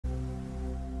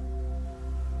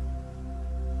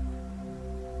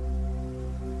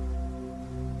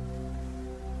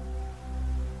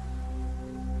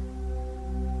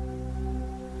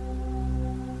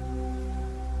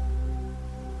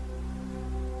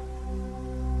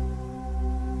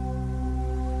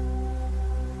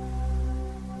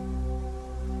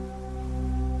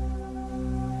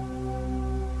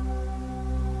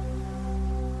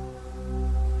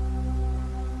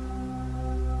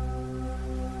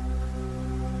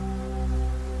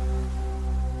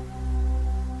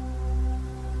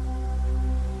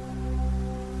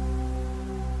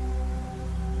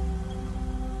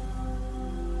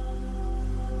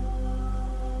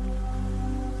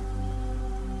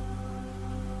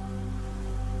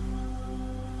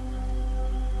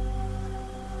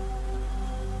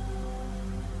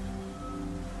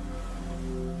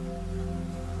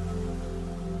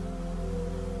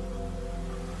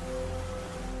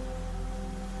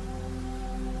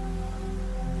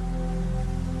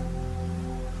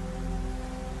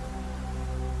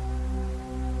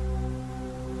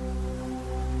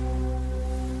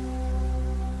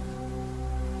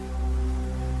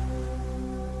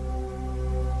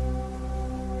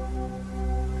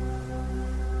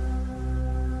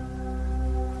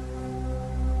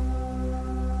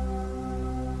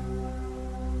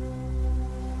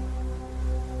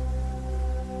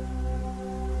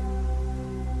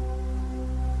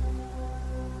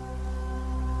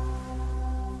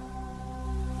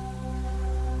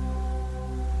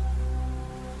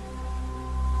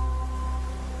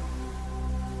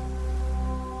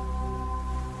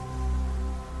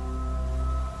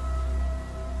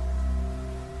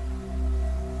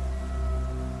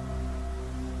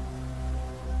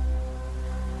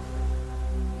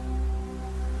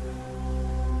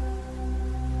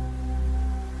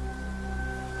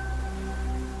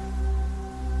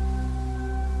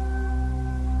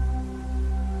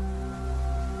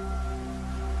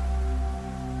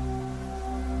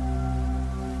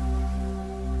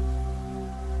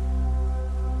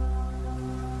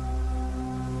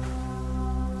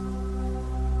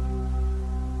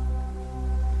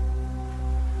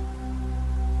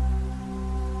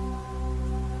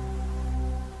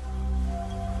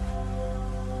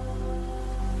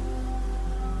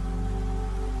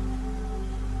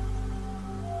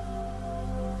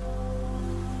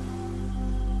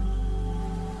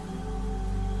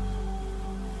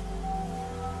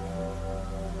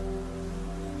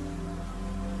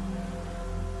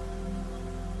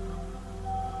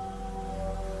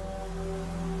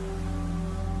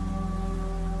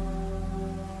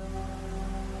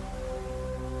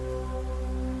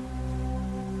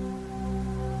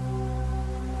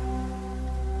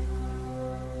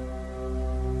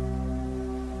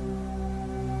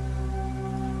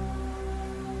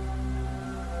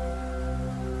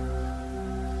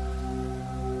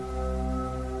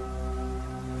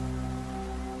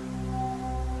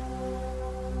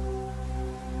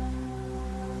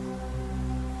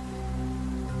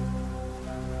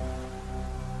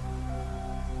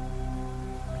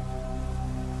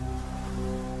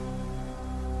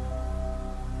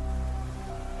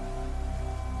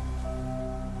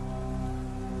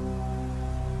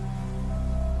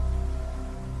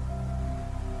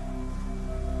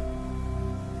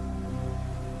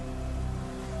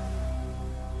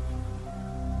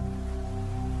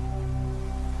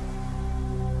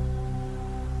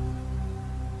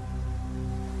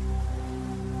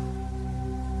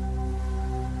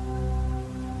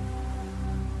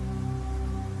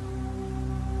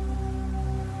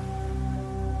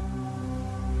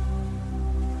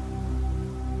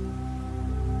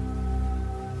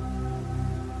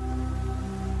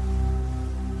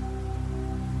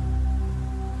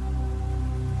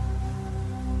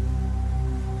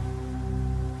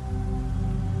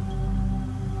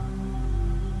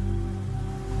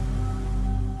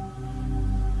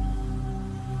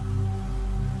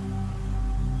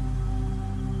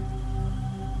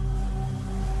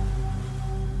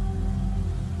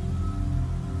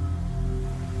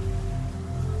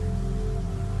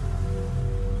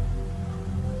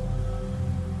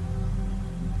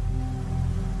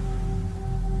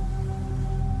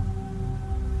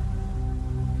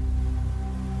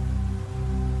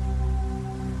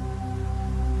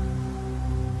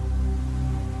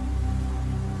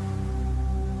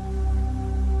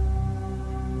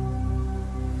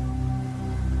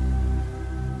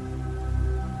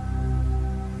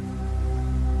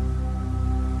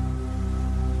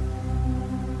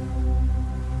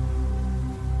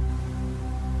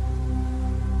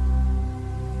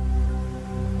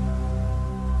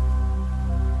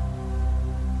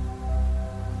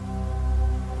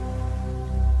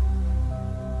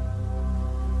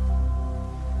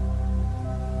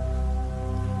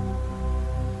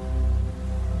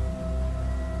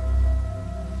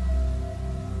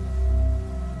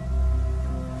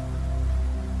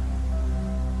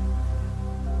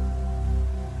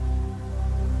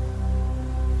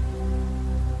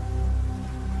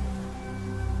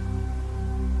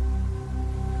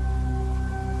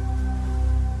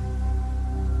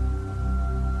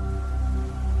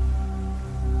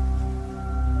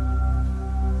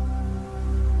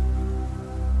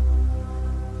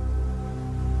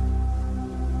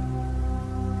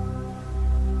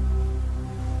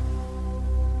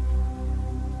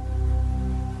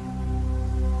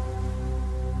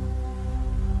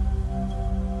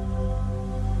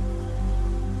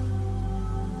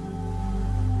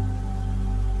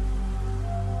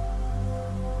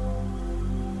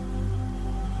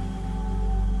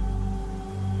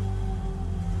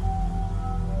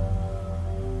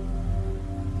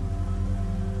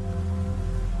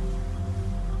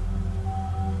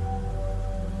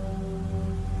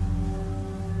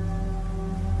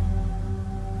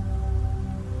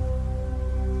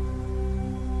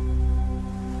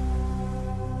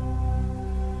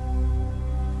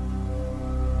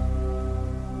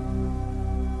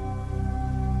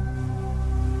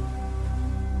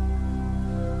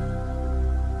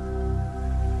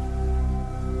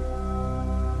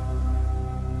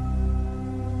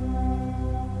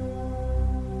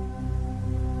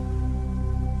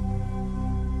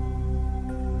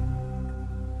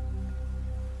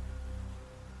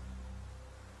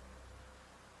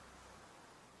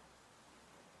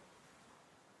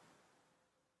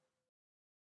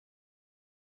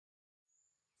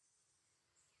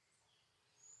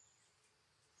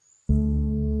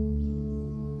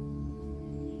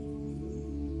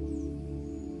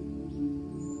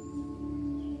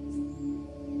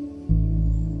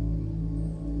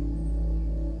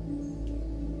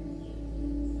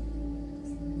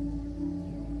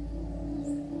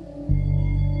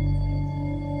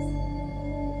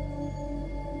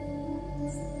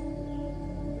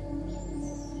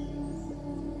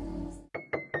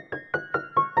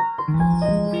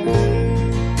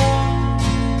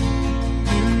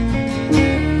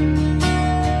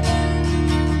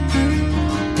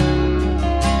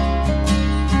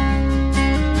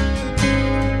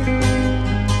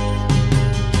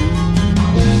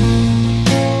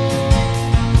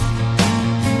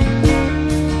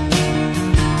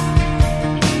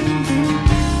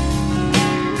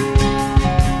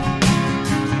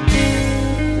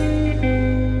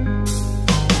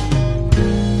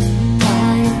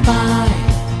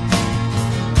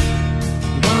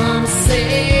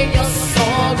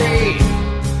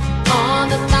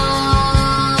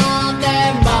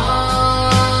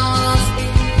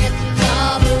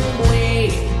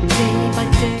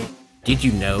Did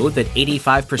you know that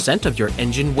 85% of your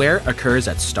engine wear occurs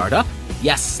at startup?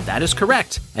 Yes, that is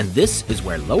correct, and this is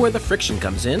where Lower the Friction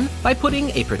comes in by putting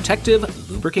a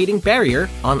protective, lubricating barrier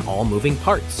on all moving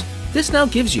parts. This now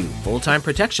gives you full-time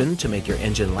protection to make your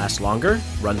engine last longer,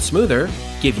 run smoother,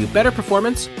 give you better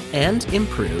performance, and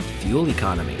improved fuel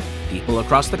economy. People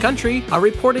across the country are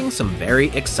reporting some very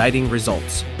exciting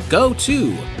results. Go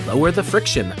to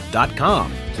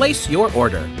lowerthefriction.com, place your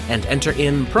order, and enter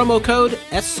in promo code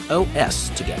SOS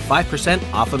to get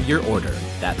 5% off of your order.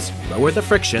 That's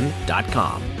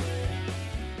lowerthefriction.com.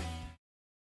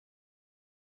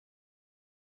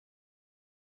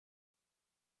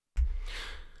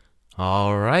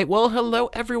 All right, well, hello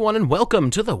everyone, and welcome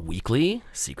to the weekly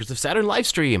Secrets of Saturn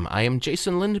livestream. I am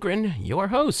Jason Lindgren, your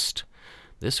host.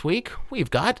 This week, we've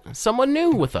got someone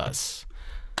new with us.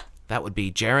 That would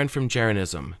be Jaron from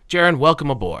Jaronism. Jaron,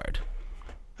 welcome aboard.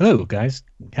 Hello, guys.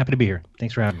 Happy to be here.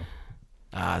 Thanks for having me.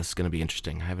 This is going to be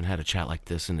interesting. I haven't had a chat like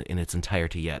this in its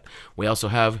entirety yet. We also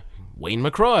have Wayne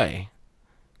McCroy,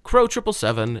 Crow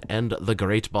 777, and the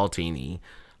Great Baltini.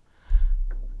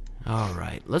 All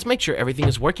right, let's make sure everything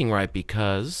is working right,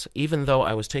 because even though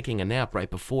I was taking a nap right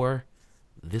before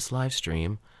this live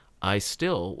stream, I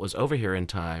still was over here in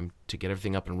time to get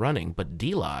everything up and running, but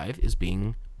DLive is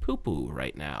being poo-poo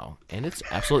right now, and it's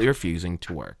absolutely refusing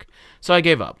to work. So I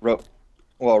gave up.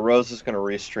 Well, Rose is going to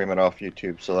restream it off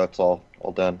YouTube, so that's all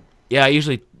done. Yeah, I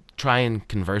usually try and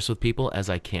converse with people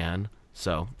as I can.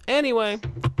 So anyway,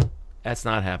 that's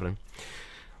not happening.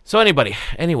 So anyway.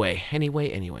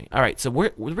 All right, so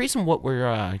the reason what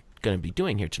we're going to be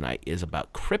doing here tonight is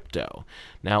about crypto.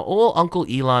 Now, old Uncle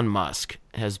Elon Musk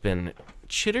has been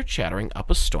chitter-chattering up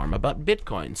a storm about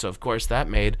Bitcoin. So, of course, that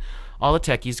made all the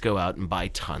techies go out and buy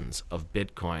tons of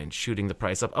Bitcoin, shooting the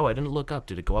price up. Oh, I didn't look up.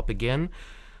 Did it go up again?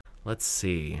 Let's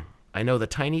see. I know the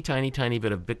tiny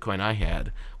bit of Bitcoin I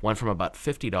had went from about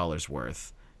 $50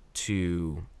 worth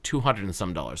to $200 and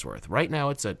some worth. Right now,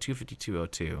 it's at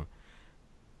 $252.02.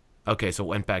 Okay, so it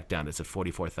went back down. It's at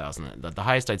 $44,000. The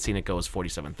highest I'd seen it go was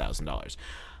 $47,000.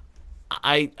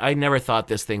 I never thought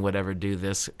this thing would ever do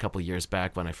this a couple years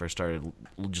back when I first started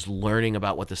just learning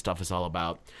about what this stuff is all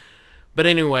about. But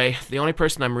anyway, the only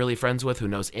person I'm really friends with who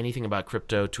knows anything about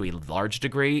crypto to a large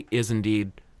degree is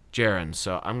indeed Jaron.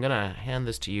 So I'm going to hand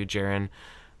this to you, Jaron.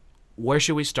 Where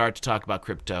should we start to talk about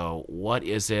crypto? What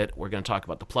is it? We're going to talk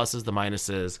about the pluses, the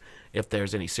minuses. If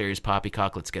there's any serious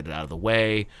poppycock, let's get it out of the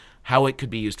way. How it could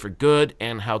be used for good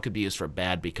and how it could be used for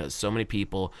bad, because so many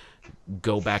people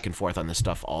go back and forth on this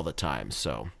stuff all the time.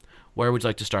 So where would you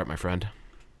like to start, my friend?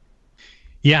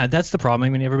 Yeah, that's the problem. I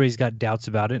mean, everybody's got doubts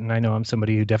about it, and I know I'm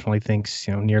somebody who definitely thinks,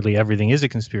 nearly everything is a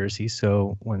conspiracy.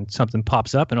 So when something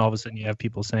pops up and all of a sudden you have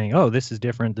people saying, oh, this is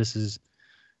different, this is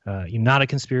not a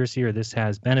conspiracy, or this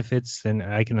has benefits, then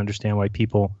I can understand why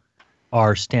people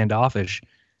are standoffish.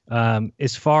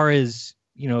 As far as,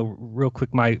 real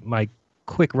quick, my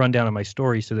quick rundown of my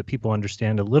story so that people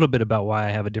understand a little bit about why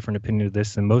I have a different opinion of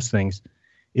this than most things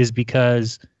is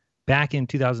because back in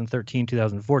 2013,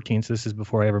 2014, so this is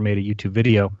before I ever made a YouTube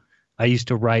video, I used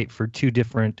to write for two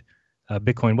different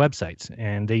Bitcoin websites,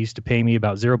 and they used to pay me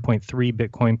about 0.3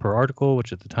 Bitcoin per article,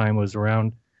 which at the time was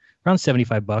around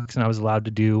 $75, and I was allowed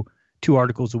to do 2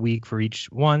 articles a week for each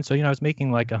one. So, I was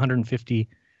making like $150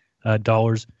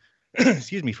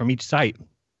 excuse me, from each site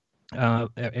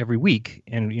every week.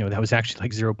 And, that was actually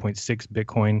like 0.6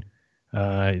 Bitcoin.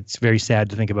 It's very sad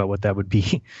to think about what that would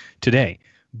be today.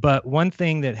 But one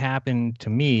thing that happened to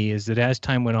me is that as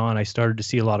time went on, I started to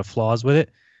see a lot of flaws with it.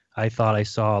 I thought I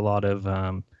saw a lot of,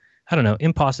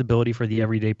 impossibility for the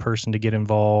everyday person to get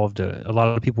involved. A lot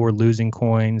of people were losing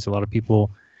coins. A lot of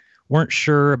people weren't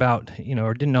sure about,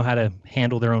 or didn't know how to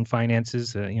handle their own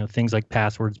finances. Things like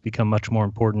passwords become much more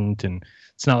important. And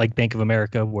it's not like Bank of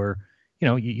America where,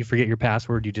 you forget your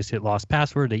password, you just hit lost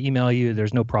password, they email you.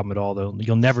 There's no problem at all, though.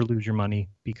 You'll never lose your money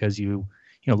because you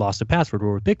lost a password.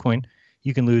 Or with Bitcoin,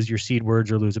 you can lose your seed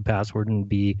words or lose a password and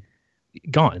be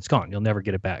gone. It's gone. You'll never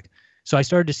get it back. So I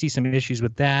started to see some issues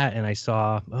with that, and I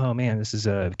saw, oh man, this is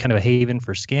a kind of a haven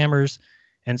for scammers.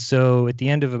 And so at the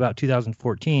end of about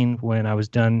 2014, when I was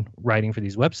done writing for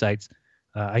these websites,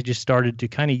 I just started to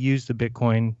kind of use the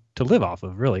Bitcoin to live off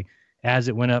of, really. As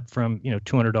it went up from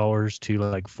 $200 to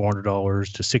like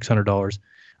 $400 to $600,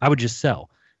 I would just sell,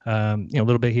 a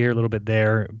little bit here, a little bit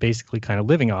there, basically kind of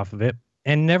living off of it,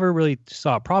 and never really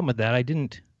saw a problem with that. I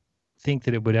didn't think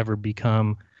that it would ever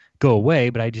go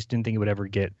away, but I just didn't think it would ever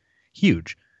get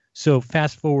huge. So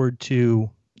fast forward to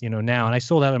now, and I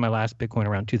sold out of my last Bitcoin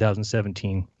around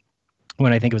 2017,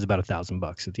 when I think it was about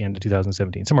 $1,000 at the end of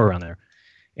 2017, somewhere around there.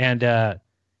 And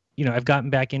I've gotten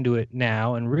back into it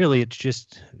now, and really it's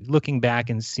just looking back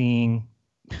and seeing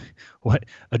what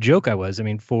a joke I was. I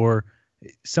mean, for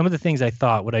some of the things I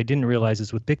thought, what I didn't realize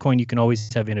is with Bitcoin, you can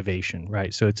always have innovation,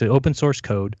 right? So it's an open source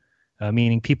code,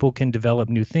 meaning people can develop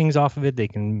new things off of it. They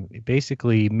can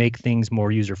basically make things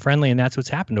more user friendly, and that's what's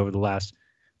happened over the last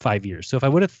 5 years. So if I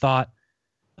would have thought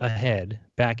ahead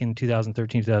back in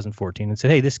 2013, 2014 and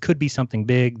said, hey, this could be something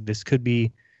big, this could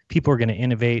be, people are going to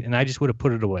innovate, and I just would have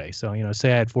put it away. So,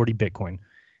 say I had 40 Bitcoin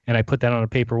and I put that on a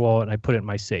paper wallet and I put it in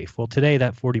my safe. Well, today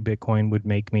that 40 Bitcoin would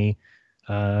make me,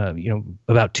 about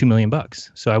 $2 million.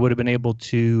 So I would have been able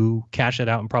to cash that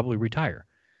out and probably retire.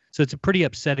 So it's a pretty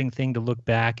upsetting thing to look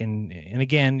back. And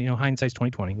again, hindsight's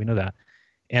 20/20. We know that.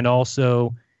 And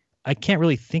also, I can't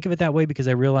really think of it that way because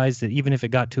I realized that even if it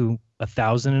got to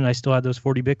 1,000 and I still had those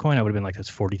 40 Bitcoin, I would have been like,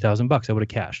 that's $40,000. I would have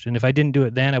cashed. And if I didn't do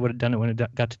it then, I would have done it when it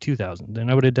got to 2,000. Then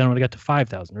I would have done it when it got to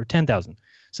 5,000 or 10,000.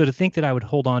 So to think that I would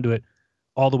hold on to it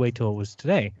all the way till it was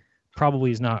today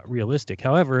probably is not realistic.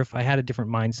 However, if I had a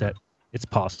different mindset, it's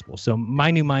possible. So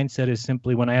my new mindset is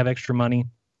simply when I have extra money,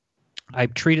 I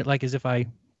treat it like as if I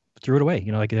threw it away.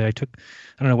 Like I took,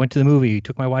 went to the movie,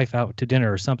 took my wife out to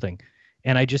dinner or something.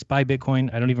 And I just buy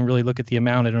Bitcoin. I don't even really look at the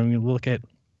amount. I don't even look at,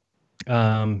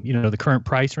 the current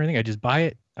price or anything. I just buy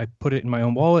it. I put it in my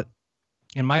own wallet.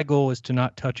 And my goal is to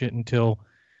not touch it until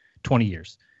 20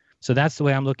 years. So that's the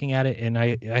way I'm looking at it. And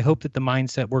I hope that the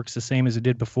mindset works the same as it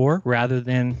did before. Rather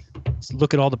than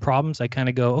look at all the problems, I kind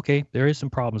of go, okay, there is some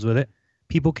problems with it.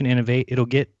 People can innovate. It'll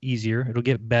get easier. It'll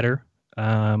get better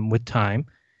with time.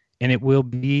 And it will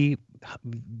be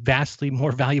vastly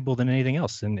more valuable than anything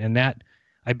else. And that,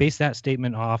 I base that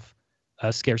statement off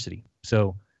scarcity.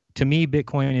 So to me,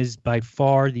 Bitcoin is by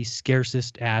far the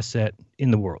scarcest asset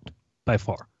in the world, by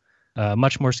far.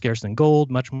 Much more scarce than gold,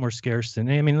 much more scarce than,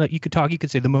 you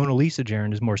could say the Mona Lisa,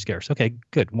 Jaron, is more scarce. Okay,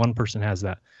 good. One person has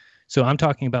that. So I'm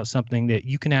talking about something that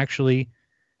you can actually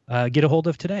get a hold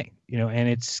of today, and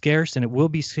it's scarce, and it will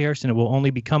be scarce, and it will only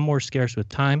become more scarce with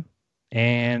time.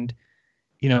 And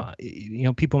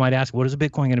people might ask, what is a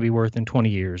Bitcoin going to be worth in 20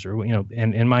 years? Or,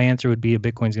 and my answer would be a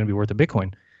Bitcoin's going to be worth a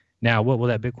Bitcoin. Now, what will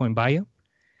that Bitcoin buy you?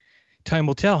 Time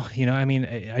will tell.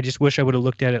 I just wish I would have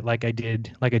looked at it like I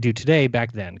do today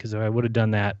back then, because if I would have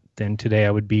done that, then today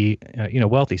I would be,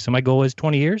 wealthy. So my goal is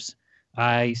 20 years.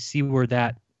 I see where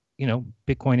that,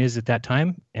 Bitcoin is at that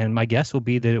time. And my guess will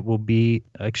be that it will be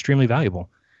extremely valuable.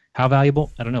 How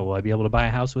valuable? I don't know. Will I be able to buy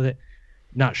a house with it?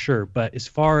 Not sure. But as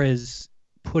far as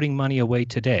putting money away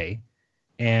today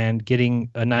and getting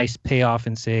a nice payoff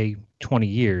in, say, 20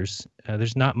 years,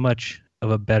 there's not much of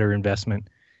a better investment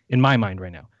in my mind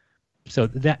right now. So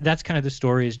that's kind of the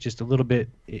story, is just a little bit,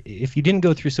 if you didn't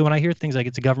go through, so when I hear things like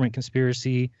it's a government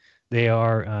conspiracy, they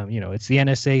are, it's the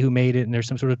NSA who made it and there's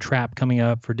some sort of trap coming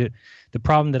up for the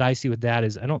problem that I see with that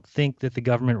is I don't think that the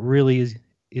government really is,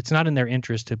 it's not in their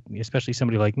interest to, especially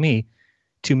somebody like me,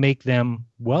 to make them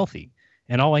wealthy.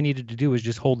 And all I needed to do was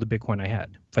just hold the Bitcoin I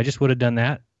had. If I just would have done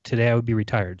that, today I would be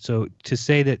retired. So to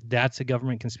say that that's a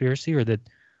government conspiracy, or that,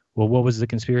 well, what was the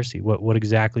conspiracy? What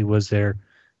exactly was their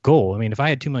goal? If I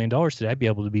had $2 million today, I'd be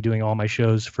able to be doing all my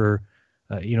shows for,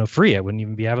 free. I wouldn't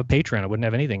even have a Patreon. I wouldn't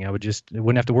have anything. I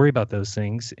wouldn't have to worry about those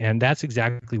things. And that's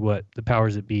exactly what the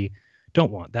powers that be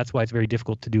don't want. That's why it's very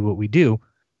difficult to do what we do,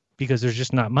 because there's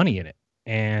just not money in it.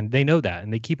 And they know that,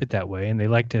 and they keep it that way. And they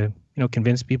like to,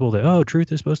 convince people that, oh,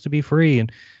 truth is supposed to be free.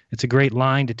 And it's a great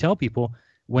line to tell people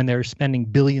when they're spending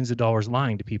billions of dollars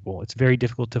lying to people. It's very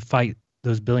difficult to fight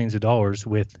those billions of dollars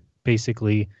with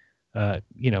basically,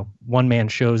 one-man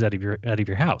shows out of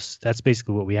your house. That's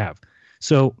basically what we have.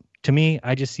 So to me,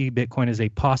 I just see Bitcoin as a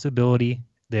possibility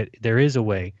that there is a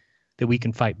way that we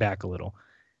can fight back a little.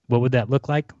 What would that look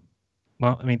like?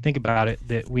 Well, think about it,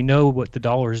 that we know what the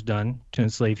dollar has done to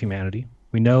enslave humanity.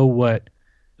 We know what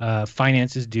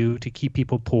finances do to keep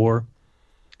people poor,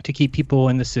 to keep people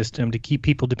in the system, to keep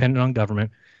people dependent on government.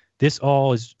 This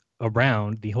all is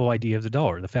around the whole idea of the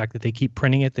dollar. The fact that they keep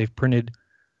printing it, they've printed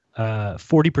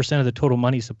 40% of the total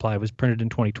money supply was printed in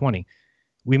 2020.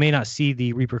 We may not see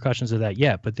the repercussions of that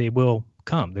yet, but they will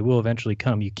come. They will eventually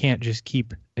come. You can't just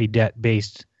keep a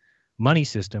debt-based money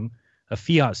system, a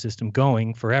fiat system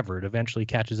going forever. It eventually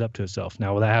catches up to itself.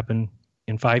 Now, will that happen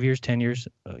in 5 years, 10 years,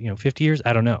 50 years?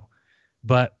 I don't know.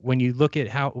 But when you look at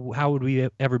how would we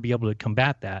ever be able to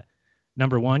combat that?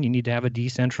 Number one, you need to have a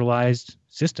decentralized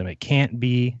system. It can't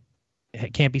be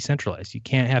centralized. You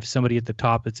can't have somebody at the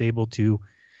top that's able to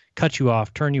cut you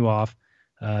off, turn you off,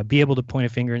 be able to point a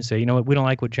finger and say, you know what, we don't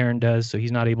like what Jaron does, so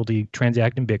he's not able to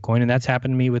transact in Bitcoin. And that's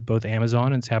happened to me with both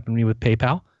Amazon and it's happened to me with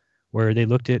PayPal, where they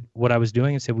looked at what I was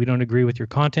doing and said, we don't agree with your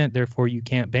content, therefore you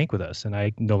can't bank with us. And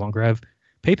I no longer have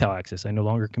PayPal access. I no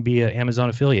longer can be an Amazon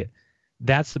affiliate.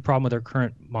 That's the problem with our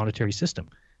current monetary system,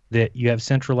 that you have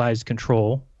centralized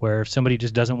control where if somebody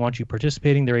just doesn't want you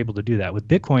participating, they're able to do that. With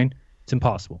Bitcoin, it's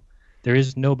impossible. There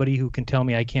is nobody who can tell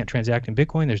me I can't transact in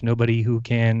Bitcoin. There's nobody who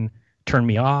can turn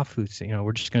me off, who's,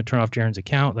 we're just going to turn off Jaron's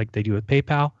account like they do with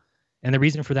PayPal. And the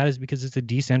reason for that is because it's a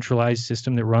decentralized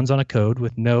system that runs on a code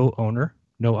with no owner,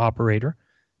 no operator,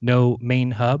 no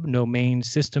main hub, no main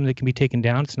system that can be taken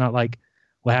down. It's not like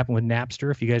what happened with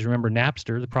Napster. If you guys remember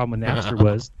Napster, the problem with Napster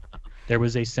was there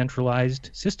was a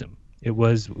centralized system. It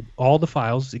was all the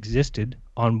files existed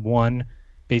on one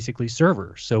basically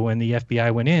server. So when the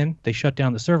FBI went in, they shut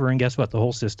down the server, and guess what? The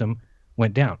whole system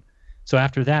went down. So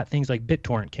after that, things like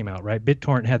BitTorrent came out, right?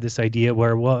 BitTorrent had this idea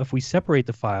where, well, if we separate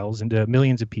the files into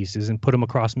millions of pieces and put them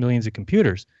across millions of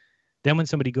computers, then when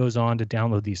somebody goes on to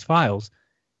download these files,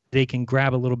 they can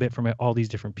grab a little bit from all these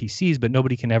different PCs, but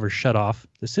nobody can ever shut off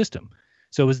the system.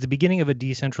 So it was the beginning of a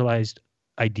decentralized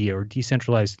idea or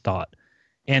decentralized thought.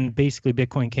 And basically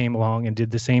Bitcoin came along and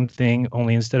did the same thing,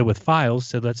 only instead of with files,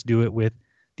 said let's do it with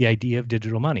the idea of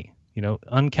digital money,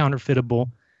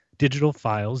 uncounterfeitable digital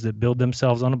files that build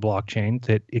themselves on a blockchain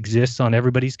that exists on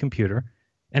everybody's computer.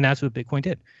 And that's what Bitcoin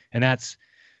did. And that's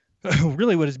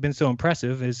really what has been so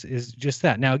impressive is just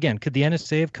that. Now, again, could the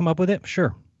NSA have come up with it?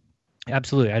 Sure.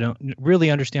 Absolutely. I don't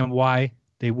really understand why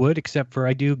they would, except for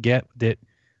I do get that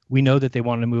we know that they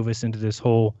want to move us into this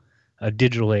whole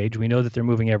digital age. We know that they're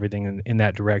moving everything in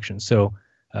that direction. So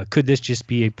could this just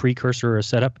be a precursor or a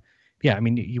setup? Yeah, I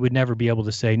mean, you would never be able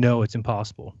to say, no, it's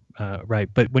impossible, right?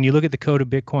 But when you look at the code of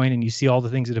Bitcoin and you see all the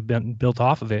things that have been built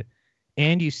off of it,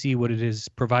 and you see what it has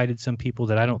provided some people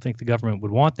that I don't think the government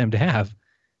would want them to have,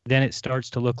 then it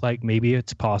starts to look like maybe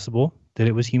it's possible that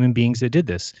it was human beings that did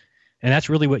this. And that's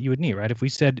really what you would need, right? If we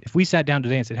sat down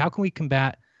today and said, how can we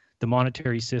combat the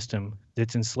monetary system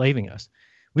that's enslaving us?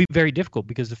 It would be very difficult,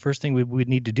 because the first thing we would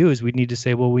need to do is we'd need to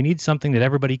say, well, we need something that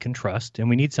everybody can trust, and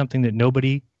we need something that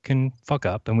nobody can fuck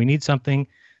up, and we need something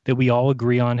that we all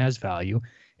agree on has value.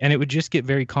 And it would just get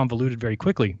very convoluted very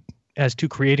quickly as to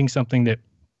creating something that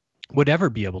would ever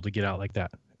be able to get out like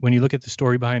that. When you look at the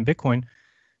story behind Bitcoin,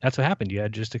 that's what happened. You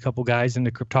had just a couple guys in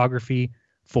the cryptography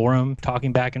forum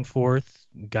talking back and forth.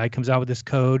 The guy comes out with this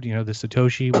code, the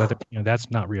Satoshi, whether that's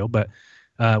not real, but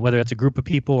whether it's a group of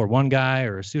people or one guy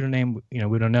or a pseudonym,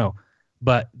 we don't know.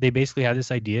 But they basically had this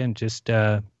idea and just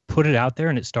put it out there,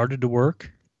 and it started to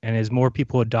work. And as more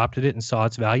people adopted it and saw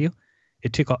its value,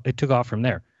 it took off from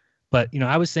there. But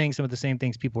I was saying some of the same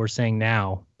things people are saying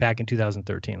now back in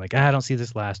 2013. Like, I don't see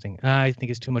this lasting. I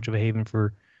think it's too much of a haven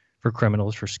for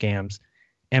criminals, for scams.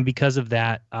 And because of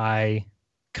that, I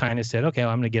kind of said, okay,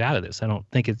 well, I'm going to get out of this. I don't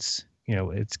think it's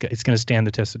going to stand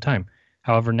the test of time.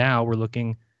 However, now we're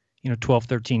looking 12,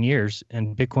 13 years,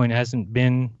 and Bitcoin hasn't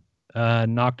been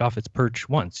knocked off its perch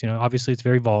once. Obviously it's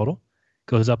very volatile,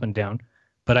 goes up and down.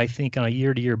 But I think on a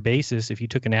year-to-year basis, if you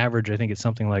took an average, I think it's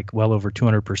something like well over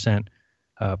 200%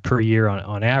 per year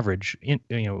on average,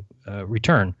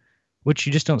 return, which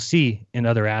you just don't see in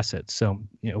other assets. So,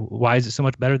 why is it so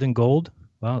much better than gold?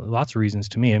 Well, lots of reasons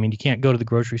to me. I mean, you can't go to the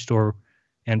grocery store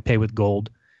and pay with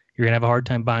gold. You're going to have a hard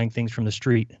time buying things from the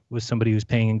street with somebody who's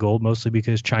paying in gold, mostly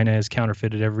because China has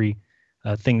counterfeited every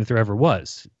thing that there ever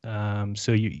was.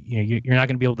 So you're not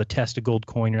going to be able to test a gold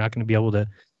coin. You're not going to be able to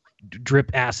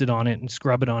drip acid on it and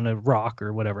scrub it on a rock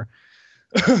or whatever.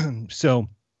 So,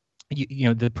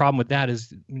 the problem with that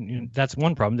is that's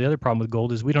one problem. The other problem with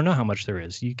gold is we don't know how much there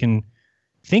is. You can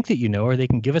think that or they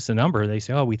can give us a number. They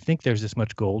say, oh, we think there's this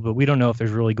much gold, but we don't know if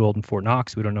there's really gold in Fort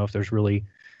Knox. We don't know if there's really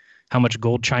how much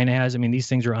gold China has. I mean, these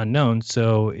things are unknown.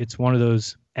 So it's one of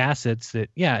those assets that,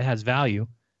 yeah, it has value,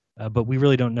 but we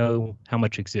really don't know how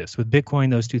much exists. With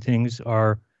Bitcoin, those two things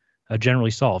are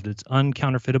generally solved. It's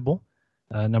uncounterfeitable.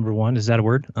 Number one, is that a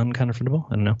word? Uncounterfeitable?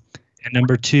 I don't know. And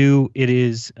number two, it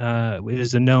is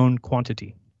a known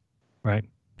quantity, right?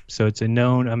 So it's a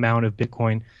known amount of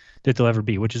Bitcoin that there'll ever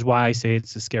be, which is why I say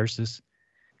it's the scarcest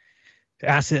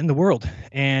asset in the world.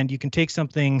 And you can take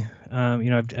something,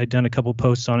 I've done a couple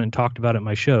posts on it and talked about it in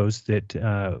my shows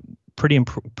that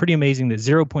pretty amazing that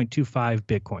 0.25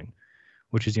 Bitcoin,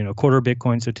 which is, a quarter of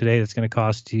Bitcoin. So today that's going to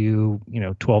cost you,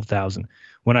 12,000.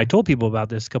 When I told people about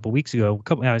this a couple months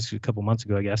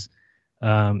ago, I guess,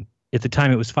 at the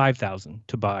time it was 5,000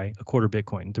 to buy a quarter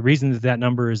Bitcoin. The reason that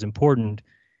number is important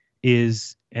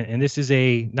is, and this is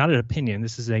not an opinion,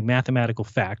 this is a mathematical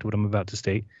fact, what I'm about to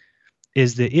state,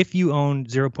 is that if you own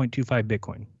 0.25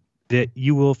 Bitcoin, that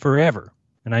you will forever,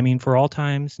 and I mean for all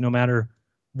times, no matter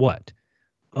what,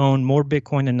 own more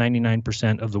Bitcoin than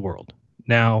 99% of the world.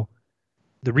 Now,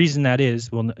 the reason that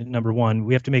is, well, number one,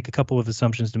 we have to make a couple of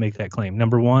assumptions to make that claim.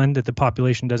 Number one, that the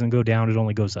population doesn't go down, it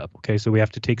only goes up. Okay, so we have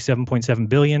to take 7.7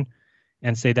 billion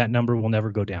and say that number will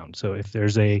never go down. So if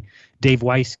there's a Dave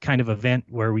Weiss kind of event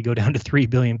where we go down to 3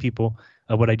 billion people,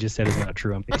 what I just said is not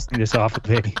true. I'm basing this off of a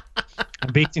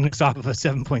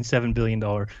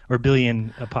 $7.7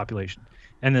 billion population.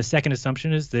 And the second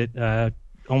assumption is that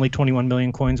only 21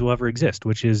 million coins will ever exist,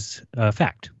 which is a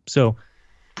fact. So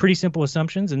pretty simple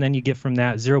assumptions. And then you get from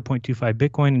that 0.25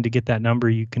 Bitcoin. And to get that number,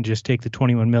 you can just take the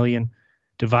 21 million,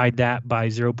 divide that by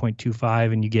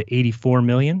 0.25, and you get 84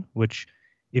 million, which,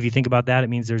 if you think about that, it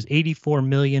means there's 84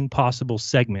 million possible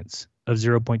segments of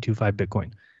 0.25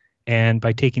 Bitcoin. And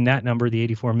by taking that number, the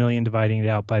 84 million, dividing it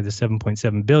out by the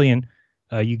 7.7 billion,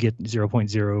 you get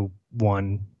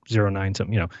 0.0109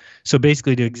 something, So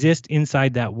basically, to exist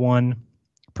inside that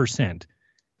 1%,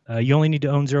 you only need to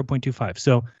own 0.25.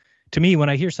 So to me, when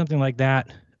I hear something like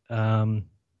that,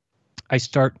 I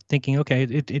start thinking, okay,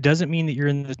 it doesn't mean that you're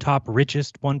in the top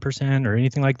richest 1% or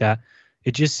anything like that.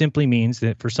 It just simply means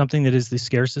that for something that is the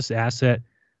scarcest asset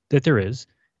that there is,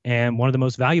 and one of the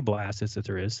most valuable assets that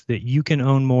there is, that you can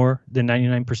own more than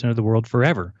 99% of the world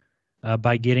forever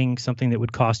by getting something that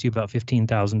would cost you about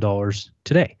 $15,000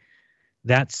 today.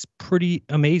 That's pretty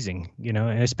amazing,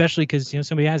 and especially because,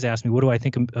 somebody has asked me, what do I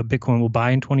think a Bitcoin will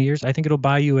buy in 20 years? I think it'll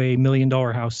buy you $1 million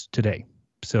house today.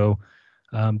 So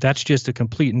that's just a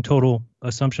complete and total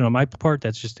assumption on my part.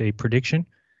 That's just a prediction.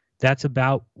 That's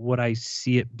about what I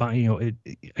see it buying.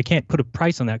 I can't put a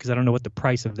price on that because I don't know what the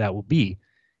price of that will be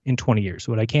in 20 years.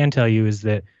 What I can tell you is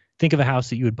that think of a house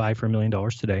that you would buy for $1 million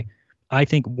today. I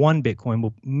think one Bitcoin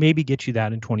will maybe get you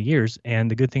that in 20 years.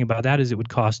 And the good thing about that is it would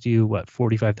cost you,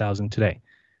 $45,000 today.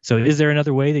 So is there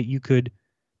another way that you could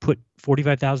put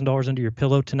 $45,000 under your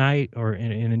pillow tonight, or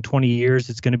in 20 years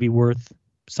it's going to be worth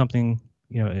something,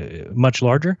 much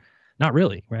larger? Not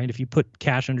really, right? If you put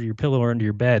cash under your pillow or under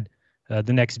your bed,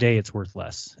 the next day it's worth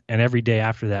less. And every day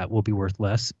after that will be worth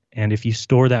less. And if you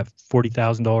store that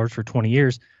 $40,000 for 20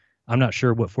 years, I'm not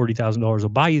sure what $40,000 will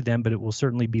buy you then, but it will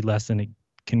certainly be less than it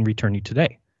can return you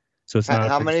today. So it's not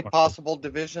how many possible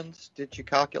divisions did you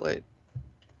calculate?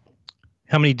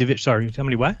 How many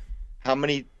what? How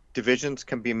many divisions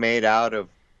can be made out of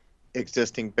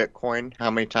existing Bitcoin?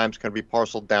 How many times can it be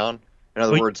parceled down? In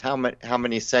other words, how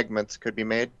many segments could be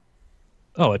made?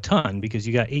 Oh, a ton, because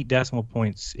you got 8 decimal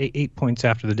points, 8 points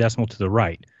after the decimal to the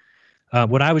right.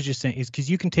 What I was just saying is because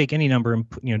you can take any number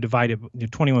and divide it,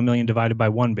 21 million divided by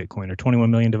 1 Bitcoin, or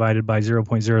 21 million divided by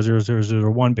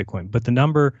 0.00001 Bitcoin. But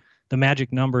the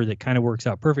magic number that kind of works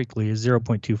out perfectly is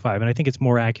 0.25, and I think it's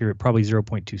more accurate, probably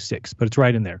 0.26, but it's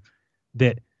right in there.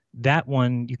 That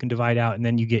one you can divide out, and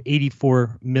then you get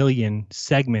 84 million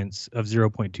segments of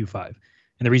 0.25. And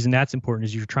the reason that's important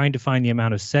is you're trying to find the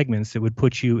amount of segments that would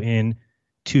put you in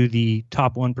to the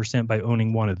top 1% by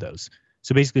owning one of those.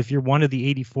 So basically, if you're one of the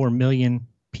 84 million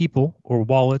people or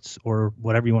wallets or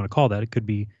whatever you want to call that, it could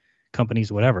be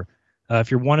companies, whatever.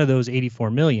 If you're one of those 84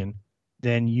 million,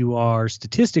 then you are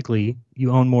statistically,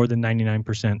 you own more than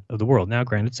 99% of the world. Now,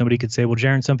 granted, somebody could say, well,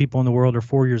 Jaron, some people in the world are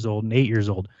 4 years old and 8 years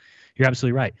old. You're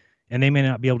absolutely right. And they may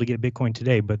not be able to get Bitcoin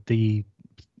today, but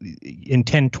in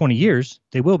 10, 20 years,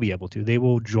 they will be able to. They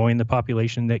will join the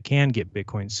population that can get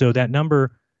Bitcoin. So that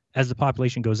number, as the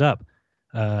population goes up,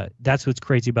 that's what's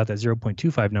crazy about that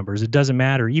 0.25 number is it doesn't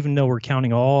matter, even though we're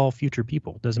counting all future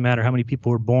people. It doesn't matter how many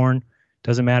people were born.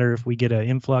 Doesn't matter if we get an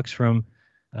influx from,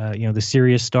 the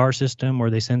Sirius star system, or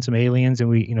they send some aliens and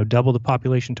we, double the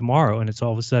population tomorrow and it's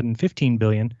all of a sudden 15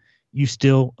 billion. You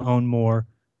still own more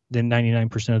than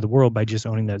 99% of the world by just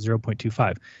owning that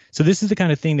 0.25. So this is the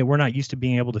kind of thing that we're not used to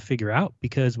being able to figure out,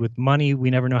 because with money, we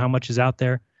never know how much is out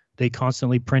there. They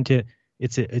constantly print it.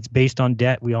 It's based on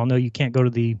debt. We all know you can't go to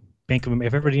the Bank of America.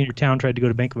 If everybody in your town tried to go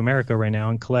to Bank of America right now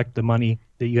and collect the money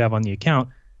that you have on the account,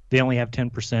 they only have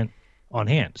 10% on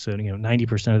hand. So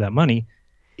 90% of that money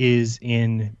is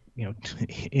in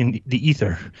in the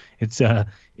ether. It's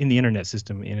in the internet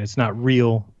system, and it's not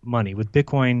real money. With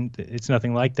Bitcoin, it's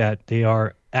nothing like that. They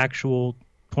are actual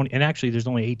 20, and actually there's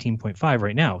only 18.5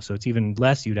 right now, so it's even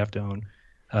less you'd have to own.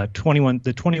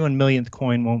 The 21 millionth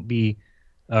coin won't be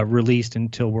released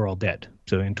until we're all dead.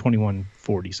 So in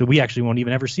 2140. So we actually won't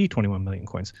even ever see 21 million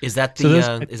coins. Is that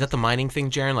the is that the mining thing,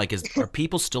 Jaron? Like, are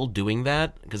people still doing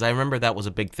that? Because I remember that was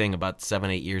a big thing about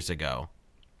 7-8 years ago.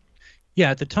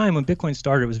 Yeah, at the time when Bitcoin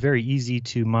started, it was very easy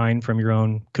to mine from your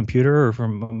own computer or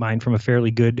mine from a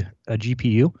fairly good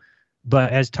GPU.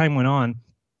 But as time went on,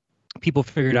 people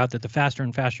figured out that the faster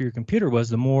and faster your computer was,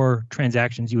 the more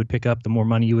transactions you would pick up, the more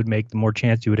money you would make, the more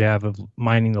chance you would have of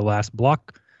mining the last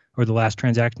block or the last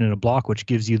transaction in a block, which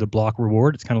gives you the block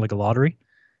reward. It's kind of like a lottery.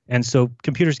 And so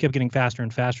computers kept getting faster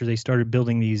and faster. They started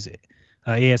building these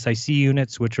ASIC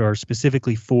units, which are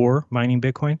specifically for mining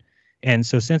Bitcoin. And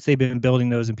so since they've been building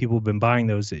those and people have been buying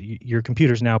those, your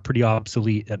computer's now pretty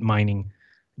obsolete at mining.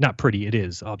 Not pretty, it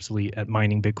is obsolete at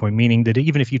mining Bitcoin, meaning that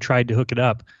even if you tried to hook it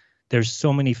up, there's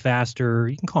so many faster,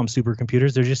 you can call them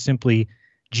supercomputers. They're just simply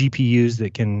GPUs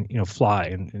that can, fly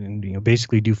and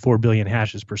basically do 4 billion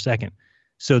hashes per second.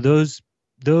 So those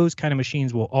kind of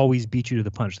machines will always beat you to the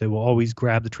punch. They will always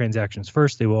grab the transactions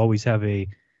first. They will always have a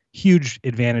huge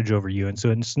advantage over you. And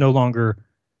so it's no longer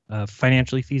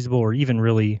financially feasible or even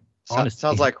really honest.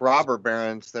 Sounds like robber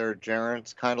barons there, Jaron.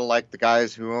 It's kind of like the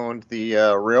guys who owned the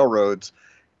railroads.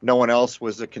 No one else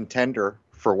was a contender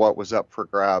for what was up for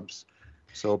grabs.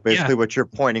 So basically what you're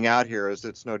pointing out here is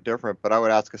it's no different. But I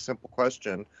would ask a simple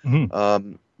question.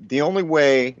 Mm-hmm. The only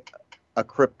way a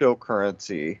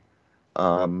cryptocurrency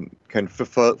can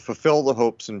fulfill the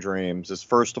hopes and dreams is,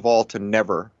 first of all, to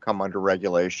never come under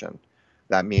regulation.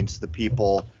 That means the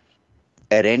people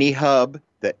at any hub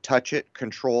that touch it,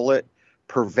 control it,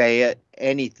 purvey it,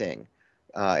 anything,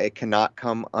 it cannot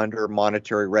come under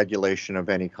monetary regulation of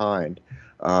any kind.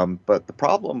 But the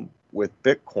problem with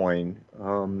Bitcoin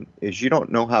is you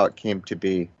don't know how it came to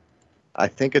be. I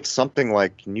think it's something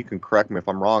like, and you can correct me if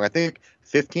I'm wrong, I think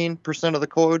 15% of the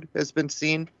code has been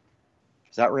seen.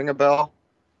 Does that ring a bell?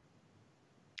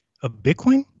 Of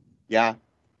Bitcoin? Yeah.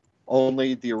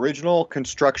 Only the original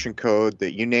construction code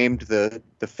that you named the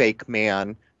fake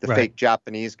man, the Right. fake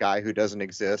Japanese guy who doesn't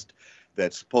exist,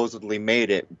 that supposedly made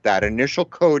it, that initial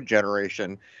code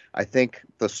generation, I think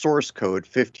the source code,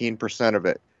 15% of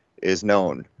it is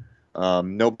known.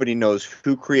 Nobody knows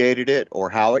who created it or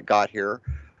how it got here.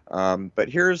 But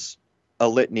here's a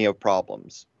litany of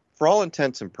problems. For all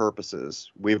intents and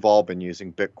purposes, we've all been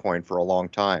using Bitcoin for a long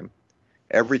time.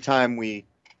 Every time we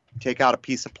take out a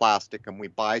piece of plastic and we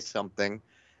buy something,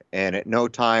 and at no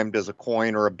time does a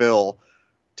coin or a bill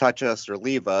touch us or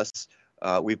leave us,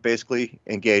 we've basically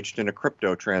engaged in a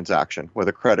crypto transaction with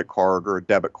a credit card or a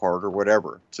debit card or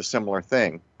whatever. It's a similar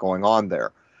thing going on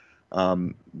there.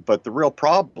 But the real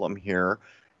problem here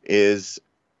is,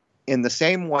 in the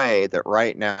same way that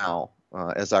right now,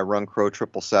 as I run Crow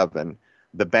 777,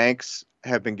 the banks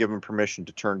have been given permission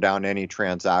to turn down any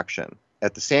transaction.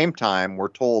 At the same time, we're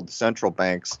told the central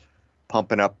banks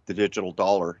pumping up the digital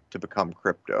dollar to become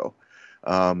crypto.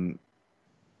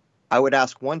 I would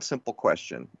ask one simple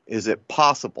question. Is it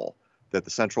possible that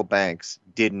the central banks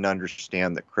didn't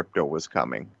understand that crypto was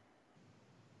coming?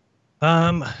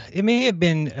 It may have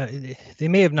been, they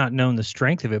may have not known the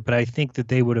strength of it, but I think that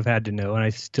they would have had to know, and I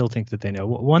still think that they know.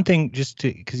 One thing,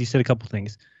 because you said a couple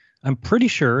things, I'm pretty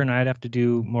sure, and I'd have to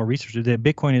do more research, that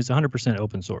Bitcoin is 100%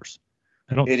 open source.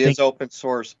 It is open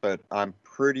source, but I'm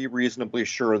pretty reasonably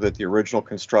sure that the original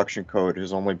construction code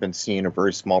has only been seen a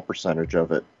very small percentage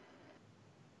of it.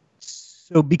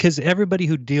 So because everybody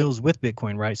who deals with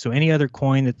Bitcoin, right? So any other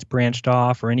coin that's branched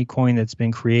off or any coin that's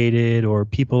been created, or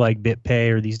people like BitPay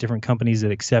or these different companies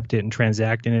that accept it and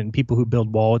transact in it, and people who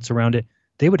build wallets around it,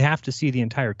 they would have to see the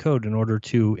entire code in order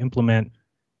to implement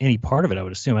any part of it, I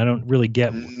would assume. I don't really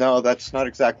get. No, that's not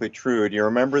exactly true. Do you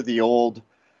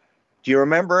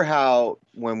remember how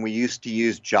when we used to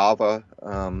use Java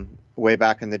way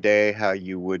back in the day, how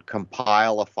you would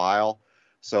compile a file?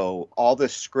 So all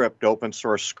this script, open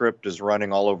source script, is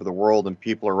running all over the world and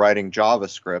people are writing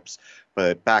JavaScripts.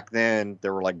 But back then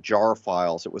there were like jar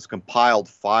files. It was compiled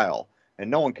file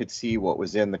and no one could see what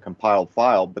was in the compiled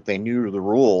file, but they knew the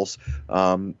rules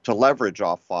to leverage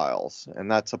off files.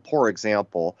 And that's a poor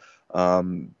example.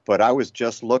 But I was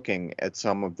just looking at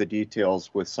some of the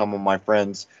details with some of my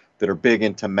friends that are big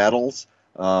into metals,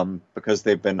 because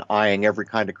they've been eyeing every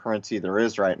kind of currency there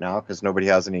is right now because nobody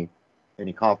has any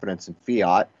confidence in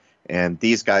fiat. And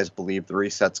these guys believe the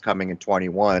reset's coming in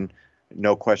 21.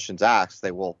 No questions asked.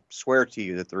 They will swear to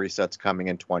you that the reset's coming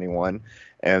in 21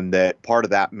 and that part of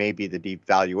that may be the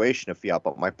devaluation of fiat.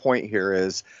 But my point here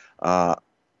is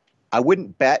I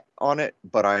wouldn't bet on it,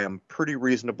 but I am pretty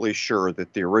reasonably sure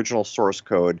that the original source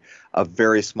code, a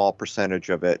very small percentage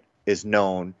of it, is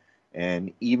known.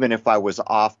 And even if I was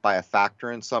off by a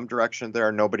factor in some direction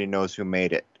there, nobody knows who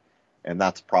made it. And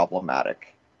that's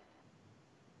problematic.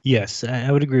 Yes,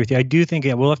 I would agree with you. I do think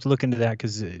we'll have to look into that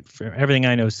because everything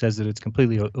I know says that it's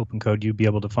completely open code. You'd be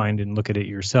able to find and look at it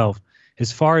yourself.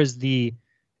 As far as in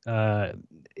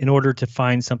order to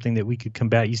find something that we could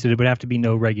combat, you said it would have to be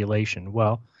no regulation.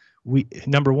 Well,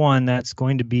 number one, that's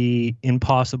going to be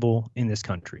impossible in this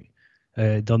country.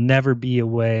 There'll never be a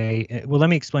way. Well, let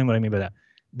me explain what I mean by that.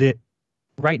 That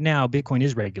right now, Bitcoin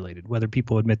is regulated, whether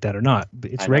people admit that or not.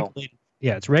 It's regulated.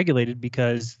 Yeah, it's regulated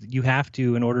because you have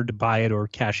to, in order to buy it or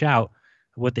cash out,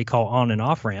 what they call on and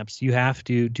off ramps, you have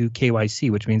to do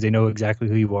KYC, which means they know exactly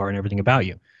who you are and everything about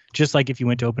you. Just like if you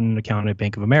went to open an account at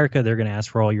Bank of America, they're going to ask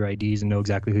for all your IDs and know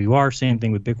exactly who you are. Same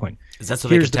thing with Bitcoin. Is that so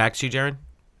they can tax you, Jared?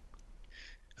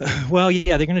 Well,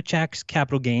 yeah, they're going to tax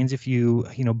capital gains if you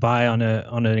buy on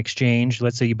an exchange.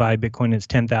 Let's say you buy Bitcoin and it's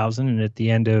 10,000, and at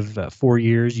the end of 4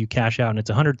 years you cash out and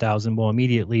it's 100,000. Well,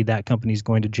 immediately that company is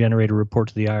going to generate a report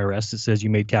to the IRS that says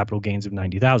you made capital gains of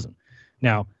 90,000.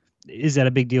 Now, is that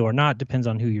a big deal or not? Depends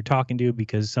on who you're talking to,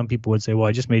 because some people would say, well,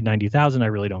 I just made 90,000. I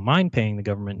really don't mind paying the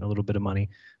government a little bit of money.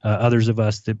 Others of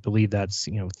us that believe that's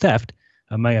theft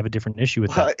might have a different issue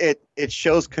with that. It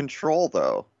shows control,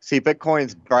 though. See,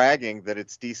 Bitcoin's bragging that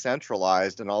it's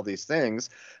decentralized and all these things.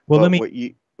 Well, what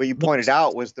you pointed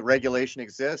out was the regulation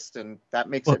exists, and that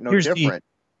makes it no different.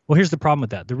 Here's the problem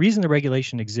with that. The reason the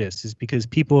regulation exists is because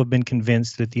people have been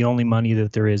convinced that the only money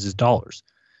that there is dollars.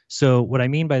 So what I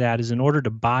mean by that is, in order to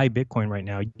buy Bitcoin right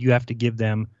now, you have to give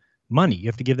them money. You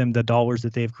have to give them the dollars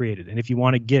that they've created. And if you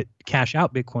want to cash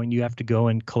out Bitcoin, you have to go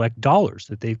and collect dollars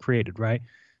that they've created, right?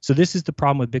 So this is the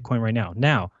problem with Bitcoin right now.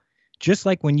 Now, just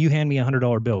like when you hand me a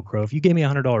 $100 bill, Crow, if you gave me a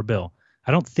 $100 bill,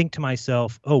 I don't think to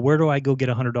myself, oh, where do I go get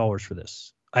 $100 for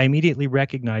this? I immediately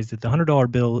recognize that the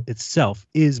 $100 bill itself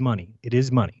is money. It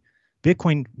is money.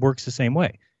 Bitcoin works the same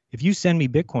way. If you send me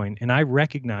Bitcoin and I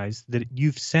recognize that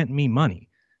you've sent me money,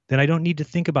 then I don't need to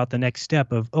think about the next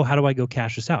step of, oh, how do I go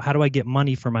cash this out? How do I get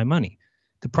money for my money?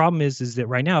 The problem is that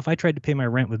right now, if I tried to pay my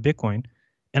rent with Bitcoin,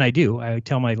 and I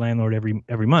tell my landlord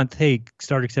every month, hey,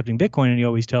 start accepting Bitcoin. And he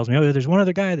always tells me, oh, there's one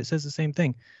other guy that says the same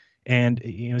thing. And,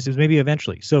 says maybe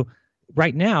eventually. So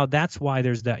right now, that's why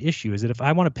there's that issue, is that if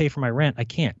I want to pay for my rent, I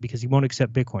can't, because he won't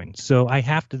accept Bitcoin. So I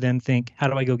have to then think, how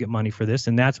do I go get money for this?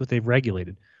 And that's what they've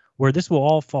regulated. Where this will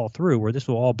all fall through, where this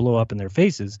will all blow up in their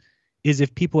faces, is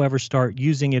if people ever start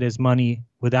using it as money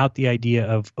without the idea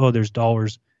of, oh, there's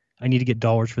dollars. I need to get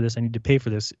dollars for this. I need to pay for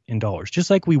this in dollars. Just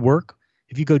like we work.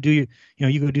 If you go you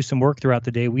go do some work throughout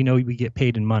the day, we know we get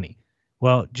paid in money.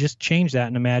 Well, just change that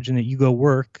and imagine that you go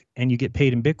work and you get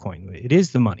paid in Bitcoin. It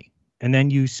is the money. And then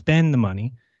you spend the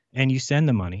money and you send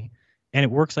the money, and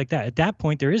it works like that. At that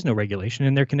point, there is no regulation,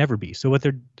 and there can never be. So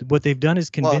what they've done is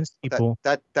convince people.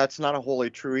 That's not wholly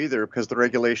true either, because the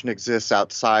regulation exists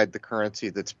outside the currency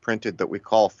that's printed that we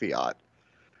call fiat.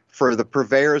 For the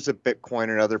purveyors of Bitcoin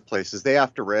and other places, they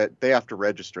have to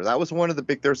register. That was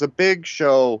there's a big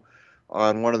show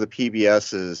on one of the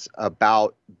PBSs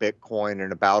about Bitcoin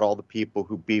and about all the people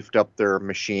who beefed up their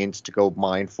machines to go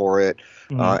mine for it,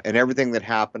 and everything that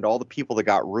happened, all the people that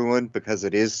got ruined because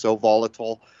it is so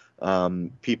volatile.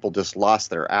 People just lost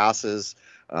their asses.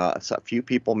 So a few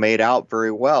people made out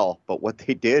very well, but what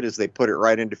they did is they put it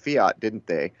right into fiat, didn't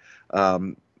they?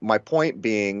 My point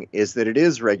being is that it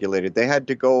is regulated. They had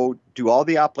to go do all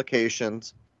the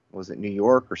applications. Was it New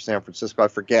York or San Francisco? I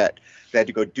forget. They had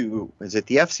to go is it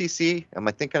the FCC? Am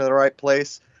I thinking of the right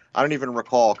place? I don't even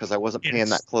recall, because I wasn't paying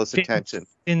that close attention.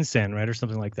 FinCEN, right? Or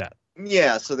something like that.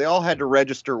 Yeah, so they all had to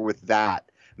register with that.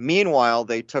 Meanwhile,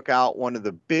 they took out one of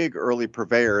the big early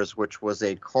purveyors, which was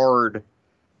a card,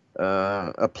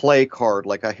 a play card,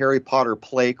 like a Harry Potter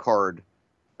play card.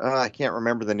 I can't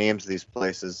remember the names of these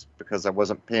places because I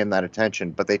wasn't paying that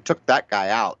attention, but they took that guy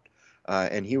out.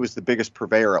 And he was the biggest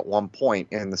purveyor at one point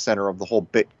in the center of the whole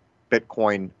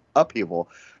Bitcoin upheaval.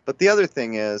 But the other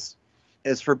thing is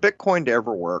for Bitcoin to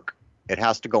ever work, it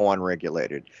has to go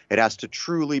unregulated. It has to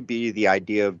truly be the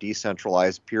idea of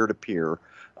decentralized peer-to-peer,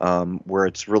 where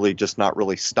it's really just not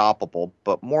really stoppable.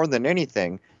 But more than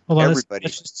anything,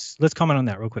 everybody. Let's comment on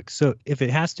that real quick. So if it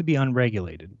has to be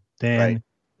unregulated, then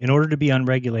in order to be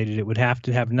unregulated, it would have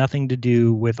to have nothing to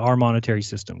do with our monetary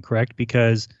system, correct?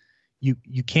 Because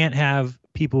you can't have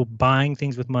people buying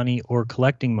things with money or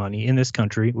collecting money in this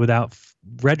country without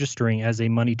registering as a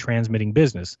money transmitting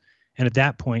business. And at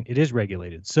that point, it is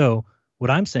regulated. So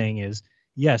what I'm saying is,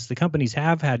 yes, the companies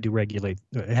have had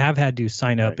to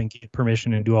sign up and get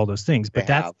permission and do all those things. But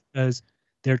that's because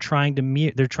they're trying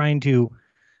to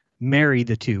marry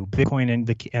the two, Bitcoin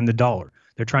and the dollar.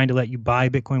 They're trying to let you buy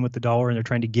Bitcoin with the dollar, and they're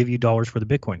trying to give you dollars for the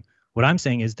Bitcoin. What I'm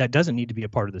saying is that doesn't need to be a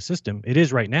part of the system. It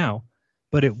is right now,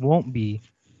 but it won't be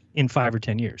in 5 or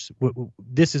 10 years.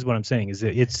 This is what I'm saying, is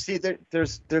that it's... See,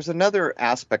 there's another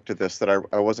aspect to this that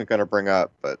I wasn't going to bring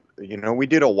up, but we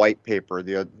did a white paper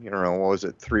what was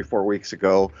it, 3-4 weeks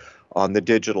ago on the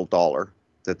digital dollar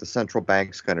that the central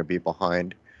bank's going to be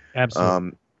behind.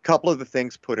 Absolutely. Couple of the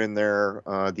things put in there,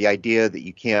 the idea that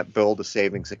you can't build a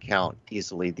savings account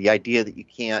easily, the idea that you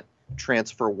can't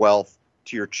transfer wealth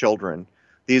to your children.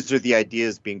 These are the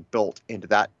ideas being built into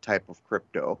that type of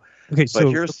crypto. Okay, but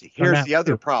so here's the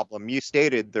other problem. You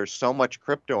stated there's so much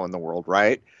crypto in the world,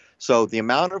 right? So the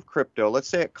amount of crypto, let's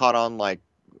say it caught on like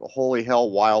holy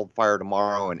hell wildfire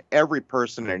tomorrow, and every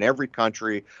person in every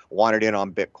country wanted in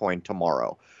on Bitcoin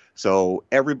tomorrow. So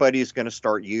everybody's going to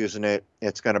start using it.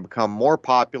 It's going to become more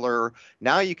popular.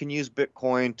 Now you can use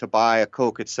Bitcoin to buy a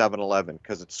Coke at 7-Eleven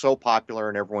because it's so popular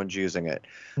and everyone's using it.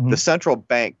 Mhm. The central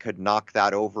bank could knock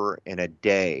that over in a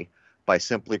day by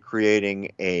simply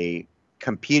creating a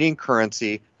competing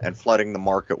currency and flooding the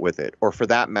market with it, or for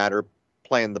that matter,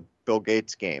 playing the Bill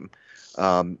Gates game,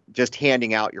 just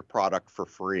handing out your product for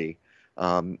free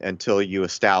until you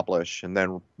establish, and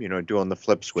then doing the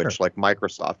flip switch like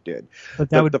Microsoft did. But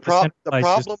that would The problem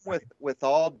system. with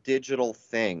all digital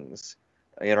things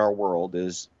in our world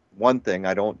is one thing.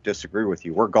 I don't disagree with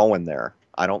you. We're going there.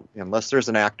 Unless there's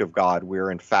an act of God, we're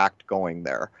in fact going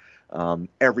there.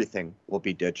 Everything will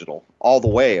be digital all the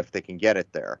way if they can get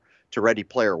it there. To Ready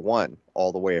Player One,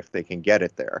 all the way if they can get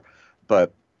it there.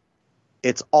 But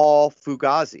it's all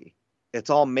fugazi. It's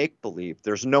all make-believe.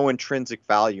 There's no intrinsic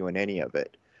value in any of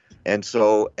it. And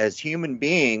so as human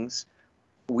beings,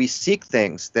 we seek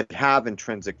things that have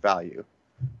intrinsic value.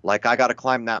 Like, I got to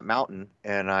climb that mountain,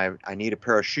 and I need a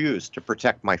pair of shoes to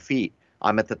protect my feet.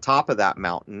 I'm at the top of that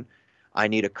mountain. I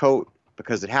need a coat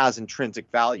because it has intrinsic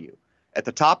value. At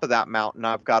the top of that mountain,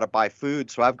 I've got to buy food,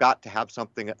 so I've got to have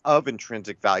something of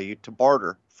intrinsic value to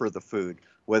barter for the food,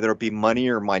 whether it be money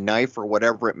or my knife or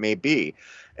whatever it may be.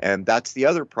 And that's the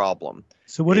other problem.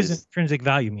 So what does intrinsic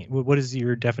value mean? What is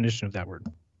your definition of that word?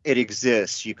 It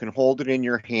exists. You can hold it in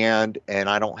your hand, and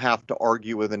I don't have to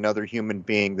argue with another human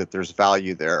being that there's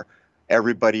value there.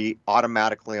 Everybody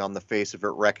automatically on the face of it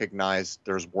recognizes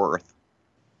there's worth,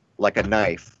 like a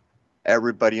knife.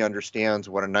 Everybody understands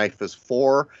what a knife is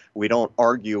for. We don't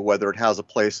argue whether it has a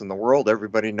place in the world.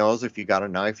 Everybody knows if you got a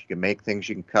knife, you can make things,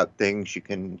 you can cut things, you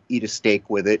can eat a steak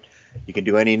with it. You can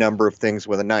do any number of things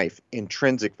with a knife.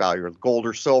 Intrinsic value, gold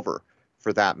or silver,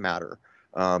 for that matter.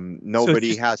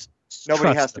 Nobody has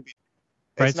to be.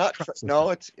 Right? It's not.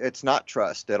 It's not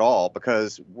trust at all,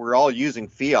 because we're all using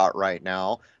fiat right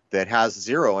now that has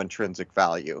zero intrinsic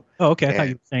value. Oh, okay. I thought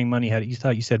you were saying money had. You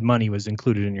thought you said money was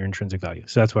included in your intrinsic value,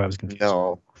 so that's why I was confused.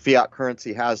 No, fiat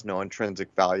currency has no intrinsic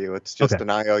value. It's just an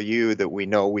IOU that we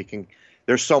know we can.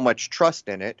 There's so much trust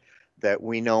in it that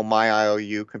we know my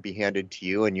IOU can be handed to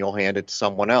you and you'll hand it to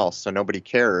someone else. So nobody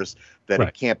cares that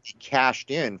it can't be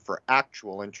cashed in for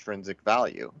actual intrinsic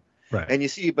value. Right. And you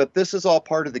see, but this is all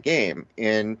part of the game.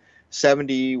 In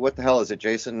 70, what the hell is it,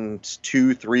 Jason?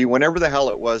 2, 3, whenever the hell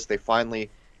it was, they finally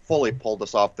fully pulled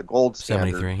us off the gold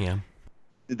standard. 73, yeah.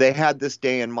 They had this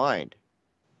day in mind.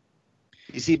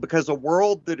 You see, because a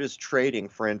world that is trading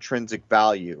for intrinsic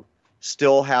value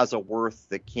still has a worth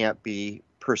that can't be,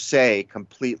 per se,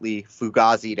 completely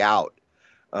fugazied out.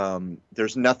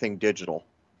 There's nothing digital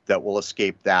that will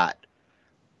escape that.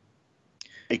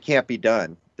 It can't be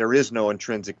done. There is no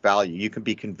intrinsic value. You can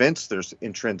be convinced there's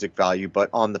intrinsic value, but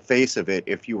on the face of it,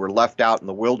 if you were left out in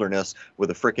the wilderness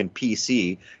with a frickin'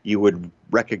 PC, you would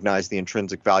recognize the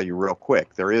intrinsic value real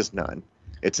quick. There is none.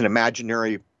 It's an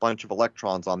imaginary bunch of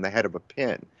electrons on the head of a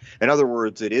pin. In other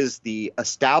words, it is the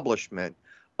establishment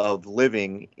of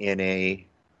living in a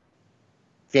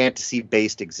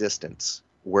fantasy-based existence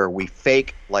where we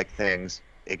fake like things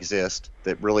exist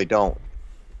that really don't.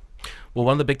 Well,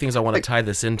 one of the big things I want to tie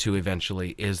this into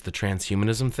eventually is the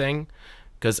transhumanism thing,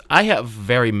 because I have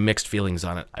very mixed feelings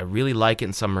on it. I really like it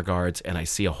in some regards, and I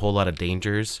see a whole lot of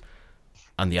dangers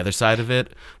on the other side of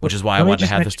it, which is why I wanted to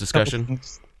have this discussion.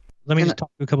 Let me just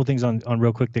talk a couple things on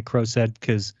real quick that Crow said,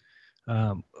 because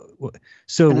and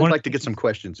I'd like to get some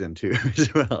questions in too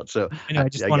as well. So I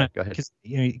just want to, because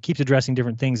it keeps addressing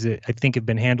different things that I think have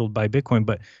been handled by Bitcoin.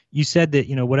 But you said that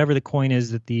whatever the coin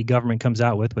is that the government comes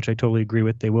out with, which I totally agree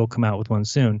with, they will come out with one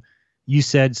soon. You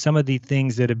said some of the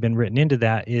things that have been written into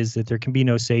that is that there can be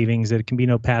no savings, that it can be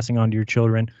no passing on to your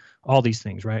children, all these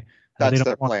things, right? That's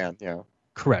their plan, yeah.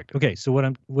 Correct. Okay, so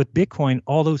with Bitcoin,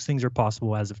 all those things are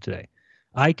possible as of today.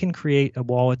 I can create a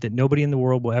wallet that nobody in the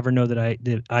world will ever know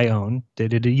that I own,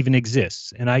 that it even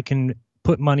exists, and I can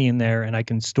put money in there, and I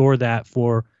can store that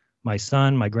for my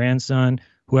son, my grandson,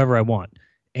 whoever I want,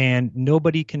 and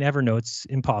nobody can ever know. It's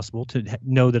impossible to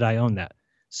know that I own that.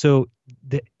 So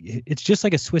it's just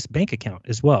like a Swiss bank account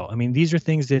as well. I mean, these are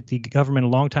things that the government a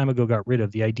long time ago got rid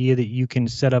of. The idea that you can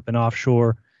set up an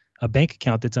offshore a bank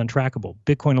account that's untrackable.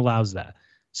 Bitcoin allows that.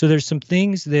 So there's some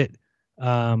things that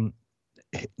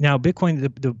now Bitcoin,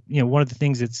 one of the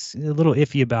things that's a little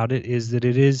iffy about it is that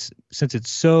it is, since it's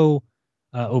so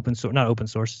open source, not open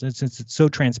source, since it's so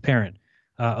transparent,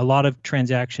 a lot of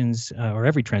transactions or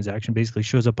every transaction basically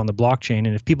shows up on the blockchain.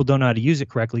 And if people don't know how to use it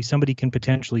correctly, somebody can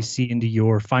potentially see into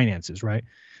your finances, right?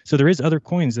 So there is other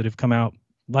coins that have come out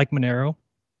like Monero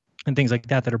and things like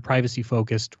that are privacy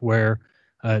focused where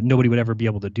nobody would ever be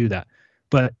able to do that.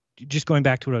 But just going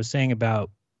back to what I was saying about,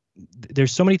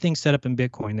 there's so many things set up in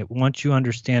Bitcoin that once you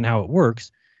understand how it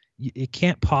works, it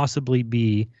can't possibly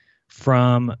be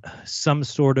from some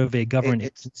sort of a government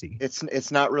agency.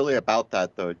 It's not really about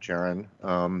that though, Jaron.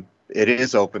 It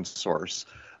is open source.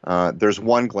 There's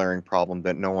one glaring problem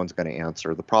that no one's going to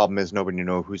answer. The problem is nobody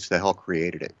knows who the hell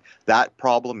created it. That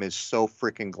problem is so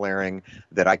freaking glaring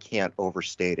that I can't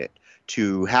overstate it.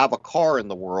 To have a car in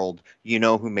the world, you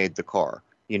know who made the car.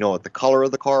 You know what the color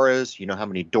of the car is. You know how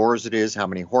many doors it is, how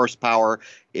many horsepower.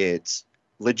 It's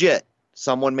legit.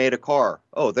 Someone made a car.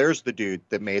 Oh, there's the dude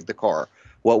that made the car.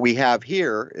 What we have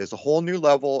here is a whole new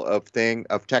level of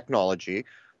technology,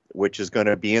 which is going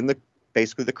to be in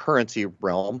basically the currency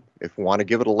realm. If we want to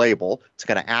give it a label, it's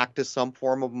going to act as some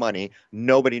form of money.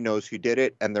 Nobody knows who did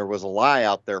it. And there was a lie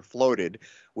out there floated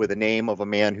with a name of a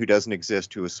man who doesn't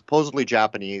exist, who is supposedly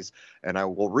Japanese. And I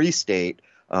will restate,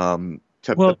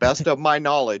 to the best of my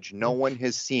knowledge, no one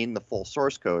has seen the full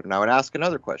source code. And I would ask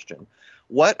another question.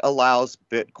 What allows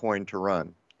Bitcoin to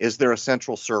run? Is there a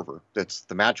central server that's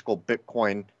the magical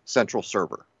Bitcoin central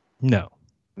server? No.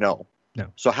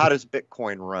 So how does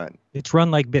Bitcoin run? It's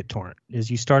run like BitTorrent. Is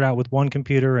you start out with one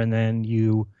computer and then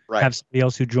you have somebody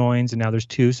else who joins, and now there's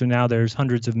two. So now there's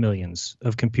hundreds of millions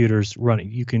of computers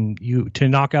running. To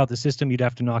knock out the system, you'd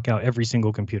have to knock out every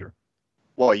single computer.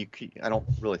 Well, I don't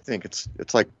really think it's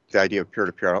like the idea of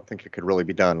peer-to-peer. I don't think it could really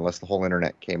be done unless the whole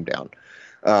internet came down.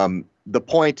 The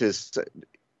point is,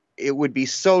 it would be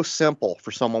so simple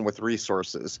for someone with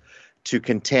resources to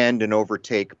contend and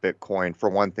overtake Bitcoin. For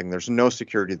one thing, there's no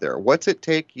security there. What's it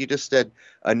take? You just said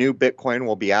a new Bitcoin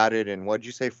will be added in, what did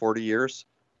you say, 40 years?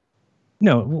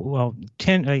 No, well,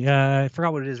 10. I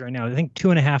forgot what it is right now. I think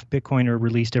 2.5 Bitcoin are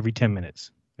released every 10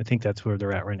 minutes. I think that's where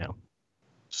they're at right now.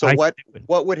 So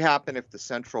what would happen if the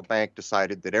central bank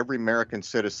decided that every American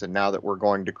citizen, now that we're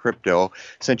going to crypto,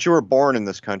 since you were born in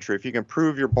this country, if you can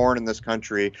prove you're born in this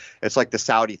country, it's like the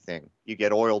Saudi thing. You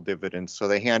get oil dividends. So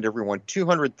they hand everyone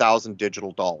 200,000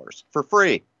 digital dollars for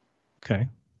free. Okay.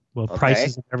 Well,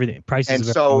 prices of everything. And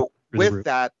so with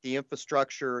that, the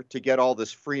infrastructure to get all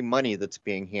this free money that's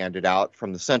being handed out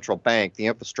from the central bank, the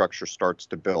infrastructure starts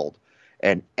to build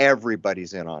and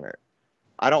everybody's in on it.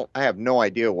 I have no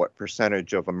idea what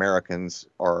percentage of Americans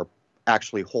are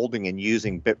actually holding and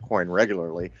using Bitcoin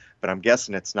regularly, but I'm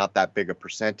guessing it's not that big a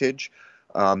percentage.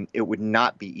 It would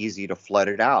not be easy to flood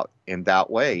it out in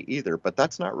that way either, but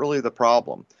that's not really the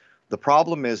problem. The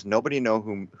problem is nobody knows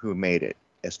who made it.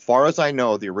 As far as I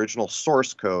know, the original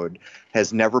source code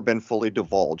has never been fully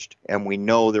divulged, and we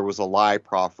know there was a lie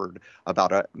proffered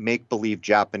about a make-believe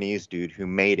Japanese dude who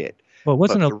made it. Well, it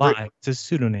wasn't a lie. It's a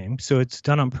pseudonym, so it's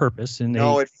done on purpose. And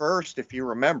at first, if you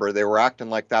remember, they were acting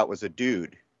like that was a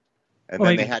dude, and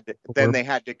then they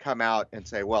had to come out and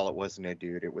say, "Well, it wasn't a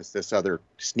dude. It was this other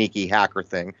sneaky hacker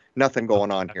thing. Nothing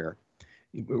going on here."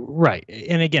 Right,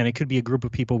 and again, it could be a group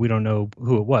of people, we don't know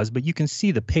who it was, but you can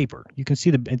see the paper. You can see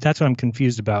that's what I'm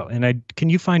confused about. And can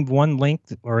you find one link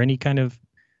or any kind of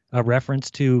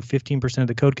reference to 15% of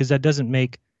the code? Because that doesn't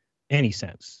make any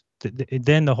sense.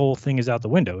 Then the whole thing is out the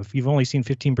window. If you've only seen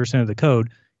 15% of the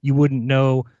code, you wouldn't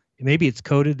know. Maybe it's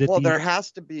coded that. Well, there has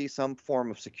to be some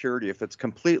form of security. If it's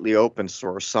completely open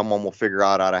source, someone will figure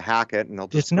out how to hack it, and they'll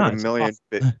just put a million.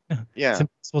 Yeah, it's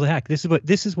impossible to hack. This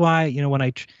is why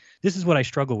this is what I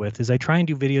struggle with. Is I try and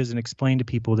do videos and explain to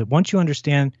people that once you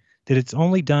understand that it's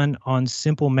only done on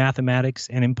simple mathematics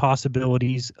and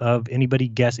impossibilities of anybody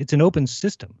guess, it's an open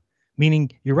system. Meaning,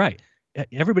 you're right.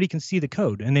 Everybody can see the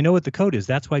code and they know what the code is.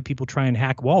 That's why people try and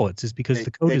hack wallets, is because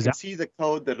the code is out. They can see the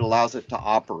code that allows it to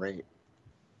operate.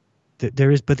 That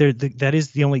is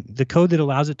the code that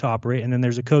allows it to operate. And then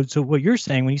there's a code. So what you're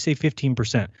saying when you say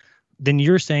 15%, then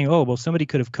you're saying, oh, well, somebody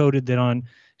could have coded that on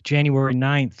January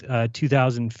 9th,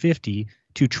 2050,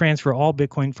 to transfer all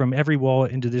Bitcoin from every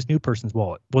wallet into this new person's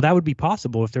wallet. Well, that would be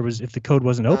possible if the code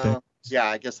wasn't open. Yeah,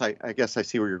 I guess I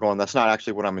see where you're going. That's not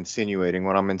actually what I'm insinuating.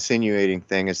 What I'm insinuating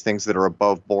is things that are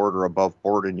above board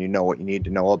and you know what you need to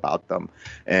know about them.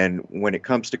 And when it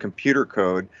comes to computer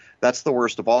code, that's the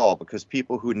worst of all, because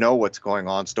people who know what's going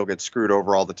on still get screwed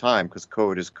over all the time because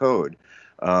code is code.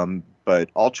 But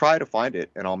I'll try to find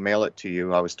it and I'll mail it to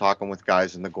you. I was talking with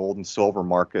guys in the gold and silver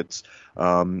markets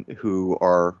who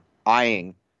are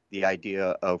eyeing the idea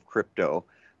of crypto.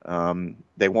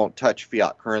 They won't touch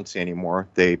fiat currency anymore.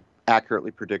 They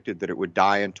accurately predicted that it would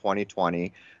die in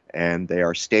 2020, and they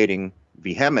are stating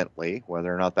vehemently,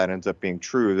 whether or not that ends up being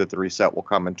true, that the reset will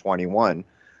come in 21.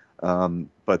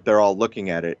 But they're all looking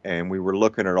at it, and we were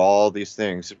looking at all these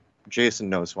things. Jason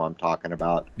knows who I'm talking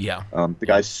about. Yeah. The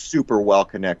guy's super well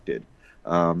connected.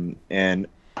 And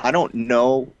I don't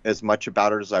know as much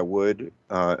about it as I would,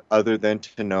 other than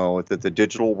to know that the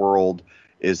digital world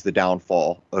is the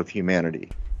downfall of humanity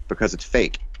because it's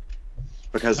fake,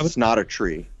 because it's not a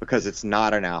tree, because it's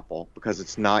not an apple, because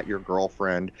it's not your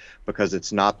girlfriend, because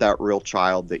it's not that real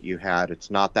child that you had. It's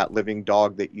not that living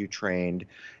dog that you trained.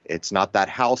 It's not that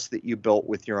house that you built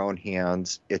with your own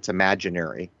hands. It's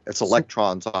imaginary. It's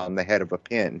electrons on the head of a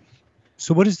pin.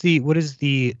 So what is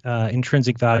the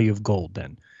intrinsic value of gold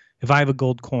then? If I have a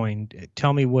gold coin,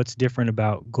 tell me what's different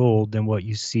about gold than what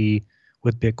you see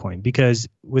with Bitcoin. Because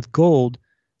with gold,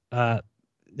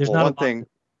 there's not one thing.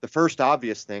 The first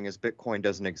obvious thing is Bitcoin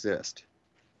doesn't exist.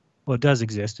 Well, it does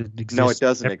exist. It exists. No, it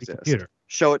doesn't exist. Computer.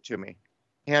 Show it to me.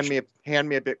 Hand me a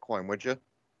Bitcoin, would you?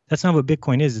 That's not what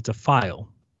Bitcoin is. It's a file,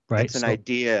 right? It's an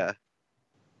idea.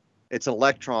 It's an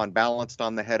electron balanced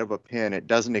on the head of a pin. It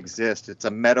doesn't exist. It's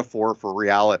a metaphor for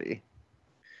reality.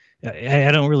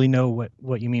 I don't really know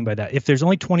what you mean by that. If there's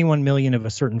only 21 million of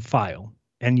a certain file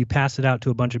and you pass it out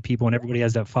to a bunch of people and everybody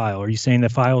has that file, are you saying the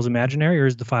file is imaginary or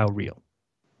is the file real?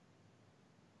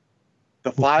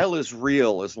 The file is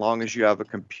real as long as you have a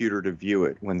computer to view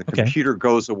it. When the computer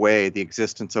goes away, the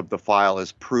existence of the file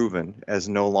is proven as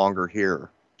no longer here.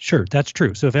 Sure, that's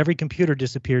true. So if every computer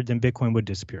disappeared, then Bitcoin would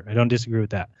disappear. I don't disagree with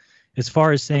that. As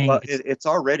far as saying... Well, it's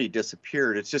already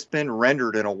disappeared. It's just been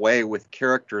rendered in a way with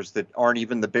characters that aren't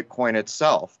even the Bitcoin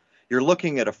itself. You're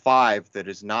looking at a 5 that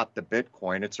is not the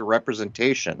Bitcoin. It's a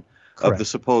representation of the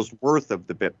supposed worth of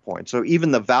the Bitcoin. So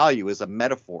even the value is a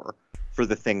metaphor for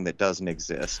the thing that doesn't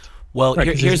exist. Well,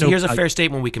 here's a fair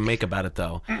statement we can make about it,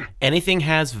 though. Anything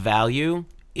has value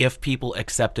if people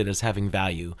accept it as having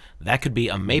value. That could be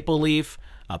a maple leaf,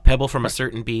 a pebble from a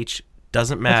certain beach.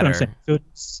 Doesn't matter. That's what I'm saying.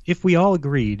 So if we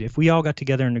all got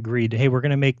together and agreed, hey, we're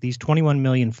going to make these 21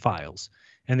 million files.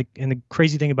 And the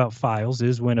crazy thing about files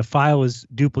is when a file is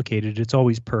duplicated, it's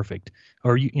always perfect.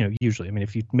 Or usually, I mean,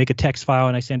 if you make a text file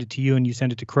and I send it to you and you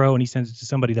send it to Crow and he sends it to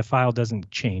somebody, the file doesn't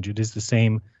change. It is the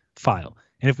same file.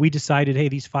 And if we decided, hey,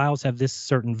 these files have this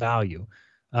certain value,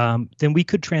 then we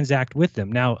could transact with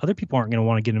them. Now, other people aren't going to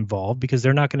want to get involved because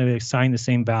they're not going to assign the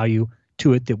same value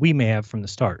to it that we may have from the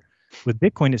start. With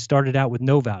Bitcoin, it started out with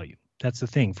no value. That's the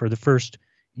thing. For the first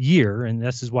year, and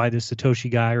this is why this Satoshi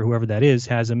guy or whoever that is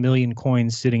has 1 million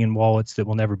coins sitting in wallets that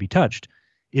will never be touched,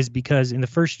 is because in the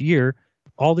first year,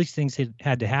 all these things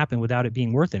had to happen without it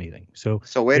being worth anything. So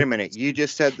wait a minute. You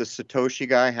just said the Satoshi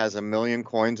guy has 1 million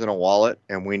coins in a wallet,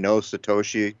 and we know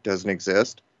Satoshi doesn't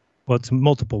exist? Well, it's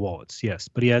multiple wallets, yes,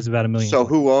 but he has about 1 million. So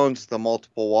who owns the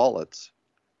multiple wallets?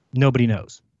 Nobody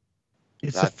knows.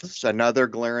 That's another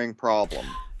glaring problem.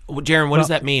 Well, Jaron, what does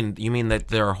that mean? You mean that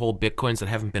there are whole Bitcoins that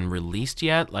haven't been released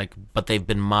yet, but they've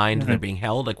been mined and they're being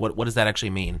held? What does that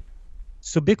actually mean?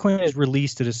 So Bitcoin is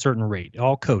released at a certain rate,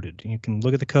 all coded. You can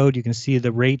look at the code, you can see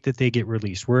the rate that they get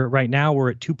released. Right now we're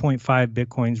at 2.5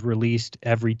 Bitcoins released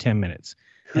every 10 minutes.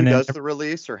 Who does the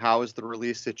release, or how is the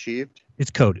release achieved?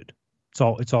 It's coded.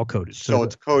 It's all coded. So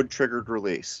it's code triggered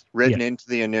release written into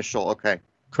the initial. Okay.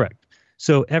 Correct.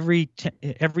 So every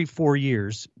 4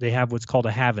 years, they have what's called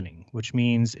a halvening, which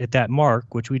means at that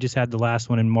mark, which we just had the last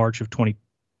one in March of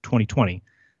 2020.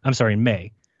 I'm sorry, in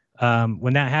May.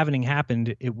 When that halvening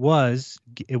happened, it was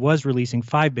releasing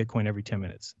 5 Bitcoin every 10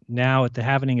 minutes. Now at the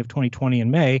halvening of 2020 in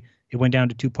May, it went down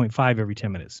to 2.5 every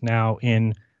 10 minutes. Now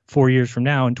in 4 years from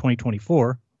now, in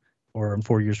 2024, or in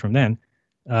 4 years from then,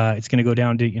 it's going to go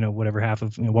down to whatever half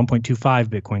of 1.25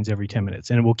 Bitcoins every 10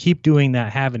 minutes, and it will keep doing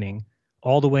that halvening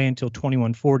all the way until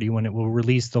 2140, when it will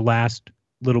release the last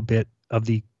little bit of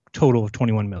the total of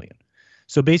 21 million.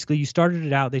 So basically, you started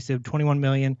it out, they said 21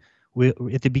 million.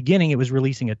 At the beginning, it was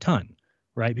releasing a ton,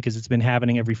 right? Because it's been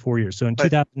happening every 4 years. So in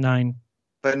 2009.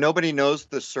 But nobody knows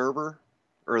the server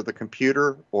or the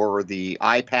computer or the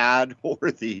iPad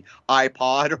or the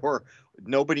iPod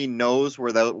Nobody knows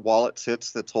where that wallet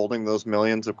sits that's holding those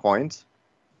millions of coins?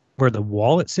 Where the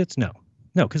wallet sits? No,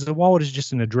 because the wallet is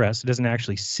just an address. It doesn't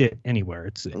actually sit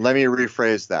anywhere. Let me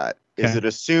rephrase that. Okay. Is it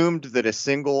assumed that a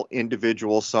single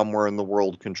individual somewhere in the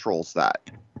world controls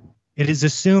that? It is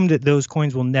assumed that those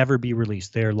coins will never be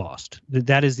released. They're lost.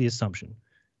 That is the assumption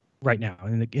right now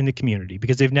in the community,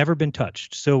 because they've never been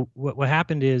touched. So what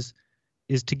happened is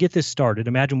to get this started,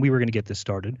 imagine we were going to get this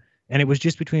started, and it was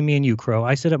just between me and you, Crow.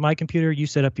 I set up my computer, you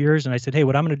set up yours, and I said, hey,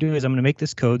 what I'm going to do is I'm going to make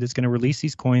this code that's going to release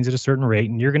these coins at a certain rate,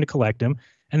 and you're going to collect them,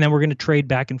 and then we're going to trade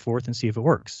back and forth and see if it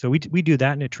works. So we do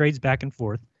that, and it trades back and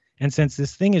forth. And since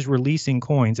this thing is releasing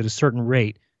coins at a certain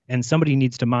rate, and somebody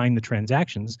needs to mine the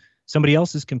transactions, somebody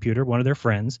else's computer, one of their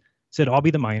friends, said, I'll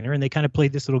be the miner, and they kind of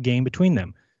played this little game between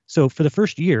them. So for the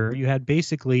first year, you had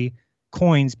basically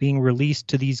coins being released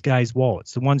to these guys'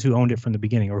 wallets, the ones who owned it from the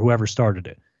beginning or whoever started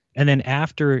it. And then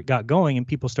after it got going and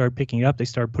people started picking it up, they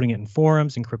started putting it in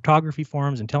forums and cryptography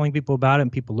forums and telling people about it.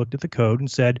 And people looked at the code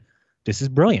and said, this is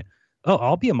brilliant. Oh,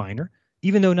 I'll be a miner,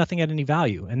 even though nothing had any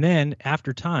value. And then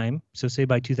after time, so say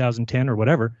by 2010 or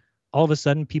whatever, all of a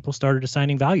sudden people started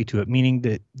assigning value to it, meaning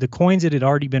that the coins that had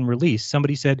already been released,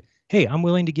 somebody said, hey, I'm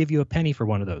willing to give you a penny for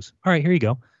one of those. All right, here you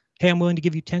go. Hey, I'm willing to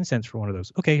give you 10 cents for one of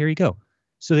those. Okay, here you go.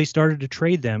 So they started to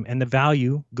trade them, and the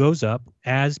value goes up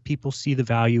as people see the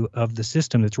value of the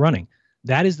system that's running.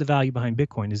 That is the value behind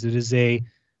Bitcoin. Is it is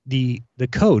the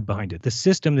code behind it. The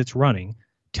system that's running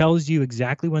tells you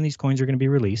exactly when these coins are going to be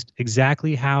released,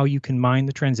 exactly how you can mine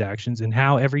the transactions, and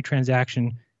how every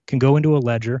transaction can go into a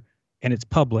ledger, and it's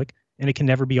public, and it can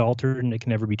never be altered, and it can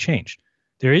never be changed.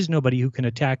 There is nobody who can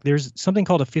attack. There's something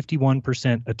called a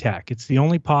 51% attack. It's the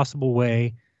only possible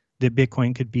way that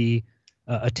Bitcoin could be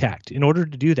attacked. In order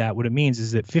to do that, what it means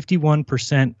is that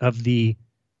 51% of the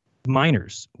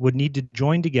miners would need to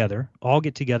join together, all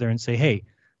get together and say, hey,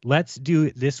 let's do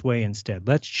it this way instead.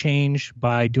 Let's change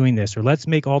by doing this, or let's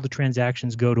make all the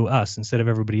transactions go to us instead of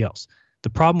everybody else. The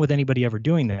problem with anybody ever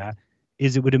doing that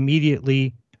is it would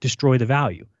immediately destroy the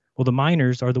value. Well, the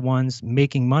miners are the ones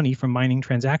making money from mining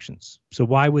transactions. So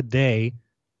why would they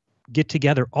get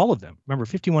together, all of them? Remember,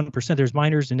 51%, there's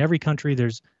miners in every country.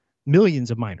 There's millions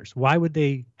of miners. Why would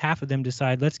half of them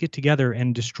decide, let's get together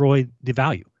and destroy the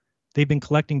value? They've been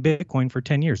collecting Bitcoin for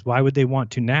 10 years. Why would they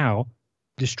want to now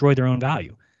destroy their own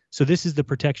value? So this is the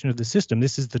protection of the system.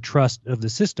 This is the trust of the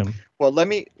system. Well, let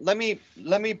me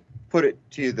put it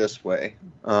to you this way.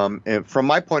 And from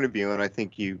my point of view, and I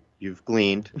think you've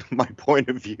gleaned my point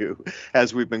of view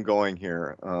as we've been going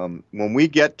here. When we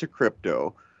get to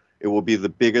crypto, it will be the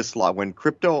biggest lot.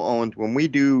 When we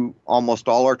do almost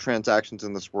all our transactions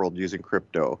in this world using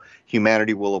crypto,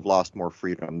 humanity will have lost more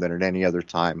freedom than at any other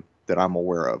time that I'm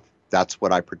aware of. That's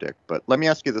what I predict. But let me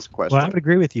ask you this question. Well, I would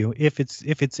agree with you. If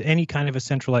it's any kind of a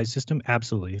centralized system,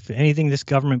 absolutely. If anything this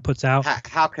government puts out,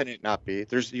 how can it not be?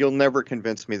 You'll never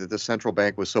convince me that the central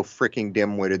bank was so freaking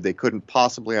dim-witted they couldn't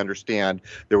possibly understand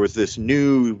there was this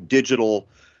new digital,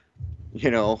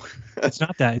 It's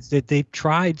not that. It's that they've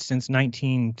tried since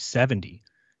 1970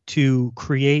 to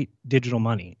create digital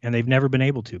money, and they've never been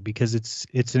able to, because it was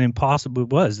at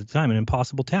the time an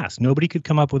impossible task. Nobody could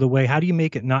come up with a way. How do you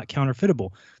make it not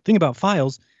counterfeitable? Thing about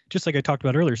files, just like I talked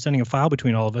about earlier, sending a file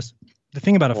between all of us. The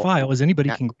thing about a file is anybody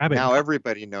can grab it. Now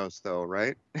everybody knows, though,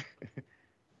 right?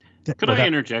 Could I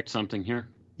interject something here?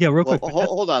 Yeah, real quick.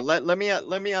 Hold on. Let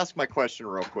me ask my question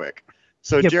real quick.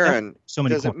 So, Jaron,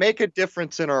 does it make a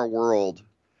difference in our world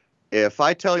if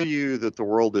I tell you that the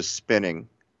world is spinning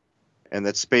and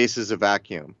that space is a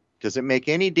vacuum? Does it make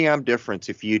any damn difference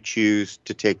if you choose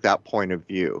to take that point of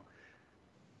view?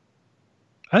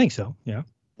 I think so, yeah.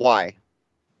 Why?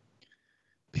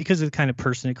 Because of the kind of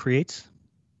person it creates.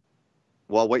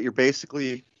 Well, what you're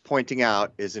basically pointing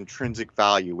out is intrinsic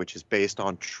value, which is based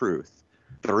on truth.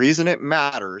 The reason it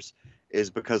matters is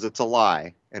because it's a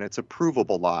lie, and it's a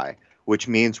provable lie, which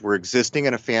means we're existing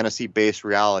in a fantasy-based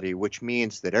reality, which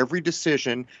means that every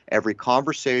decision, every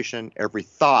conversation, every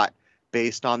thought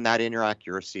based on that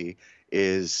inaccuracy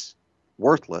is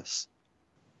worthless.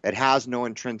 It has no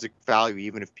intrinsic value,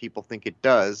 even if people think it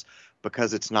does,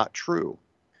 because it's not true.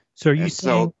 So are you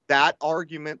saying... So that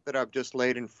argument that I've just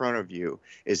laid in front of you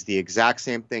is the exact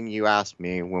same thing you asked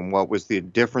me when what was the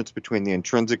difference between the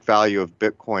intrinsic value of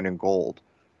Bitcoin and gold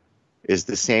is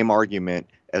the same argument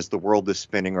as the world is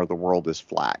spinning or the world is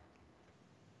flat.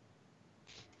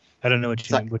 I don't know what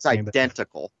you mean. It's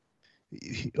identical.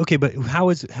 Okay, but how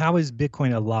is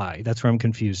Bitcoin a lie? That's where I'm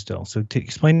confused still. So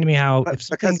explain to me how.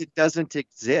 Because it doesn't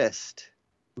exist.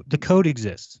 The code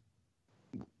exists.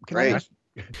 Great.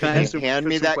 Can you hand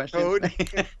me that code?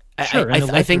 Sure,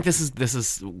 I think this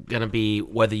is going to be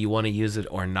whether you want to use it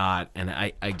or not, and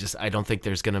I don't think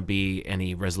there's going to be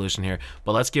any resolution here.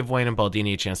 But let's give Wayne and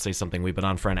Baldini a chance to say something. We've been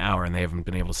on for an hour and they haven't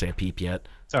been able to say a peep yet.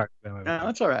 Sorry. No,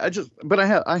 that's all right.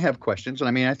 I have questions, and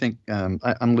I mean, I think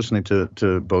I'm listening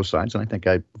to both sides, and I think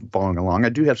I'm following along. I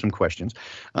do have some questions,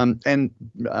 and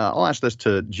I'll ask this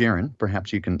to Jaron.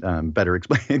 Perhaps you can better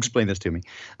explain this to me.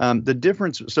 The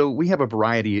difference. So we have a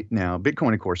variety now.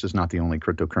 Bitcoin, of course, is not the only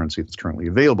cryptocurrency that's currently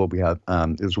available. We have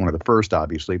it was one of the first,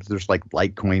 obviously. But there's like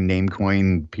Litecoin,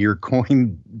 Namecoin,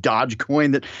 Peercoin,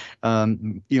 Dogecoin that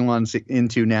Elon's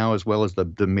into now, as well as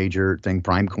the major thing,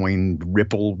 Primecoin,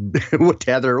 Ripple,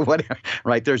 Tether, whatever.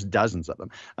 Right? There's dozens of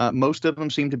them. Most of them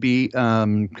seem to be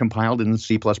compiled in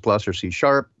C++ or C#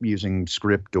 using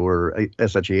script or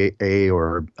SHA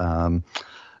or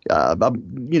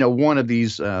one of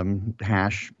these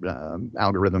hash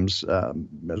algorithms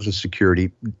as a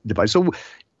security device. So,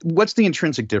 what's the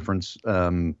intrinsic difference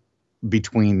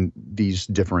between these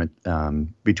different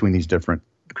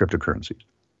cryptocurrencies?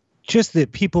 Just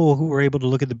that people who were able to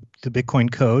look at the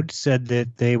Bitcoin code said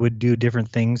that they would do different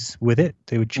things with it.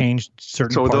 They would change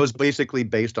certain. So, are those basically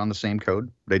based on the same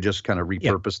code? They just kind of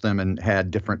repurposed them and had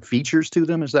different features to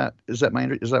them. Is that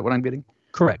what I'm getting?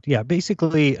 Correct. Yeah.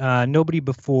 Basically, nobody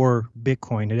before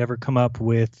Bitcoin had ever come up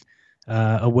with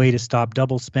a way to stop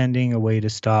double spending, a way to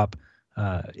stop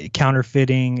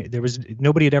counterfeiting.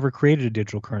 Nobody had ever created a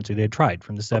digital currency. They had tried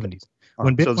from the 70s.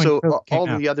 When Bitcoin so all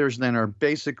the others then are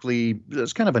basically,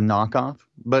 it's kind of a knockoff,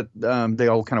 but they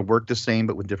all kind of work the same,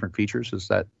 but with different features. Is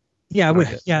that? Yeah,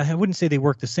 I wouldn't say they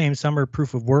work the same. Some are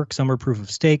proof of work, some are proof of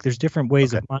stake. There's different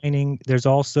ways of mining. There's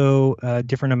also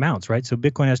different amounts, right? So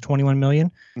Bitcoin has 21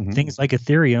 million. Mm-hmm. Things like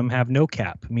Ethereum have no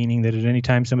cap, meaning that at any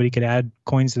time somebody could add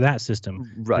coins to that system.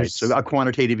 Right. So a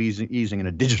quantitative easing in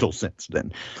a digital sense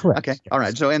then. Correct. Okay. Yes. All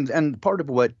right. So and part of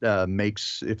what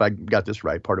makes, if I got this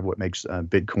right, part of what makes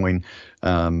Bitcoin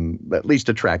at least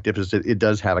attractive is that it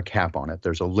does have a cap on it.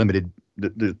 There's a limited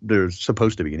there's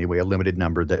supposed to be anyway a limited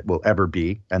number that will ever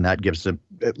be, and that gives them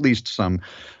at least some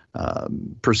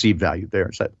perceived value there.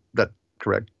 Is that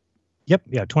correct? Yep.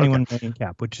 Yeah. 21 million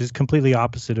cap, which is completely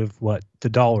opposite of what the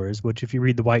dollar is, which if you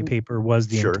read the white paper was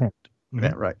the intent. Mm-hmm.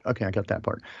 Yeah, right. Okay, I got that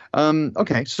part.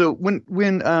 Okay, so when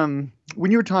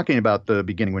you were talking about the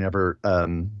beginning, whenever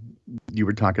you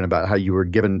were talking about how you were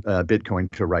given Bitcoin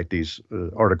to write these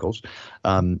articles,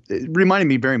 it reminded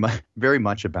me very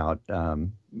much about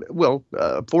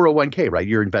 401k, right?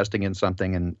 You're investing in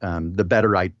something, and the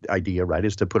better idea, right,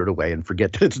 is to put it away and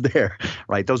forget that it's there,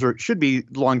 right? Those should be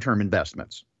long-term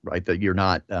investments, right? That you're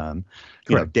not,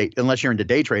 unless you're into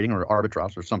day trading or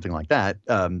arbitrage or something like that.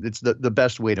 It's the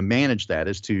best way to manage that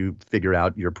is to figure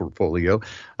out your portfolio,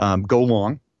 go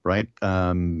long. Right.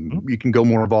 You can go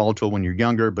more volatile when you're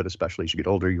younger, but especially as you get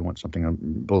older, you want something a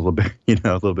little bit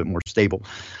more stable.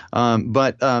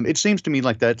 But it seems to me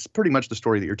like that's pretty much the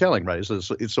story that you're telling, right?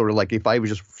 It's sort of like if I would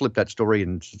just flip that story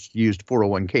and just used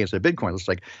 401k instead of Bitcoin, it's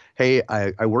like, hey,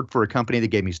 I worked for a company that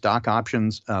gave me stock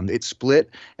options. It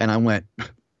split, and I went,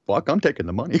 fuck, I'm taking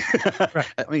the money.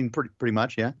 Right. I mean, pretty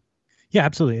much, yeah. Yeah,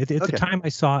 absolutely. At the time I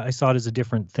saw it as a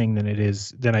different thing than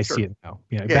I see it now.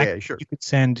 Sure.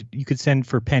 You could send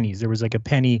for pennies. There was like a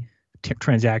penny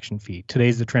transaction fee.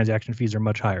 Today's the transaction fees are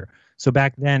much higher. So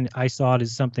back then I saw it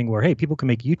as something where, hey, people can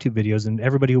make YouTube videos and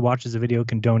everybody who watches a video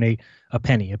can donate a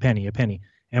penny.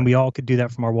 And we all could do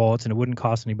that from our wallets and it wouldn't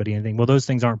cost anybody anything. Well, those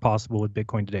things aren't possible with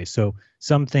Bitcoin today. So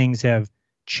some things have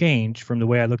changed from the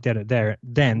way I looked at it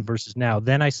then versus now.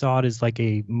 Then I saw it as like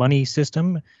a money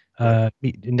system.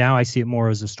 Now I see it more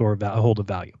as a hold of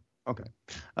value. Okay.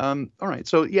 All right.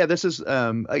 So yeah, this is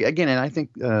again, and I think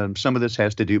some of this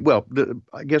has to do. Well,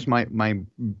 I guess my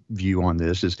view on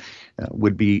this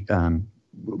would be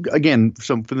again,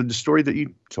 from the story that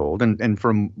you told, and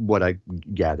from what I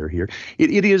gather here,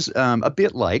 it is a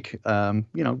bit like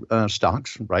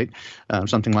stocks, right?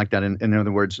 Something like that. In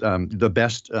other words, the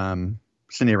best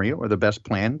scenario or the best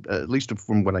plan, at least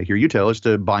from what I hear you tell, is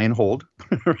to buy and hold,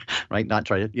 right? Not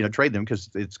try to trade them, because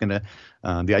it's going to.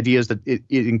 The idea is that it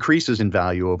increases in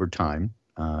value over time,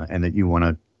 and that you want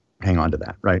to hang on to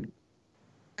that, right?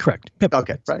 Correct. Yep.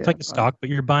 Okay. It's like a stock, but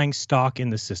you're buying stock in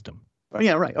the system. Oh,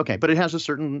 yeah, right. Okay, but it has a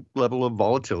certain level of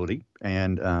volatility,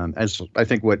 and as I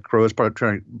think what Crow is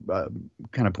kind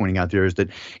of pointing out there is that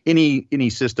any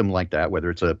system like that, whether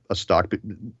it's a stock,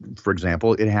 for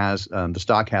example, it has the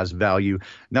stock has value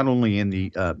not only in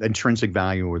the intrinsic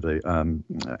value or the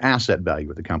asset value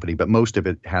of the company, but most of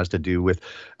it has to do with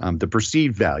the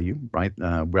perceived value, right?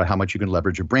 How much you can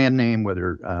leverage your brand name,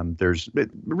 whether it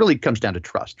really comes down to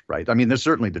trust, right? I mean, there's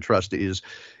certainly the trust is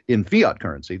in fiat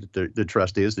currency. The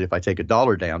trust is that if I take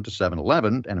 $1 down to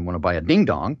 7-Eleven and I want to buy a ding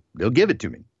dong, they'll give it to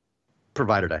me,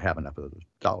 provided I have enough of those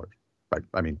dollars. Right.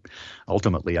 I mean,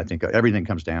 ultimately, I think everything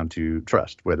comes down to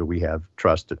trust, whether we have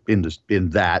trust in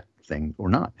that thing or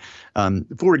not.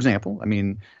 For example, I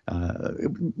mean,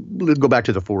 let's go back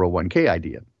to the 401k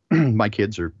idea. My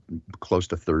kids are close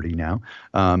to 30 now.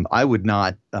 I would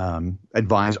not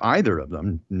advise either of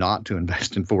them not to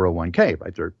invest in 401k.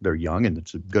 Right? They're young, and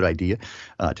it's a good idea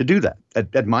to do that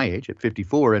at my age, at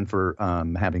 54, and for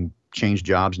having changed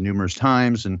jobs numerous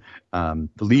times and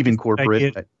leaving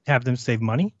corporate. Have them save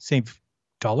money, save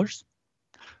dollars?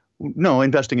 No,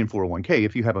 investing in 401k.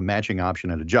 If you have a matching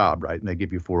option at a job, right, and they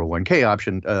give you a 401k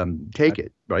option, take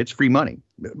it. Right, it's free money,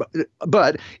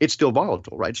 but it's still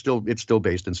volatile. Right, it's still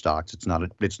based in stocks. It's not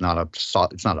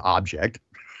an object.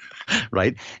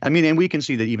 Right. I mean, and we can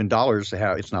see that even dollars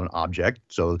it's not an object.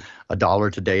 So a dollar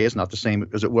today is not the same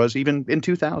as it was even in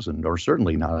 2000, or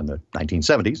certainly not in the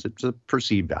 1970s. It's a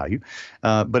perceived value.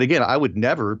 But again, I would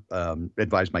never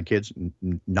advise my kids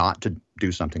not to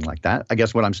do something like that. I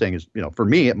guess what I'm saying is, for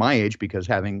me at my age, because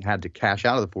having had to cash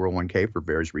out of the 401k for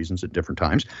various reasons at different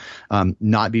times,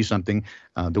 not be something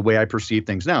the way I perceive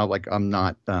things now. Like I'm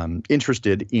not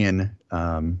interested in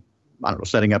I don't know,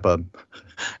 setting up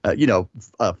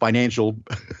a financial,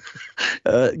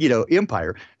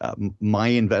 empire. My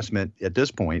investment at this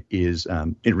point is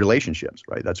in relationships,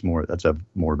 right? That's of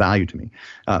more value to me.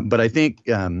 But I think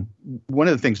one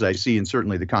of the things that I see, and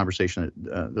certainly the conversation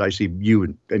that I see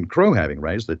you and Crow having,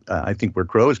 right, is that I think where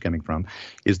Crow is coming from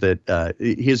is that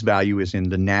his value is in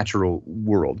the natural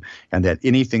world, and that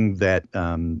anything that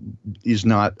is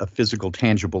not a physical,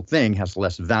 tangible thing has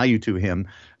less value to him.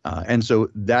 And so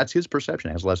that's his perception.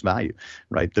 It has less value,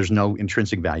 right? There's no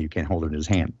intrinsic value. You can't hold it in his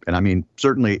hand. And I mean,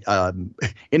 certainly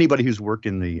anybody who's worked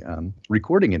in the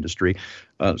recording industry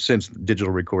since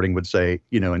digital recording would say,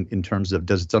 in terms of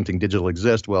does something digital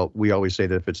exist? Well, we always say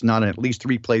that if it's not in at least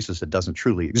 3 places, it doesn't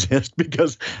truly exist,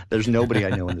 because there's nobody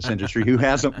I know in this industry who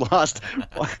hasn't lost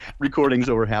recordings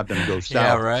or have them go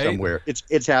south somewhere.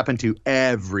 It's happened to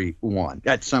everyone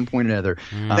at some point or another.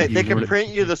 They can print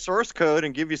you the source code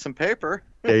and give you some paper.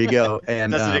 There you go.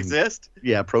 And does it exist?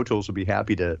 Yeah, Pro Tools will be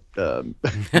happy to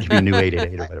give you a new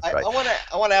 888 or whatever. Right?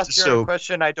 I want to ask you a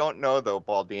question I don't know though,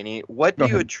 Baldini. What do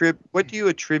you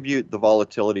attribute the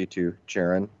volatility to,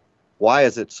 Jaron? Why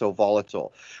is it so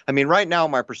volatile? I mean, right now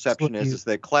my perception is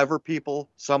that clever people,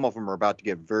 some of them are about to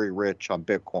get very rich on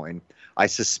Bitcoin. I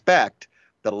suspect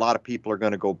that a lot of people are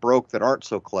going to go broke that aren't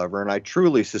so clever, and I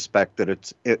truly suspect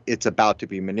that it's about to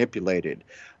be manipulated,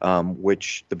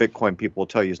 which the Bitcoin people will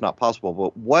tell you is not possible.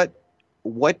 But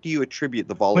what do you attribute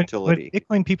the volatility?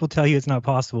 When Bitcoin people tell you it's not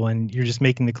possible, and you're just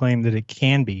making the claim that it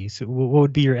can be. So what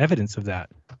would be your evidence of that?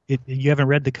 You haven't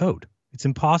read the code. It's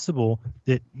impossible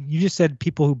that you just said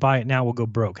people who buy it now will go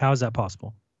broke. How is that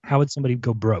possible? How would somebody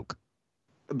go broke?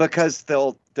 Because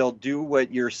they'll do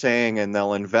what you're saying, and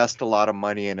they'll invest a lot of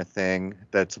money in a thing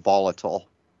that's volatile.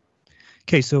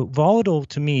 Okay, so volatile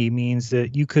to me means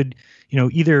that you could,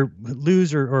 either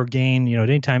lose or gain, at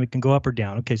any time. It can go up or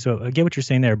down. Okay, so I get what you're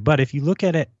saying there. But if you look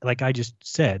at it, like I just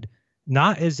said,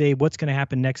 not as a what's going to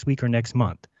happen next week or next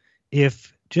month.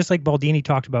 If, just like Baldini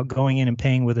talked about, going in and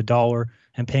paying with $1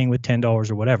 and paying with $10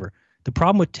 or whatever. The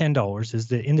problem with $10 is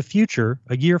that in the future,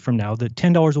 a year from now, the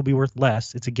 $10 will be worth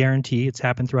less. It's a guarantee. It's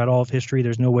happened throughout all of history.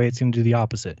 There's no way it's going to do the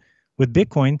opposite. With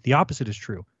Bitcoin, the opposite is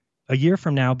true. A year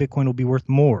from now, Bitcoin will be worth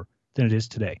more than it is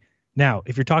today. Now,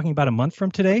 if you're talking about a month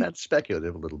from today, that's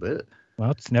speculative a little bit.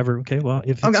 Well, it's never okay. Well,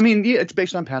 if it's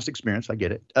based on past experience. I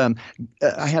get it.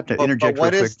 I have to interject.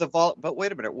 But But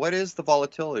wait a minute. What is the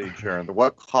volatility, Jaron?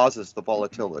 What causes the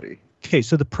volatility? Okay,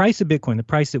 so the price of Bitcoin, the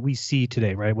price that we see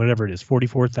today, right? Whatever it is,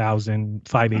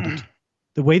 44,582.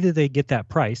 The way that they get that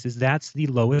price is that's the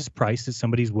lowest price that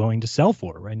somebody's willing to sell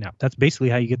for right now. That's basically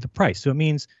how you get the price. So it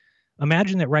means,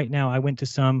 imagine that right now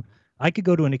I could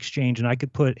go to an exchange and I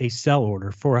could put a sell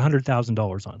order for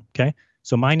 $100,000 on. Okay.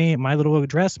 So my name, my little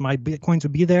address, my Bitcoins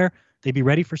would be there. They'd be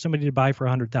ready for somebody to buy for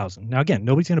 $100,000. Now, again,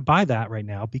 nobody's going to buy that right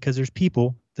now because there's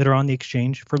people that are on the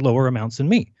exchange for lower amounts than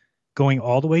me, going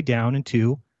all the way down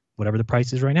into whatever the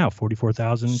price is right now,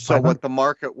 44,000. So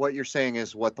what you're saying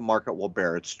is what the market will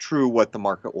bear. It's true what the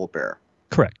market will bear.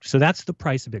 Correct. So that's the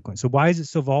price of Bitcoin. So why is it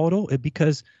so volatile?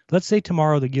 Because let's say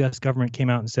tomorrow the U.S. government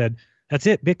came out and said, that's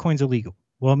it, Bitcoin's illegal.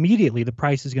 Well, immediately the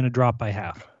price is going to drop by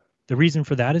half. The reason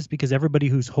for that is because everybody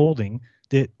who's holding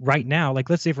that right now,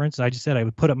 like let's say, for instance, I just said I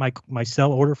would put up my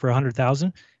sell order for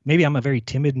 100,000. Maybe I'm a very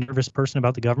timid, nervous person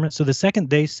about the government. So the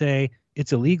second they say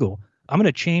it's illegal, I'm going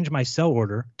to change my sell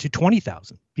order to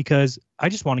 20,000 because I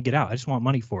just want to get out. I just want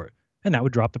money for it. And that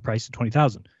would drop the price to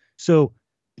 20,000. So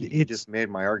You just made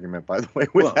my argument, by the way,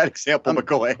 with that example, but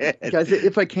go ahead. Guys,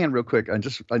 if I can real quick, I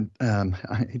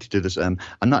hate to do this. I'm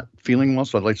not feeling well,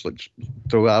 so I'd like to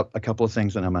throw out a couple of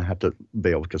things, and I'm going to have to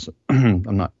bail because I'm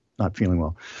not feeling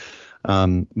well.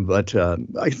 But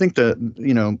I think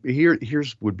that,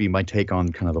 here's would be my take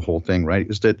on kind of the whole thing, right?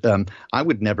 Is that I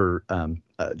would never,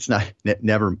 it's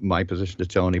never my position to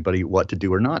tell anybody what to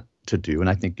do or not to do. And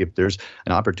I think if there's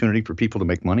an opportunity for people to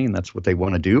make money and that's what they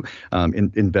want to do,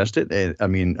 invest it.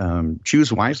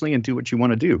 Choose wisely and do what you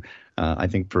want to do. I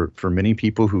think for many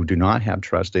people who do not have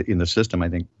trust in the system, I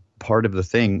think part of the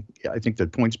thing, I think the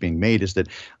point's being made is that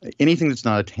anything that's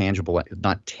not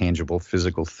tangible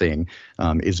physical thing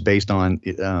is based on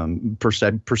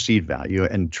perceived value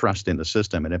and trust in the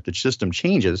system. And if the system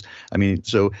changes,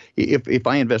 so if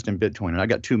I invest in Bitcoin and I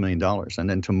got $2 million and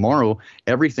then tomorrow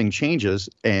everything changes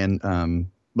and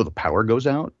the power goes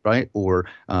out, right? Or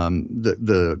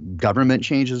the government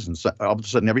changes and so all of a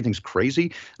sudden everything's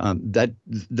crazy. That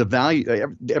the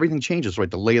value, everything changes,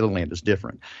 right? The lay of the land is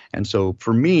different. And so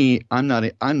for me, I'm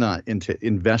not into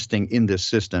investing in this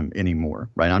system anymore,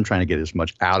 right? I'm trying to get as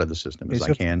much out of the system as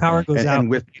I can. Power goes out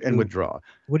and withdraw.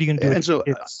 What are you going to do? And so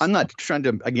I'm not trying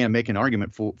to, again, make an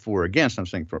argument for or against. I'm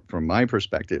saying from my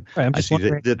perspective, right, I'm just I see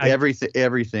that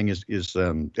everything is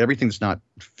everything that's not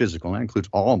physical. That includes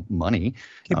all money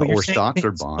or stocks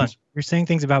or bonds. You're saying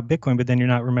things about Bitcoin, but then you're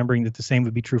not remembering that the same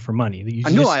would be true for money.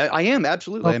 I am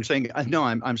absolutely. Okay.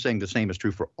 I'm saying the same is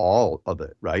true for all of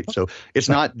it, right? So it's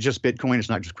not just Bitcoin. It's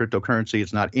not just cryptocurrency.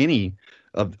 It's not any.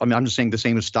 I'm just saying the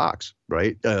same as stocks,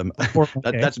 right?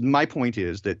 That's my point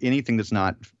is that anything that's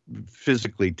not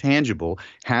physically tangible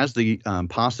has the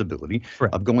possibility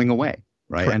of going away,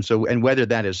 right? Correct. And whether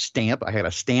that is stamp, I had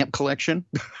a stamp collection,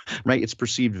 right? It's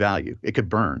perceived value. It could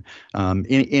burn,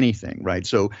 anything, right?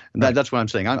 So that's what I'm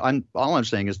saying. All I'm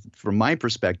saying is, from my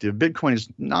perspective, Bitcoin is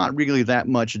not really that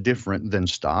much different than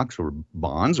stocks or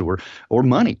bonds or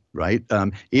money, right?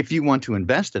 If you want to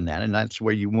invest in that, and that's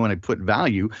where you want to put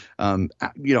value,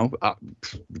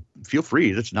 feel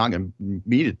free. It's not going to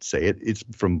me to say it. It's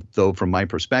from my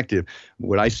perspective,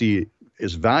 what I see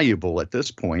is valuable at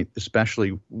this point,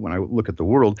 especially when I look at the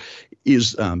world,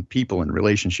 is people and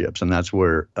relationships. And that's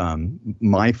where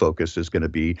my focus is going to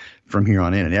be from here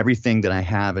on in. And everything that I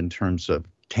have in terms of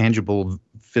tangible,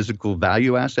 physical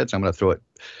value assets, I'm going to throw it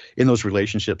in those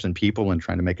relationships and people and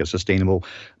trying to make a sustainable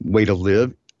way to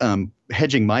live,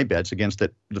 hedging my bets against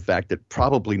the fact that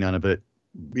probably none of it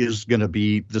is going to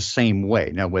be the same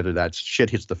way. Now, whether that's shit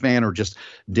hits the fan or just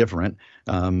different,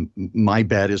 my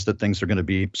bet is that things are going to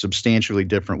be substantially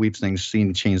different. We've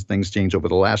seen things change over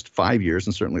the last 5 years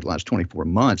and certainly the last 24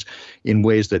 months in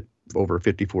ways that over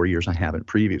 54 years I haven't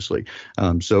previously.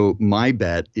 So my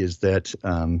bet is that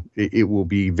it will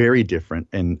be very different.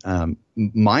 And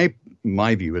my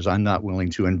view is I'm not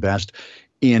willing to invest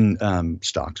in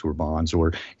stocks or bonds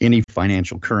or any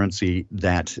financial currency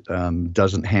that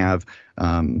doesn't have,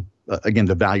 again,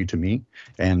 the value to me.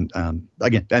 And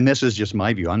again, and this is just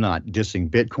my view. I'm not dissing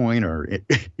Bitcoin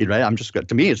right? I'm just,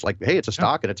 to me, it's like, hey, it's a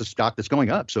stock and it's a stock that's going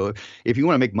up. So if you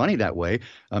want to make money that way,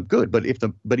 good.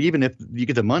 But even if you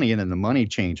get the money and then the money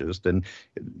changes, then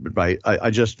right,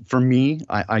 I just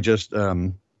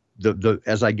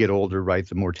as I get older, right,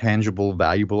 the more tangible,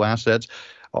 valuable assets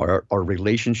are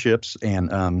relationships, and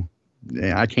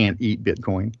I can't eat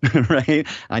Bitcoin, right?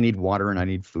 I need water and I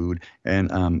need food,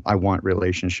 and I want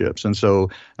relationships. And so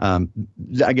I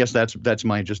guess that's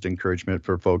my just encouragement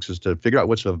for folks is to figure out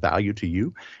what's of value to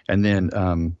you, and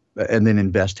then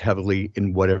invest heavily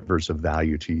in whatever's of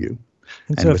value to you.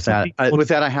 And with that,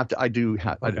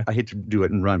 I hate to do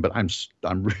it and run, but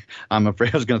I'm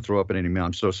afraid I was going to throw up at any minute.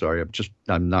 I'm so sorry.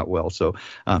 I'm not well. So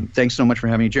thanks so much for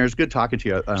having me, Jared. It's good talking to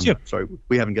you. Sure. Sorry,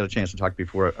 we haven't got a chance to talk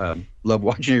before. Love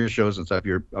watching your shows and stuff.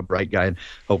 You're a bright guy, and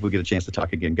hope we get a chance to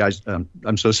talk again, guys.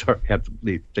 I'm so sorry. I have to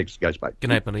leave. Thanks, guys. Bye. Good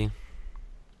night, buddy.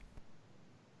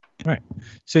 All right.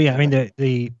 So yeah, I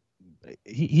mean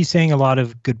he's saying a lot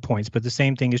of good points, but the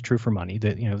same thing is true for money.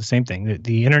 That the same thing.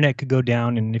 The internet could go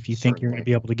down, and if you think you're going to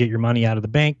be able to get your money out of the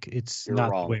bank, you're not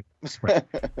wrong. The way it works. Right.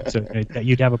 So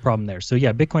you'd have a problem there. So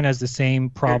yeah, Bitcoin has the same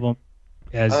problem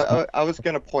as. I was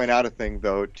going to point out a thing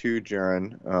though, too,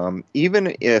 Jaron.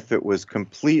 Even if it was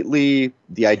completely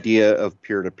the idea of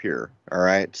peer-to-peer, all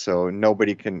right. So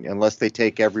nobody can, unless they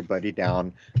take everybody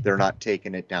down, they're not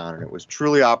taking it down, and it was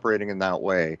truly operating in that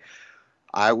way.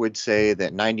 I would say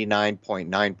that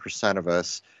 99.9% of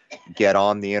us get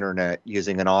on the internet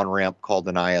using an on-ramp called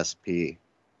an ISP.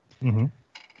 Mm-hmm.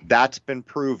 That's been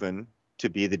proven to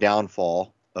be the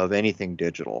downfall of anything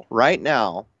digital. Right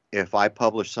now, if I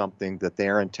publish something that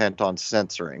they're intent on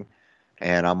censoring,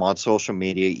 and I'm on social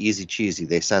media, easy cheesy,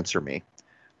 they censor me.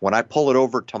 When I pull it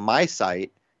over to my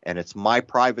site and it's my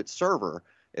private server,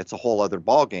 it's a whole other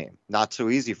ballgame. Not so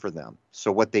easy for them.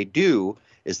 So what they do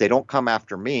is they don't come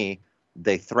after me.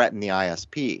 They threaten the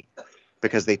ISP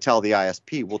because they tell the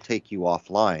ISP, we'll take you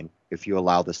offline if you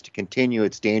allow this to continue.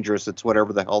 It's dangerous. It's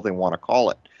whatever the hell they want to call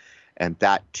it. And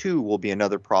that, too, will be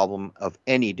another problem of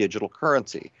any digital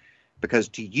currency, because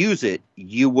to use it,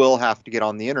 you will have to get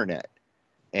on the internet.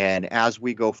 And as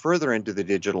we go further into the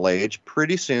digital age,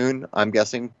 pretty soon, I'm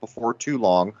guessing before too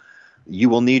long, you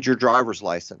will need your driver's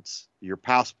license, your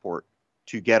passport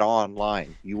to get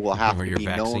online. You will have to be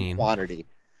known quantity.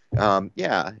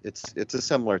 Yeah, it's a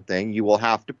similar thing. You will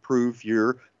have to prove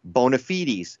your bona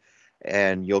fides,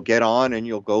 and you'll get on and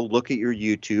you'll go look at your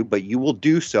YouTube, but you will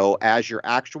do so as your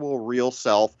actual real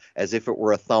self, as if it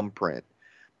were a thumbprint.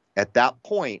 At that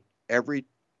point, every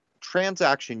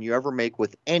transaction you ever make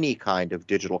with any kind of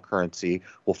digital currency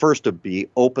will first be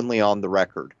openly on the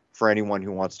record for anyone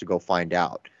who wants to go find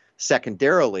out.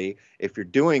 Secondarily, if you're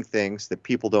doing things that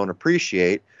people don't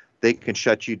appreciate, they can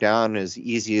shut you down as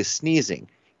easy as sneezing,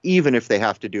 even if they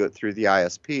have to do it through the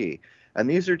ISP. And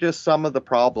these are just some of the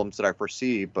problems that I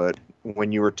foresee. But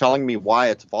when you were telling me why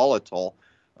it's volatile,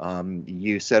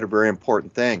 you said a very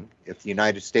important thing. If the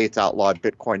United States outlawed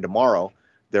Bitcoin tomorrow,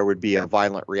 there would be a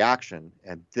violent reaction.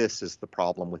 And this is the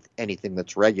problem with anything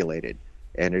that's regulated.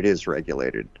 And it is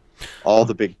regulated. All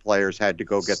the big players had to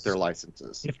go get their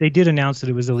licenses. If they did announce that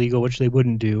it was illegal, which they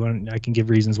wouldn't do, and I can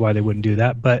give reasons why they wouldn't do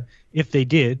that, but if they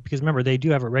did, because remember, they do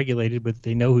have it regulated, but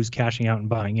they know who's cashing out and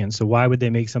buying in. So why would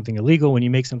they make something illegal? When you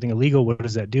make something illegal, what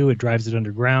does that do? It drives it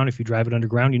underground. If you drive it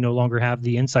underground, you no longer have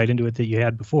the insight into it that you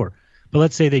had before. But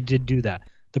let's say they did do that.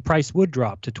 The price would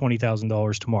drop to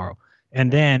 $20,000 tomorrow.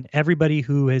 And then everybody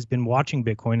who has been watching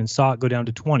Bitcoin and saw it go down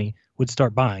to 20 would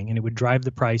start buying, and it would drive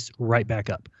the price right back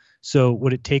up. So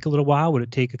would it take a little while? Would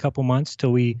it take a couple months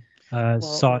till we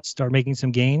saw it start making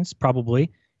some gains?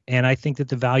 Probably. And I think that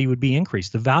the value would be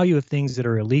increased. The value of things that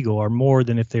are illegal are more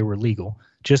than if they were legal.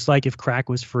 Just like if crack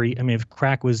was free, if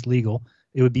crack was legal,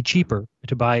 it would be cheaper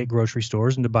to buy at grocery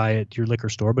stores and to buy at your liquor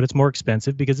store, but it's more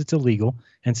expensive because it's illegal.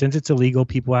 And since it's illegal,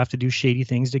 people have to do shady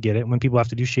things to get it. When people have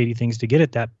to do shady things to get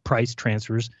it, that price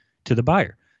transfers to the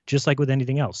buyer, just like with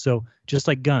anything else. So just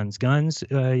like guns,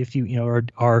 if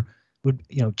would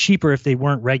cheaper if they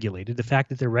weren't regulated. The fact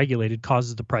that they're regulated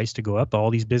causes the price to go up.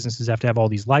 All these businesses have to have all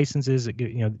these licenses.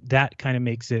 That kind of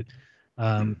makes it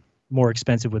more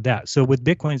expensive with that. So with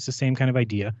Bitcoin, it's the same kind of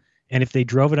idea. And if they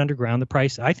drove it underground, the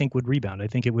price, I think, would rebound. I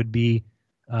think it would be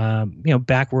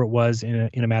back where it was in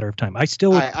a matter of time.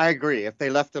 I agree. If they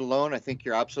left it alone, I think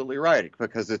you're absolutely right,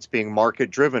 because it's being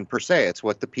market driven per se. It's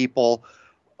what the people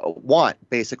want.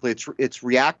 Basically, it's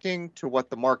reacting to what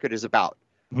the market is about.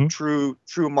 Mm-hmm.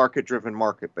 True market-driven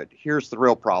market. But here's the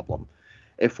real problem.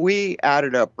 If we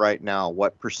added up right now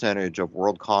what percentage of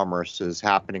world commerce is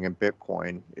happening in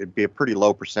Bitcoin, it'd be a pretty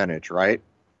low percentage, right?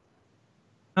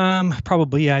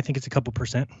 Probably, yeah. I think it's a couple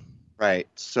percent. Right.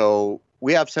 So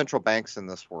we have central banks in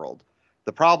this world.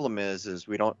 The problem is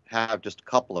we don't have just a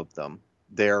couple of them.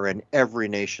 They're in every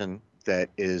nation that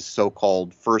is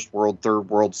so-called first world, third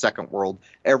world, second world,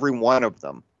 every one of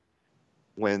them.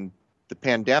 When the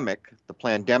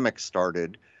pandemic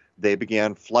started, they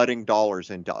began flooding dollars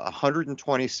into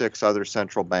 126 other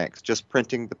central banks, just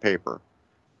printing the paper.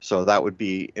 So that would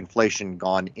be inflation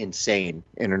gone insane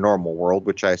in a normal world,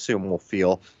 which I assume we'll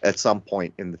feel at some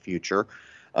point in the future.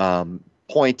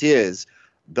 Point is,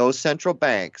 those central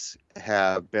banks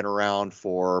have been around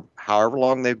for however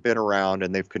long they've been around,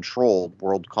 and they've controlled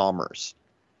world commerce.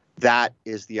 That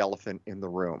is the elephant in the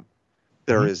room.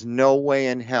 There is no way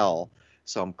in hell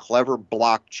some clever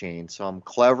blockchain, some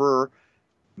clever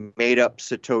made-up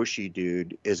Satoshi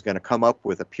dude is going to come up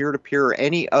with a peer-to-peer or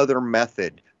any other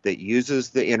method that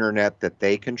uses the internet that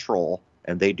they control,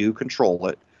 and they do control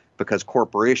it because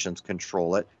corporations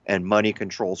control it, and money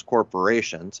controls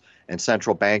corporations, and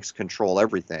central banks control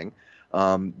everything.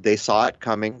 They saw it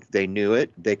coming. They knew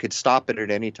it. They could stop it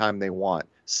at any time they want,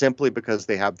 simply because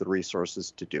they have the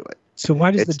resources to do it. So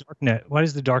why does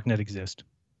the darknet exist?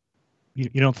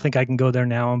 You don't think I can go there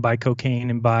now and buy cocaine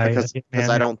and buy? Because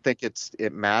I don't think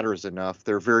it matters enough.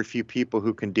 There are very few people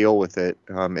who can deal with it.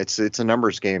 It's a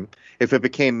numbers game. If it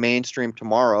became mainstream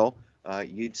tomorrow,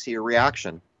 you'd see a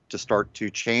reaction to start to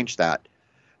change that.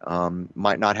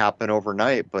 Might not happen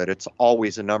overnight, but it's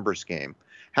always a numbers game.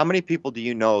 How many people do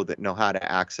you know that know how to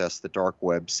access the dark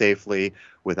web safely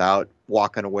without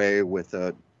walking away with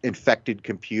a infected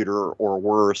computer or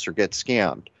worse, or get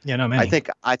scammed? Yeah, no, many.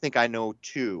 I think I know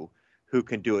two who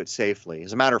can do it safely.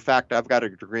 As a matter of fact, I've got a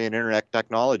degree in internet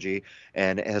technology,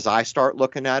 and as I start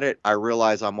looking at it, I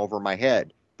realize I'm over my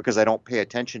head, because I don't pay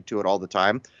attention to it all the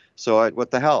time. So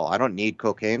what the hell? I don't need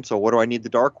cocaine. So what do I need the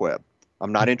dark web?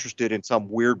 I'm not interested in some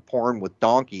weird porn with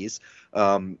donkeys.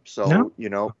 So, you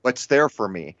know, what's there for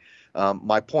me?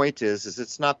 My point is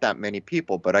it's not that many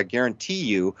people, but I guarantee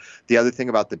you the other thing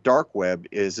about the dark web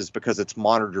is because it's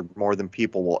monitored more than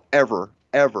people will ever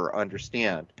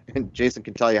understand. And Jason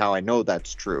can tell you how I know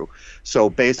that's true. So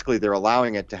basically they're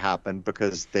allowing it to happen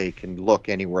because they can look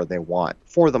anywhere they want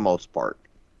for the most part.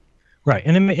 Right.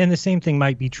 And the same thing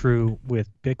might be true with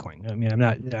Bitcoin. I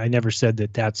mean, I never said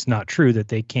that that's not true, that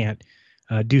they can't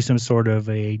do some sort of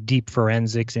a deep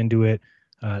forensics into it.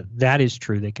 That is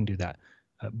true. They can do that.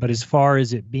 But as far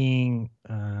as it being,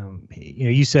 you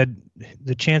know, you said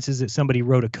the chances that somebody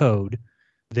wrote a code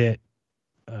that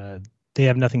they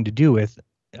have nothing to do with,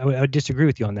 I would disagree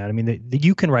with you on that. I mean,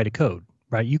 you can write a code,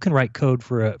 right? You can write code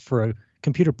for a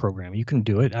computer program. You can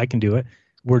do it. I can do it.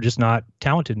 We're just not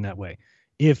talented in that way.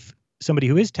 If somebody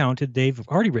who is talented, they've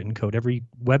already written code. Every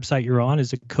website you're on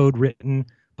is a code written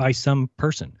by some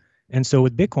person. And so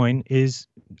with Bitcoin is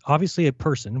obviously a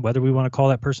person, whether we want to call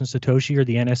that person Satoshi or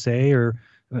the NSA or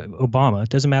Obama, it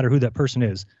doesn't matter who that person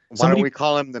is. Why don't we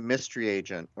call him the mystery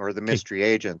agent or the mystery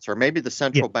agents or maybe the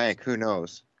central bank? Who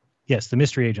knows? Yes, the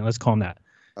mystery agent. Let's call him that.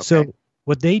 Okay. So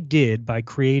what they did by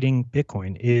creating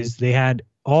Bitcoin is they had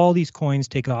all these coins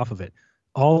take off of it.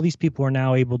 All these people are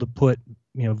now able to put,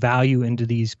 you know, value into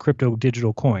these crypto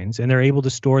digital coins, and they're able to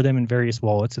store them in various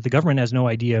wallets that the government has no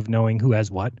idea of knowing who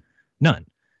has what. None.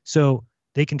 So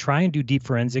they can try and do deep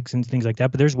forensics and things like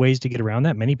that, but there's ways to get around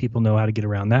that. Many people know how to get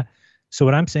around that. So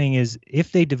what I'm saying is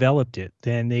if they developed it,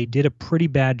 then they did a pretty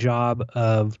bad job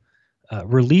of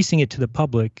releasing it to the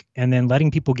public and then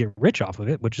letting people get rich off of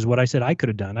it, which is what I said I could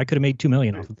have done. I could have made $2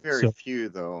 million off of it. Very few,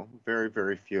 though. Very,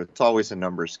 very few. It's always a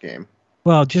numbers game.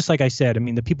 Well, just like I said, I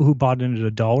mean, the people who bought in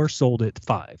at $1 sold at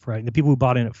 $5, right? And the people who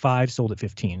bought in at $5 sold at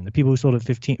 $15. And the people who sold at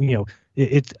 $15, you know,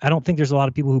 I don't think there's a lot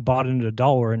of people who bought in at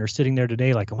 $1 and are sitting there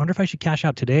today like, I wonder if I should cash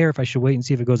out today or if I should wait and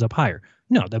see if it goes up higher.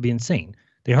 No, that'd be insane.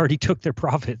 They already took their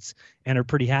profits and are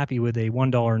pretty happy with a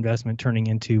 $1 investment turning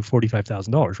into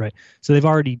 $45,000, right? So they've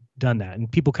already done that,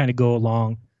 and people kind of go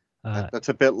along. That's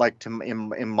a bit like,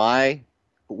 in my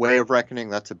way of reckoning,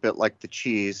 that's a bit like the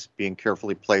cheese being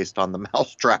carefully placed on the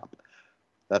mousetrap.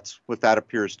 That's what that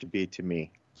appears to be to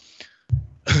me.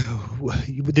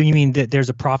 You mean that there's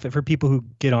a profit for people who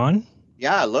get on?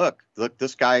 Yeah, look,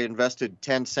 this guy invested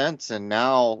 10 cents and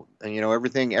now, you know,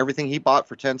 everything he bought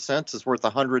for 10 cents is worth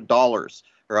 $100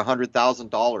 or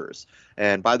 $100,000.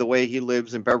 And by the way, he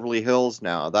lives in Beverly Hills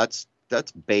now. That's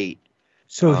bait.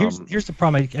 So here's the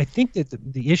problem. I think that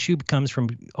the issue comes from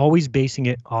always basing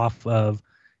it off of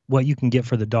what you can get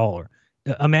for the dollar.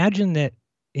 Imagine that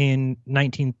in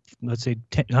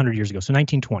 100 years ago, so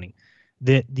 1920,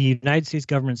 that the United States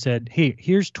government said, hey,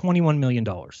 here's $21 million,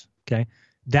 okay?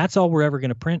 That's all we're ever going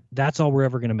to print. That's all we're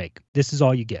ever going to make. This is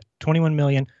all you get. 21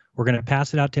 million. We're going to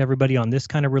pass it out to everybody on this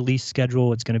kind of release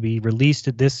schedule. It's going to be released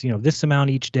at this, you know, this amount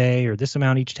each day or this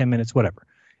amount each 10 minutes, whatever.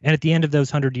 And at the end of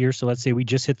those 100 years, so let's say we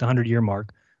just hit the 100-year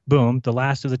mark, boom, the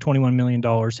last of the $21 million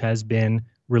has been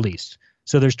released.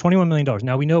 So there's $21 million.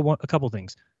 Now we know a couple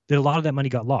things, that a lot of that money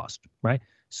got lost, right?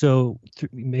 So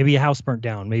maybe a house burnt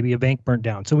down, maybe a bank burnt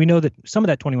down. So we know that some of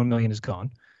that 21 million is gone,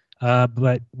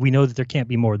 but we know that there can't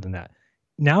be more than that.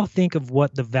 Now think of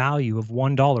what the value of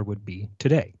 $1 would be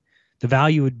today. The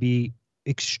value would be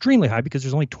extremely high because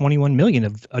there's only 21 million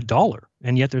of a dollar,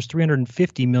 and yet there's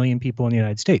 350 million people in the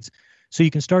United States. So you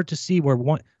can start to see where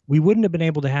we wouldn't have been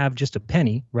able to have just a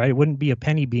penny, right? It wouldn't be a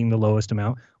penny being the lowest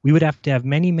amount. We would have to have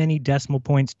many, many decimal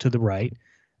points to the right,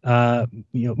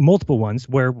 you know, multiple ones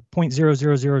where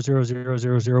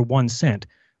 0.00000001 cent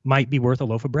might be worth a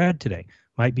loaf of bread today,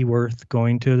 might be worth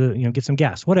going to the, you know, get some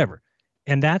gas, whatever.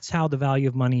 And that's how the value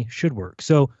of money should work.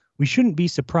 So we shouldn't be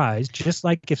surprised, just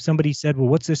like if somebody said, well,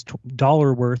 what's this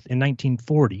dollar worth in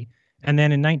 1940? And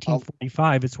then in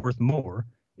 1945, it's worth more.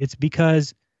 It's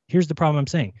because here's the problem I'm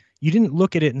saying. You didn't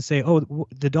look at it and say, oh,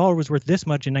 the dollar was worth this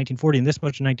much in 1940 and this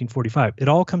much in 1945. It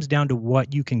all comes down to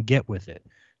what you can get with it,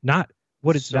 not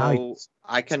what its value is.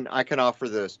 I can offer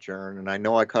this, Jern, and I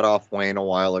know I cut off Wayne a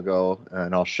while ago,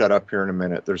 and I'll shut up here in a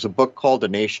minute. There's a book called A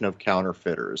Nation of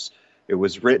Counterfeiters. It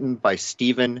was written by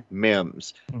Stephen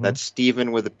Mims. Mm-hmm. That's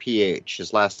Stephen with a PH.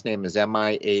 His last name is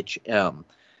M-I-H-M.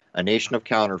 A Nation of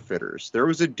Counterfeiters. There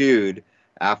was a dude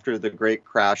after the great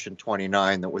crash in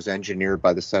 29 that was engineered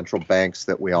by the central banks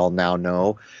that we all now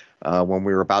know, when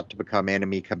we were about to become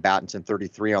enemy combatants in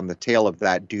 33 on the tail of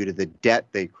that due to the debt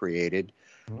they created.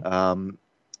 Mm-hmm.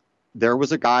 There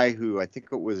was a guy who, I think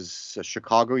it was a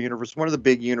Chicago University, one of the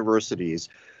big universities,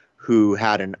 who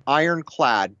had an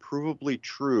ironclad, provably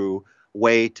true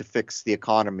way to fix the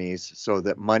economies so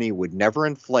that money would never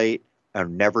inflate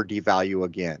and never devalue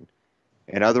again.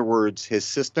 In other words, his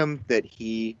system that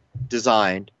he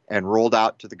designed and rolled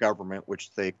out to the government,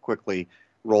 which they quickly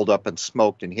rolled up and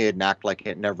smoked and hid and act like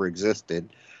it never existed,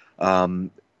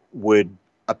 would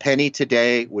a penny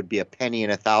today would be a penny in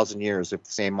 1,000 years if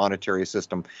the same monetary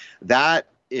system. That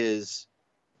is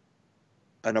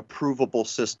an approvable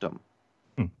system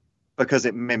because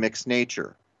it mimics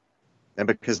nature. And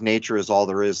because nature is all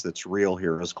there is that's real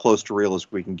here, as close to real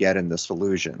as we can get in this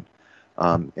illusion.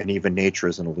 And even nature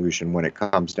is an illusion when it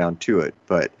comes down to it.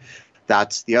 But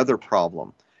that's the other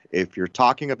problem. If you're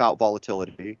talking about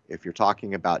volatility, if you're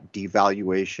talking about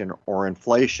devaluation or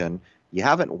inflation, you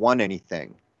haven't won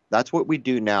anything. That's what we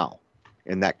do now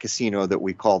in that casino that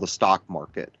we call the stock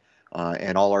market.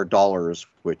 And all our dollars,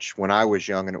 which when I was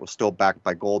young and it was still backed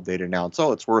by gold, they'd announce,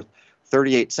 oh, it's worth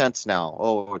 38 cents now.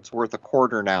 Oh, it's worth a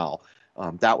quarter now.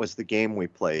 That was the game we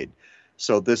played.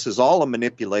 So this is all a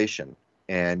manipulation.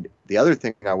 And the other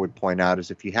thing I would point out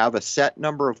is if you have a set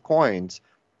number of coins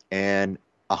and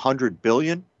 100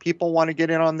 billion people want to get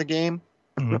in on the game,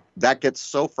 that gets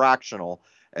so fractional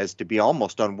as to be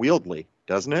almost unwieldy,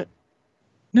 doesn't it?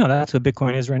 No, that's what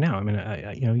Bitcoin is right now. I mean,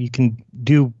 you can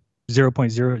do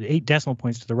 0.08 decimal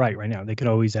points to the right now. They could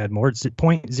always add more. It's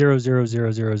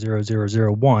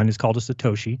 0.00000001 is called a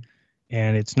Satoshi,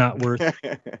 and it's not worth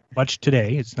much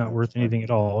today. It's not worth anything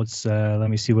at all. It's let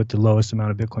me see what the lowest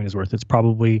amount of Bitcoin is worth. It's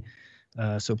probably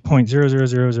so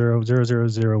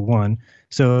 0.00000001.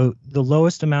 So the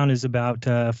lowest amount is about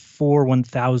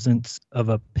 4/1000ths of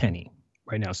a penny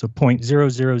right now. So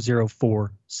 0.0004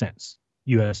 cents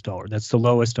US dollar. That's the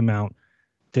lowest amount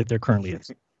that there currently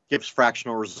is. Gives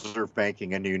fractional reserve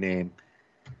banking a new name.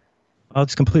 Oh,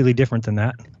 it's completely different than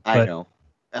that. I know.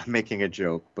 I'm making a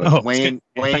joke, but Wayne,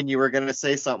 you were going to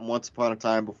say something once upon a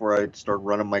time before I started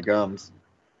running my gums.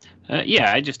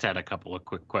 Yeah, I just had a couple of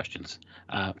quick questions.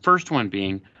 First one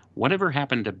being, whatever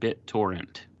happened to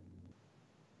BitTorrent?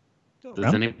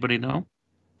 Does anybody know?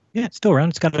 Yeah, it's still around.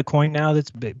 It's got a coin now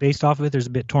that's based off of it. There's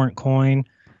a BitTorrent coin.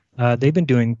 They've been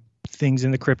doing things in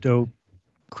the crypto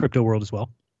world as well.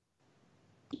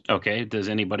 Okay. Does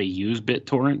anybody use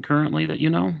BitTorrent currently that you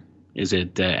know? Is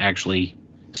it actually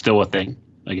still a thing?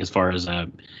 Like as far as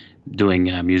doing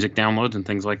music downloads and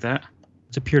things like that?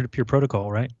 It's a peer-to-peer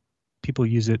protocol, right? People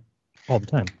use it all the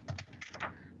time.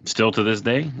 Still to this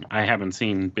day, I haven't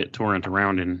seen BitTorrent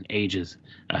around in ages.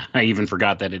 I even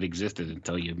forgot that it existed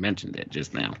until you mentioned it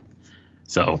just now.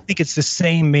 So I think it's the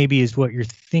same maybe as what you're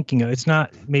thinking of. It's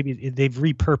not, maybe they've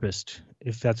repurposed,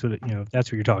 if that's what if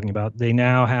that's what you're talking about. They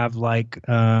now have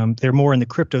they're more in the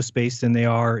crypto space than they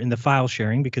are in the file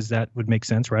sharing, because that would make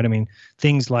sense, right? I mean,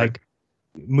 things like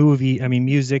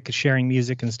music, sharing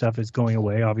music and stuff is going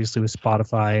away, obviously, with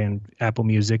Spotify and Apple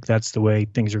Music. That's the way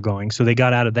things are going. So they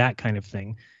got out of that kind of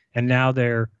thing. And now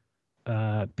they're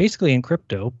basically in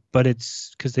crypto, but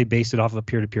it's because they base it off of a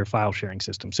peer-to-peer file sharing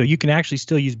system. So you can actually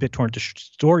still use BitTorrent to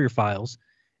store your files.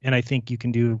 And I think you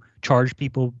can charge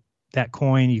people that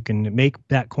coin. You can make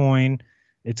that coin.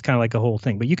 It's kind of like a whole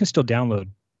thing, but you can still download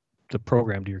the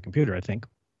program to your computer, I think.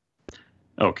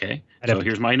 Okay. So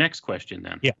here's my next question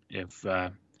then. Yeah. If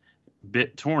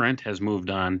BitTorrent has moved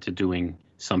on to doing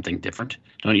something different,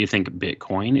 don't you think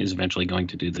Bitcoin is eventually going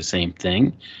to do the same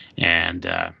thing? And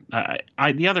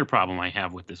the other problem I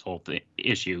have with this whole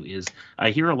issue is I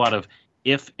hear a lot of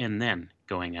if and then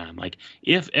going on. Like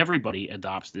if everybody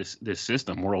adopts this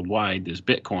system worldwide, this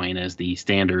Bitcoin as the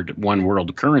standard one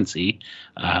world currency,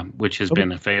 which has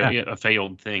been a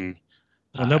failed thing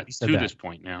to this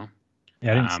point now.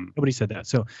 Yeah, nobody said that.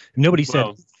 So nobody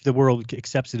said the world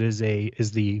accepts it as the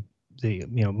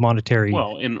monetary.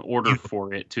 Well, in order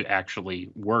for it to actually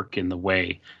work in the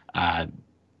way that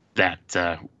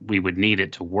we would need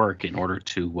it to work in order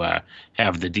to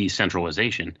have the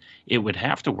decentralization, it would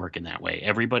have to work in that way.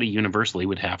 Everybody universally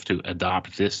would have to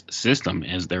adopt this system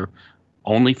as their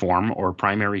only form or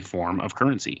primary form of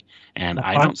currency, and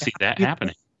I don't see that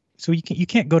happening. So you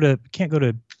can't go to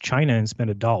China and spend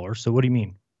 $1. So what do you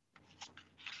mean?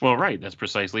 Well, right. That's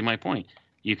precisely my point.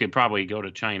 You could probably go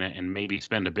to China and maybe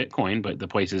spend a Bitcoin, but the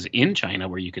places in China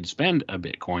where you could spend a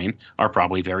Bitcoin are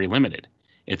probably very limited.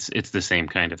 It's the same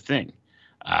kind of thing.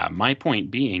 My point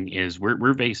being is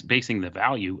we're basing the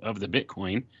value of the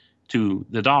Bitcoin to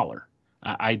the dollar.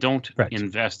 I don't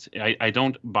invest. I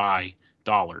don't buy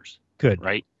dollars. Good.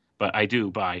 Right. But I do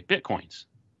buy Bitcoins.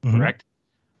 Mm-hmm. Correct.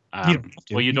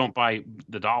 You don't buy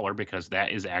the dollar because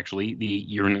that is actually the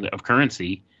unit of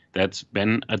currency that's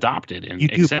been adopted and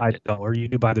accepted. Buy the dollar. You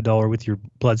do buy the dollar with your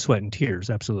blood, sweat, and tears.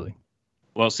 Absolutely.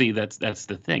 Well, see, that's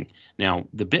the thing. Now,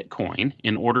 the Bitcoin,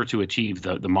 in order to achieve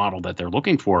the model that they're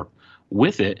looking for,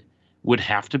 with it, would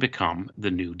have to become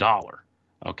the new dollar.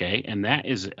 Okay, and that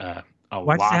is a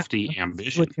Why does it have to lofty become-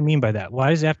 ambition. What do you mean by that?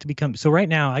 Why does it have to become? So right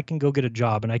now, I can go get a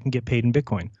job and I can get paid in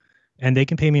Bitcoin, and they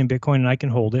can pay me in Bitcoin, and I can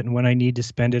hold it. And when I need to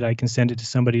spend it, I can send it to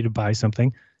somebody to buy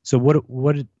something. So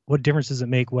what difference does it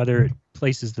make whether it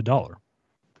places the dollar?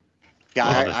 Yeah,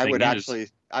 Well, the I thing would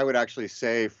is- I would actually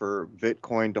say for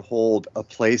Bitcoin to hold a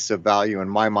place of value in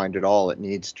my mind at all, it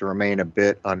needs to remain a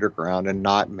bit underground and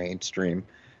not mainstream.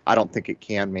 I don't think it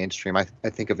can mainstream. I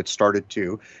think if it started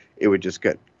to, it would just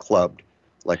get clubbed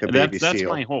like a baby That's seal.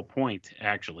 my whole point,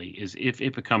 actually, is if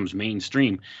it becomes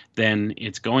mainstream, then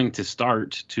it's going to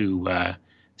start to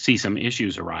see some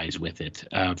issues arise with it.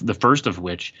 The first of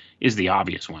which is the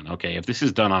obvious one. Okay, if this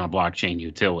is done on a blockchain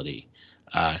utility,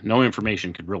 no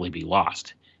information could really be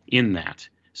lost in that.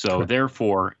 So Correct.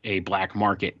 therefore, a black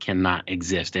market cannot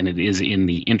exist, and it is in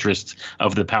the interests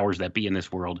of the powers that be in this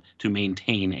world to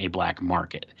maintain a black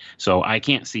market. So I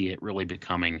can't see it really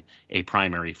becoming a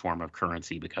primary form of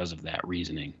currency because of that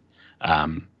reasoning.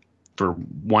 For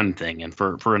one thing, and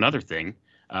for another thing,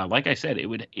 like I said,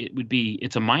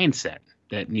 it's a mindset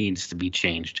that needs to be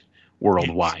changed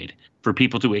worldwide for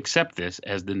people to accept this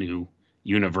as the new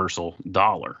universal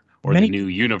dollar or Many the new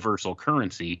universal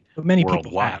currency But many people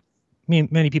worldwide. have.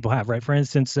 Many people have, right? For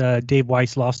instance, Dave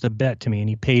Weiss lost a bet to me, and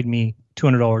he paid me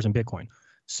 $200 in Bitcoin.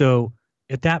 So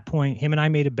at that point, him and I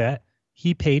made a bet.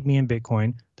 He paid me in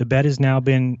Bitcoin. The bet has now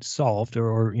been solved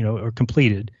or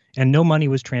completed, and no money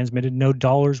was transmitted. No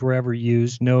dollars were ever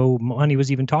used. No money was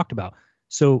even talked about.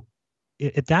 So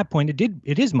at that point,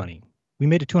 it is money. We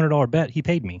made a $200 bet. He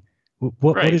paid me.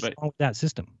 What Right, is but- wrong with that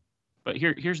system? But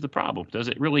here's the problem. Does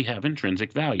it really have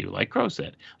intrinsic value? Like Crow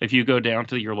said, if you go down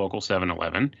to your local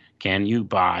 7-Eleven, can you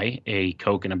buy a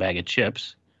Coke and a bag of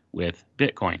chips with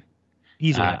Bitcoin?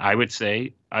 Easily. I would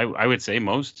say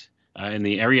most in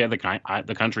the area of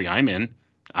the country I'm in,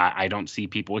 I don't see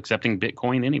people accepting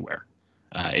Bitcoin anywhere.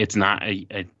 It's not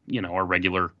a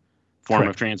regular form Correct.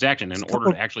 of transaction. In So-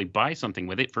 order to actually buy something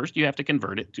with it, first you have to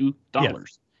convert it to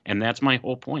dollars. And that's my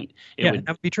whole point. that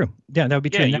would be true. Yeah, that would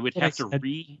be true. Yeah, And you would that's have what I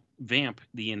to said. revamp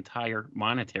the entire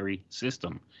monetary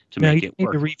system to No, make you it need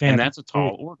to work. revamp And that's a it.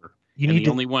 tall order. You And need the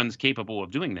to only ones capable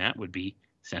of doing that would be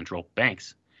central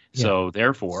banks. Yeah. So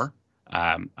therefore,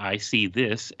 I see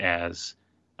this as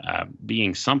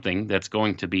being something that's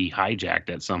going to be hijacked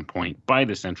at some point by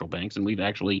the central banks. And we've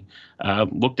actually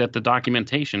looked at the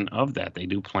documentation of that. They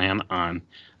do plan on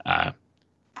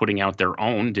putting out their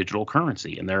own digital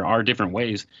currency. And there are different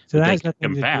ways So that that they has can nothing to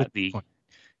do combat with the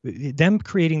Bitcoin. Them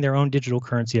creating their own digital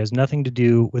currency has nothing to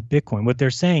do with Bitcoin. What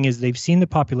they're saying is they've seen the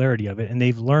popularity of it, and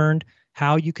they've learned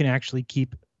how you can actually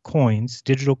keep coins,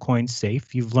 digital coins,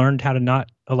 safe. You've learned how to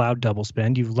not allow double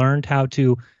spend. You've learned how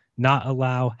to not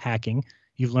allow hacking.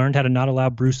 You've learned how to not allow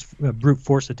brute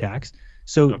force attacks.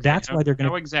 So Okay, that's why they're going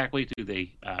How to, exactly do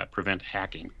they prevent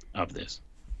hacking of this?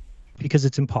 because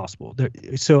it's impossible.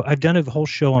 So I've done a whole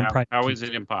show on private How keys. is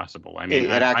it impossible? I mean,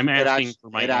 It I'm act- it asking act- for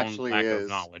my it own actually lack of is.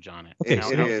 knowledge on it. Okay, How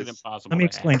so is it is. impossible? Let me to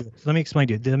explain hack? to it. Let me explain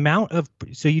to you. The amount of,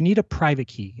 so you need a private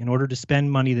key in order to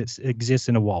spend money that exists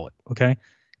in a wallet. Okay.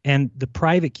 And the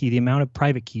private key, the amount of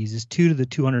private keys is 2 to the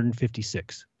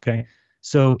 256. Okay.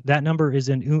 So that number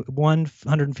is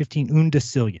 115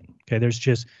 undecillion.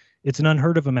 Okay. It's an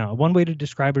unheard of amount. One way to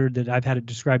describe it, or that I've had it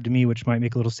described to me, which might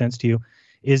make a little sense to you,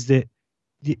 is that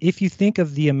if you think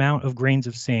of the amount of grains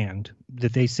of sand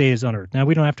that they say is on Earth, now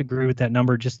we don't have to agree with that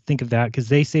number. Just think of that, because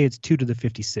they say it's 2 to the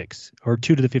 56 or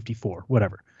 2 to the 54,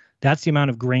 whatever. That's the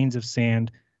amount of grains of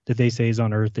sand that they say is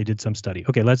on Earth. They did some study.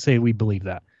 Okay, let's say we believe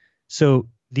that. So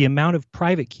the amount of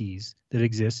private keys that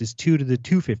exist is 2 to the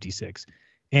 256.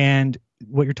 And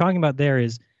what you're talking about there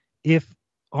is, if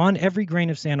on every grain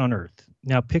of sand on Earth,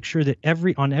 now picture that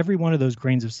on every one of those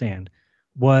grains of sand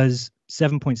was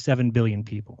 7.7 billion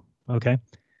people. Okay.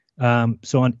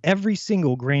 So on every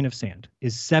single grain of sand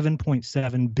is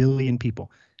 7.7 billion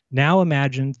people. Now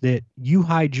imagine that you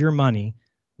hide your money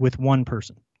with one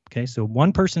person. Okay. So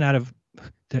one person out of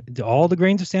all the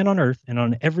grains of sand on Earth, and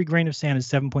on every grain of sand is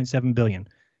 7.7 billion.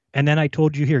 And then I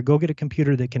told you, here, go get a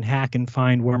computer that can hack and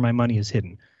find where my money is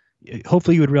hidden.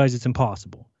 Hopefully you would realize it's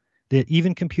impossible. That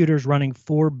even computers running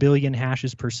 4 billion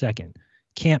hashes per second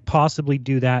can't possibly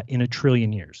do that in a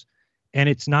trillion years. And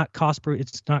it's not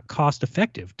cost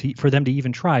effective for them to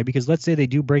even try, because let's say they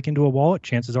do break into a wallet,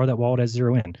 chances are that wallet has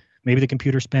zero in. Maybe the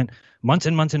computer spent months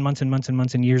and months and months and months and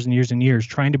months and years and years and years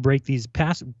trying to break these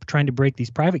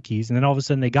private keys, and then all of a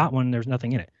sudden they got one and there's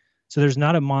nothing in it. So there's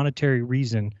not a monetary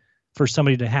reason for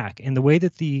somebody to hack. And the way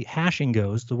that the hashing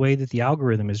goes, the way that the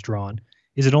algorithm is drawn,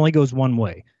 is it only goes one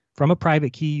way. From a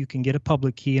private key, you can get a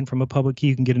public key, and from a public key,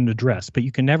 you can get an address, but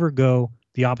you can never go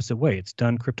the opposite way. It's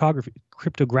done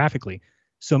cryptographically.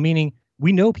 So meaning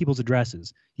we know people's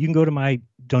addresses. You can go to my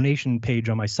donation page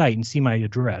on my site and see my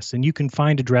address, and you can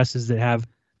find addresses that have,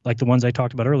 like the ones I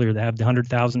talked about earlier, that have the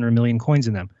 100,000 or a million coins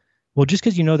in them. Well, just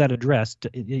because you know that address,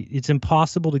 it's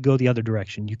impossible to go the other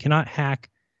direction. You cannot hack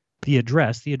the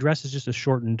address. The address is just a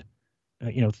shortened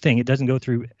thing. It doesn't go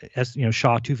through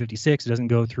SHA-256. It doesn't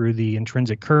go through the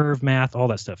intrinsic curve math, all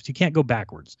that stuff. So you can't go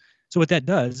backwards. So what that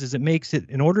does is it makes it,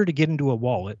 in order to get into a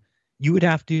wallet, you would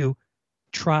have to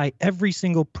try every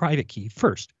single private key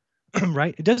first,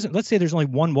 right? It doesn't, let's say there's only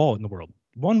one wallet in the world.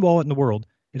 One wallet in the world,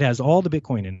 it has all the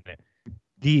Bitcoin in it.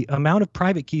 The amount of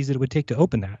private keys that it would take to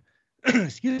open that,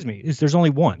 excuse me, is there's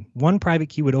only one. One private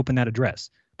key would open that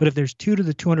address. But if there's 2 to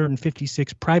the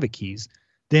 256 private keys,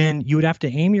 then you would have to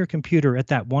aim your computer at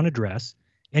that one address,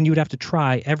 and you would have to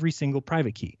try every single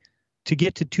private key. To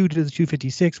get to 2 to the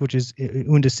 256, which is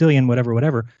undecillion,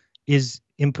 whatever,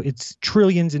 it's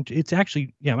trillions, and it's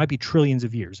actually, it might be trillions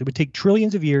of years. It would take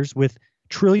trillions of years with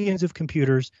trillions of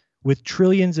computers with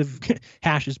trillions of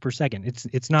hashes per second.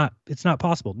 It's not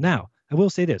possible. Now, I will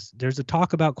say this. There's a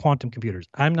talk about quantum computers.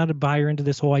 I'm not a buyer into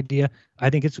this whole idea. I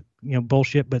think it's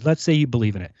bullshit, but let's say you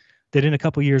believe in it. That in a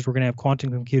couple of years, we're going to have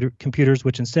quantum computers,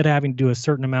 which instead of having to do a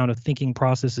certain amount of thinking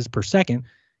processes per second,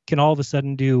 can all of a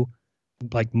sudden do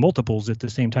like multiples at the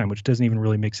same time, which doesn't even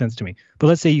really make sense to me. But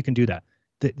let's say you can do that.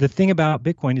 The thing about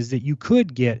Bitcoin is that you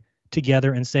could get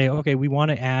together and say, okay, we want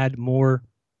to add more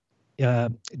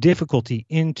difficulty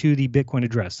into the Bitcoin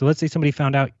address. So let's say somebody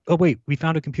found out, oh, wait, we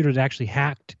found a computer that actually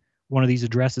hacked one of these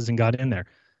addresses and got in there.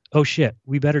 Oh, shit,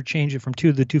 we better change it from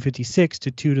 2 to the 256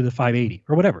 to 2 to the 580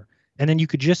 or whatever. And then you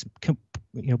could just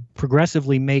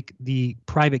progressively make the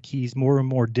private keys more and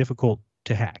more difficult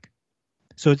to hack.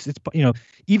 So it's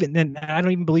even then, I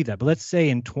don't even believe that. But let's say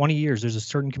in 20 years, there's a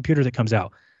certain computer that comes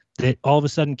out that all of a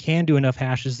sudden can do enough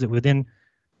hashes that within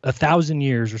 1,000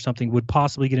 years or something would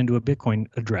possibly get into a Bitcoin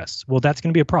address. Well, that's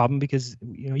going to be a problem because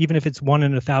even if it's 1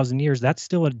 in 1,000 years, that's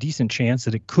still a decent chance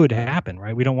that it could happen,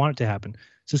 right? We don't want it to happen.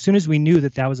 So as soon as we knew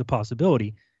that that was a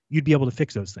possibility, you'd be able to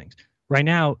fix those things. Right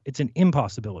now, it's an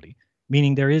impossibility,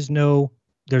 meaning there's no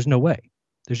way.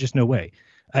 There's just no way.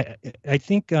 I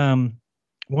think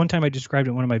one time I described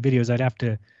it in one of my videos. I'd have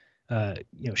to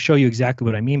show you exactly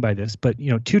what I mean by this. But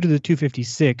 2 to the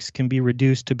 256 can be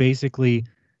reduced to basically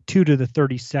 2 to the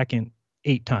 32nd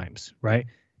 8 times, right?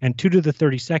 And 2 to the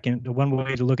 32nd, the one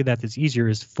way to look at that that's easier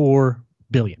is 4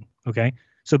 billion. Okay,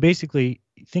 so basically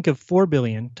think of 4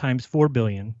 billion times 4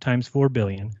 billion times 4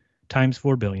 billion times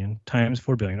 4 billion times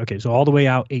 4 billion. Okay, so all the way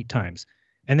out 8 times.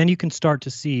 And then you can start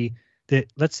to see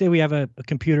that, let's say we have a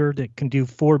computer that can do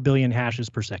 4 billion hashes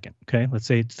per second. Okay, let's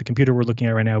say it's the computer we're looking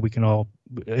at right now. We can all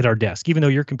at our desk, even though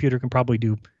your computer can probably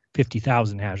do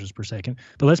 50,000 hashes per second.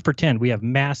 But let's pretend we have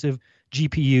massive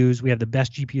GPUs. We have the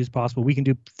best GPUs possible. We can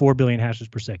do 4 billion hashes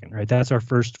per second, right? That's our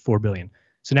first 4 billion.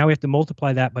 So now we have to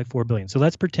multiply that by 4 billion. So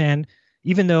let's pretend,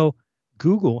 even though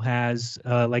Google has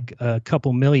like a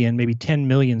couple million, maybe 10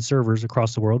 million servers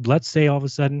across the world, let's say all of a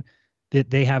sudden that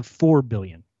they have 4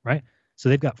 billion, right? So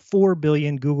they've got 4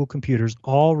 billion Google computers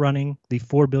all running the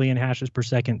 4 billion hashes per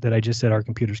second that I just said our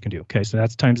computers can do. Okay, so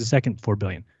that's times the second 4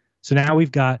 billion. So now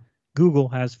we've got Google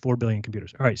has 4 billion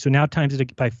computers. All right, so now times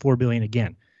it by 4 billion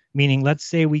again, meaning let's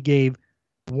say we gave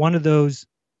one of those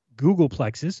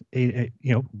Googleplexes,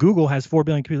 Google has 4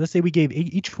 billion computers. Let's say we gave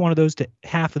each one of those to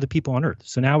half of the people on Earth.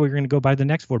 So now we're going to go by the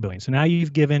next 4 billion. So now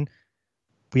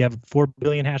we have 4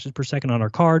 billion hashes per second on our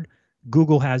card.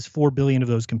 Google has 4 billion of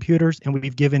those computers, and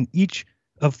we've given each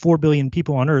of 4 billion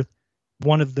people on Earth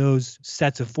one of those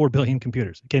sets of 4 billion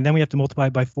computers. Okay, and then we have to multiply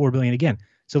by 4 billion again.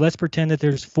 So let's pretend that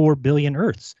there's 4 billion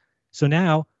Earths. So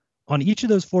now on each of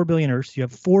those 4 billion Earths, you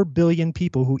have 4 billion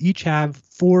people who each have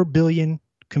 4 billion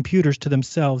computers to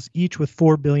themselves, each with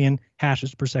 4 billion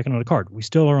hashes per second on a card. We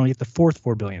still are only at the fourth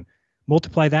 4 billion.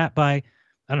 Multiply that by,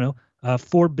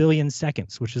 4 billion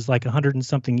seconds, which is like 100 and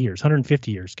something years,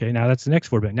 150 years. Okay, now that's the next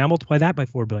 4 billion. Now multiply that by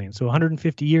 4 billion. So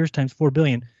 150 years times 4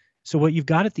 billion. So what you've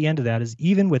got at the end of that is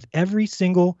even with every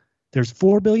single, there's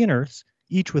 4 billion Earths,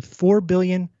 each with 4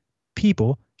 billion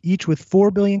people, each with 4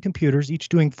 billion computers, each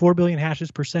doing 4 billion hashes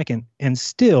per second, and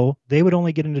still they would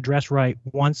only get an address right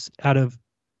once out of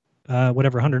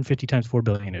whatever 150 times 4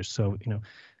 billion is. So,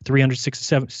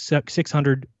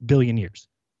 600 billion years.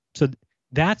 So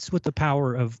that's what the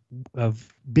power of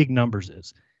big numbers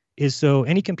is so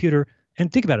any computer, and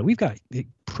think about it, we've got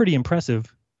pretty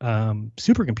impressive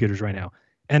supercomputers right now,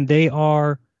 and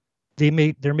they're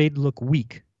made to look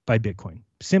weak by Bitcoin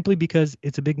simply because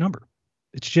it's a big number.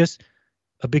 It's just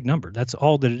a big number. That's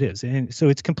all that it is. And so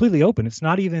it's completely open. It's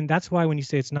not even, that's why when you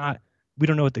say it's not, we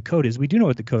don't know what the code is, we do know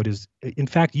what the code is. In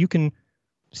fact, you can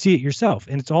see it yourself,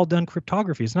 and it's all done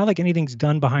cryptography. It's not like anything's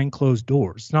done behind closed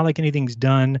doors. It's not like anything's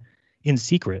done in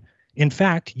secret. In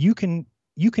fact, you can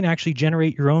actually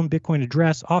generate your own Bitcoin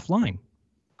address offline.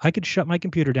 I could shut my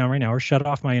computer down right now or shut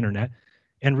off my internet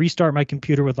and restart my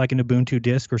computer with like an Ubuntu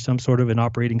disk or some sort of an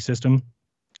operating system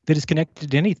that is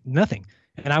connected to nothing.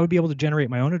 And I would be able to generate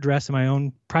my own address and my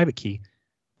own private key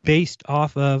based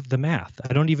off of the math.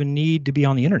 I don't even need to be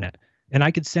on the internet. And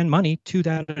I could send money to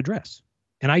that address.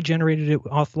 And I generated it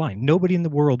offline. Nobody in the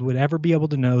world would ever be able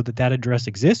to know that that address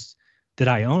exists, that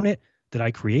I own it, that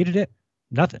I created it.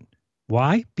 Nothing.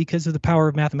 Why? Because of the power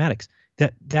of mathematics.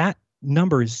 That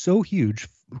number is so huge,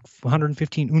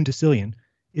 115 undecillion,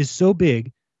 is so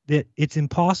big that it's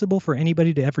impossible for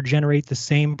anybody to ever generate the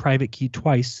same private key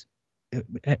twice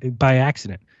by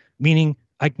accident. Meaning,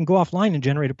 I can go offline and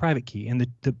generate a private key, and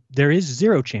there is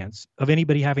zero chance of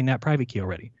anybody having that private key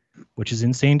already, which is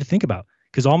insane to think about.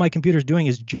 Because all my computer's doing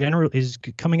is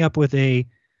coming up with a,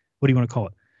 what do you want to call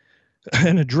it?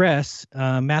 An address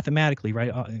mathematically,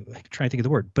 right? I'm trying to think of the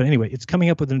word. But anyway, it's coming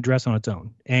up with an address on its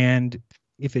own. And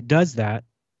if it does that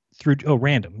through,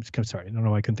 random. Sorry, I don't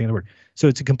know why I couldn't think of the word. So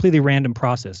it's a completely random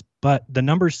process. But the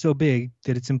number's so big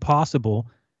that it's impossible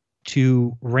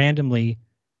to randomly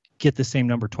get the same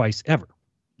number twice ever.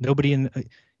 Nobody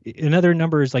another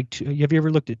number is like, have you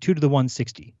ever looked at 2 to the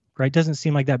 160, right? Doesn't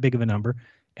seem like that big of a number.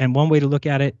 And one way to look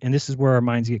at it, and this is where our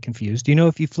minds get confused. Do you know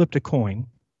if you flipped a coin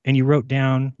and you wrote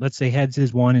down, let's say heads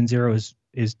is 1 and tails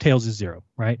is 0,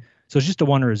 right? So it's just a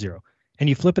 1 or a 0. And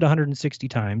you flip it 160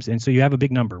 times, and so you have a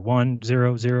big number, 1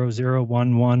 0 0 0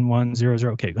 1 1 1 0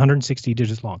 0. Okay, 160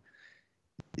 digits long.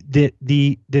 That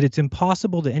it's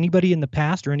impossible that anybody in the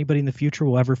past or anybody in the future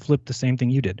will ever flip the same thing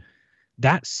you did.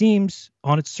 That seems,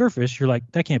 on its surface, you're like,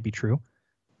 that can't be true.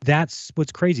 That's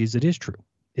what's crazy, is it is true.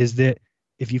 Is that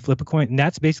if you flip a coin, and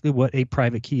that's basically what a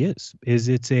private key is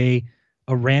it's a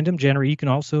random generator. You can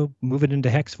also move it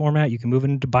into hex format. You can move it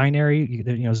into binary.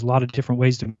 There's a lot of different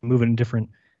ways to move it in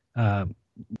different,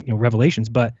 revelations.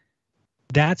 But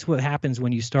that's what happens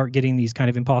when you start getting these kind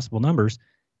of impossible numbers.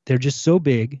 They're just so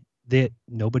big that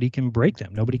nobody can break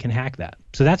them. Nobody can hack that.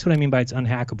 So that's what I mean by it's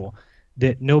unhackable,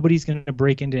 that nobody's going to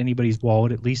break into anybody's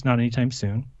wallet, at least not anytime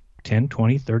soon. 10,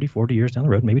 20, 30, 40 years down the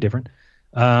road, maybe different.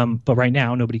 But right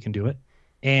now, nobody can do it.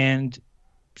 And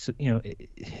so,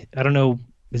 I don't know,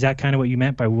 is that kind of what you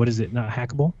meant by what is it not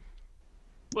hackable?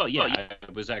 Well, yeah,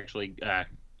 I was actually,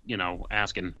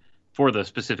 asking for the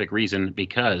specific reason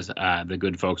because the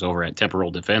good folks over at Temporal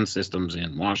Defense Systems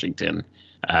in Washington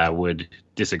would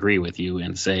disagree with you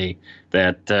and say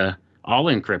that all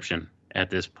encryption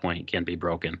at this point can be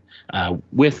broken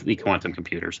with the quantum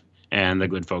computers. And the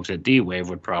good folks at D-Wave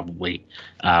would probably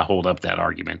hold up that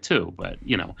argument too. But,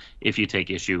 if you take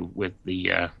issue with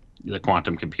the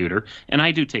quantum computer, and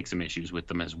I do take some issues with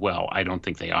them as well. I don't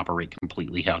think they operate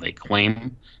completely how they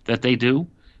claim that they do,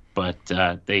 but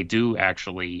they do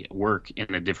actually work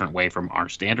in a different way from our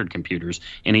standard computers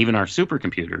and even our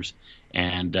supercomputers.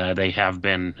 And they have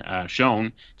been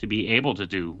shown to be able to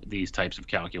do these types of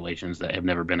calculations that have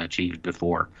never been achieved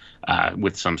before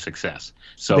with some success.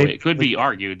 So it could be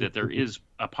argued that there is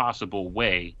a possible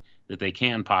way that they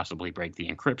can possibly break the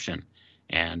encryption.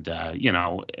 And,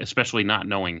 especially not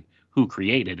knowing who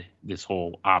created this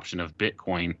whole option of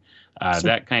Bitcoin,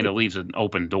 that kind of leaves an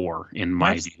open door in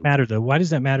my view. Why does that matter, though? Why does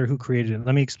that matter who created it?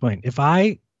 Let me explain. If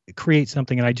I create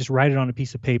something and I just write it on a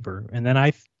piece of paper and then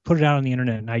I put it out on the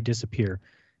internet and I disappear,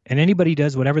 and anybody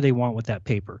does whatever they want with that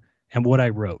paper and what I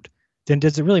wrote, then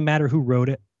does it really matter who wrote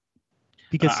it?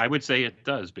 Because I would say it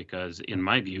does, because in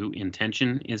my view,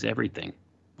 intention is everything.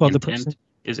 Well, intent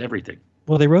is everything.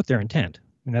 Well, they wrote their intent,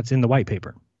 and that's in the white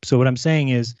paper. So what I'm saying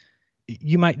is,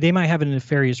 they might have a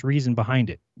nefarious reason behind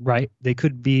it, right? They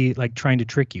could be like trying to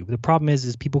trick you. The problem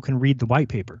is people can read the white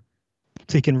paper.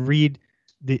 They can read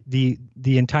the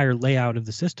entire layout of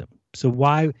the system. So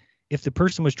why, if the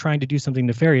person was trying to do something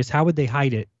nefarious, how would they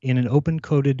hide it in an open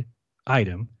coded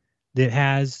item that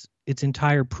has its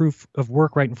entire proof of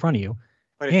work right in front of you?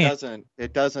 But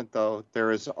it doesn't though.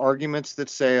 There is arguments that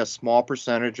say a small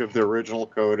percentage of the original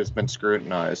code has been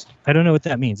scrutinized. I don't know what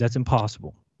that means. That's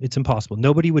impossible. It's impossible.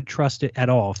 Nobody would trust it at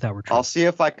all if that were true. I'll see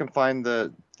if I can find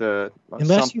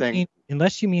unless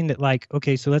you mean that, like,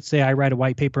 okay, so let's say I write a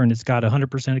white paper and it's got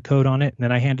 100% of code on it, and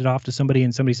then I hand it off to somebody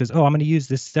and somebody says, oh, I'm going to use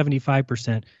this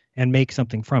 75% and make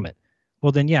something from it.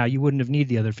 Well, then, yeah, you wouldn't have needed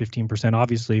the other 15%,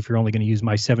 obviously, if you're only going to use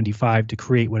my 75 to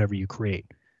create whatever you create.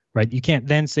 right? You can't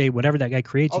then say whatever that guy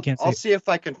creates. You can't I'll say, see if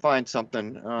I can find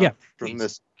something Yeah, from please.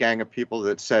 this gang of people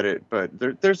that said it, but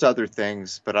there's other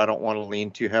things, but I don't want to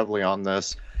lean too heavily on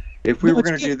this. If we No, were it's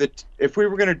going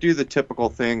to do the typical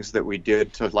things that we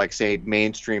did to, like, say,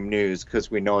 mainstream news,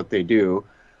 because we know what they do,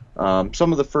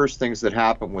 some of the first things that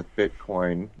happen with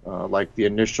Bitcoin, like the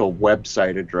initial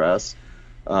website address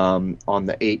on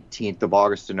the 18th of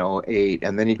August in '08,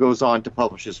 and then he goes on to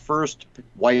publish his first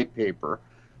white paper.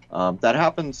 That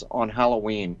happens on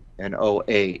Halloween in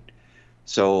 '08.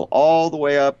 So all the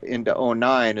way up into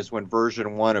 '09 is when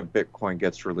version 1 of Bitcoin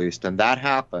gets released, and that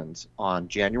happens on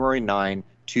January 9,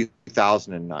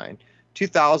 2009.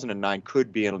 2009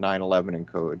 could be a 9/11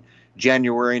 encode.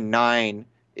 January 9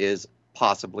 is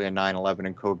possibly a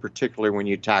 9/11 encode, particularly when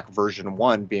you tack version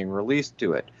 1 being released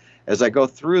to it. As I go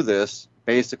through this,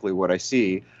 basically what I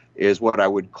see is what I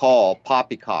would call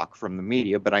poppycock from the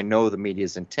media, but I know the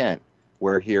media's intent,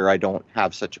 where here I don't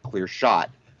have such a clear shot.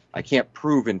 I can't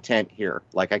prove intent here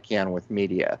like I can with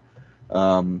media.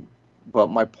 But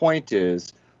my point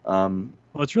is, well,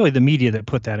 it's really the media that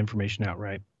put that information out,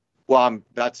 right? well,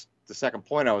 that's the second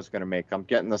point I was going to make. I'm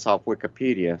getting this off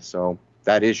Wikipedia, so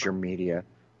that is your media,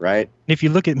 right? If you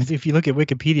look at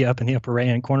Wikipedia, up in the upper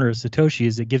right-hand corner of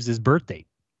Satoshi, it gives his birth date,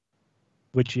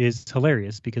 which is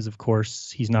hilarious because, of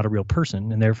course, he's not a real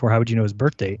person, and therefore, how would you know his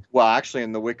birth date? Well, actually,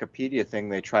 in the Wikipedia thing,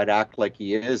 they try to act like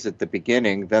he is at the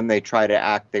beginning. Then they try to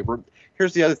act.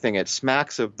 Here's the other thing. It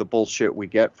smacks of the bullshit we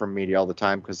get from media all the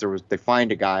time, because they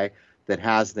find a guy that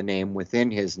has the name within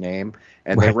his name,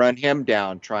 and they Right. run him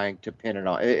down trying to pin it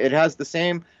on. It has the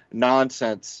same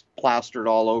nonsense plastered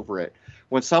all over it.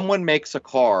 When someone makes a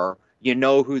car, you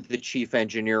know who the chief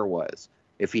engineer was.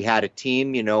 If he had a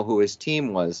team, you know who his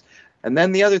team was. And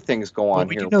then the other things go on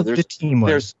We here. do know who the team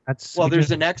was.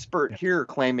 There's an expert here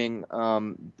claiming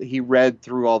he read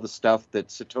through all the stuff that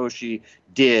Satoshi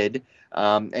did,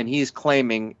 and he's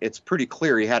claiming it's pretty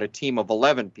clear he had a team of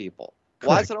 11 people.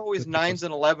 Why is Correct. it always 9s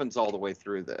and 11s all the way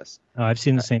through this? I've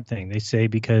seen the same thing. They say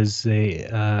because they,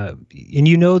 and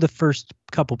you know the first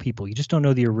couple people, you just don't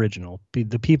know the original.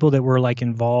 The people that were like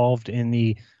involved in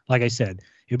the, like I said,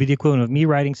 it would be the equivalent of me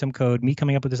writing some code, me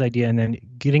coming up with this idea, and then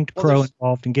getting Crow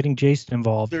involved and getting Jason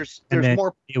involved. There's then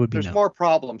more it would be there's known. more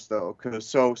problems though, because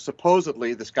so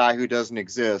supposedly this guy who doesn't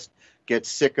exist gets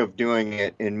sick of doing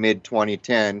it in mid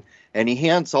 2010, and he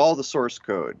hands all the source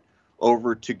code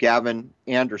over to Gavin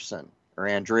Anderson or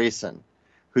Andresen,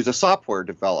 who's a software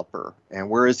developer. And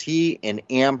where is he? In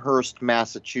Amherst,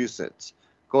 Massachusetts.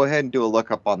 Go ahead and do a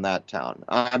lookup on that town.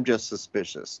 I'm just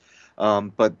suspicious.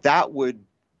 But that would,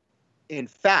 in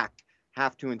fact,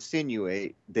 have to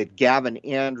insinuate that Gavin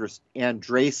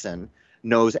Andresen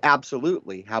knows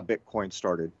absolutely how Bitcoin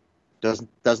started. Doesn't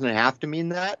it have to mean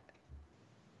that?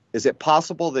 Is it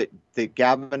possible that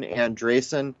Gavin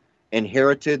Andresen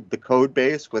inherited the code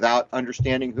base without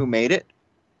understanding who made it?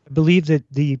 I believe that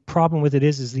the problem with it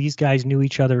is these guys knew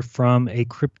each other from a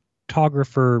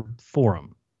cryptographer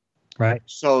forum, right?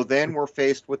 So then we're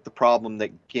faced with the problem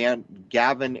that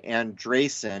Gavin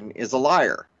Andresen is a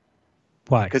liar.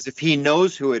 Why? Because if he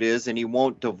knows who it is and he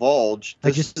won't divulge,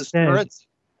 this is currency.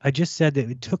 I just said that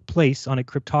it took place on a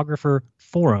cryptographer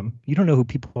forum. You don't know who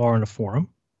people are on a forum.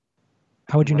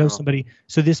 How would you know somebody?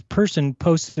 So this person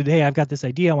posted, hey, I've got this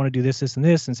idea. I want to do this, this, and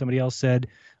this. And somebody else said,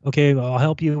 okay, well, I'll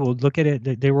help you. We'll look at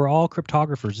it. They were all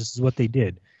cryptographers. This is what they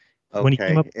did. Okay. When he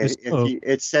came up with this code,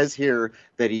 it says here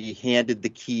that he handed the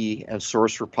key and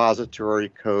source repository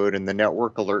code and the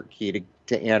network alert key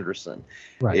to Anderson.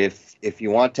 right. If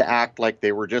you want to act like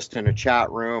they were just in a chat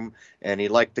room and he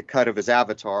liked the cut of his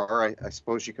avatar, I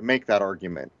suppose you can make that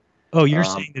argument. Oh, you're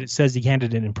saying that it says he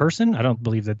handed it in person? I don't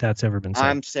believe that that's ever been said.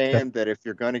 I'm saying that if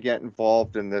you're going to get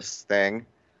involved in this thing,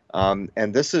 and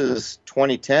this is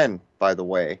 2010, by the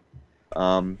way,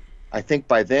 I think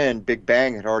by then Big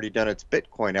Bang had already done its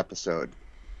Bitcoin episode,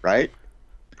 right?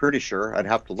 Pretty sure. I'd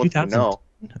have to look to know.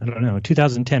 I don't know.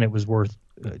 2010, it was worth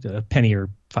a penny or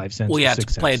 5 cents. Well, yeah, or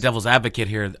 6 to play a cents. devil's advocate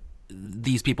here,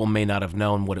 these people may not have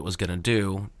known what it was going to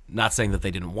do. Not saying that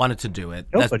they didn't want it to do it.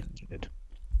 Nobody did.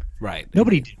 Right.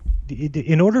 Nobody did.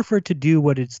 In order for it to do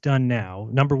what it's done now,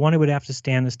 number one, it would have to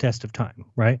stand this test of time,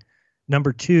 right?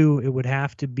 Number two, it would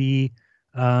have to be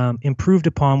improved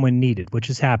upon when needed, which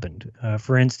has happened.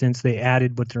 For instance, they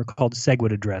added what they're called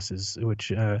SegWit addresses,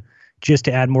 which just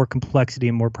to add more complexity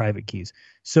and more private keys.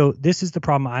 So this is the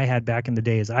problem I had back in the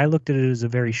day. Is I looked at it as a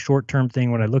very short-term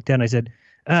thing. When I looked at it, and I said,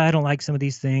 I don't like some of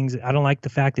these things. I don't like the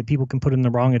fact that people can put in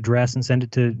the wrong address and send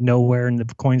it to nowhere, and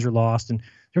the coins are lost. And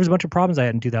there was a bunch of problems I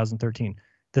had in 2013.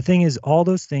 The thing is, all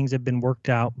those things have been worked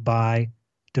out by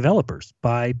developers,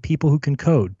 by people who can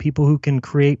code, people who can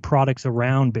create products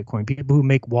around Bitcoin, people who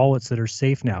make wallets that are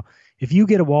safe now. If you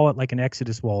get a wallet like an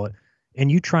Exodus wallet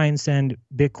and you try and send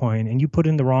Bitcoin and you put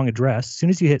in the wrong address, as soon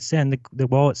as you hit send, the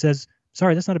wallet says,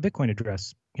 sorry, that's not a Bitcoin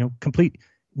address. Complete.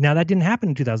 Now, that didn't happen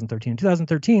in 2013. In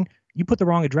 2013, you put the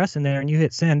wrong address in there and you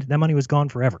hit send, that money was gone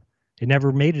forever. It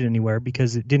never made it anywhere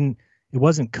because it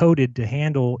wasn't coded to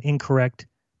handle incorrect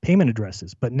payment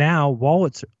addresses. But now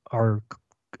wallets are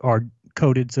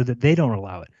coded so that they don't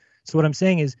allow it. So what I'm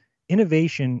saying is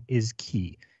innovation is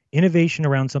key. Innovation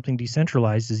around something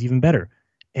decentralized is even better.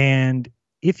 And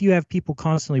if you have people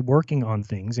constantly working on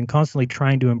things and constantly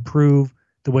trying to improve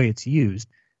the way it's used,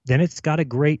 then it's got a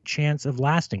great chance of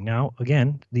lasting. Now,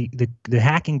 again, the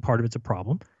hacking part of it's a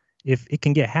problem. If it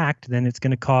can get hacked, then it's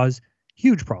going to cause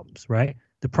huge problems, right?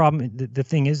 The problem, the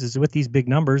thing is with these big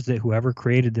numbers that whoever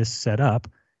created this set up,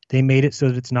 they made it so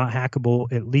that it's not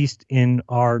hackable, at least in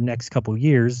our next couple of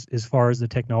years, as far as the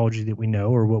technology that we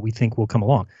know or what we think will come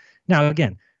along. Now,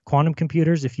 again, quantum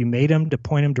computers, if you made them to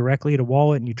point them directly at a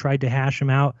wallet and you tried to hash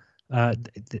them out,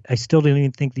 I still don't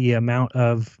even think the amount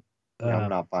of... I'm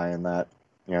not buying that.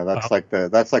 Yeah, that's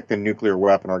like the nuclear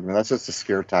weapon argument. That's just a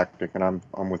scare tactic, and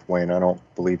I'm with Wayne. I don't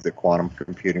believe that quantum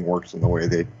computing works in the way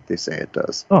they say it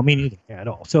does. Oh, me neither. Yeah, at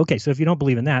all. So okay, so if you don't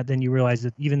believe in that, then you realize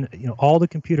that even all the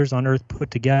computers on Earth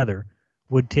put together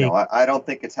would take. No, I don't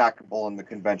think it's hackable in the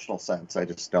conventional sense. I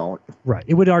just don't. Right,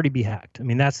 it would already be hacked. I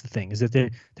mean, that's the thing, is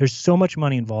that there's so much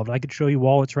money involved. I could show you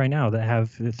wallets right now that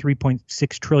have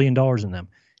 $3.6 trillion in them.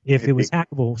 If it was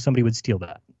hackable, somebody would steal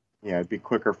that. Yeah, it'd be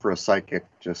quicker for a psychic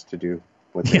just to do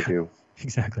what they do.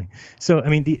 Exactly. So, I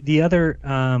mean, the other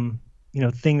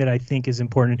thing that I think is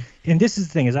important, and this is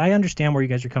the thing, is I understand where you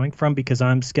guys are coming from because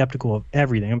I'm skeptical of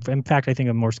everything. In fact, I think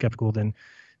I'm more skeptical than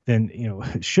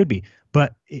should be.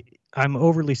 But I'm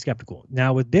overly skeptical.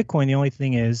 Now, with Bitcoin, the only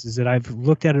thing is that I've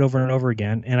looked at it over and over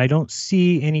again, and I don't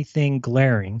see anything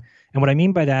glaring. And what I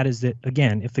mean by that is that,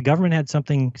 again, if the government had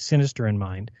something sinister in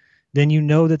mind, then you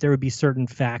know that there would be certain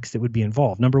facts that would be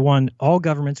involved. Number one, all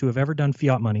governments who have ever done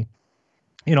fiat money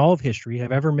in all of history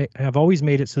have always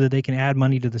made it so that they can add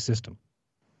money to the system,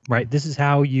 right? This is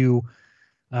how you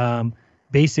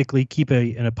basically keep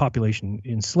a population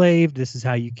enslaved. This is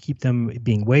how you keep them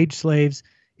being wage slaves,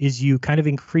 is you kind of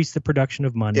increase the production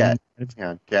of money. Yeah,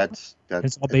 that's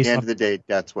at the end of the day,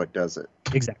 that's what does it.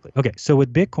 Exactly. Okay, so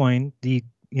with Bitcoin,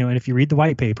 and if you read the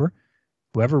white paper,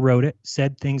 whoever wrote it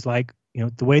said things like,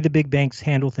 the way the big banks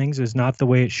handle things is not the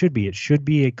way it should be. It should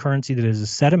be a currency that is a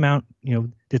set amount,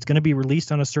 that's going to be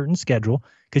released on a certain schedule,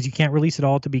 because you can't release it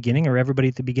all at the beginning or everybody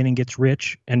at the beginning gets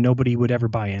rich and nobody would ever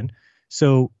buy in.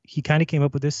 So he kind of came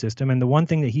up with this system. And the one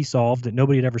thing that he solved that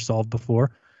nobody had ever solved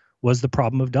before was the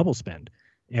problem of double spend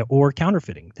or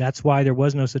counterfeiting. That's why there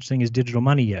was no such thing as digital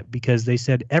money yet, because they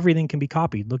said everything can be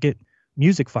copied. Look at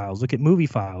music files, look at movie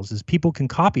files, as people can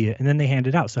copy it and then they hand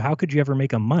it out. So how could you ever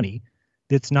make a money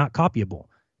that's not copyable?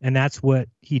 And that's what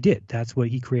he did. That's what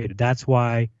he created. That's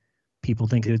why people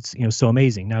think it's so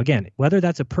amazing. Now, again, whether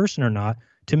that's a person or not,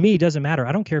 to me, doesn't matter.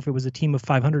 I don't care if it was a team of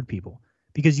 500 people,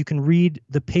 because you can read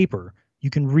the paper, you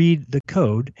can read the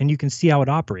code, and you can see how it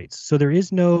operates. So there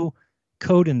is no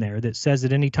code in there that says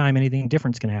at any time anything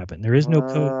different is going to happen. There is no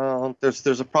code.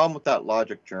 There's a problem with that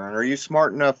logic, Jern. Are you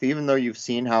smart enough, even though you've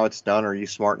seen how it's done, are you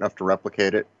smart enough to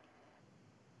replicate it?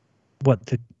 What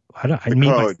the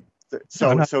code.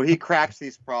 So he cracks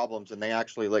these problems, and they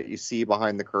actually let you see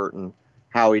behind the curtain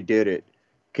how he did it.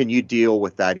 Can you deal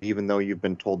with that, even though you've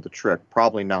been told the trick?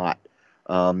 Probably not.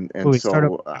 What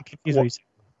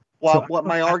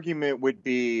my argument would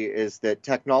be is that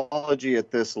technology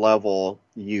at this level,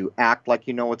 you act like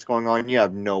you know what's going on. You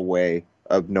have no way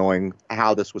of knowing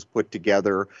how this was put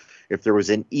together. If there was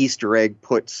an Easter egg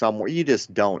put somewhere, you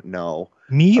just don't know.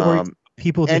 Me or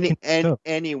people?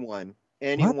 Anyone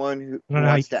who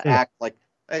wants to act like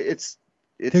it's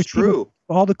true.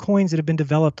 All the coins that have been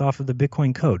developed off of the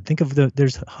Bitcoin code. Think of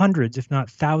there's hundreds, if not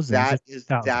thousands.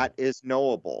 That is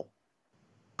knowable.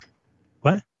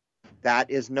 What?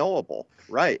 That is knowable,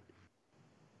 right?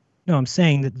 No, I'm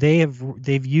saying that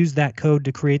they've used that code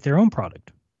to create their own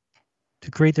product,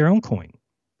 to create their own coin.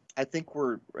 I think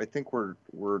we're.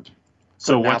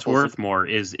 So what's worth more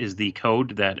is the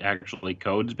code that actually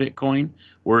codes Bitcoin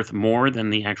worth more than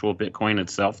the actual Bitcoin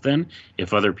itself? Then,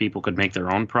 if other people could make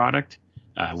their own product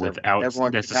without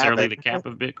necessarily the cap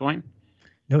of Bitcoin.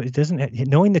 No, it doesn't.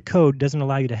 Knowing the code doesn't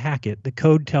allow you to hack it. The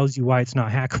code tells you why it's not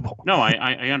hackable. No,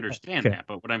 I understand that,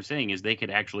 but what I'm saying is they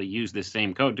could actually use this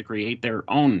same code to create their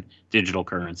own digital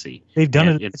currency. They've done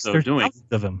it. There's thousands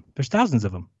of them. There's thousands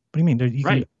of them. What do you mean?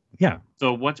 Right. Yeah.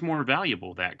 So what's more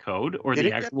valuable, that code or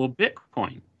the actual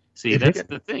Bitcoin? See, that's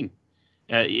the thing.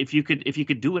 If you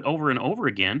could do it over and over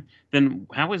again, then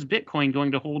how is Bitcoin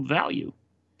going to hold value?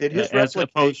 Did his as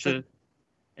opposed replication?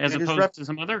 to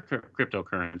some other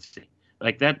cryptocurrency?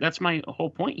 Like that's my whole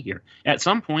point here. At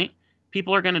some point,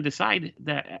 people are going to decide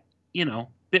that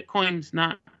Bitcoin's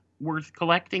not worth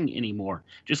collecting anymore.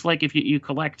 Just like if you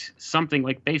collect something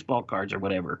like baseball cards or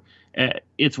whatever,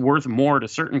 it's worth more to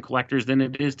certain collectors than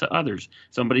it is to others.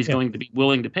 Somebody's going to be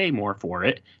willing to pay more for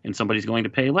it, and somebody's going to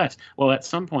pay less. Well, at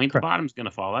some point, the bottom's going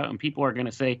to fall out, and people are going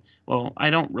to say, well, I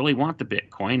don't really want the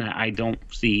Bitcoin. I don't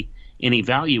see any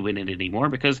value in it anymore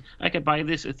because I could buy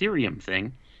this Ethereum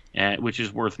thing, which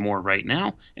is worth more right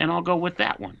now, and I'll go with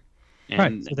that one. And,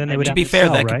 right. So then they would to be fair,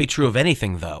 that could be true of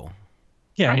anything, though.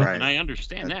 Yeah, right. And I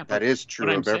understand that. That is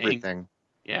true of everything.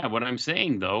 Yeah, what I'm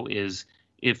saying though is,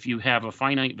 if you have a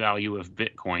finite value of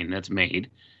Bitcoin that's made,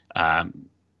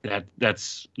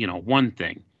 that's one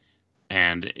thing,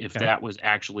 and if that was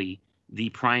actually the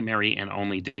primary and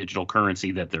only digital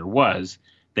currency that there was,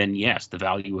 then yes, the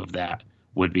value of that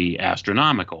would be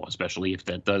astronomical, especially if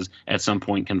that does at some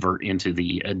point convert into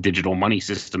the digital money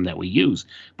system that we use.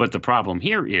 But the problem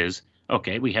here is,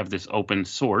 okay, we have this open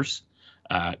source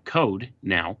code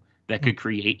now that could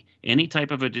create any type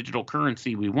of a digital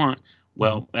currency we want.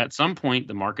 Well, at some point,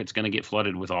 the market's going to get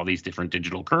flooded with all these different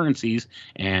digital currencies,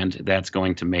 and that's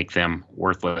going to make them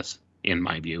worthless, in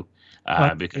my view,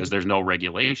 because there's no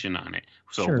regulation on it.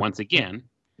 So once again,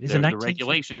 the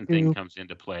regulation thing comes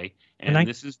into play, and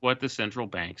this is what the central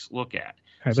banks look at.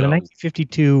 Right, but a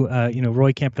 1952,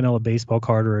 Roy Campanella baseball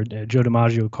card or a Joe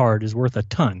DiMaggio card is worth a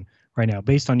ton right now,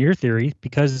 based on your theory,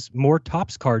 because more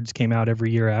Topps cards came out every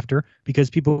year after, because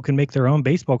people can make their own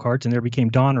baseball cards, and there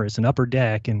became Donruss and Upper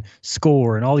Deck and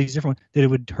Score and all these different ones, that it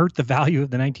would hurt the value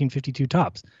of the 1952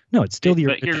 Topps. No, it's still the.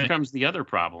 But here comes the other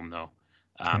problem, though.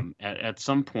 At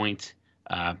some point,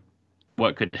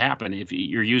 what could happen if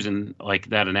you're using like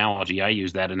that analogy? I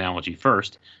use that analogy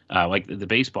first, like the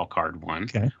baseball card one.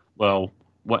 Okay. Well,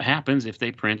 what happens if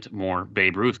they print more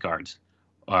Babe Ruth cards?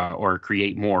 Or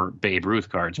create more Babe Ruth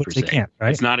cards per se. Can't,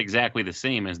 right? It's not exactly the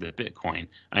same as the Bitcoin.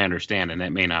 I understand, and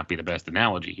that may not be the best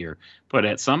analogy here. But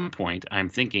at some point, I'm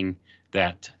thinking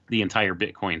that the entire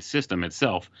Bitcoin system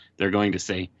itself, they're going to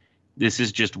say, this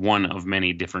is just one of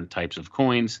many different types of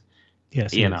coins.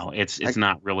 Yes, it's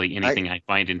not really anything I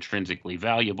find intrinsically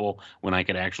valuable when I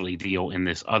could actually deal in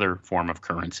this other form of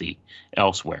currency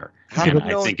elsewhere. And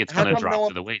I think it's going to drop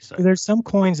to the wayside. There's some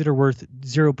coins that are worth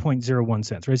 0.01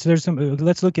 cents, right? So there's some.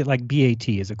 Let's look at like BAT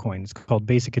as a coin. It's called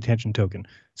Basic Attention Token.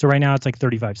 So right now it's like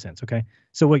 35 cents. Okay.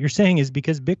 So what you're saying is,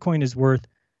 because Bitcoin is worth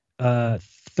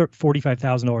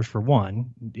 $45,000 for one,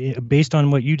 based on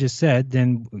what you just said,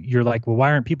 then you're like, well,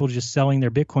 why aren't people just selling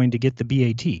their Bitcoin to get the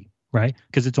BAT? Right?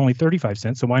 Because it's only 35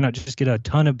 cents. So why not just get a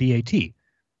ton of BAT?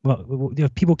 Well,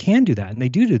 people can do that, and they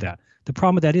do that. The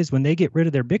problem with that is, when they get rid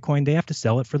of their Bitcoin, they have to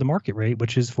sell it for the market rate,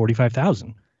 which is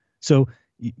 45,000. So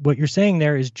what you're saying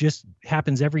there is just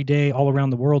happens every day all around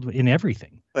the world in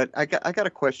everything. But I got a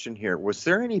question here. Was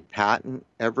there any patent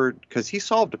ever? Because he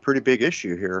solved a pretty big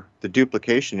issue here, the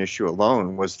duplication issue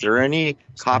alone. Was there any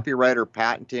copyright or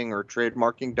patenting or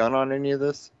trademarking done on any of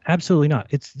this? Absolutely not.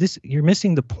 It's this. You're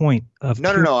missing the point of.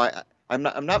 No. I'm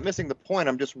not missing the point.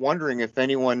 I'm just wondering if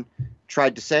anyone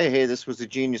tried to say, "Hey, this was a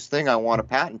genius thing. I want to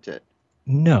patent it."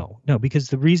 No, because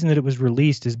the reason that it was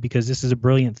released is because this is a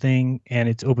brilliant thing and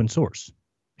it's open source.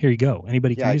 Here you go.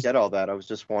 Anybody can use it. Yeah, I get all that. I was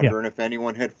just wondering if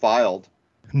anyone had filed.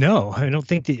 No, I don't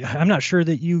think I'm not sure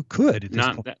that you could at this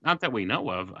point. Not that we know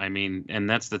of. I mean, and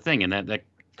that's the thing, and that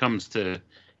comes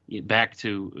back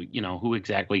to who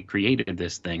exactly created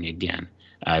this thing again,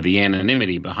 the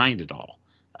anonymity behind it all,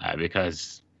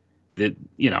 because it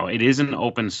is an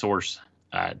open source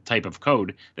type of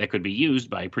code that could be used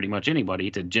by pretty much anybody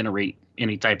to generate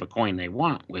any type of coin they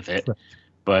want with it. Right.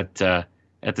 But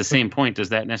at the same point, does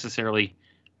that necessarily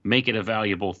make it a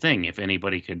valuable thing if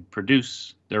anybody could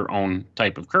produce their own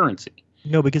type of currency?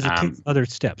 No, because it takes other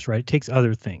steps, right? It takes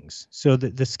other things. So the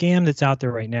scam that's out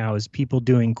there right now is people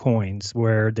doing coins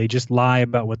where they just lie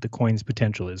about what the coin's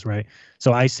potential is, right?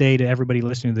 So I say to everybody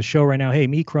listening to the show right now, hey,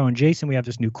 me, Crow, and Jason, we have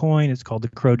this new coin. It's called the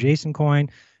Crow Jason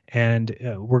coin. And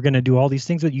we're going to do all these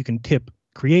things that you can tip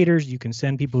creators. You can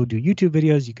send people who do YouTube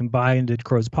videos. You can buy into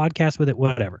Crow's podcast with it,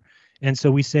 whatever. And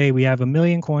so we say we have 1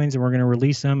 million coins and we're going to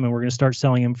release them and we're going to start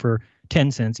selling them for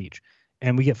 10 cents each.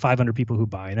 And we get 500 people who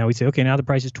buy. And now we say, okay, now the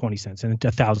price is 20 cents and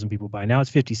 1,000 people buy. Now it's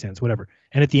 50 cents, whatever.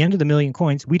 And at the end of the 1 million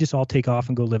coins, we just all take off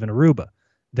and go live in Aruba.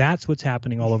 That's what's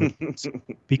happening all over the place,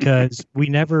 because we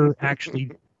never actually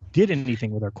did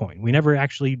anything with our coin. We never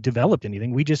actually developed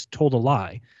anything. We just told a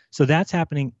lie. So that's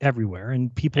happening everywhere,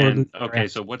 and people And are okay,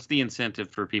 so what's the incentive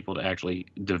for people to actually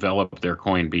develop their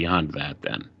coin beyond that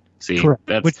then? See, Correct.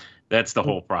 that's the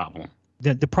whole problem.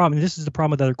 The problem, this is the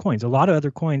problem with other coins. A lot of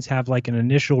other coins have like an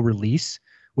initial release,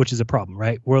 which is a problem,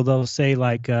 right? Where they'll say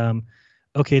like,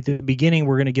 okay, at the beginning,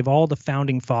 we're going to give all the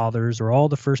founding fathers or all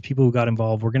the first people who got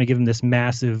involved, we're going to give them this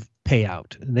massive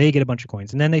payout. And they get a bunch of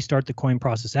coins. And then they start the coin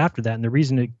process after that. And the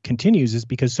reason it continues is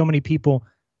because so many people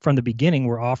from the beginning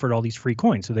were offered all these free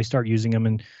coins. So they start using them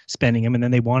and spending them. And then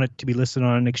they want it to be listed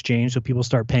on an exchange. So people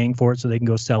start paying for it so they can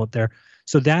go sell it there.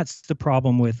 So that's the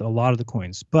problem with a lot of the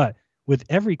coins. But with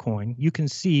every coin, you can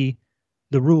see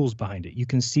the rules behind it. You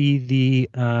can see the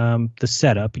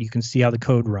setup. You can see how the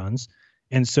code runs.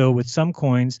 And so with some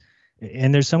coins,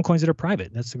 and there's some coins that are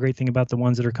private. That's the great thing about the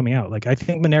ones that are coming out. Like I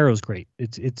think Monero is great.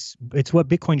 It's what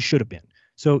Bitcoin should have been.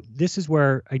 So this is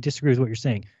where I disagree with what you're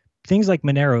saying. Things like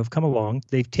Monero have come along.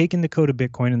 They've taken the code of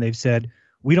Bitcoin and they've said,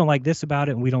 we don't like this about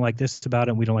it, and we don't like this about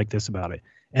it, and we don't like this about it.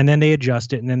 And then they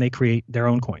adjust it, and then they create their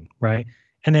own coin, right?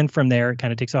 And then from there, it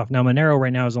kind of takes off. Now, Monero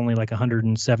right now is only like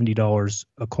 $170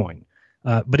 a coin.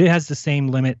 But it has the same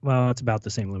limit. Well, it's about the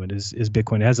same limit as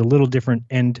Bitcoin. It has a little different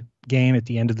end game at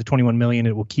the end of the 21 million.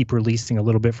 It will keep releasing a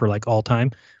little bit for like all time,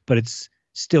 but it's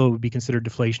still would be considered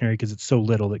deflationary because it's so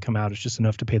little that come out. It's just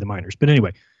enough to pay the miners. But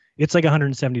anyway, it's like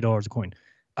 $170 a coin.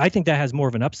 I think that has more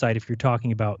of an upside if you're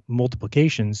talking about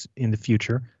multiplications in the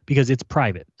future because it's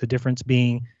private. The difference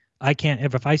being I can't,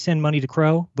 if I send money to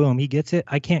Crow, boom, he gets it.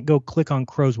 I can't go click on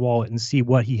Crow's wallet and see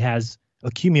what he has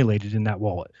accumulated in that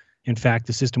wallet. In fact,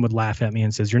 the system would laugh at me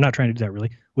and says, you're not trying to do that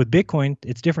really. With Bitcoin,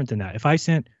 it's different than that. If I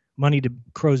sent money to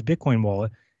Crow's Bitcoin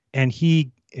wallet and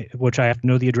which I have to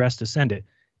know the address to send it,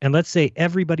 and let's say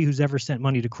everybody who's ever sent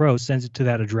money to Crow sends it to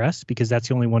that address because that's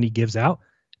the only one he gives out,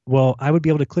 well, I would be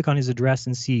able to click on his address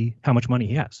and see how much money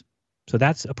he has. So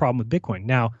that's a problem with Bitcoin.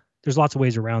 Now, there's lots of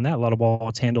ways around that. A lot of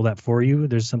wallets handle that for you.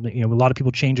 There's something, a lot of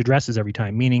people change addresses every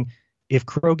time, meaning if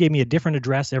Crow gave me a different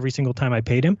address every single time I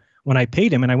paid him, when I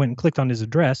paid him and I went and clicked on his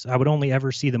address, I would only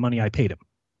ever see the money I paid him,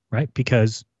 right?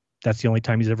 Because that's the only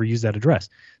time he's ever used that address.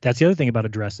 That's the other thing about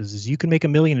addresses is you can make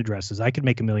 1 million addresses. I could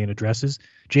make 1 million addresses.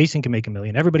 Jason can make 1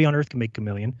 million. Everybody on Earth can make 1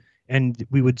 million. And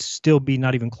we would still be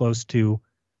not even close to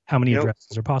how many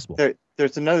addresses are possible.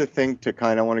 There's another thing to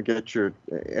kind of want to get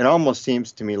it almost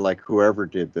seems to me like whoever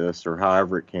did this or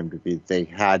however it came to be, they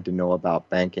had to know about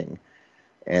banking.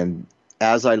 And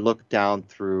as I look down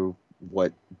through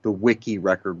what the wiki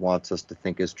record wants us to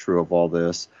think is true of all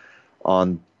this,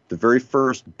 on the very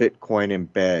first Bitcoin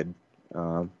embed,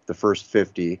 the first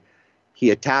 50, he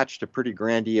attached a pretty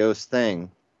grandiose thing.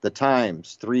 The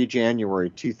Times, 3 January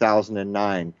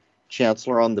 2009,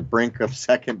 Chancellor on the brink of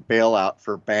second bailout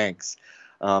for banks.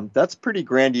 That's pretty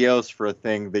grandiose for a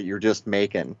thing that you're just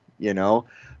making,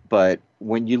 But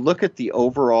when you look at the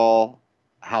overall,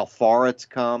 how far it's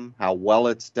come, how well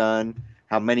it's done,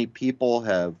 how many people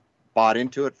have bought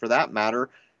into it for that matter,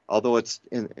 although it's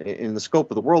in the scope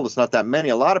of the world, it's not that many.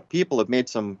 A lot of people have made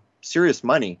some serious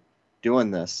money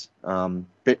doing this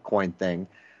Bitcoin thing,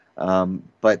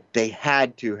 but they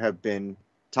had to have been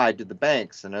tied to the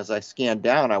banks. And as I scanned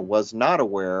down, I was not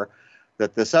aware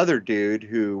that this other dude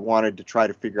who wanted to try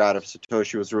to figure out if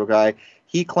Satoshi was a real guy,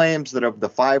 he claims that of the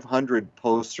 500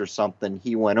 posts or something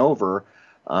he went over,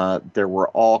 there were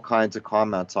all kinds of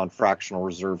comments on fractional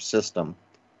reserve system,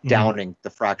 downing the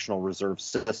fractional reserve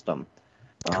system.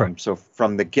 So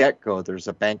from the get-go, there's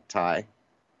a bank tie.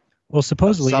 Well,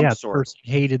 supposedly, the person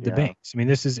hated the banks. I mean,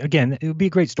 this is, again, it would be a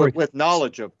great story. But with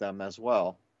knowledge of them as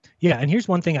well. Yeah, and here's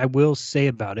one thing I will say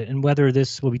about it, and whether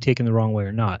this will be taken the wrong way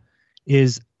or not,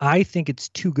 is I think it's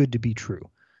too good to be true.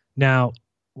 Now,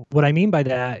 what I mean by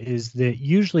that is that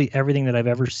usually everything that I've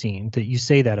ever seen that you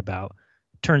say that about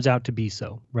turns out to be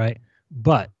so, right?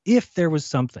 But if there was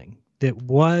something that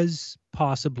was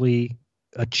possibly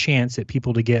a chance at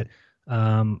people to get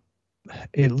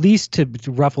at least to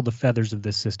ruffle the feathers of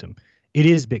this system, it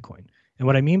is Bitcoin. And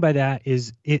what I mean by that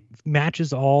is it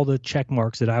matches all the check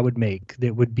marks that I would make.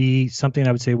 That would be something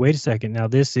I would say, wait a second, now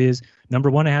this is,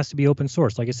 number one, it has to be open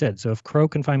source, like I said. So if Crow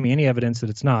can find me any evidence that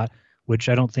it's not, which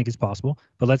I don't think is possible,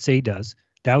 but let's say he does,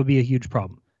 that would be a huge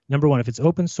problem. Number one, if it's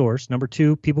open source. Number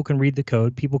two, people can read the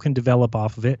code, people can develop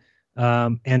off of it,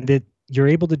 and that you're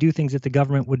able to do things that the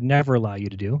government would never allow you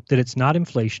to do, that it's not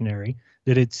inflationary,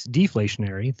 that it's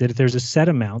deflationary, that if there's a set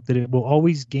amount, that it will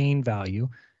always gain value.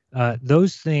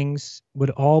 Those things would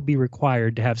all be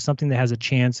required to have something that has a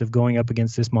chance of going up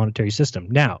against this monetary system.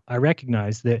 Now, I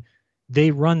recognize that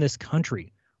they run this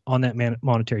country on that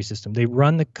monetary system. They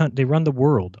run the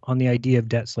world on the idea of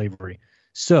debt slavery.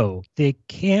 So they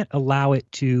can't allow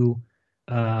it to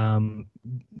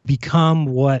become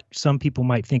what some people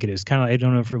might think it is. Kind of, I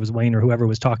don't know if it was Wayne or whoever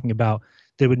was talking about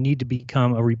that would need to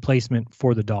become a replacement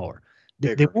for the dollar.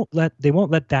 They won't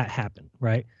let that happen,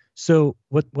 right? So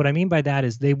what I mean by that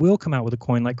is they will come out with a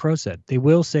coin like Crow said. They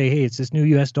will say, hey, it's this new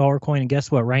US dollar coin, and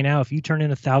guess what? Right now, if you turn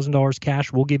in $1,000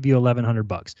 cash, we'll give you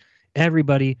 $1,100.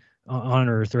 Everybody on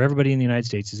Earth or everybody in the United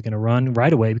States is going to run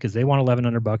right away because they want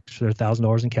 $1,100 for their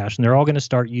 $1,000 in cash, and they're all going to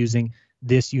start using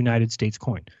this United States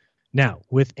coin. Now,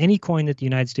 with any coin that the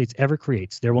United States ever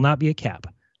creates, there will not be a cap,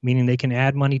 meaning they can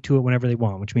add money to it whenever they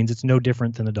want, which means it's no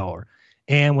different than the dollar.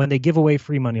 And when they give away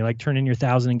free money, like turn in your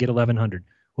 1,000 and get 1,100,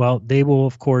 well, they will,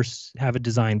 of course, have a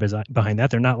design behind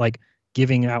that. They're not like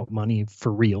giving out money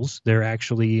for reals. They're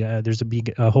actually, there's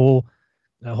a whole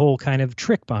kind of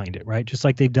trick behind it, right? Just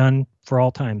like they've done for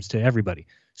all times to everybody.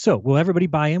 So will everybody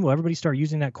buy in? Will everybody start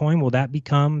using that coin? Will that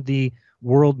become the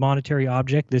world monetary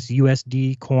object, this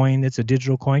USD coin that's a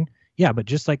digital coin? Yeah, but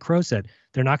just like Crow said,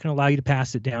 they're not going to allow you to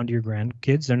pass it down to your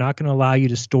grandkids. They're not going to allow you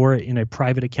to store it in a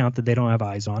private account that they don't have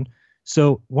eyes on.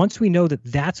 So once we know that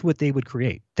that's what they would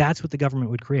create, that's what the government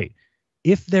would create.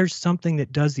 If there's something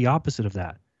that does the opposite of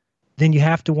that, then you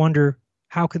have to wonder,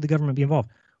 how could the government be involved?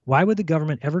 Why would the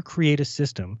government ever create a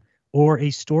system or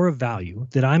a store of value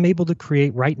that I'm able to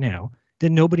create right now that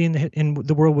nobody in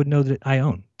the world would know that I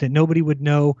own, that nobody would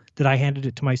know that I handed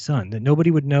it to my son, that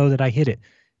nobody would know that I hid it?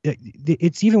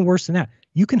 It's even worse than that.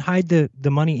 You can hide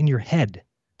the money in your head.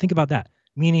 Think about that.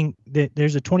 Meaning that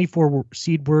there's a 24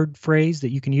 seed word phrase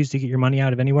that you can use to get your money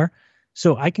out of anywhere.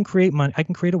 So I can create money. I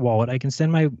can create a wallet. I can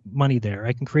send my money there.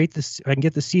 I can create this. I can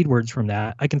get the seed words from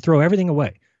that. I can throw everything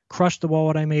away, crush the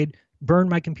wallet I made, burn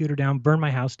my computer down, burn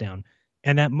my house down.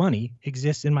 And that money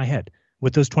exists in my head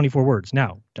with those 24 words.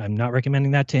 Now, I'm not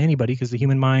recommending that to anybody because the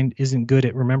human mind isn't good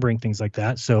at remembering things like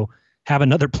that. So have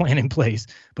another plan in place.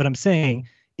 But I'm saying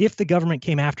if the government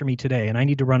came after me today and I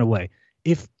need to run away,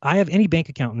 if I have any bank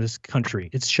account in this country,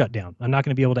 it's shut down. I'm not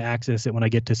going to be able to access it when I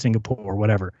get to Singapore or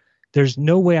whatever. There's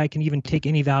no way I can even take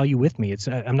any value with me.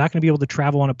 I'm not going to be able to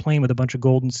travel on a plane with a bunch of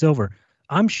gold and silver.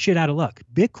 I'm shit out of luck.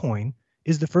 Bitcoin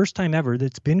is the first time ever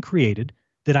that's been created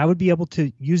that I would be able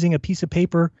to, using a piece of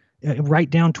paper, write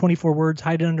down 24 words,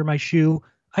 hide it under my shoe.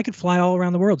 I could fly all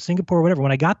around the world, Singapore, whatever.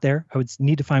 When I got there, I would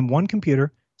need to find one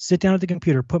computer, sit down at the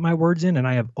computer, put my words in, and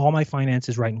I have all my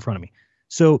finances right in front of me.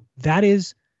 So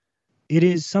it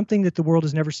is something that the world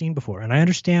has never seen before. And I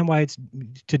understand why it's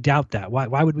to doubt that.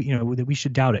 Why would we, that we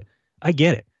should doubt it? I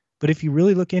get it. But if you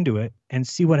really look into it and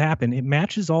see what happened, it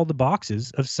matches all the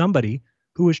boxes of somebody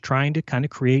who is trying to kind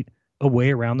of create a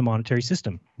way around the monetary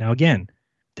system. Now, again,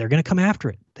 they're going to come after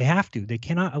it. They have to. They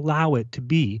cannot allow it to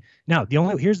be. Now,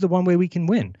 here's the one way we can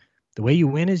win. The way you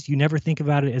win is you never think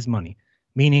about it as money.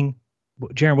 Meaning,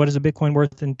 Jaron, what is a Bitcoin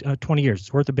worth in 20 years?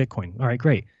 It's worth a Bitcoin. All right,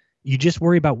 great. You just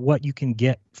worry about what you can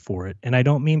get for it. And I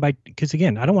don't mean because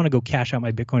again, I don't want to go cash out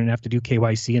my Bitcoin and have to do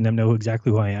KYC and them know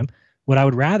exactly who I am. What I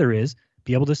would rather is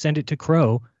be able to send it to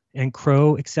Crow, and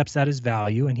Crow accepts that as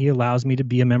value, and he allows me to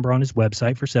be a member on his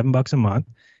website for $7 a month,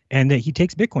 and that he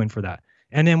takes Bitcoin for that.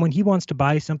 And then when he wants to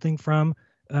buy something from,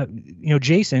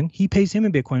 Jason, he pays him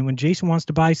in Bitcoin. When Jason wants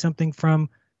to buy something from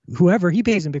whoever, he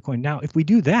pays in Bitcoin. Now, if we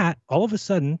do that, all of a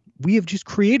sudden, we have just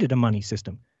created a money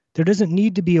system. There doesn't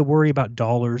need to be a worry about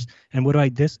dollars and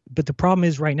but the problem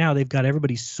is right now they've got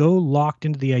everybody so locked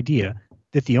into the idea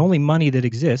that the only money that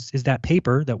exists is that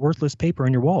paper, that worthless paper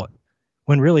in your wallet.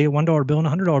 When really a $1 bill and a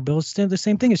 $100 bill is still the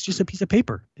same thing. It's just a piece of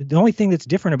paper. The only thing that's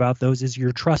different about those is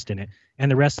your trust in it and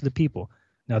the rest of the people.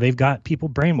 Now they've got people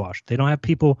brainwashed. They don't have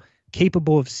people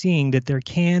capable of seeing that there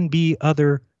can be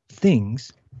other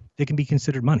things that can be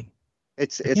considered money.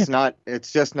 It's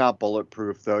just not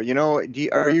bulletproof though.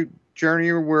 Jaron,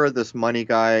 you're aware of this money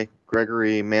guy,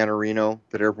 Gregory Mannarino,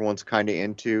 that everyone's kind of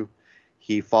into?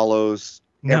 He follows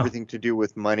everything to do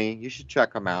with money. You should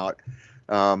check him out.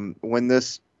 When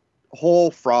this whole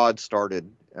fraud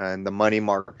started and the money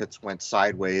markets went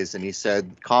sideways and he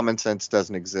said common sense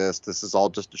doesn't exist, this is all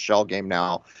just a shell game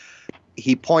now,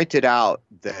 he pointed out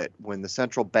that when the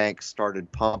central banks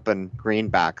started pumping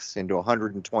greenbacks into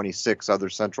 126 other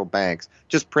central banks,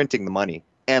 just printing the money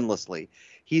endlessly,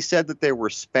 he said that they were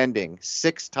spending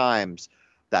 6 times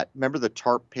that. Remember the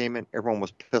TARP payment? Everyone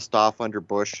was pissed off under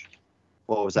Bush.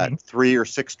 What was that? Mm-hmm. 3 or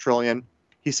 6 trillion.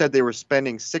 He said they were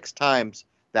spending 6 times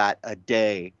that a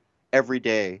day, every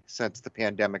day since the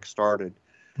pandemic started.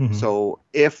 Mm-hmm. So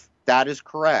if that is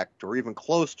correct or even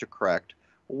close to correct,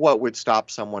 what would stop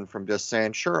someone from just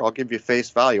saying, sure, I'll give you face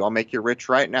value. I'll make you rich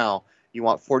right now. You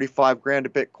want 45 grand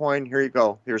of Bitcoin? Here you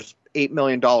go. Here's $8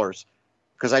 million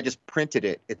because I just printed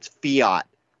it. It's fiat.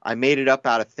 I made it up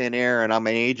out of thin air, and I'm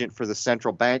an agent for the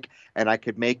central bank, and I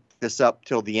could make this up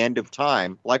till the end of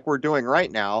time, like we're doing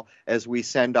right now, as we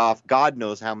send off God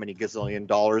knows how many gazillion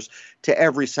dollars to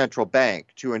every central bank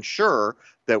to ensure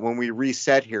that when we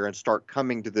reset here and start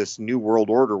coming to this new world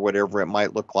order, whatever it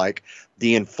might look like,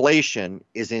 the inflation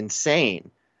is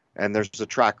insane. And there's a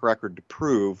track record to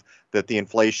prove that the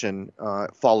inflation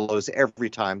follows every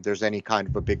time there's any kind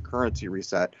of a big currency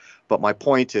reset. But my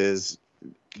point is,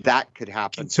 that could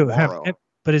happen tomorrow.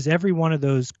 But is every one of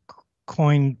those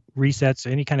coin resets,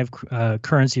 any kind of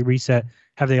currency reset,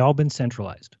 have they all been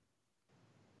centralized?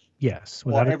 Yes.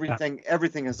 Well,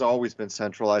 everything has always been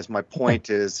centralized. My point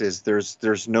is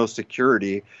there's no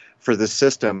security for the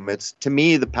system. It's, to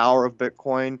me, the power of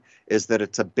Bitcoin is that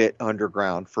it's a bit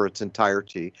underground for its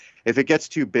entirety. If it gets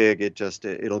too big,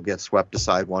 it'll get swept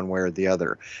aside one way or the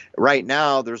other. Right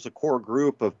now, there's a core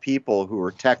group of people who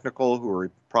are technical, who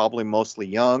are probably mostly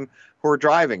young, who are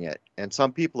driving it. And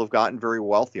some people have gotten very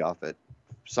wealthy off it.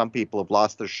 Some people have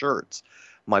lost their shirts.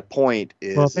 My point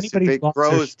is, if it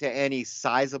grows to any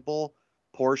sizable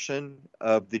portion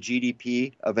of the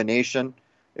GDP of a nation,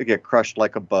 it get crushed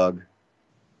like a bug.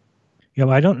 Yeah,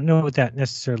 well, I don't know what that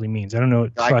necessarily means. I don't know.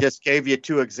 I just gave you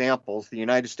two examples. The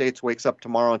United States wakes up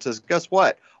tomorrow and says, guess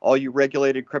what? All you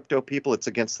regulated crypto people, it's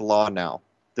against the law now.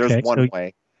 There's one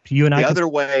way. The other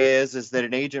way is that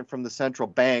an agent from the central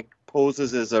bank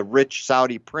poses as a rich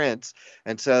Saudi prince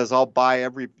and says, I'll buy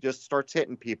just starts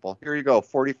hitting people. Here you go,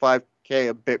 45K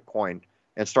of Bitcoin,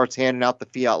 and starts handing out the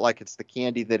fiat like it's the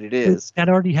candy that it is. That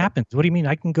already happens. What do you mean?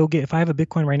 I can go get, if I have a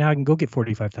Bitcoin right now, I can go get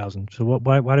 45,000. So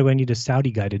why do I need a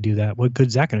Saudi guy to do that? What good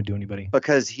is that going to do anybody?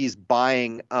 Because he's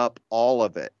buying up all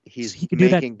of it. He can do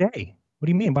that today. What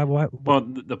do you mean? Why? Well,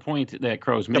 the point that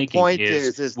Crow's making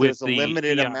is with the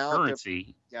limited amount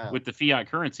currency. With the fiat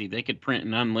currency, they could print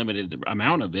an unlimited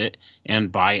amount of it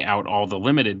and buy out all the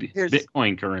limited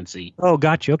Bitcoin currency. Oh,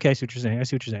 gotcha. Okay, I see what you're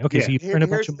saying. Okay, yeah. So you print a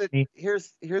bunch of money.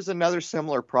 Here's another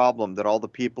similar problem that all the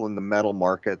people in the metal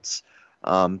markets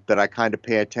that I kind of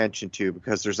pay attention to,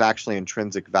 because there's actually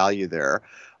intrinsic value there.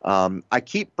 I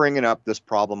keep bringing up this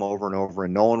problem over and over,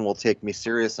 and no one will take me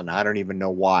serious, and I don't even know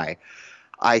why.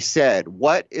 I said,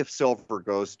 what if silver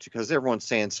goes to, because everyone's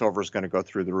saying silver is going to go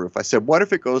through the roof. I said, what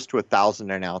if it goes to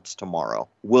 1,000 an ounce tomorrow?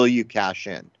 Will you cash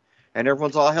in? And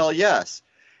everyone's all, hell yes.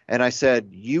 And I said,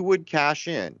 you would cash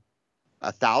in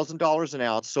 $1,000 an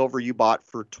ounce silver you bought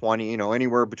for 20,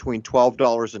 anywhere between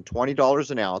 $12 and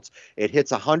 $20 an ounce. It hits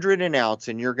 100 an ounce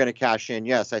and you're going to cash in.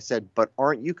 Yes. I said, but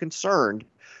aren't you concerned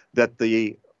that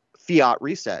the fiat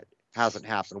reset hasn't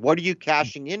happened? What are you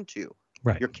cashing into?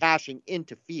 Right. You're cashing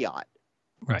into fiat.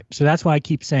 Right. So that's why I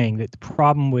keep saying that the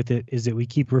problem with it is that we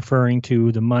keep referring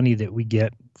to the money that we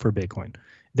get for Bitcoin.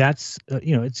 That's,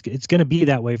 it's going to be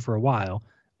that way for a while.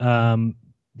 But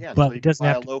it doesn't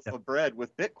have to buy a loaf of bread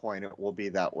with Bitcoin. It will be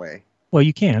that way. Well,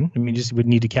 you can. I mean, just would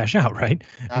need to cash out, right?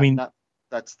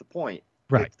 That's the point.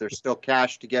 Right. There's still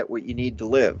cash to get what you need to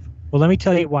live. Well, let me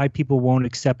tell you why people won't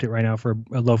accept it right now for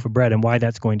a loaf of bread, and why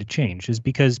that's going to change is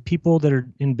because people that are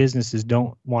in businesses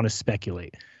don't want to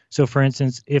speculate. So, for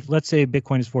instance, if let's say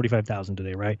Bitcoin is 45,000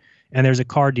 today, right? And there's a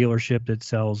car dealership that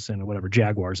sells,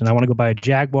 Jaguars, and I want to go buy a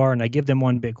Jaguar, and I give them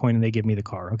one Bitcoin, and they give me the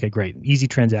car. Okay, great, easy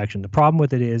transaction. The problem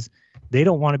with it is they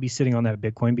don't want to be sitting on that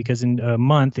Bitcoin because in a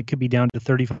month it could be down to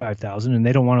 35,000, and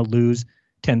they don't want to lose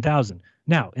 10,000.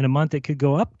 Now, in a month it could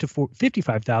go up to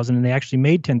 55,000, and they actually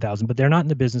made 10,000, but they're not in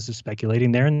the business of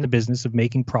speculating. They're in the business of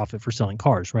making profit for selling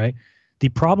cars, right? The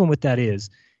problem with that is.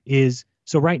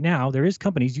 So right now, there is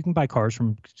companies, you can buy cars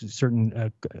from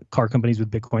certain car companies with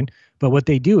Bitcoin. But what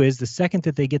they do is the second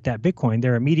that they get that Bitcoin,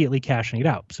 they're immediately cashing it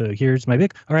out. So here's my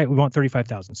Bitcoin. All right, we want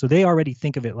 35,000. So they already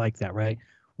think of it like that, right?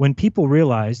 When people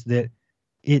realize that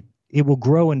it will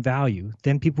grow in value,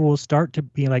 then people will start to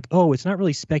be like, oh, it's not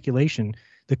really speculation.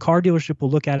 The car dealership will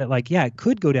look at it like, yeah, it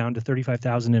could go down to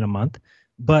 35,000 in a month,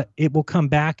 but it will come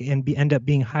back and end up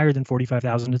being higher than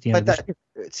 45,000 at the end of the year.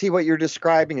 See, what you're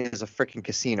describing is a freaking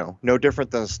casino, no different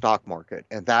than a stock market.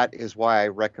 And that is why I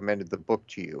recommended the book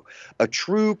to you. A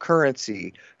true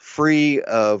currency free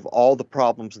of all the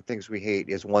problems and things we hate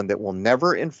is one that will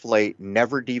never inflate,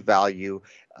 never devalue.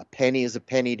 A penny is a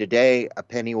penny today. A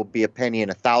penny will be a penny in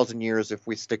 1,000 years if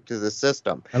we stick to the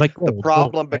system. I like the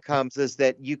problem becomes is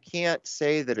that you can't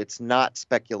say that it's not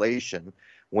speculation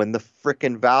when the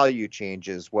frickin' value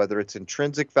changes, whether it's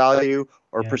intrinsic value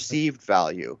or perceived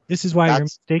value. This is why you're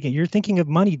mistaken. You're thinking of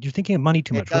money. You're thinking of money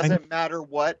too much. It doesn't matter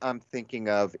what I'm thinking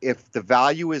of. If the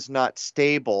value is not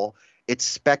stable, it's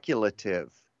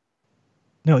speculative.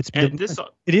 No, it's And this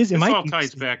it is. It this might all be,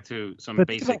 ties back to some but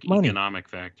think basic about money. economic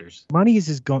factors. Money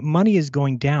is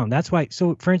going down. That's why.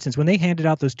 So, for instance, when they handed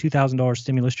out those $2,000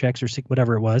 stimulus checks or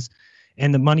whatever it was,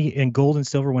 and the money and gold and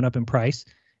silver went up in price,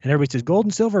 and everybody says gold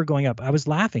and silver are going up, I was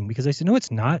laughing because I said, no,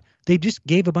 it's not. They just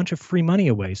gave a bunch of free money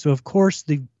away. So of course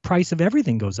the price of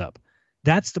everything goes up.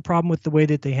 That's the problem with the way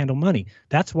that they handle money.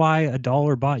 That's why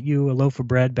 $1 bought you a loaf of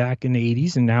bread back in the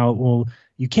 80s, and now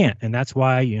you can't. And that's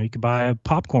why you could buy a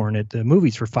popcorn at the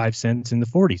movies for 5 cents in the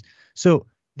 40s. So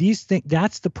these things,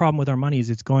 that's the problem with our money,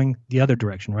 is it's going the other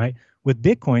direction, right? With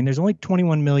Bitcoin, there's only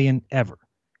 21 million ever.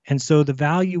 And so the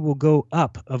value will go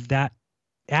up of that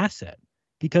asset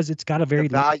because it's got a very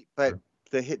value, but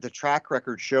the track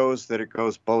record shows that it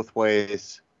goes both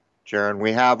ways, Jaron.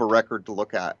 We have a record to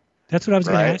look at. That's what I was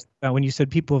going to ask about when you said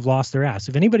people have lost their ass.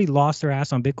 If anybody lost their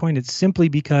ass on Bitcoin, it's simply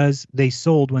because they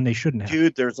sold when they shouldn't have.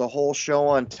 Dude, there's a whole show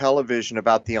on television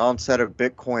about the onset of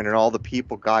Bitcoin and all the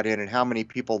people got in and how many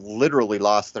people literally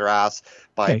lost their ass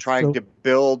by trying to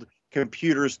build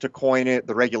computers to coin it,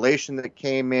 the regulation that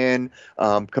came in,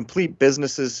 complete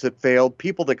businesses that failed,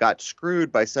 people that got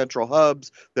screwed by central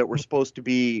hubs that were supposed to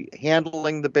be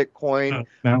handling the Bitcoin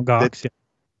Mt. Gox,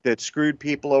 that screwed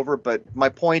people over. But my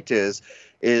point is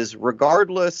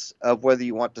regardless of whether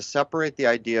you want to separate the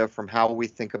idea from how we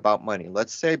think about money,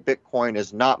 let's say Bitcoin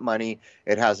is not money.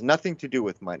 It has nothing to do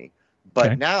with money.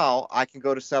 But now I can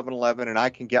go to 7-Eleven and I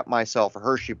can get myself a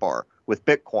Hershey bar with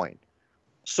Bitcoin.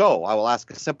 So I will ask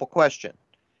a simple question.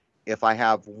 If I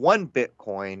have 1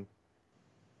 Bitcoin,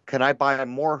 can I buy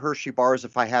more Hershey bars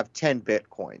if I have 10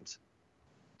 Bitcoins?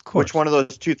 Which one of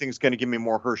those two things is going to give me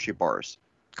more Hershey bars?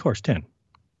 Of course, 10.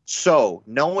 So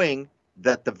knowing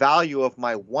that the value of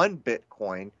my 1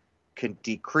 Bitcoin can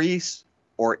decrease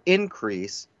or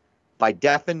increase, by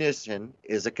definition,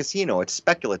 is a casino. It's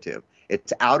speculative.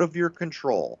 It's out of your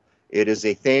control. It is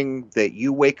a thing that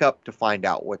you wake up to find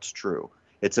out what's true.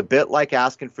 It's a bit like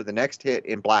asking for the next hit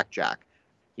in blackjack.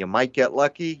 You might get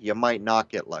lucky, you might not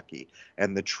get lucky.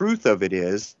 And the truth of it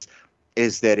is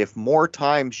that if more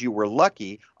times you were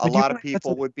lucky, a lot of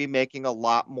people would be making a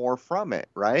lot more from it,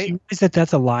 right? Is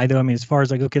that's a lie, though? I mean, as far as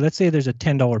like, okay, let's say there's a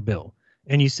 $10 bill,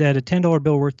 and you said a $10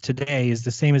 bill worth today is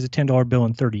the same as a $10 bill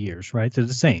in 30 years, right? They're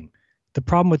the same. The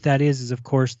problem with that is of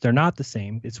course, they're not the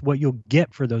same. It's what you'll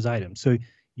get for those items. So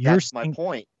that's saying, my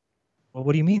point. Well,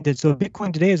 what do you mean? So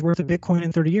Bitcoin today is worth a Bitcoin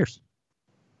in 30 years?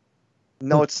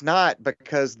 No, it's not,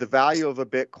 because the value of a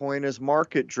Bitcoin is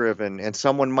market driven, and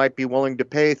someone might be willing to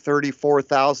pay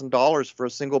 $34,000 for a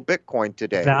single Bitcoin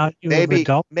today.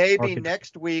 Maybe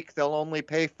next week they'll only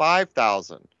pay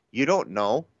 $5,000. You don't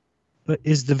know. But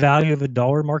is the value of a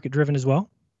dollar market driven as well?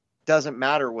 Doesn't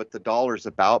matter what the dollar's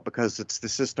about, because it's the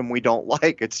system we don't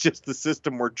like. It's just the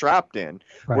system we're trapped in.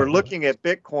 Right. We're looking at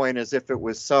Bitcoin as if it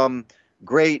was some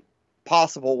great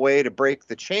possible way to break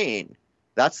the chain.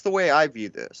 That's the way I view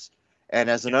this. And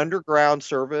as an underground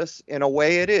service, in a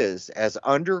way it is, as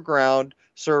underground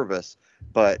service.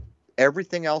 But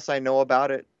everything else I know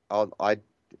about it,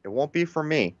 it won't be for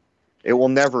me. It will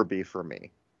never be for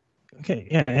me. Okay,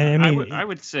 yeah. And I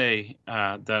would say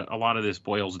that a lot of this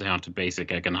boils down to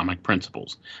basic economic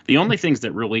principles. The only things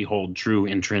that really hold true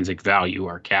intrinsic value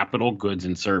are capital, goods,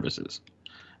 and services.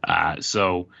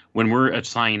 So when we're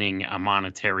assigning a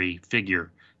monetary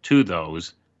figure to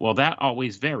those, well, that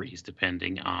always varies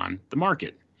depending on the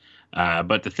market.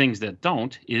 But the things that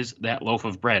don't is that loaf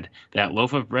of bread. That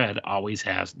loaf of bread always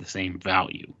has the same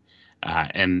value.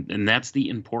 And that's the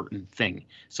important thing.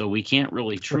 So we can't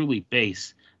really truly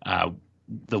base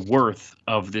the worth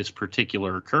of this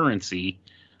particular currency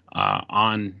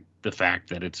on the fact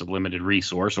that it's a limited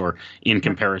resource or in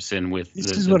comparison with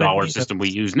the dollar system we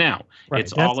use now. Right.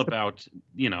 It's all about,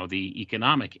 the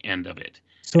economic end of it.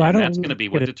 So that's going to be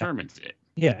what determines it.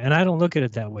 Yeah, and I don't look at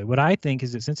it that way. What I think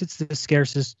is that since it's the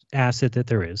scarcest asset that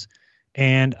there is,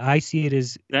 and I see it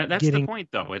as that's the point,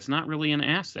 though. It's not really an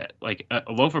asset. Like a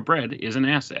loaf of bread is an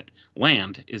asset.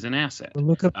 Land is an asset.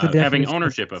 Look up the definition. Having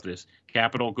ownership of this,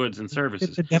 capital, goods, and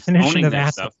services. The definition of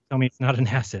asset. Tell me it's not an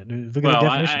asset. Look at the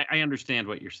definition. I understand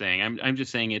what you're saying. I'm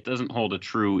just saying it doesn't hold a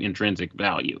true intrinsic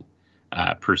value,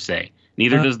 per se.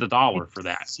 Neither does the dollar, for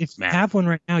that. If you have one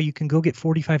right now, you can go get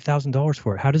 $45,000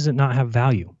 for it. How does it not have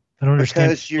value? I don't understand.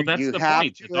 That's the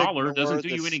point. The dollar doesn't do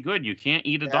you any good. You can't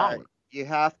eat a dollar. You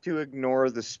have to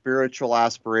ignore the spiritual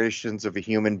aspirations of a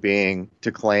human being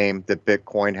to claim that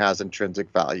Bitcoin has intrinsic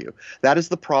value. That is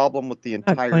the problem with the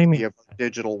entirety of the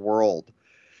digital world.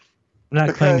 I'm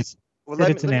not claiming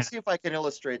let me see if I can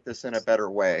illustrate this in a better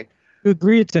way. You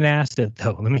agree it's an asset,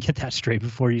 though. Let me get that straight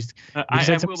before you.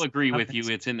 I will agree with you.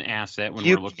 It's an asset when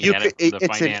we're looking at it.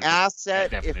 It's an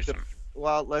asset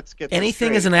well, let's get this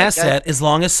Anything is straight. an asset as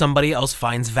long as somebody else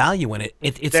finds value in it.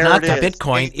 It's There not it the is.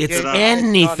 Bitcoin. It's It's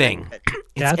anything. on it. It's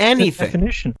That's the anything.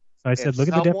 definition. So I said, If look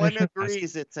at the someone definition.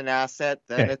 agrees it's an asset,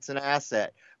 then Okay. it's an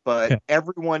asset. But Okay.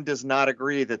 everyone does not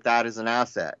agree that that is an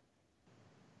asset.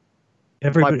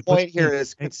 Everybody, My point here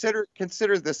is consider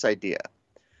this idea.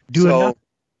 do So, enough.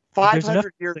 There's 500 enough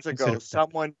years to ago,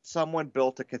 consider. someone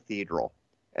built a cathedral,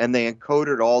 and they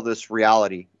encoded all this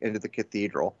reality into the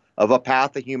cathedral of a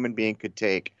path a human being could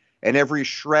take, and every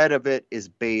shred of it is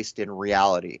based in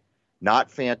reality, not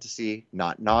fantasy,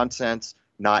 not nonsense,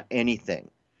 not anything.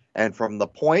 And from the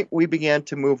point we began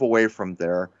to move away from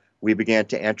there, we began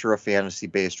to enter a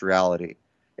fantasy-based reality.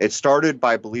 It started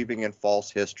by believing in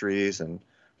false histories and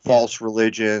false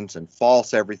religions and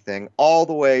false everything, all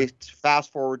the way to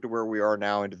fast forward to where we are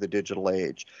now into the digital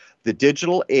age. The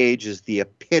digital age is the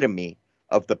epitome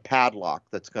of the padlock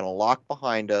that's going to lock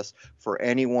behind us for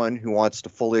anyone who wants to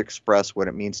fully express what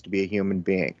it means to be a human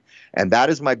being. And that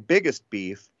is my biggest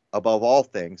beef above all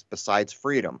things besides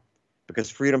freedom, because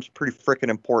freedom's pretty freaking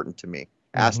important to me.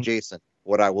 Ask Jason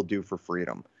what I will do for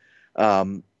freedom.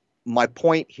 My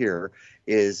point here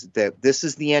is that this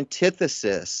is the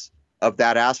antithesis of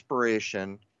that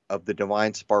aspiration of the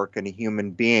divine spark in a human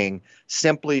being,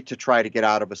 simply to try to get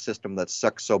out of a system that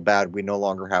sucks so bad we no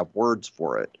longer have words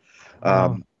for it.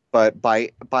 But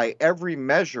by every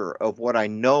measure of what I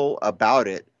know about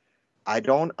it, I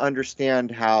don't understand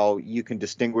how you can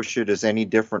distinguish it as any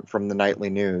different from the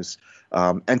nightly news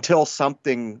until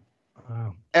something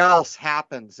else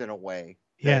happens in a way.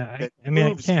 Yeah, I mean,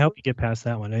 I can't help you get past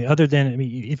that one. Other than, I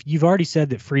mean, if you've already said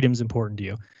that freedom's important to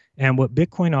you, and what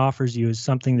Bitcoin offers you is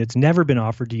something that's never been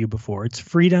offered to you before. It's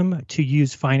freedom to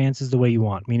use finances the way you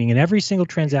want, meaning in every single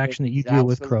transaction that you deal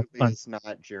with, it's not,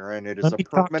 Jaron. It is a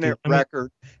permanent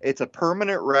record. It's a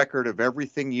permanent record of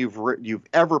everything you've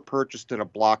ever purchased in a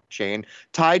blockchain,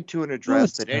 tied to an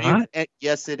address that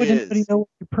yes, it is. How does anybody know what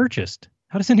you purchased?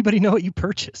 How does anybody know what you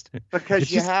purchased?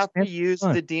 Because you have to use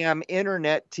the damn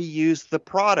internet to use the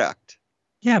product.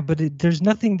 Yeah, but there's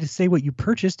nothing to say what you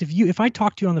purchased. If I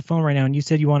talked to you on the phone right now and you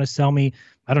said you want to sell me,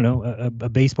 I don't know, a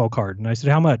baseball card, and I said,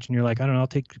 how much? And you're like, I don't know, I'll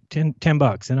take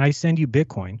 $10, and I send you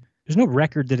Bitcoin. There's no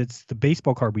record that it's the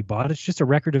baseball card we bought. It's just a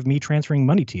record of me transferring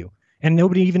money to you. And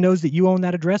nobody even knows that you own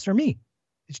that address or me.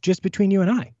 It's just between you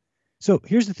and I. So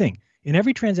here's the thing. In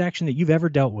every transaction that you've ever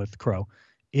dealt with, Crow,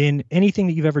 in anything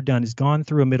that you've ever done has gone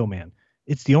through a middleman.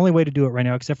 It's the only way to do it right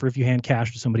now, except for if you hand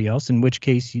cash to somebody else, in which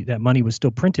case that money was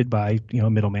still printed by a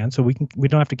middleman. So we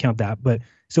don't have to count that. But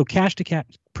so cash to cash,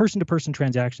 person to person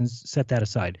transactions, set that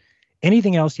aside.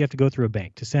 Anything else, you have to go through a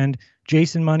bank. To send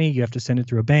Jason money, you have to send it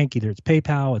through a bank. Either it's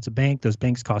PayPal, it's a bank. Those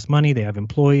banks cost money. They have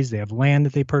employees. They have land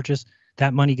that they purchase.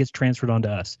 That money gets transferred onto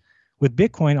us. With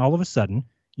Bitcoin, all of a sudden,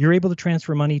 you're able to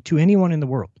transfer money to anyone in the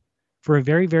world for a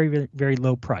very, very, very, very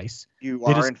low price. You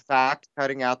are, in fact,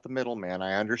 cutting out the middleman.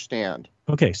 I understand.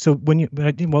 Okay, so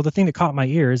the thing that caught my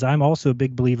ear is I'm also a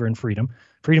big believer in freedom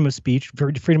of speech,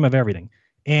 freedom of everything.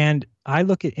 And I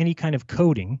look at any kind of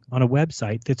coding on a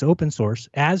website that's open source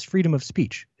as freedom of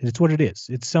speech. It's what it is.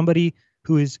 It's somebody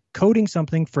who is coding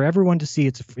something for everyone to see.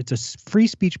 It's a free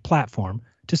speech platform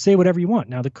to say whatever you want.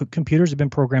 Now, the computers have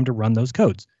been programmed to run those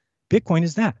codes. Bitcoin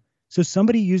is that. So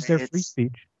somebody used their free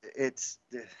speech.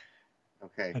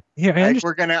 Okay. Yeah, I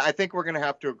think we're gonna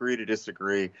have to agree to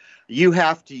disagree. You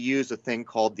have to use a thing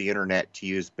called the internet to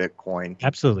use Bitcoin.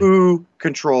 Absolutely. Who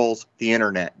controls the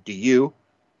internet? Do you?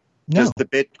 No. Does the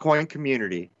Bitcoin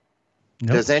community?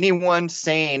 Nope. Does anyone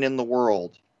sane in the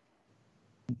world?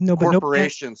 No, but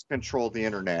corporations control the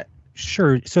internet.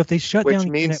 Sure. So if they shut down, which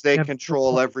means they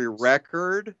control every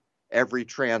record, every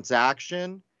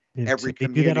transaction, every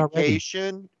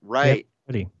communication. Right.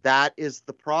 That is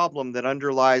the problem that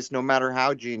underlies no matter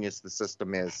how genius the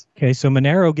system is. Okay, so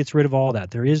Monero gets rid of all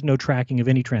that. There is no tracking of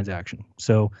any transaction.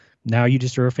 So now you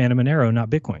just are a fan of Monero, not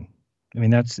Bitcoin. I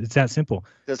mean, it's that simple.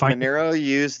 Does Monero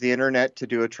use the internet to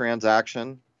do a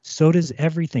transaction? So does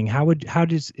everything. How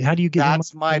do you get?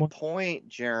 That's my point,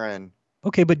 Jaron.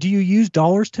 Okay, but do you use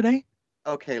dollars today?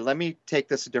 Okay, let me take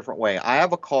this a different way. I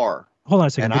have a car. Hold on a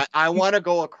second. And I want to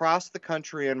go across the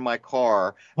country in my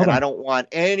car, I don't want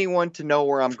anyone to know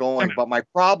where I'm going. But my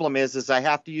problem is I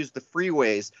have to use the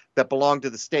freeways that belong to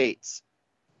the states.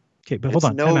 Okay, but hold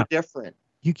on. It's no different.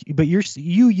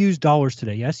 You use dollars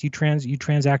today, yes? You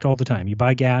transact all the time. You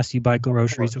buy gas, you buy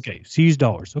groceries. Okay, so you use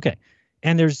dollars. Okay,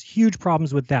 and there's huge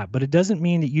problems with that. But it doesn't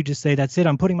mean that you just say, that's it,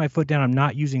 I'm putting my foot down, I'm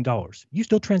not using dollars. You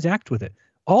still transact with it.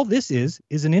 All this is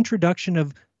an introduction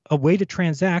of a way to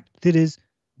transact that is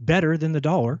better than the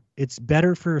dollar. It's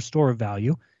better for a store of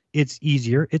value. It's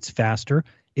easier. It's faster.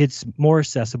 It's more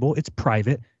accessible. It's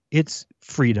private. It's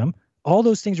freedom. all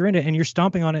those things are in it, and you're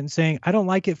stomping on it and saying, I don't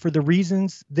like it for the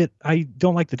reasons that I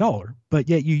don't like the dollar, but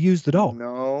yet you use the dollar.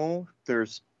 No,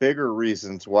 there's bigger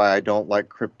reasons why I don't like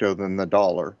crypto than the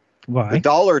dollar. Why? The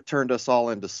dollar turned us all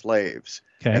into slaves.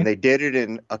 Okay. And they did it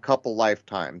in a couple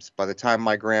lifetimes. By the time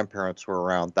my grandparents were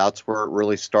around, that's where it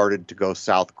really started to go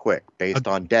south quick, based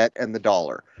on debt and the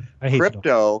dollar. I hate the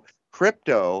dollar.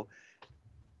 Crypto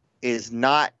is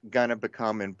not going to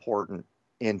become important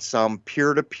in some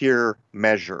peer-to-peer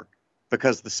measure,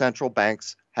 because the central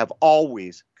banks have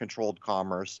always controlled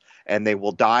commerce, and they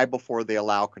will die before they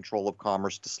allow control of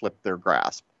commerce to slip their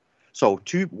grasp. So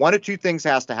one of two things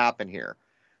has to happen here.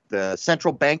 The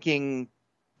central banking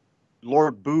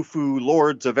Lord Bufu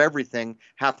lords of everything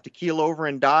have to keel over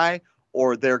and die,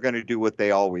 or they're going to do what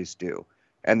they always do.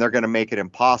 And they're going to make it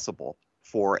impossible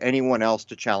for anyone else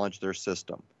to challenge their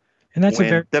system. And that's when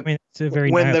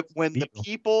the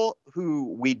people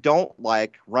who we don't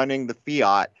like running the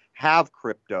fiat have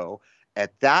crypto,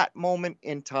 at that moment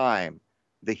in time,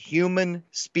 the human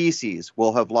species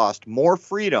will have lost more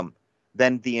freedom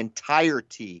than the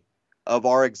entirety of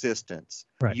our existence.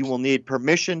 Right. You will need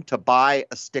permission to buy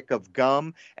a stick of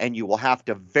gum, and you will have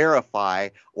to verify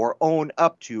or own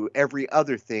up to every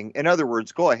other thing. In other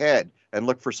words, go ahead and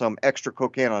look for some extra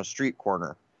cocaine on a street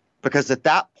corner, because at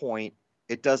that point,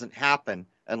 it doesn't happen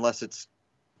unless it's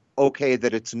okay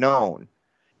that it's known.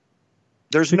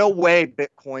 There's no way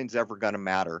Bitcoin's ever going to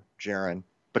matter, Jaron,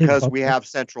 because we have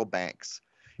central banks.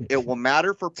 It will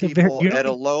matter for people at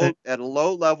a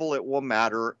low level. It will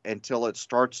matter until it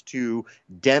starts to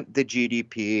dent the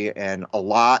GDP, and a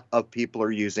lot of people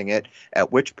are using it,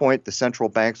 at which point the central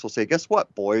banks will say, guess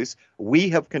what, boys? We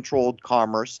have controlled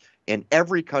commerce in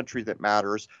every country that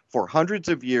matters for hundreds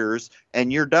of years,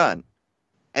 and you're done.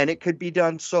 And it could be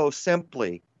done so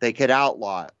simply. They could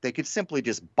outlaw it. They could simply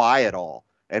just buy it all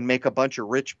and make a bunch of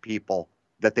rich people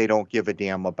that they don't give a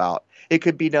damn about. It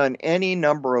could be done any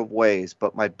number of ways,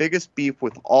 but my biggest beef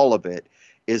with all of it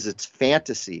is it's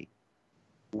fantasy.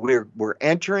 We're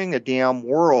entering a damn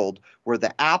world where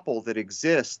the apple that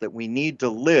exists that we need to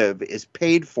live is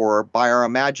paid for by our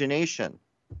imagination.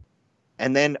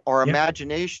 And then our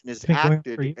imagination is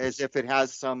acted as if it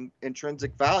has some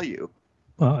intrinsic value.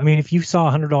 Well, I mean, if you saw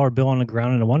a $100 bill on the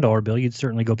ground and a $1 bill, you'd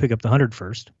certainly go pick up the 100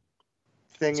 first.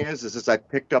 Thing is as I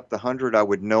picked up the 100, I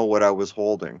would know what I was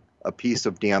holding, a piece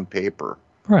of damn paper.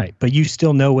 Right, but you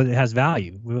still know whether it has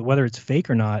value, whether it's fake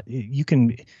or not. You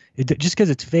can just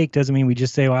because it's fake doesn't mean we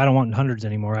just say, "Well, I don't want hundreds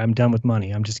anymore. I'm done with money.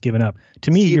 I'm just giving up."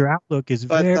 To me, your outlook is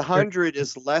but the 100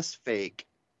 is less fake.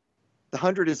 The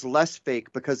 100 is less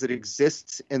fake because it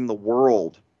exists in the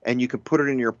world, and you can put it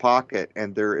in your pocket,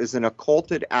 and there is an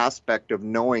occulted aspect of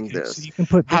knowing this. So you can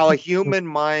put how a human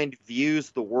mind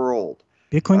views the world.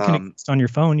 Bitcoin can exist on your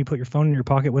phone. You put your phone in your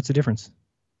pocket. What's the difference?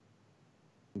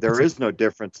 There is no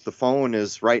difference. The phone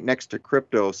is right next to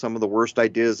crypto. Some of the worst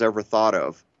ideas ever thought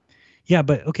of. Yeah,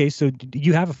 but okay, so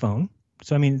you have a phone.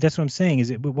 So, I mean, that's what I'm saying is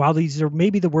that while these are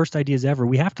maybe the worst ideas ever,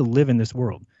 we have to live in this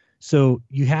world. So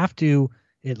you have to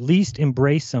at least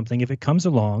embrace something if it comes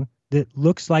along that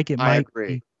looks like it might. I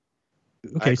agree.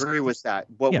 Okay, I agree with that.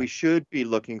 What we should be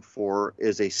looking for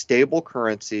is a stable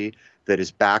currency that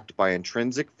is backed by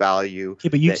intrinsic value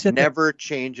that never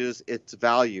changes its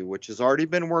value, which has already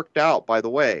been worked out, by the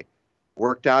way.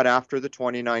 Worked out after the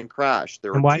 29 crash.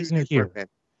 There were why isn't it here?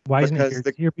 Why isn't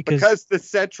it here? Because the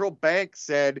central bank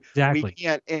said we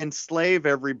can't enslave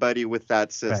everybody with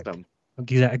that system.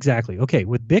 Right. Exactly. Okay,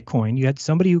 with Bitcoin, you had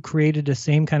somebody who created the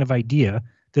same kind of idea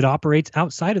that operates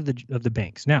outside of the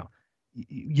banks. Now,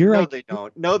 they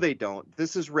don't. No, they don't.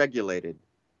 This is regulated.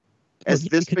 As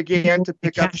this began to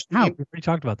pick up steam, we already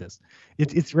talked about this.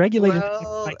 It's regulated.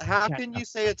 Well, how can you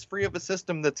say it's free of a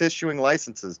system that's issuing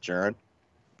licenses, Jaron?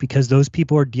 Because those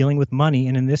people are dealing with money,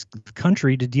 and in this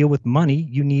country, to deal with money,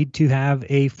 you need to have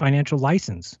a financial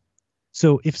license.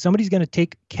 So if somebody's going to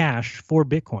take cash for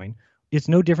Bitcoin, it's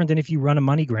no different than if you run a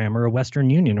MoneyGram or a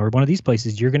Western Union or one of these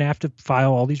places. You're going to have to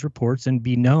file all these reports and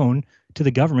be known to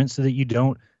the government so that you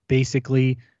don't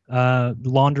basically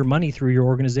launder money through your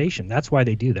organization. That's why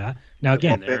they do that. Now,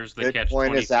 again,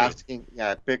 Bitcoin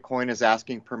is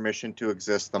asking permission to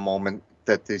exist the moment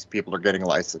that these people are getting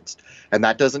licensed, and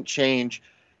that doesn't change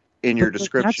in your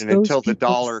description until the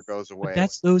dollar goes away.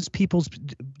 That's those people's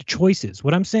choices.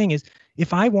 What I'm saying is,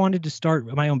 if I wanted to start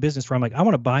my own business where I'm like, I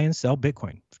want to buy and sell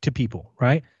Bitcoin to people,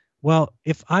 right? Well,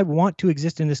 if I want to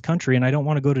exist in this country and I don't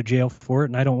want to go to jail for it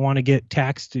and I don't want to get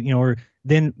taxed,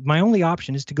 then my only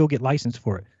option is to go get licensed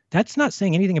for it. That's not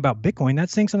saying anything about Bitcoin.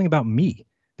 That's saying something about me.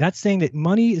 That's saying that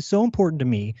money is so important to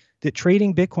me, that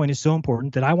trading Bitcoin is so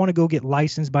important that I want to go get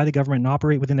licensed by the government and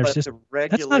operate within their system. The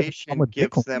regulation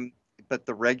gives them, but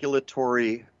the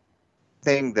regulatory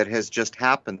thing that has just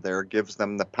happened there gives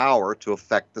them the power to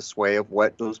affect the sway of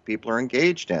what those people are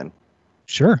engaged in.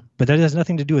 Sure, but that has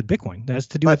nothing to do with Bitcoin. That has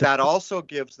to do But with that also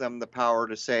gives them the power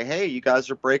to say, hey, you guys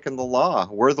are breaking the law.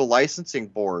 We're the licensing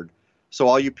board. So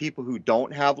all you people who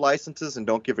don't have licenses and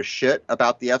don't give a shit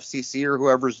about the FCC or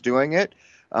whoever's doing it,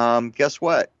 guess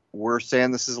what? We're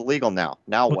saying this is illegal now.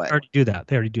 Now Well, what? They already do that.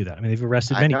 They already do that. I mean, they've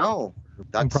arrested I many know.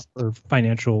 That's improper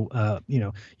financial.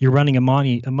 You're running a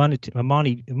money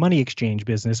exchange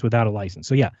business without a license.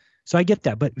 So yeah, so I get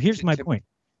that. But here's my point.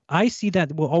 I see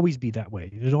that will always be that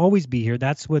way. It'll always be here.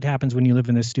 That's what happens when you live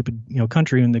in this stupid,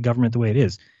 country and the government the way it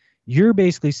is. You're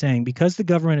basically saying because the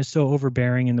government is so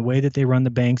overbearing in the way that they run the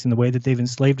banks and the way that they've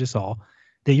enslaved us all,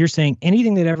 that you're saying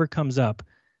anything that ever comes up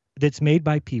that's made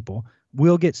by people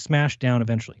will get smashed down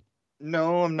eventually.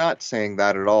 No, I'm not saying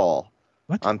that at all.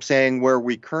 What? I'm saying where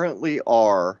we currently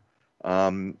are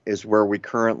is where we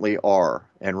currently are.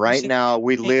 And right now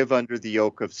we live under the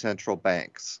yoke of central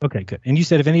banks. Okay, good. And you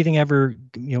said if anything ever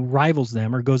rivals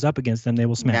them or goes up against them, they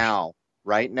will smash. Now,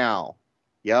 right now.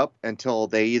 Yep, until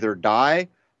they either die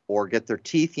or get their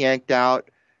teeth yanked out.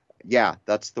 Yeah,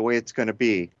 that's the way it's going to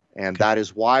be. And that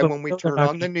is why when we turn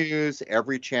on the news,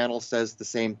 every channel says the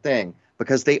same thing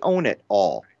because they own it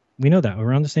all. We know that.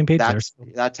 We're on the same page there.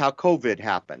 That's how COVID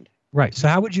happened. Right. So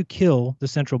how would you kill the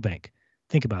central bank?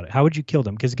 Think about it. How would you kill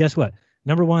them? Because guess what?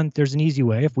 Number one, there's an easy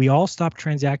way. If we all stop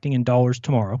transacting in dollars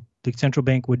tomorrow, the central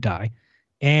bank would die.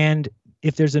 And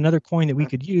if there's another coin that we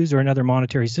could use or another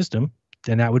monetary system,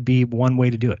 then that would be one way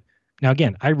to do it. Now,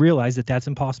 again, I realize that that's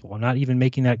impossible. I'm not even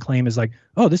making that claim as like,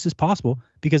 oh, this is possible,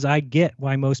 because I get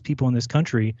why most people in this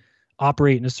country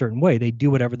operate in a certain way. They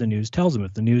do whatever the news tells them.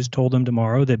 If the news told them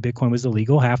tomorrow that Bitcoin was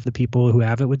illegal, half the people who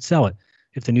have it would sell it.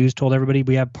 If the news told everybody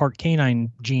we have part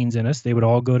canine genes in us, they would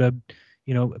all go to,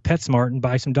 PetSmart and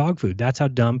buy some dog food. That's how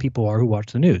dumb people are who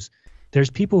watch the news. There's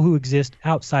people who exist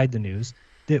outside the news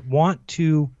that want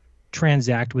to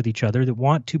transact with each other, that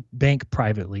want to bank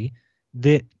privately,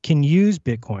 that can use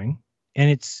Bitcoin, and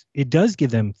it does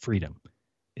give them freedom.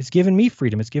 It's given me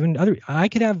freedom. It's given I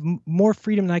could have more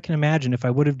freedom than I can imagine if I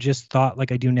would have just thought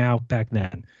like I do now back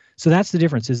then. So that's the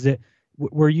difference, is that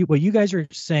what you guys are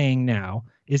saying now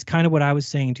is kind of what I was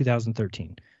saying in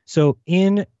 2013. So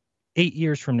in 8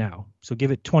 years from now, so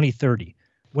give it 2030,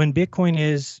 when Bitcoin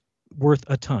is worth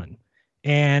a ton,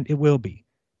 and it will be,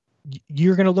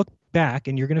 you're going to look back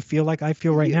and you're going to feel like I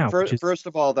feel right now. First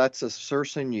of all, that's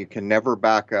assertion you can never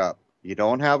back up. You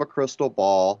don't have a crystal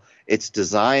ball. It's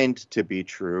designed to be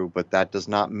true, but that does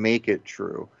not make it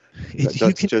true.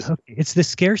 It's the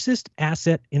scarcest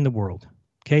asset in the world,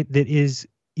 okay, that is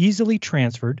easily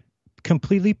transferred,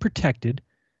 completely protected.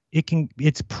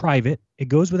 It's private. It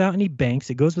goes without any banks.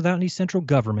 It goes without any central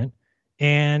government.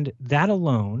 And that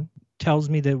alone tells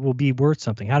me that it will be worth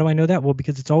something. How do I know that? Well,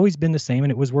 because it's always been the same,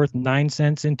 and it was worth 9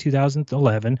 cents in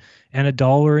 2011 and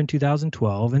 $1 in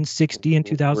 2012 and 60 in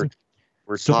 2000.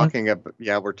 We're talking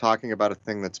about a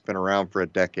thing that's been around for a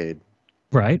decade.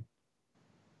 Right.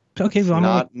 Okay. Well,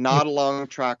 not a long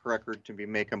track record to be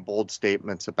making bold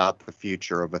statements about the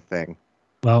future of a thing.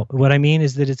 Well, what I mean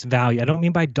is that it's value. I don't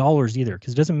mean by dollars either,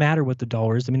 because it doesn't matter what the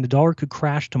dollar is. I mean, the dollar could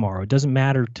crash tomorrow. It doesn't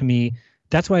matter to me.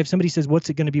 That's why if somebody says, what's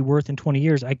it going to be worth in 20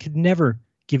 years? I could never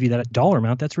give you that dollar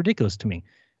amount. That's ridiculous to me.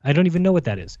 I don't even know what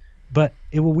that is. But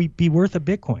it will be worth a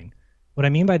Bitcoin. What I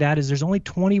mean by that is there's only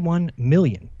 21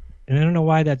 million. And I don't know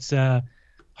why that's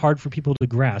hard for people to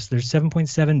grasp. There's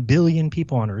 7.7 billion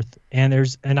people on Earth, and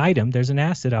there's an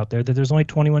asset out there that there's only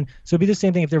 21. So it'd be the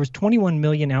same thing if there was 21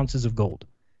 million ounces of gold,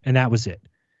 and that was it.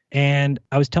 And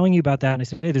I was telling you about that, and I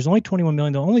said, hey, there's only 21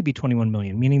 million. There'll only be 21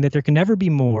 million, meaning that there can never be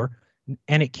more,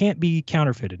 and it can't be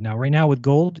counterfeited. Now, right now with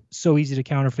gold, so easy to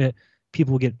counterfeit.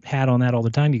 People get had on that all the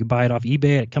time. You can buy it off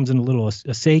eBay. It comes in a little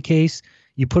assay case.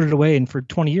 You put it away, and for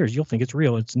 20 years, you'll think it's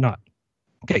real. It's not.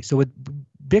 Okay, so with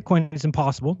Bitcoin, it's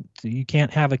impossible. So you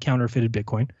can't have a counterfeited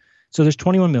Bitcoin. So there's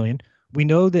 21 million. We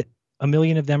know that 1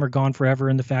 million of them are gone forever,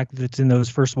 and the fact that it's in those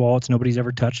first wallets nobody's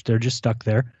ever touched. They're just stuck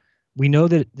there. We know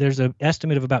that there's an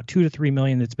estimate of about 2 to 3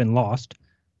 million that's been lost,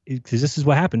 because this is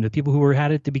what happened. The people who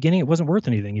had it at the beginning, it wasn't worth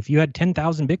anything. If you had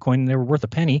 10,000 Bitcoin and they were worth a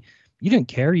penny, you didn't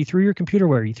care. You threw your computer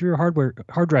away. You threw your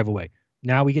hard drive away.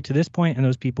 Now we get to this point, and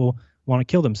those people want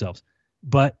to kill themselves.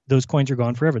 But those coins are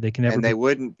gone forever. They can never. And they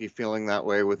wouldn't be feeling that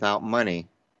way without money,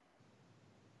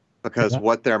 because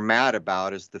what they're mad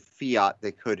about is the fiat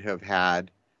they could have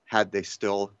had they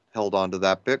still held on to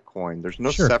that Bitcoin. There's no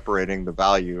separating the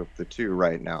value of the two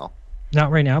right now. Not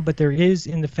right now, but there is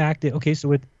in the fact that, okay,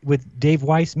 so with Dave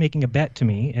Weiss making a bet to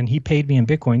me, and he paid me in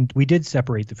Bitcoin, we did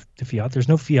separate the fiat. There's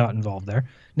no fiat involved there.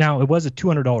 Now, it was a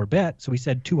 $200 bet, so we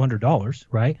said $200,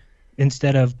 right?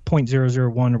 instead of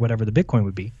 0.001 or whatever the Bitcoin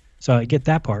would be. So I get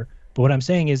that part. But what I'm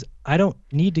saying is I don't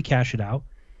need to cash it out,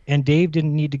 and Dave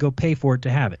didn't need to go pay for it to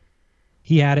have it.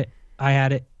 He had it. I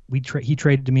had it. He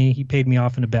traded to me. He paid me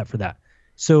off in a bet for that.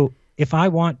 So if I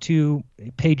want to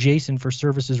pay Jason for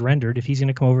services rendered, if he's going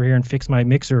to come over here and fix my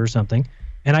mixer or something,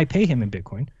 and I pay him in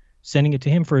Bitcoin, sending it to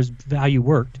him for his value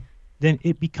worked, then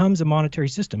it becomes a monetary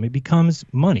system. It becomes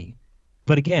money.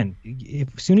 But again,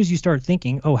 as soon as you start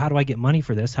thinking, oh, how do I get money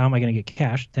for this? How am I going to get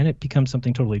cash? Then it becomes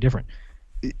something totally different.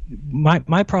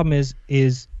 My problem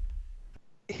is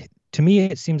to me,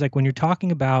 it seems like when you're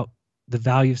talking about the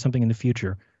value of something in the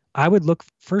future, I would look,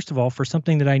 first of all, for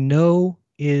something that I know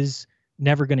is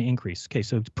never going to increase. Okay,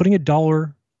 so putting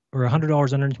 $1 or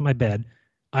 $100 underneath my bed,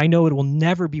 I know it will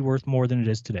never be worth more than it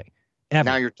is today. Ever.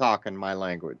 Now you're talking my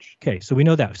language. Okay, so we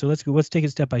know that. So let's take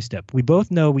it step by step. We both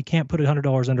know we can't put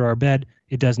 $100 under our bed.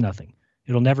 It does nothing.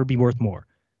 It'll never be worth more.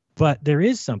 But there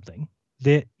is something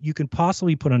that you can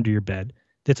possibly put under your bed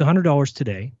that's $100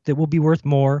 today that will be worth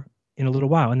more in a little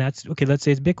while. And that's, okay, let's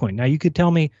say it's Bitcoin. Now you could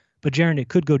tell me, but Jaron, it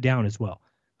could go down as well.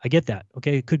 I get that.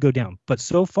 Okay, it could go down. But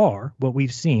so far, what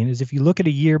we've seen is if you look at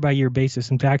a year-by-year basis,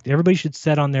 in fact, everybody should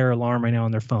set on their alarm right now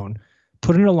on their phone,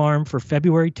 put an alarm for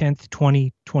February 10th,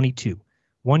 2022,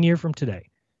 1 year from today,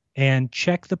 and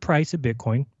check the price of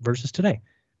Bitcoin versus today.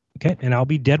 Okay, and I'll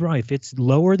be dead wrong. If it's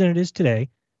lower than it is today,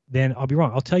 then I'll be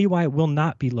wrong. I'll tell you why it will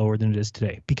not be lower than it is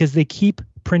today, because they keep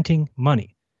printing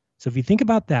money. So if you think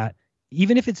about that,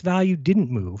 even if its value didn't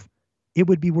move, it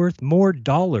would be worth more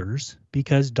dollars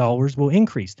because dollars will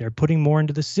increase. They're putting more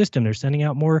into the system. They're sending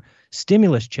out more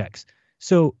stimulus checks.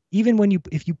 So even when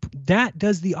that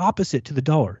does the opposite to the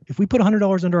dollar. If we put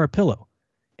 $100 under our pillow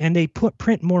and they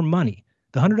print more money,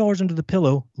 the $100 under the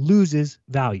pillow loses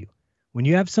value. When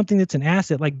you have something that's an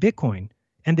asset like Bitcoin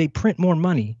and they print more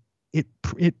money, it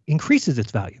increases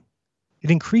its value.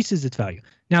 It increases its value.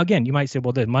 Now, again, you might say,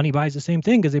 well, the money buys the same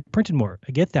thing because they printed more.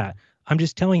 I get that. I'm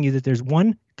just telling you that there's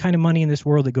one kind of money in this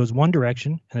world that goes one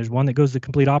direction, and there's one that goes the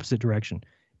complete opposite direction.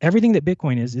 Everything that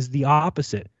Bitcoin is the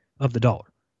opposite of the dollar.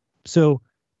 So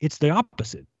it's the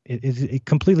opposite. It's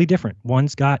completely different.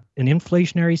 One's got an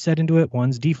inflationary set into it.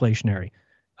 One's deflationary.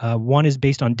 One is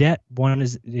based on debt. One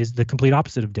is the complete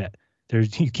opposite of debt. There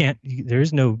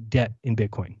is no debt in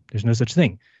Bitcoin. There's no such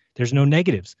thing. There's no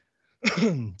negatives.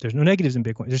 There's no negatives in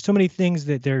Bitcoin. There's so many things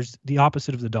that there's the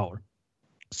opposite of the dollar.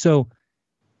 So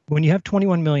when you have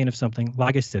 21 million of something,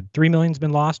 like I said, 3 million's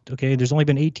been lost. Okay, there's only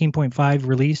been 18.5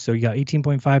 released. So you got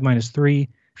 18.5 minus 3,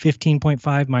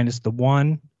 15.5 minus the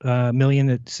 1 million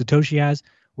that Satoshi has.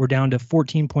 We're down to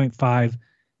 14.5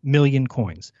 million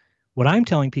coins. What I'm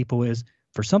telling people is,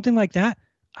 for something like that,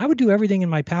 I would do everything in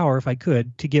my power if I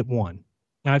could to get 1.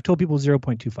 Now, I've told people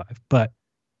 0.25, but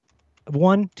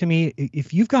 1, to me,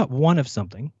 if you've got 1 of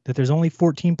something that there's only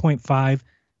 14.5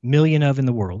 million of in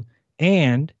the world,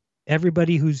 and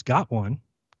everybody who's got 1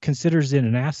 considers it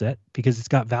an asset because it's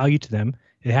got value to them,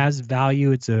 it has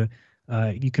value, it's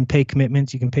you can pay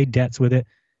commitments, you can pay debts with it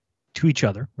to each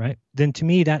other, right? Then to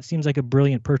me, that seems like a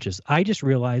brilliant purchase. I just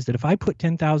realized that if I put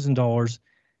 $10,000,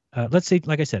 let's say,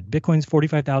 like I said, Bitcoin's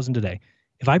 $45,000 today.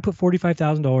 If I put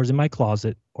 $45,000 in my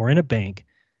closet or in a bank,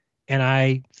 and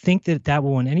I think that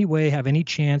will in any way have any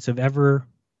chance of ever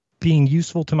being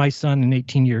useful to my son in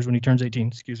 18 years when he turns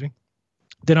 18,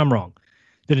 then I'm wrong.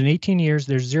 That in 18 years,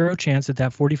 there's zero chance that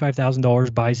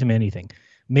 $45,000 buys him anything.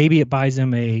 Maybe it buys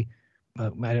him I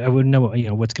wouldn't know,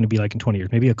 what's going to be like in 20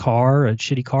 years. Maybe a car, a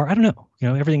shitty car. I don't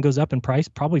know. Everything goes up in price.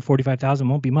 Probably 45,000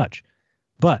 won't be much.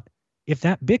 But if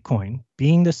that Bitcoin,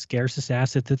 being the scarcest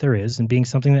asset that there is, and being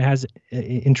something that has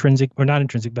intrinsic, or not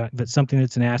intrinsic, but something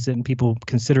that's an asset and people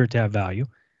consider it to have value,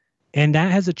 and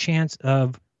that has a chance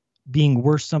of being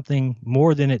worth something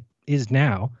more than it is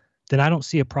now, then I don't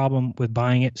see a problem with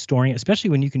buying it, storing it,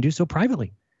 especially when you can do so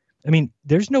privately. I mean,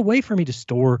 there's no way for me to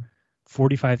store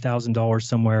 $45,000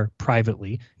 somewhere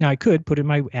privately. Now, I could put it in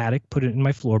my attic, put it in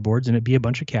my floorboards, and it'd be a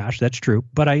bunch of cash. That's true.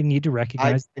 But I need to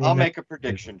recognize. I'll make a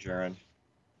prediction, Jaron.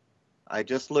 I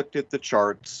just looked at the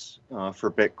charts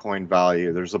for Bitcoin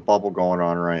value. There's a bubble going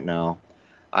on right now.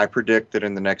 I predict that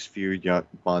in the next few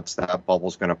months, that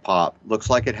bubble's going to pop. Looks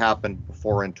like it happened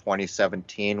before in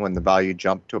 2017 when the value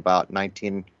jumped to about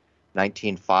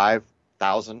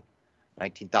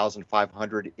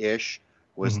 19,500-ish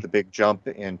was the big jump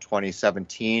in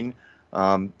 2017.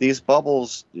 These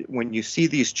bubbles, when you see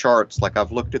these charts, like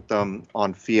I've looked at them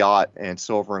on fiat and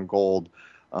silver and gold,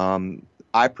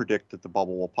 I predict that the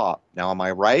bubble will pop. Now, am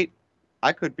I right?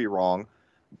 I could be wrong,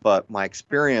 but my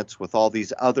experience with all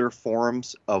these other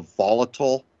forms of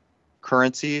volatile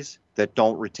currencies that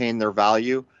don't retain their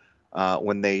value,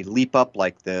 when they leap up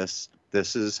like this,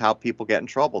 this is how people get in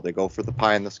trouble. They go for the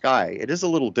pie in the sky. It is a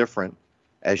little different,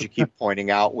 as you keep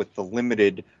pointing out, with the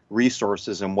limited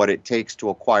resources and what it takes to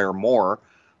acquire more.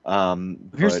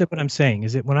 Here's what I'm saying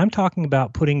is that when I'm talking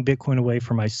about putting Bitcoin away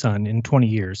for my son in 20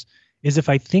 years, is if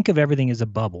I think of everything as a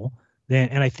bubble, then,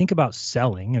 and I think about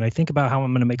selling and I think about how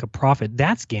I'm going to make a profit,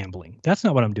 that's gambling. That's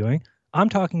not what I'm doing. I'm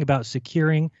talking about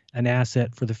securing an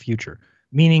asset for the future.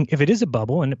 Meaning if it is a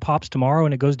bubble and it pops tomorrow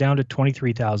and it goes down to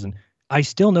 23,000, I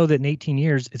still know that in 18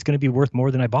 years, it's going to be worth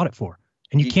more than I bought it for.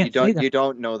 And you can't say that. You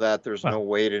don't know that. There's no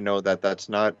way to know that. That's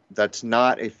not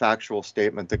a factual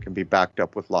statement that can be backed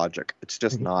up with logic. It's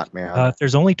just not, man. If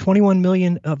there's only 21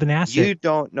 million of an asset. You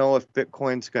don't know if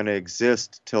Bitcoin's going to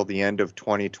exist till the end of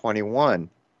 2021,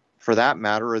 for that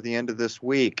matter, or the end of this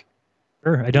week.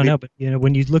 Sure, I don't know, but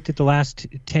when you looked at the last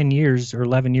 10 years or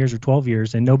 11 years or 12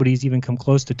 years, and nobody's even come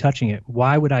close to touching it,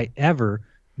 why would I ever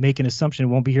make an assumption it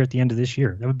won't be here at the end of this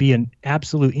year? That would be an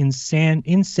absolute insane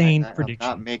prediction.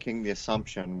 I'm not making the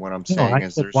assumption. What I'm saying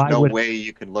is there's no way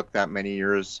you can look that many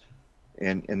years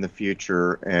in the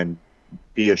future and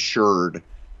be assured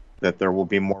that there will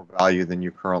be more value than you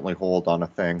currently hold on a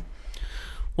thing.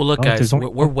 Well, look, guys,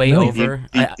 we're way over.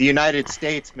 The United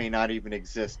States may not even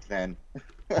exist then.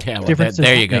 Yeah, well,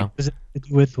 there you go.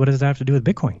 What does that have to do with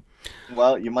Bitcoin?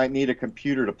 Well, you might need a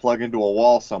computer to plug into a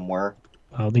wall somewhere.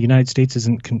 The United States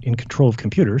isn't in control of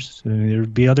computers.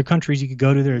 There'd be other countries you could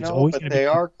go to. There, but they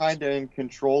are kind of in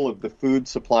control of the food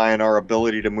supply and our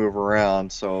ability to move around.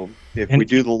 So if we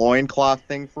do the loincloth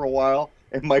thing for a while,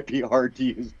 it might be hard to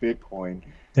use Bitcoin.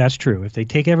 That's true. If they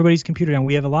take everybody's computer down,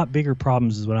 we have a lot bigger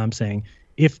problems, is what I'm saying.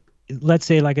 If, let's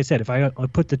say, like I said, if I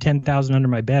put the 10,000 under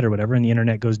my bed or whatever, and the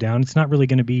internet goes down, it's not really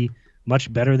going to be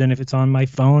much better than if it's on my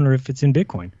phone or if it's in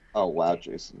Bitcoin. Oh, wow,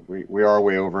 Jason. We are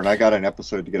way over, and I got an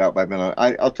episode to get out by midnight.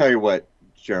 I'll tell you what,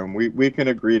 Jeremy, we can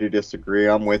agree to disagree.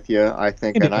 I'm with you, I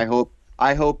think, and I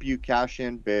hope you cash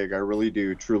in big. I really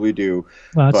do, truly do.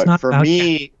 Well, but for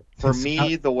me,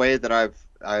 the way that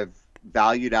I've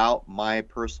valued out my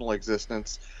personal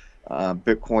existence,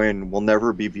 Bitcoin will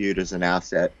never be viewed as an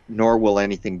asset, nor will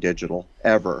anything digital,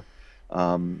 ever.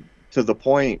 To the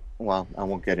point, well, I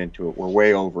won't get into it. We're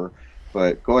way over.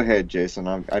 But go ahead, Jason.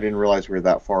 I didn't realize we were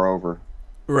that far over.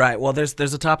 Right. Well, there's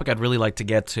a topic I'd really like to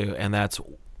get to, and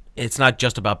it's not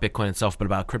just about Bitcoin itself, but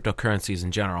about cryptocurrencies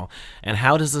in general. And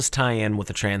how does this tie in with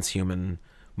the transhuman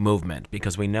movement?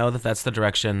 Because we know that that's the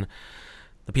direction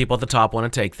the people at the top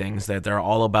want to take things, that they're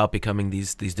all about becoming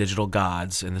these digital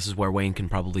gods, and this is where Wayne can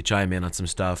probably chime in on some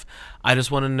stuff. I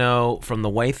just want to know, from the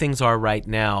way things are right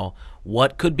now,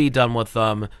 what could be done with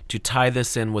them to tie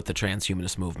this in with the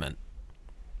transhumanist movement?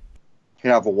 You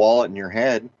have a wallet in your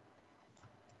head.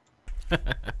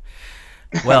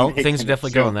 Well, things are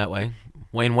definitely going that way.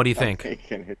 Wayne, what do you think?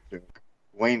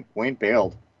 Wayne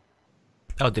bailed.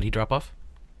 Oh, did he drop off?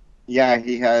 Yeah,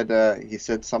 he had. He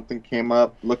said something came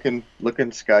up. Looking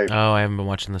Skype. Oh, I haven't been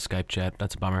watching the Skype chat.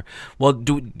 That's a bummer. Well,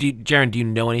 Jaron, do you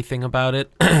know anything about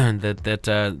it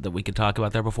that we could talk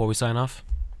about there before we sign off?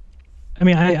 I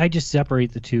mean, I just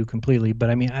separate the two completely, but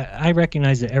I mean, I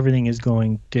recognize that everything is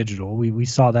going digital. We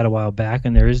saw that a while back,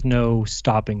 and there is no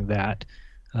stopping that,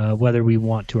 whether we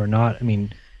want to or not. I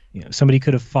mean, somebody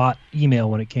could have fought email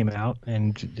when it came out,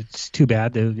 and it's too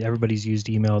bad that everybody's used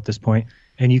email at this point.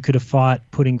 And you could have fought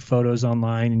putting photos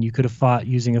online, and you could have fought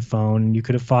using a phone, and you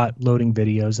could have fought loading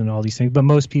videos and all these things. But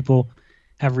most people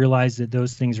have realized that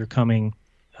those things are coming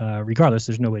regardless.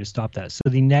 There's no way to stop that. So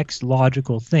the next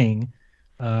logical thing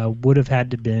would have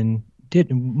had to been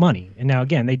money. And now,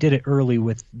 again, they did it early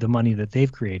with the money that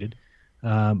they've created.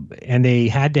 And they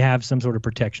had to have some sort of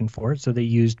protection for it. So they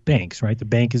used banks, right? The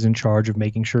bank is in charge of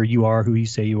making sure you are who you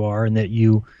say you are, and that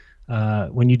you,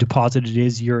 when you deposit, it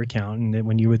is your account, and that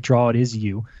when you withdraw, it is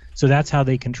you. So that's how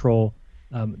they control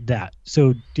that.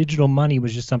 So digital money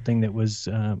was just something that was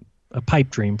a pipe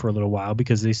dream for a little while,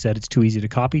 because they said it's too easy to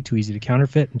copy, too easy to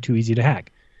counterfeit, and too easy to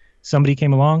hack. Somebody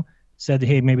came along, said,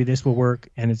 hey, maybe this will work,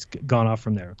 and it's gone off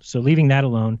from there. So leaving that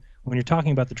alone, when you're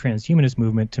talking about the transhumanist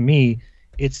movement, to me,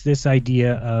 it's this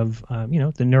idea of,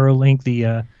 the Neuralink,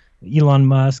 the Elon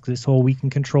Musk, this whole we can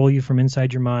control you from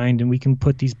inside your mind, and we can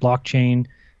put these blockchain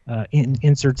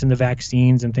inserts in the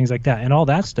vaccines and things like that. And all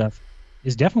that stuff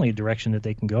is definitely a direction that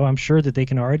they can go. I'm sure that they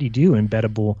can already do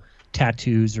embeddable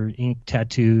tattoos or ink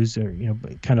tattoos, or,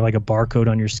 kind of like a barcode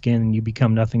on your skin, and you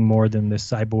become nothing more than this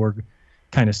cyborg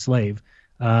kind of slave.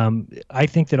 I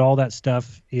think that all that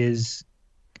stuff is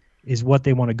what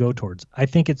they want to go towards. I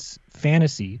think it's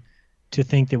fantasy to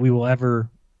think that we will ever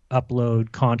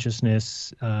upload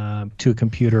consciousness to a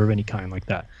computer of any kind like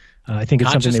that. I think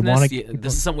it's something they want to.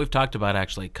 This is something we've talked about,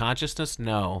 actually. Consciousness,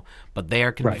 no, but they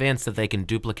are convinced that they can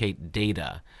duplicate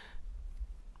data.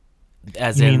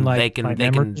 As You in, mean like they can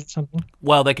or something?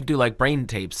 well, they can do like brain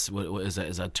tapes.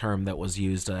 Is a term that was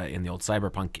used in the old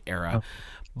cyberpunk era.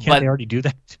 Can't they already do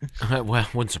that? Well,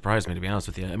 wouldn't surprise me, to be honest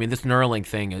with you. I mean, this Neuralink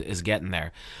thing is getting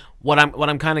there. What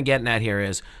I'm kind of getting at here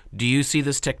is, do you see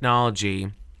this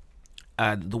technology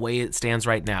the way it stands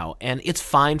right now? And it's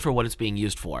fine for what it's being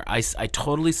used for. I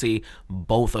totally see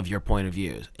both of your point of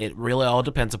views. It really all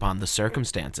depends upon the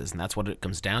circumstances, and that's what it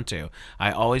comes down to.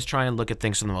 I always try and look at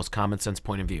things from the most common sense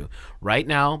point of view. Right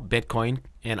now, Bitcoin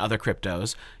and other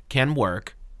cryptos can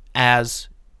work as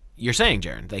you're saying,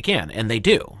 Jaron. They can, and they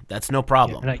do. That's no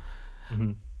problem. Yeah,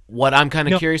 what I'm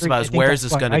kind of curious about is, where is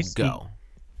this going to go?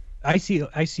 I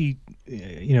see,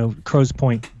 Crow's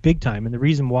Point big time. And the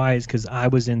reason why is because I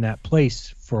was in that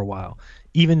place for a while.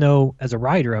 Even though as a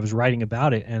writer, I was writing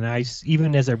about it. And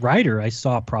even as a writer, I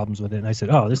saw problems with it. And I said,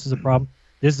 oh, this is a problem.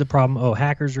 This is a problem. Oh,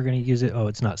 hackers are going to use it. Oh,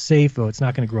 it's not safe. Oh, it's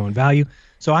not going to grow in value.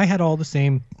 So I had all the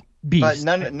same beefs.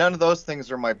 But none of those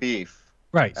things are my beef.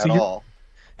 Right. At all.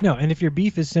 No, and if your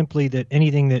beef is simply that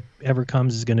anything that ever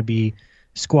comes is going to be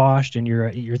squashed, and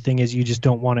your thing is you just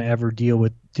don't want to ever deal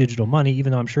with digital money,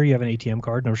 even though I'm sure you have an ATM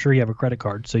card and I'm sure you have a credit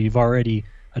card, so you've already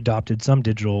adopted some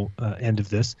digital end of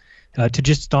this, to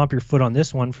just stomp your foot on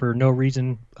this one for no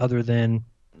reason other than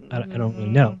I don't really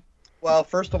know. Well,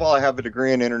 first of all, I have a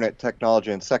degree in internet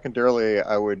technology, and secondarily,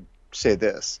 I would say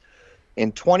this.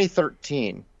 In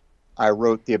 2013, I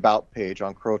wrote the About page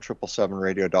on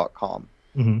crow777radio.com.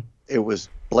 Mm-hmm. It was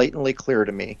blatantly clear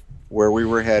to me where we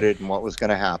were headed and what was going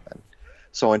to happen.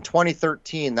 So in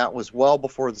 2013, that was well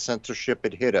before the censorship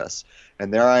had hit us.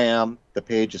 And there I am. The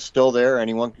page is still there.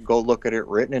 Anyone can go look at it,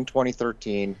 written in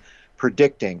 2013,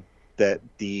 predicting that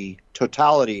the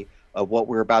totality of what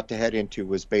we're about to head into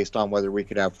was based on whether we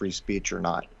could have free speech or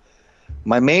not.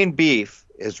 My main beef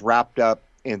is wrapped up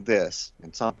in this,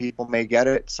 and some people may get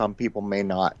it, some people may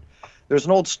not. There's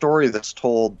an old story that's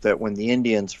told that when the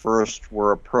Indians first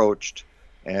were approached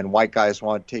and white guys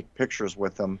wanted to take pictures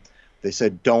with them, they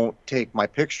said, "Don't take my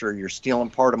picture, you're stealing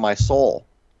part of my soul."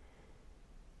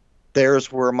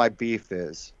 There's where my beef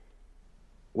is.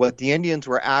 What the Indians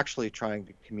were actually trying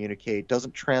to communicate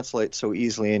doesn't translate so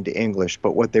easily into English,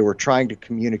 but what they were trying to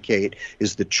communicate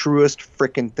is the truest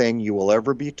frickin' thing you will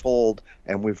ever be told,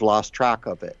 and we've lost track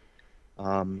of it.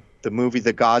 The movie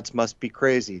The Gods Must Be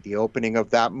Crazy, the opening of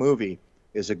that movie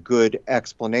is a good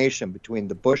explanation between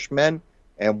the Bushmen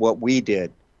and what we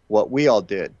did, what we all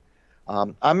did.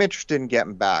 I'm interested in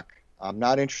getting back. I'm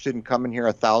not interested in coming here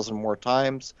 1,000 more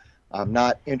times. I'm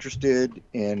not interested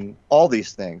in all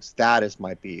these things. That is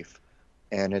my beef.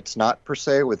 And it's not per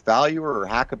se with value or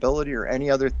hackability or any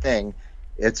other thing.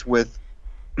 It's with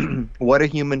what a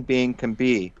human being can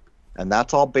be. And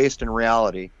that's all based in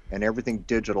reality. And everything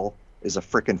digital is a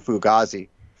frickin' fugazi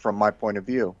from my point of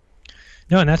view.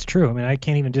 No, and that's true. I mean, I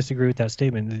can't even disagree with that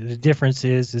statement. The difference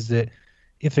is that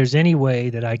if there's any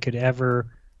way that I could ever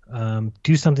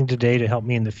do something today to help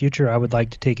me in the future, I would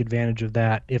like to take advantage of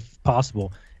that if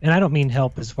possible. And I don't mean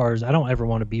help as far as I don't ever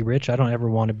want to be rich. I don't ever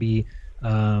want to be,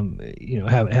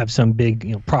 have some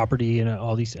big, property and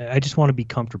all these. I just want to be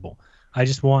comfortable. I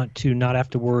just want to not have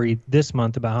to worry this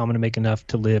month about how I'm going to make enough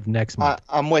to live next month.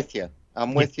 I'm with you.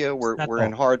 I'm with you. We're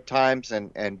in hard times,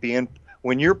 and being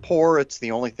when you're poor, it's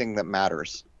the only thing that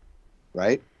matters,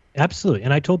 right? Absolutely.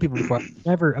 And I told people before,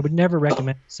 I would never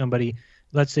recommend somebody.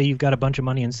 Let's say you've got a bunch of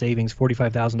money in savings,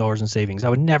 $45,000 in savings. I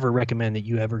would never recommend that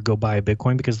you ever go buy a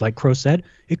Bitcoin because, like Crow said,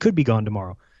 it could be gone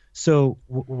tomorrow. So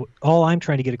all I'm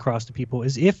trying to get across to people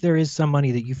is if there is some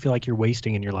money that you feel like you're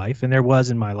wasting in your life, and there was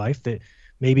in my life, that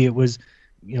maybe it was,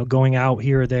 going out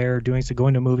here or there, going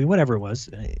to a movie, whatever it was.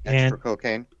 Extra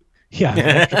cocaine. Yeah,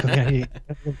 extra cocaine.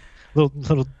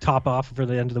 Little top off for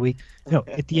the end of the week. No,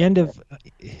 at the end of,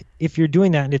 if you're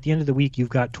doing that, and at the end of the week you've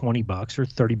got $20 or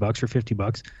 $30 or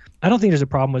 $50, I don't think there's a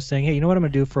problem with saying, hey, you know what I'm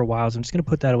going to do for a while is I'm just going to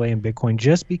put that away in Bitcoin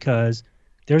just because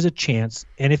there's a chance.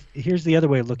 And here's the other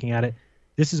way of looking at it.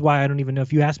 This is why I don't even know.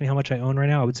 If you ask me how much I own right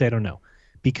now, I would say I don't know.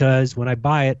 Because when I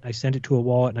buy it, I send it to a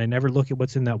wallet and I never look at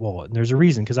what's in that wallet. And there's a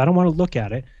reason, because I don't want to look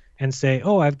at it and say,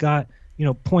 oh, I've got,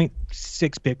 0.6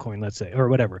 Bitcoin, let's say, or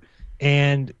whatever.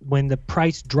 And when the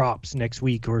price drops next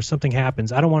week or something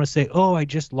happens, I don't want to say, oh, I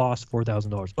just lost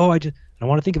 $4,000. I don't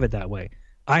want to think of it that way.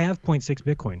 I have 0.6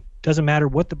 Bitcoin. Doesn't matter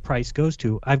what the price goes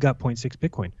to, I've got 0.6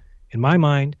 Bitcoin. In my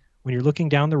mind, when you're looking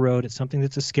down the road at something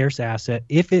that's a scarce asset,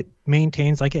 if it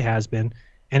maintains like it has been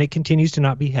and it continues to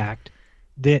not be hacked,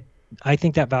 that I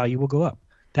think that value will go up.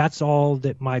 That's all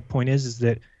that my point is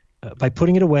that by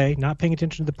putting it away, not paying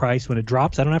attention to the price, when it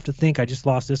drops, I don't have to think I just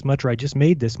lost this much or I just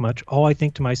made this much. All I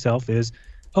think to myself is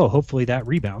oh, hopefully that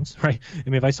rebounds, right? I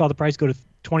mean, if I saw the price go to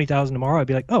 20,000 tomorrow, I'd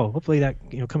be like, oh, hopefully that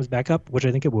comes back up, which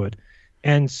I think it would.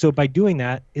 And so by doing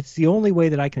that, it's the only way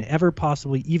that I can ever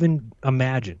possibly even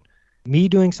imagine me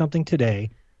doing something today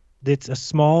that's a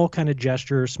small kind of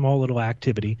gesture, small little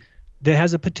activity that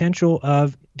has a potential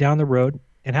of down the road.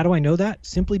 And how do I know that?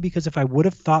 Simply because if I would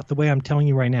have thought the way I'm telling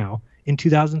you right now in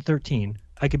 2013,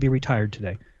 I could be retired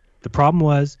today. The problem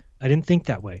was I didn't think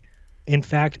that way. In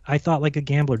fact, I thought like a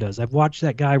gambler does. I've watched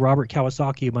that guy, Robert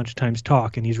Kawasaki, a bunch of times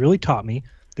talk, and he's really taught me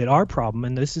that our problem,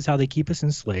 and this is how they keep us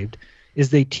enslaved, is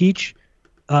they teach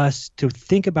us to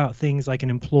think about things like an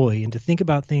employee and to think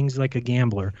about things like a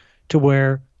gambler, to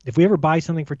where if we ever buy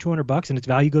something for $200 and its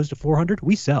value goes to 400,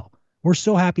 we sell. We're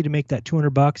so happy to make that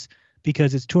 $200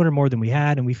 because it's 200 more than we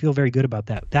had, and we feel very good about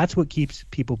that. That's what keeps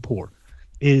people poor,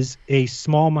 is a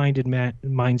small-minded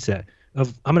mindset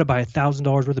of, I'm going to buy $1,000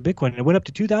 worth of Bitcoin, and it went up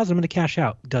to 2,000, I'm going to cash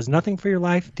out. Does nothing for your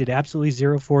life, did absolutely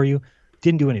zero for you,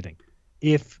 didn't do anything.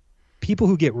 If people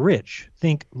who get rich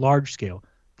think large scale,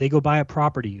 they go buy a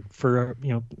property for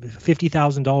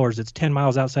 $50,000 that's 10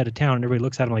 miles outside of town, and everybody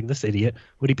looks at him like, this idiot,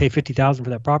 would he pay $50,000 for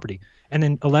that property? And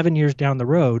then 11 years down the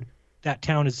road, that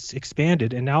town is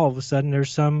expanded, and now all of a sudden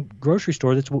there's some grocery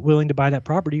store that's willing to buy that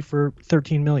property for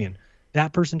 $13 million.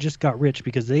 That person just got rich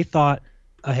because they thought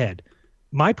ahead.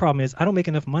 My problem is I don't make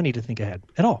enough money to think ahead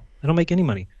at all. I don't make any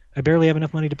money. I barely have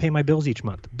enough money to pay my bills each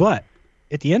month. But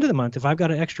at the end of the month, if I've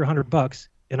got an extra $100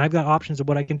 and I've got options of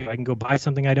what I can do, I can go buy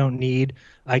something I don't need.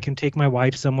 I can take my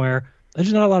wife somewhere.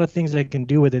 There's not a lot of things that I can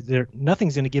do with it.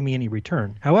 Nothing's going to give me any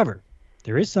return. However,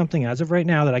 there is something as of right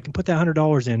now that I can put that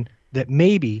 $100 in that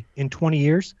maybe in 20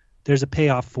 years, there's a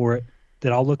payoff for it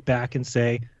that I'll look back and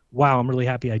say, wow, I'm really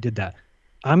happy I did that.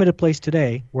 I'm at a place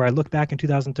today where I look back in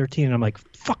 2013 and I'm like,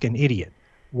 fucking idiot.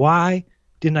 Why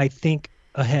didn't I think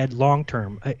ahead long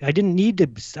term? I didn't need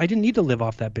to live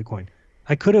off that Bitcoin.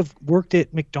 I could have worked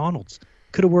at McDonald's,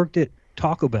 could have worked at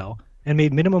Taco Bell and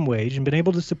made minimum wage and been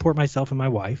able to support myself and my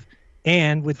wife.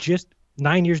 And with just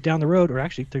 9 years down the road, or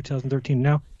actually 2013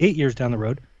 now, 8 years down the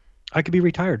road, I could be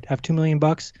retired, have $2 million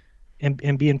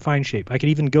and be in fine shape. I could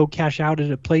even go cash out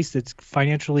at a place that's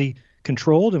financially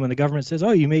controlled. And when the government says,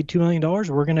 oh, you made $2 million,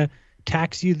 we're going to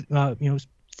tax you,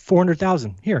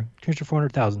 $400,000. Here's your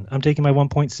 $400,000. I'm taking my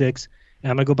 1.6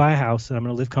 and I'm going to go buy a house and I'm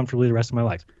going to live comfortably the rest of my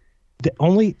life. The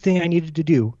only thing I needed to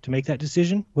do to make that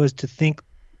decision was to think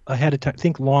ahead of time,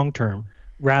 think long term,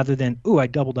 rather than, ooh, I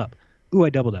doubled up.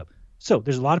 So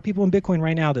there's a lot of people in Bitcoin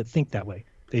right now that think that way.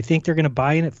 They think they're going to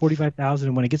buy in at 45,000,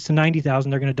 and when it gets to 90,000,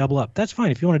 they're going to double up. That's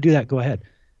fine. If you want to do that, go ahead.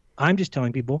 I'm just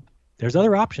telling people there's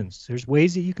other options. There's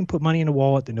ways that you can put money in a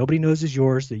wallet that nobody knows is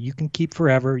yours, that you can keep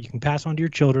forever. You can pass on to your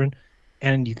children,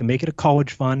 and you can make it a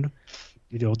college fund.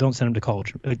 Don't send them to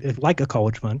college, like a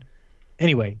college fund.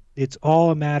 Anyway, it's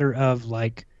all a matter of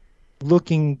like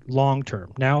looking long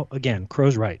term. Now, again,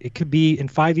 Crow's right. It could be in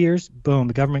 5 years, boom,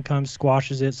 the government comes,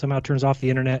 squashes it, somehow turns off the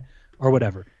internet or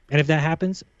whatever. And if that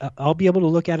happens, I'll be able to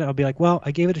look at it. I'll be like, well,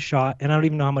 I gave it a shot, and I don't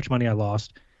even know how much money I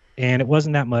lost. And it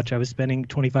wasn't that much. I was spending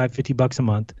 $25-50 a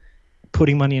month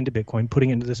putting money into Bitcoin, putting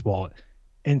it into this wallet.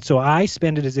 And so I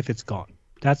spend it as if it's gone.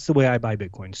 That's the way I buy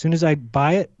Bitcoin. As soon as I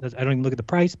buy it, I don't even look at the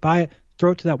price, buy it,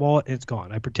 throw it to that wallet, and it's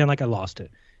gone. I pretend like I lost it.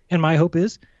 And my hope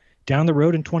is down the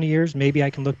road in 20 years, maybe I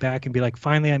can look back and be like,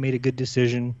 finally, I made a good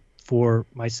decision for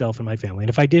myself and my family. And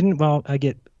if I didn't, well, I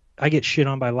get shit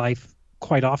on by life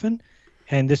quite often.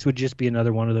 And this would just be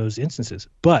another one of those instances.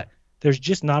 But there's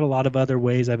just not a lot of other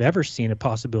ways I've ever seen a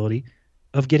possibility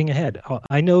of getting ahead.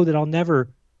 I know that I'll never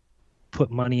put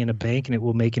money in a bank and it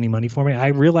will make any money for me. I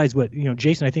realize what,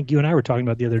 Jason, I think you and I were talking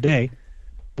about the other day,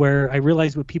 where I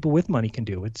realized what people with money can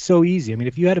do. It's so easy. I mean,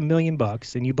 if you had $1 million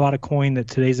and you bought a coin that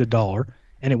today's $1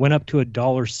 and it went up to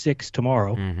 $1.06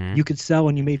 tomorrow, you could sell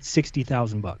and you made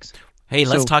 $60,000. Hey,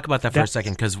 let's talk about that for a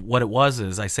second, because what it was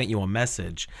is I sent you a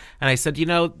message, and I said,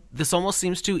 this almost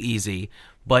seems too easy,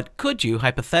 but could you,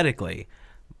 hypothetically,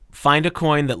 find a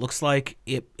coin that looks like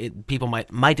it people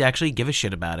might actually give a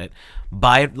shit about it,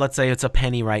 buy it, let's say it's a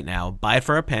penny right now, buy it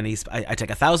for a penny, I take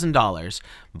 $1,000,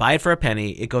 buy it for a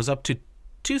penny, it goes up to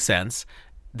 2 cents,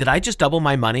 did I just double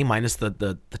my money minus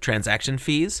the transaction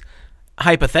fees?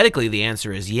 Hypothetically, the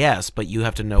answer is yes, but you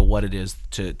have to know what it is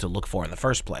to look for in the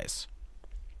first place.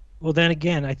 Well, then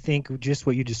again, I think just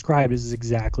what you described is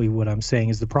exactly what I'm saying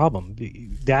is the problem.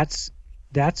 That's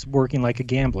working like a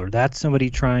gambler. That's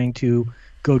somebody trying to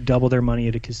go double their money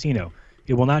at a casino.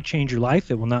 It will not change your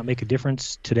life. It will not make a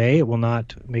difference today. It will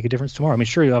not make a difference tomorrow. I mean,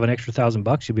 sure, you'll have an extra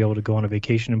 $1,000. You'll be able to go on a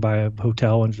vacation and buy a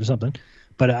hotel or something.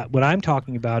 But what I'm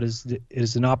talking about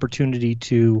is an opportunity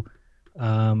to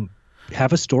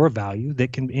have a store of value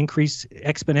that can increase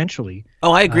exponentially.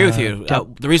 Oh, I agree with you.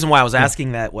 The reason why I was Yeah.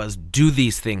 asking that was, do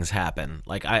these things happen?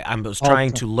 Like I was All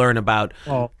trying the to learn about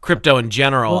Well, crypto in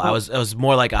general. Well- I was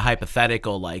more like a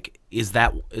hypothetical. Like, is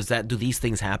that do these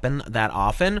things happen that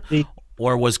often, They-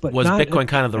 or was but not- Bitcoin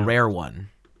kind of the no. rare one?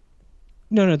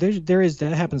 No, there is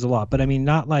that happens a lot, but I mean,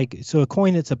 not like so a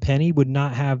coin that's a penny would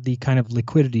not have the kind of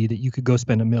liquidity that you could go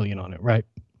spend $1 million on it, right?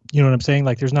 You know what I'm saying?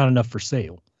 Like, there's not enough for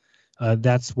sale.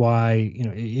 That's why,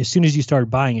 as soon as you start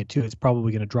buying it too, it's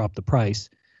probably going to drop the price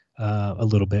a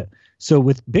little bit. So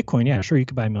with Bitcoin, yeah, sure, you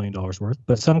could buy $1 million worth,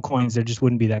 but some coins there just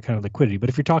wouldn't be that kind of liquidity. But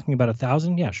if you're talking about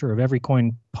 1,000, yeah, sure, of every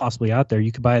coin possibly out there,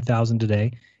 you could buy 1,000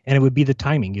 today, and it would be the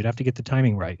timing. You'd have to get the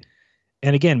timing right.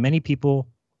 And again, many people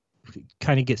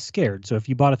kind of get scared. So if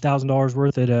you bought $1,000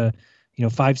 worth at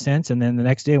 5 cents, and then the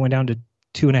next day it went down to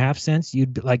 2.5 cents,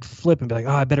 you'd be like flip and be like,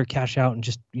 oh, I better cash out and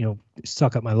just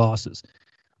suck up my losses.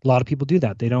 A lot of people do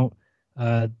that. They don't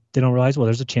realize, well,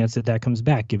 there's a chance that comes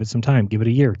back. Give it some time. Give it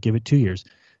a year. Give it 2 years.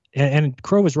 And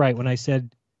Crow was right when I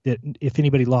said that if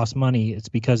anybody lost money, it's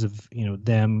because of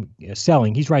them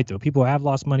selling. He's right though. People have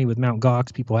lost money with Mt.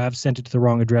 Gox. People have sent it to the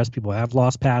wrong address. People have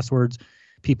lost passwords.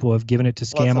 People have given it to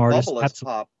scam artists. Bubble has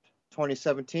popped.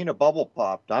 2017, a bubble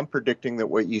popped. I'm predicting that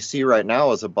what you see right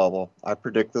now is a bubble. I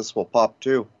predict this will pop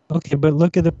too. Okay, but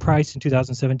look at the price in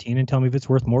 2017 and tell me if it's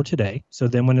worth more today. So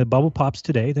then when the bubble pops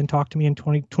today, then talk to me in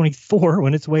 2024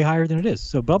 when it's way higher than it is.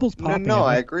 So bubbles popping. No,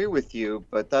 I agree with you,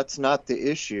 but that's not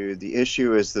the issue. The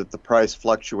issue is that the price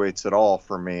fluctuates at all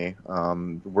for me.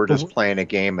 We're just playing a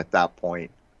game at that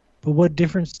point. But what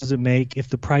difference does it make if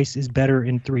the price is better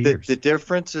in 3 years? The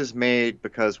difference is made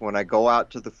because when I go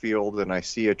out to the field and I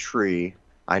see a tree,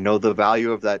 I know the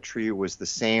value of that tree was the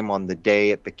same on the day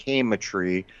it became a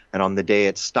tree and on the day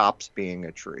it stops being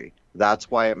a tree. That's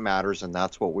why it matters, and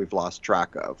that's what we've lost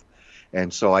track of.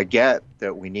 And so I get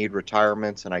that we need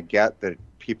retirements, and I get that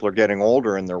people are getting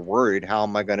older and they're worried, how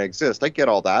am I going to exist? I get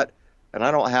all that, and I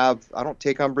don't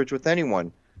take umbrage with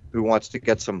anyone who wants to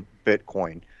get some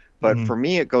Bitcoin. But for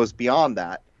me, it goes beyond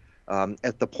that.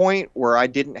 At the point where I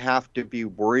didn't have to be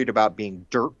worried about being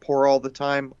dirt poor all the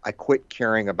time, I quit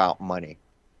caring about money.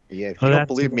 Yeah, if you don't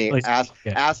believe me,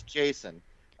 ask Jason.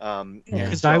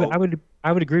 Because I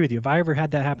would agree with you. If I ever had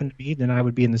that happen to me, then I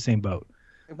would be in the same boat.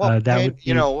 Well,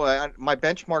 my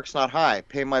benchmark's not high.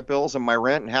 Pay my bills and my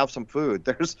rent and have some food.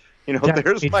 There's my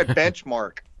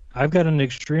benchmark. I've got an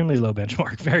extremely low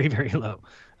benchmark, very, very low.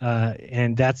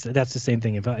 And that's the same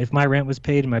thing. If my rent was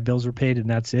paid and my bills were paid and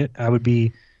that's it, I would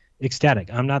be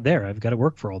ecstatic. I'm not there. I've got to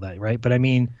work for all that, right? But I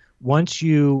mean, once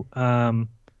you, I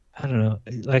don't know,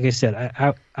 like I said,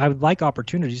 I would like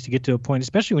opportunities to get to a point,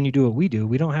 especially when you do what we do.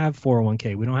 We don't have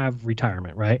 401k. We don't have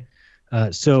retirement, right?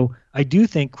 So I do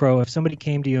think, Crow, if somebody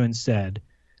came to you and said,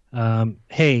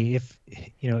 hey,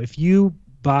 if you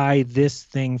buy this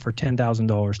thing for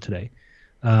 $10,000 today,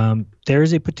 there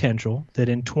is a potential that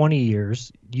in 20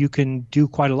 years you can do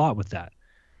quite a lot with that.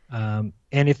 And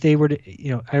if they were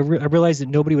to, I realize that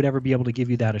nobody would ever be able to give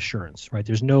you that assurance, right?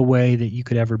 There's no way that you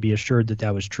could ever be assured that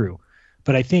that was true.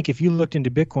 But I think if you looked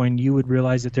into Bitcoin, you would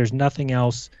realize that there's nothing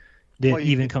else that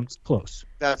even comes close.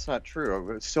 That's not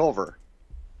true. Silver,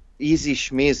 easy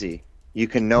schmeezy. You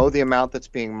can know the amount that's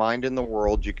being mined in the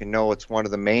world. You can know it's one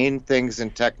of the main things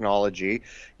in technology.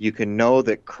 You can know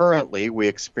that currently we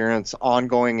experience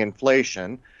ongoing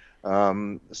inflation.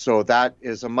 So that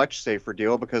is a much safer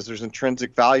deal because there's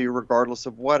intrinsic value regardless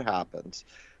of what happens.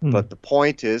 But the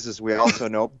point is we also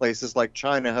know places like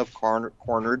China have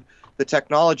cornered the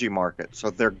technology market. So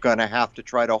they're going to have to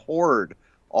try to hoard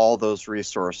all those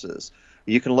resources.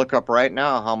 You can look up right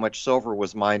now how much silver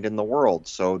was mined in the world.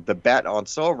 So the bet on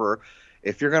silver,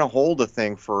 if you're going to hold a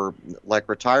thing for like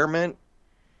retirement,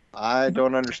 I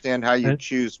don't understand how you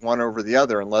choose one over the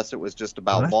other unless it was just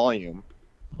about volume.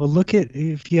 Well, look at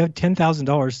if you have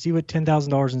 $10,000, see what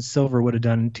 $10,000 in silver would have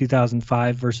done in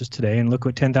 2005 versus today, and look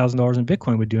what $10,000 in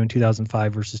Bitcoin would do in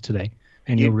 2005 versus today,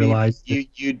 and you'll realize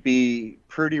you'd be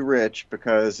pretty rich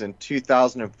because in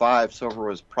 2005 silver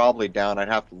was probably down. I'd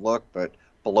have to look, but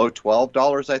below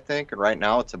 $12, I think, and right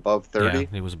now it's above 30. Yeah,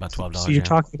 it was about $12. So you're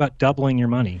talking about doubling your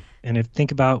money, and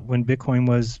think about when Bitcoin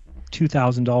was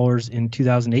 $2,000 in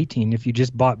 2018. If you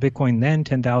just bought Bitcoin then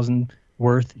 $10,000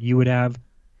 worth, you would have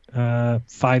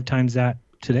 5 times that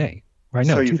today. Right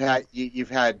now, so you've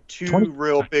had two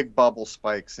real big bubble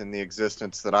spikes in the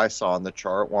existence that I saw on the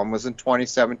chart. One was in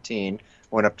 2017,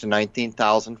 went up to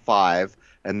 19,005,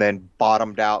 and then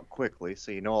bottomed out quickly.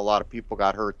 So a lot of people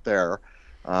got hurt there.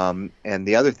 And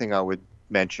the other thing I would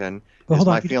mention is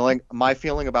my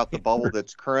feeling about the bubble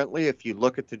that's currently. If you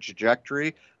look at the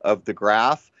trajectory of the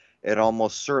graph, it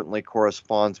almost certainly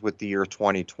corresponds with the year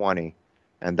 2020,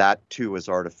 and that too is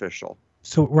artificial.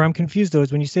 So where I'm confused though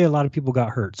is when you say a lot of people got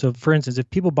hurt. So for instance, if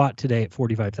people bought today at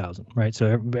 45,000, right?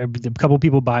 So a couple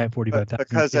people buy at 45,000.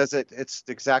 Because as it's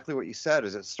exactly what you said,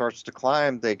 as it starts to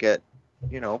climb, they get,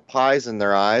 pies in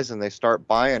their eyes and they start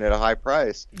buying at a high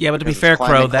price. Yeah, but to be fair,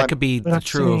 Crow, that could be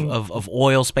true of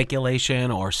oil speculation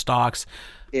or stocks.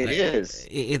 It is.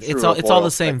 It's all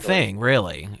the same thing,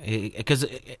 really, because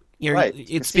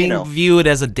it's being viewed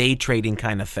as a day trading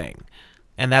kind of thing.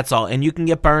 And that's all. And you can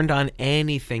get burned on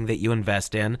anything that you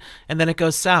invest in, and then it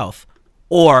goes south.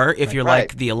 Or if you're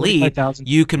like the elite,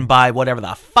 you can buy whatever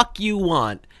the fuck you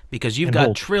want because you've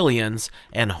got trillions,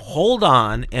 and hold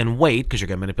on and wait, because you're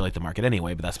going to manipulate the market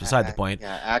anyway, but that's beside the point.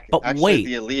 But actually, wait.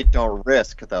 The elite don't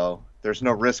risk, though. There's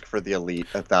no risk for the elite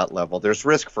at that level. There's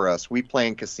risk for us. We play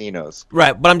in casinos.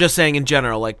 Right, but I'm just saying in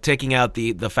general, like taking out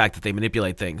the fact that they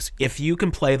manipulate things. If you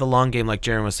can play the long game like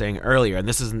Jaron was saying earlier, and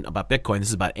this isn't about Bitcoin, this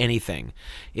is about anything.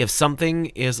 If something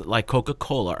is like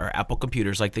Coca-Cola or Apple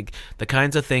computers, like the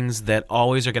kinds of things that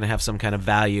always are going to have some kind of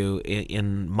value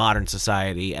in modern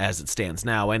society as it stands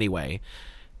now anyway,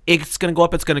 it's going to go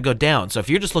up, it's going to go down. So if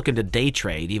you're just looking to day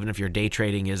trade, even if your day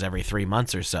trading is every 3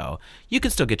 months or so, you can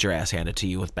still get your ass handed to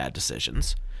you with bad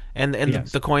decisions. And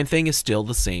the coin thing is still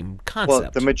the same concept.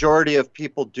 Well, the majority of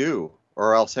people do,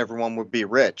 or else everyone would be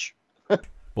rich.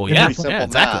 Well, yeah,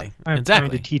 exactly. I'm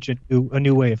trying to teach a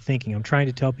new way of thinking. I'm trying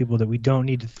to tell people that we don't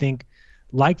need to think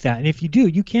like that. And if you do,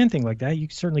 you can think like that. You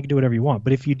certainly can do whatever you want.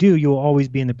 But if you do, you'll always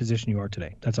be in the position you are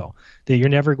today. That's all. That you're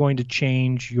never going to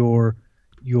change your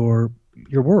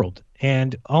world.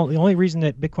 And the only reason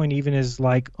that Bitcoin even is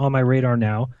like on my radar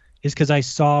now is because I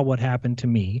saw what happened to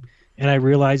me and I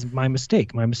realized my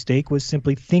mistake. My mistake was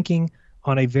simply thinking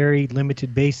on a very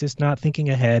limited basis, not thinking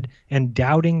ahead and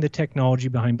doubting the technology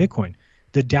behind Bitcoin.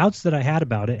 The doubts that I had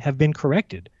about it have been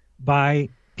corrected by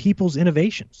people's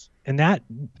innovations. And that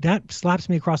slaps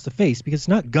me across the face because it's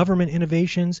not government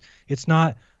innovations. It's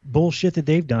not bullshit that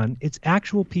they've done. It's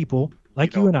actual people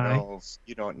like you and I.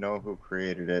 You don't know who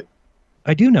created it.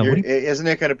 I do know. Isn't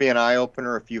it going to be an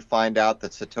eye-opener if you find out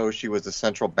that Satoshi was a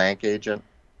central bank agent?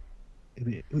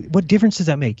 What difference does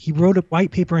that make? He wrote a white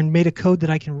paper and made a code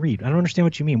that I can read. I don't understand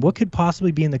what you mean. What could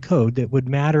possibly be in the code that would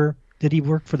matter that he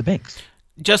worked for the banks?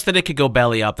 Just that it could go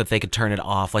belly up, that they could turn it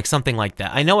off, like something like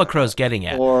that. I know what Crow's getting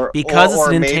at. Because it's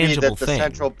an intangible thing. Or maybe that the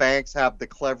central banks have the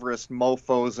cleverest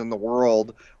mofos in the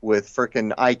world with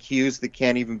frickin' IQs that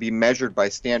can't even be measured by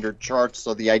standard charts.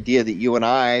 So the idea that you and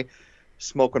I,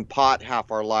 smoking pot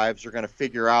half our lives, are going to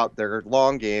figure out their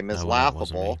long game is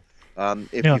laughable.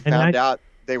 If you found out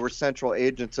they were central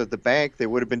agents of the bank, they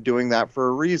would have been doing that for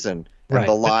a reason. And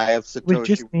the lie of Satoshi. With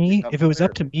just me, if it was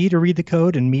up to me to read the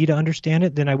code and me to understand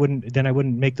it, then I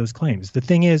wouldn't make those claims. The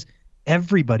thing is,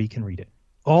 everybody can read it.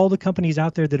 All the companies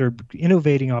out there that are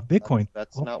innovating off Bitcoin.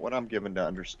 That's not what I'm given to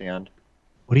understand.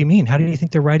 What do you mean? How do you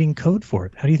think they're writing code for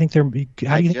it? How do you think they're?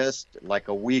 Just like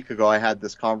a week ago, I had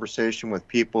this conversation with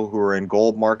people who are in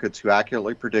gold markets who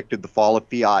accurately predicted the fall of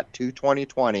fiat to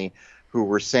 2020, who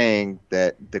were saying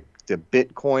that the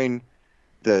Bitcoin,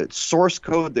 the source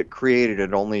code that created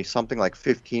it, only something like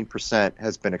 15%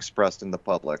 has been expressed in the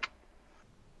public.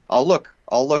 I'll look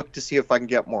to see if I can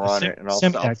get more on it, and I'll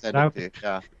send it to you.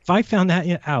 Yeah. If I found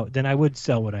that out, then I would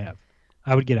sell what I have.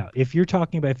 I would get out. If you're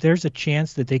talking about, if there's a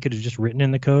chance that they could have just written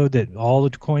in the code that all the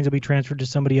coins will be transferred to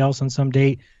somebody else on some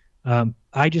date,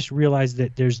 I just realized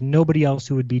that there's nobody else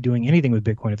who would be doing anything with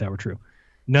Bitcoin if that were true.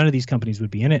 None of these companies would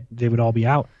be in it. They would all be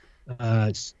out.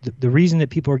 The reason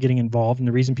that people are getting involved and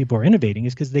the reason people are innovating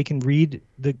is because they can read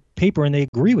the paper and they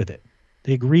agree with it.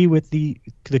 They agree with the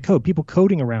code, people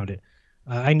coding around it.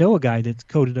 I know a guy that's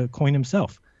coded a coin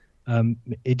himself.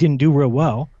 It didn't do real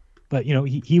well, but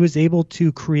he was able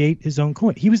to create his own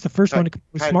coin. He was the first one to come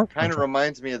up with smart contract. Kind of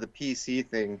reminds me of the PC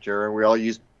thing, Jared. We all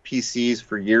use PCs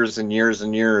for years and years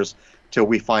and years till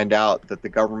we find out that the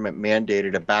government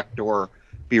mandated a backdoor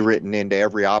be written into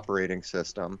every operating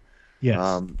system.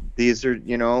 Yes. These are,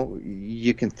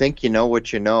 you can think you know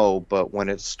what you know, but when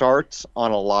it starts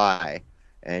on a lie,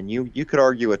 and you could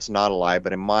argue it's not a lie,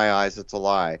 but in my eyes it's a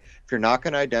lie. If you're not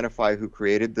going to identify who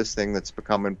created this thing that's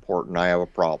become important, I have a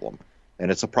problem.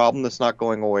 And it's a problem that's not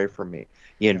going away from me.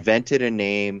 You invented a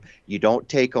name, you don't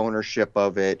take ownership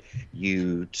of it,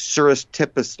 you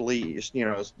surreptitiously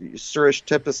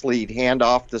hand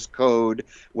off this code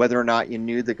whether or not you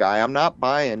knew the guy. I'm not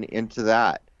buying into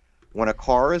that. When a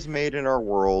car is made in our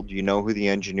world, you know who the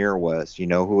engineer was, you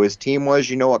know who his team was,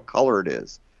 you know what color it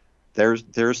is.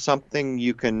 There's something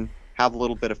you can have a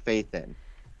little bit of faith in.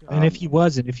 And if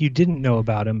if you didn't know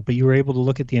about him, but you were able to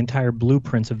look at the entire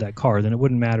blueprints of that car, then it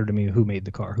wouldn't matter to me who made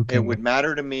the car. It would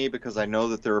matter to me because I know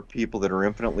that there are people that are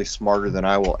infinitely smarter than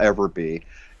I will ever be.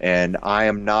 And I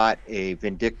am not a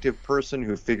vindictive person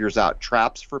who figures out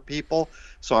traps for people.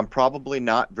 So I'm probably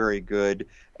not very good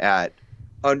at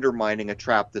undermining a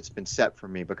trap that's been set for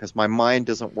me because my mind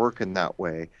doesn't work in that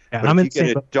way. Yeah, but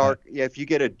if you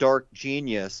get a dark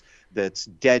genius that's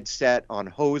dead set on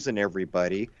hosing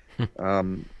everybody,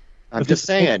 I'm just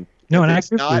saying,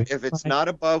 if it's not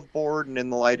above board and in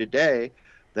the light of day,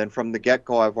 then from the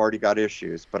get-go I've already got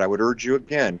issues. But I would urge you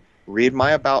again, read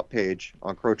my about page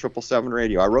on Crow 777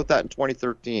 Radio. I wrote that in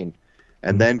 2013,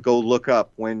 and then go look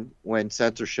up when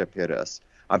censorship hit us.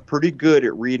 I'm pretty good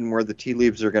at reading where the tea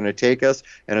leaves are going to take us,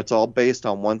 and it's all based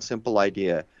on one simple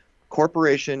idea.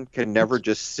 Corporation can never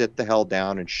just sit the hell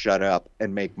down and shut up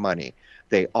and make money.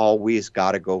 They always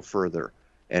got to go further.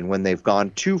 And when they've gone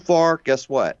too far, guess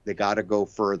what? They got to go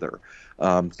further.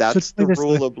 That's the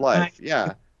rule of life.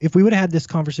 Yeah. If we would have had this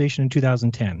conversation in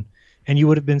 2010, and you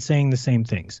would have been saying the same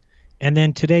things, and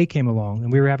then today came along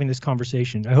and we were having this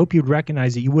conversation, I hope you'd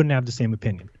recognize that you wouldn't have the same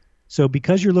opinion. So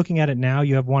because you're looking at it now,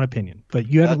 you have one opinion, but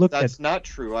you haven't looked at it. That's not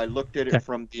true. I looked at it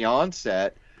from the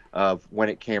onset of when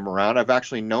it came around. I've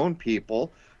actually known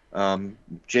people.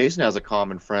 Jason has a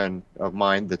common friend of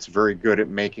mine that's very good at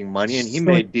making money, and he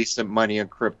made decent money in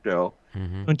crypto.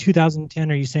 Mm-hmm. In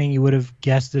 2010, are you saying you would have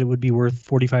guessed that it would be worth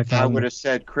 $45,000? I would have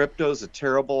said crypto's a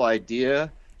terrible idea,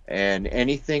 and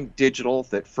anything digital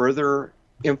that further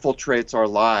infiltrates our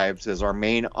lives as our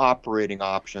main operating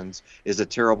options is a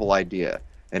terrible idea.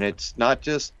 And it's not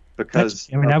just because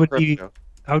I would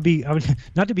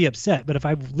not to be upset, but if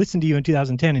I listened to you in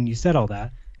 2010 and you said all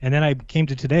that, and then I came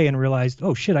to today and realized,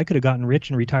 oh shit, I could have gotten rich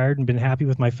and retired and been happy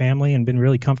with my family and been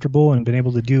really comfortable and been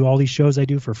able to do all these shows I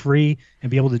do for free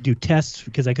and be able to do tests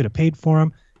because I could have paid for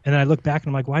them. And then I look back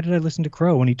and I'm like, why did I listen to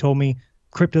Crow when he told me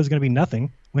crypto is going to be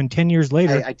nothing? When 10 years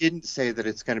later, I didn't say that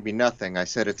it's going to be nothing. I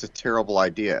said it's a terrible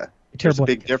idea. There's a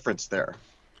big difference there.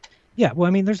 Yeah, well,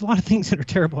 I mean, there's a lot of things that are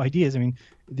terrible ideas. I mean,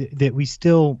 that we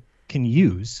still can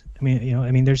use. I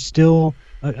mean, there's still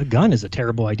a gun is a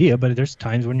terrible idea, but there's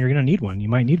times when you're going to need one. You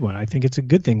might need one. I think it's a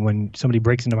good thing when somebody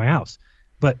breaks into my house.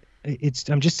 But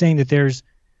I'm just saying that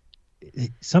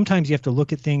sometimes you have to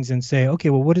look at things and say, okay,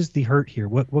 well, what is the hurt here?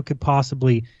 What could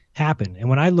possibly happen? And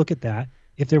when I look at that,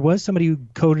 if there was somebody who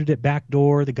coded it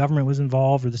backdoor, the government was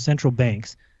involved, or the central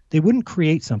banks, they wouldn't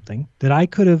create something that I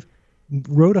could have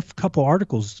wrote a couple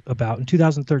articles about in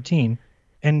 2013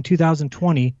 and in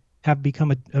 2020 have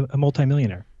become a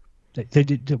multimillionaire.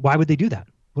 Why would they do that?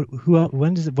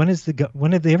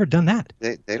 When have they ever done that?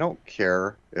 They don't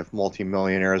care if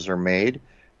multimillionaires are made.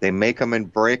 They make them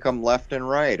and break them left and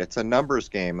right. It's a numbers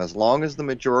game. As long as the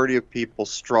majority of people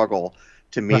struggle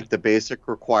to meet the basic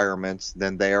requirements,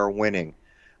 then they are winning.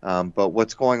 But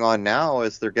what's going on now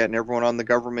is they're getting everyone on the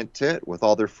government tit with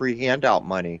all their free handout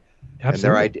money.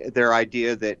 Absolutely. And their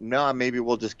idea that, maybe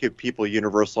we'll just give people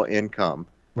universal income.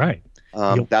 Right.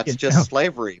 That's just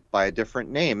slavery by a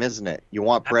different name, isn't it? You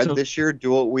want bread this year,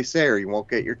 do what we say, or you won't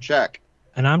get your check.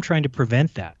 And I'm trying to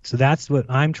prevent that. So that's what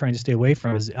I'm trying to stay away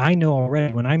from. Is I know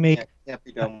already when I make can't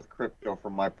be done with crypto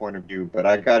from my point of view, but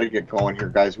I got to get going here,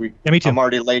 guys. Me too. I'm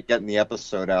already late getting the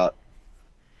episode out.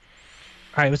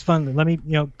 All right, it was fun. Let me,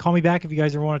 call me back if you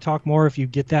guys ever want to talk more. If you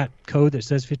get that code that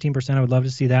says 15%, I would love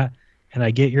to see that. And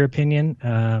I get your opinion,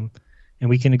 and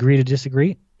we can agree to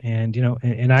disagree. And,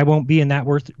 and I won't be in that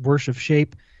worse of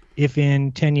shape if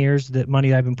in 10 years that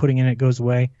money I've been putting in it goes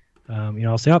away.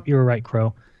 I'll say, oh, you were right,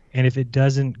 Crow. And if it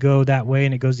doesn't go that way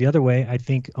and it goes the other way, I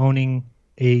think owning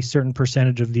a certain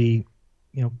percentage of the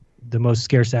most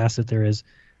scarce asset there is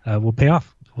will pay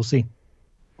off. We'll see.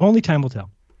 Only time will tell.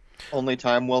 Only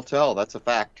time will tell. That's a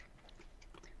fact.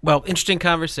 Well, interesting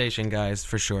conversation, guys,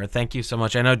 for sure. Thank you so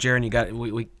much. I know,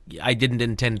 Jaron, I didn't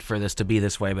intend for this to be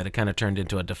this way, but it kind of turned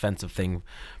into a defensive thing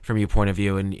from your point of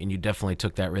view, and you definitely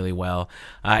took that really well.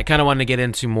 I kind of wanted to get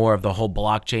into more of the whole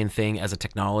blockchain thing as a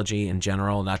technology in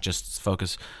general, not just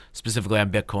focus specifically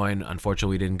on Bitcoin.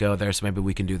 Unfortunately, we didn't go there, so maybe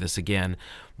we can do this again.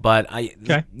 But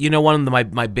one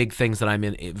of my big things that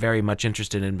I'm very much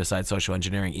interested in besides social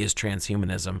engineering is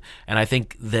transhumanism, and I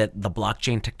think that the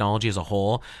blockchain technology as a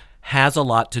whole has a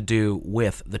lot to do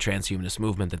with the transhumanist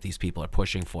movement that these people are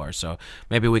pushing for. So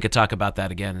maybe we could talk about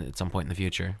that again at some point in the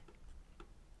future.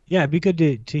 Yeah, it'd be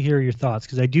good to hear your thoughts,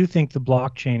 because I do think the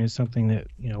blockchain is something that,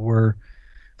 we're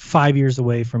 5 years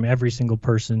away from every single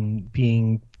person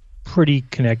being pretty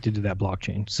connected to that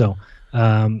blockchain. So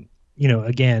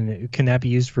again, can that be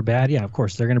used for bad? Yeah, of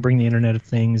course. They're going to bring the Internet of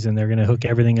Things, and they're going to hook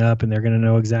everything up, and they're going to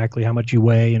know exactly how much you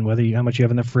weigh and how much you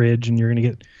have in the fridge, and you're going to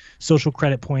get social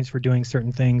credit points for doing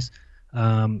certain things.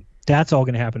 That's all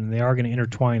going to happen, and they are going to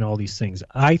intertwine all these things.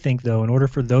 I think, though, in order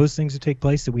for those things to take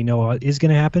place that we know is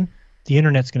going to happen, the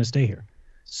Internet's going to stay here.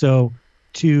 So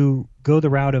to go the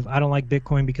route of I don't like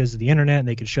Bitcoin because of the Internet and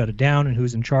they could shut it down and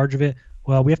who's in charge of it,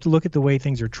 well, we have to look at the way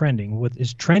things are trending. What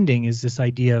is trending is this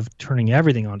idea of turning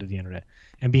everything onto the Internet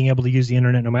and being able to use the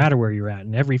Internet no matter where you're at,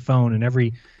 and every phone and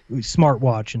every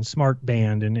smartwatch and smart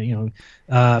band and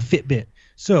Fitbit.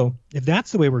 So if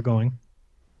that's the way we're going,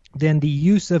 then the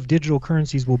use of digital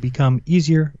currencies will become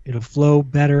easier. It'll flow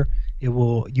better. You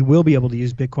will be able to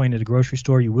use Bitcoin at a grocery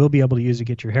store. You will be able to use it to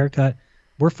get your hair cut.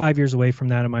 We're 5 years away from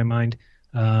that in my mind.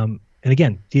 And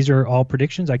again, these are all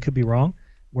predictions. I could be wrong.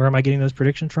 Where am I getting those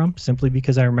predictions from? Simply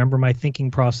because I remember my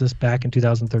thinking process back in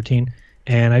 2013,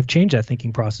 and I've changed that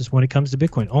thinking process when it comes to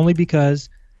Bitcoin, only because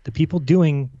the people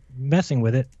messing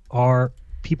with it are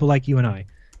people like you and I.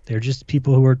 They're just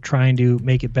people who are trying to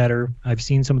make it better. I've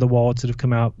seen some of the wallets that have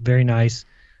come out, very nice.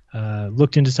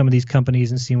 Looked into some of these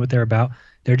companies and seen what they're about.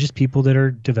 They're just people that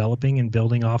are developing and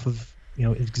building off of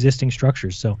existing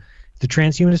structures. So the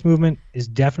transhumanist movement is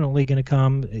definitely going to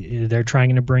come. They're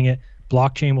trying to bring it.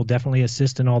 Blockchain will definitely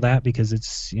assist in all that because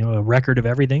it's a record of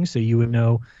everything. So you would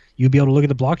know, you'd be able to look at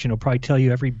the blockchain. It'll probably tell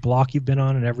you every block you've been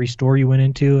on and every store you went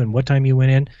into and what time you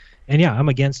went in. And yeah, I'm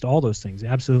against all those things,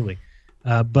 absolutely.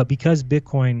 But because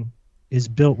Bitcoin is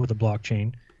built with a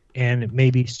blockchain and it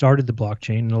maybe started the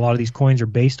blockchain and a lot of these coins are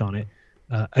based on it,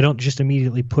 I don't just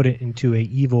immediately put it into a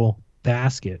evil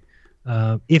basket.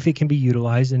 If it can be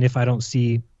utilized and if I don't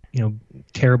see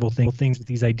terrible things with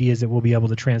these ideas that we'll be able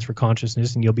to transfer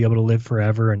consciousness and you'll be able to live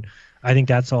forever. And I think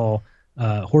that's all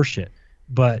horseshit.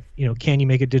 But, can you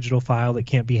make a digital file that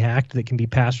can't be hacked, that can be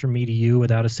passed from me to you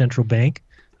without a central bank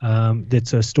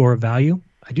that's a store of value?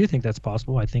 I do think that's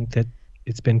possible. I think that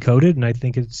it's been coded, and I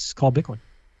think it's called Bitcoin.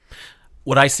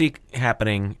 What I see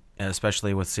happening,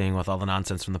 especially with all the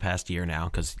nonsense from the past year now,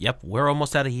 because, we're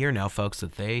almost at a year now, folks,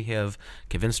 that they have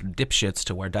convinced dipshits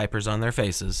to wear diapers on their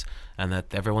faces and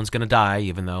that everyone's going to die,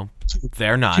 even though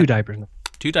they're not. 2 diapers now.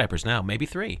 2 diapers now, maybe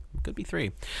 3. Could be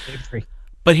 3. Maybe 3.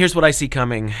 But here's what I see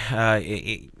coming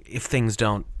if things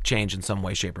don't change in some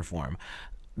way, shape, or form.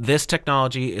 This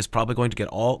technology is probably going to get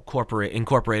all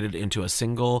incorporated into a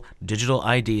single digital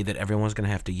ID that everyone's going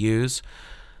to have to use.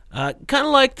 Kind of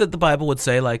like the Bible would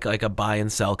say, like a buy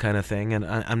and sell kind of thing. And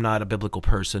I'm not a biblical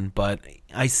person, but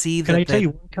I see that. Can I tell you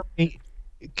one company?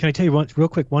 Can I tell you real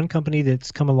quick? One company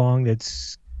that's come along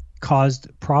that's caused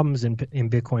problems in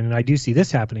Bitcoin, and I do see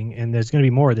this happening. And there's going to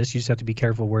be more of this. You just have to be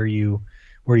careful where you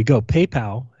go.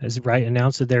 PayPal has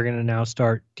announced that they're going to now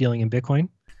start dealing in Bitcoin,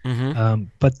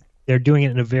 but they're doing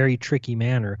it in a very tricky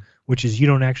manner, which is you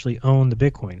don't actually own the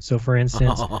Bitcoin. So, for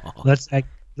instance, let's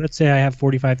say I have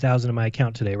 45,000 in my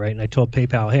account today, right? And I told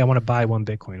PayPal, hey, I want to buy 1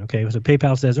 Bitcoin. Okay, so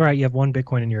PayPal says, all right, you have 1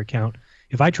 Bitcoin in your account.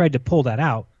 If I tried to pull that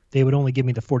out, they would only give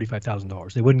me the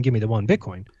 $45,000. They wouldn't give me the 1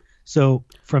 Bitcoin. So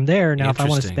from there, now if I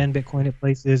want to spend Bitcoin at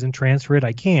places and transfer it,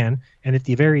 I can. And at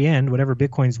the very end, whatever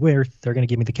Bitcoin's worth, they're going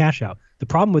to give me the cash out. The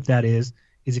problem with that is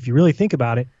if you really think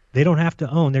about it, they don't have to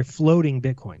own. They're floating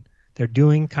Bitcoin. They're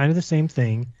doing kind of the same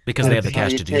thing. Because they have the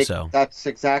cash to do so. That's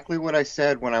exactly what I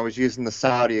said when I was using the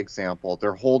Saudi example.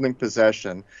 They're holding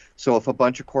possession. So if a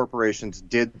bunch of corporations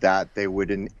did that, they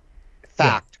would in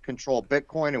fact control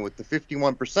Bitcoin. And with the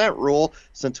 51% rule,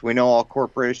 since we know all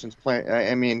corporations play,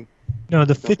 no,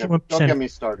 the 51%. Don't get me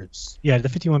started. Yeah, the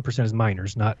 51% is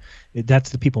miners, that's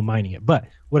the people mining it. But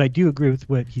what I do agree with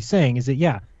what he's saying is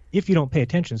that, if you don't pay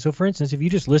attention. So, for instance, if you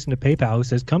just listen to PayPal who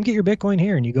says, come get your Bitcoin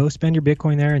here, and you go spend your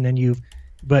Bitcoin there, and then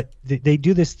but they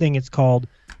do this thing, it's called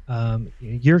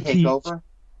your keys,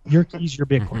 your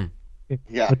Bitcoin.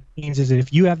 Yeah. What it means is that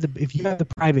if you have the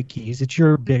private keys, it's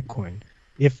your Bitcoin.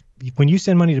 When you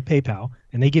send money to PayPal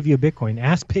and they give you a Bitcoin,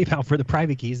 ask PayPal for the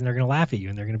private keys, and they're going to laugh at you,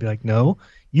 and they're going to be like, no,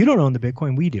 you don't own the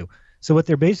Bitcoin, we do. So what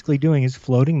they're basically doing is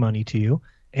floating money to you,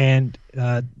 and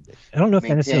I don't know if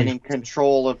that necessarily maintaining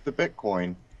control of the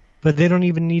Bitcoin. But they don't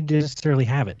even need to necessarily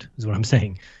have it, is what I'm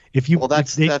saying.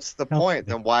 That's the point.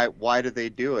 Then why do they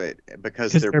do it?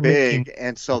 Because they're big,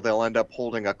 and so they'll end up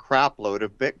holding a crap load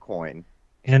of Bitcoin.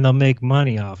 And they'll make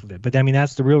money off of it. But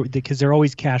that's the real, because they're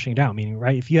always cashing it out. Meaning,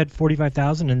 right? If you had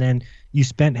 45,000 and then you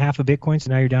spent half a Bitcoin,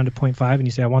 so now you're down to 0.5, and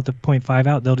you say, I want the 0.5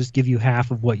 out, they'll just give you half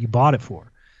of what you bought it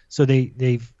for. So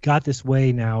they've got this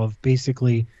way now of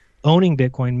basically owning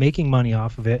Bitcoin, making money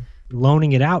off of it,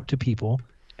 loaning it out to people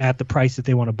at the price that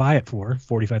they want to buy it for,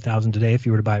 45,000 today if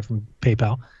you were to buy it from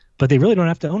PayPal, but they really don't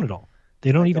have to own it all.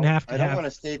 They don't even have to I don't have. want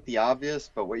to state the obvious,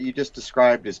 but what you just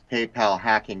described is PayPal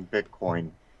hacking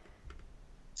Bitcoin.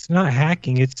 It's not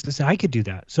hacking. It's just, I could do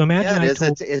that. So imagine Yeah, it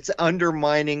is. It's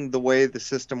undermining the way the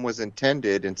system was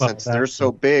intended, and Well, since they're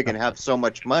so big and have so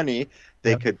much money,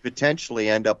 they could potentially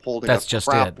end up holding That's a just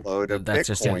crap it. load of That's Bitcoin.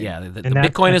 just it. Yeah, the And that's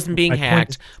Bitcoin isn't being my point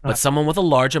hacked, is but not- someone with a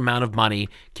large amount of money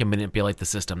can manipulate the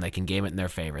system. They can game it in their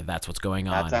favor. That's what's going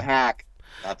on. That's a hack.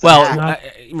 That's a Well, hack.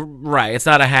 right. It's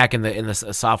not a hack in the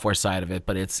software side of it,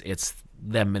 but it's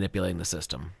them manipulating the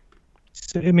system.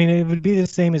 So, I mean, it would be the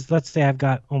same as, let's say I've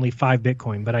got only 5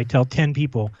 Bitcoin, but I tell 10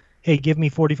 people, hey, give me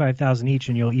 45,000 each,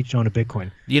 and you'll each own a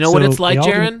Bitcoin. You know what So it's like, they all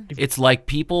do- Jaron? It's like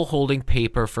people holding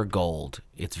paper for gold.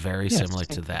 It's very Yeah, similar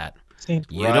same. to that. Same-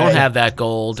 You Right. don't have that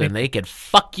gold, Same. and they could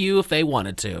fuck you if they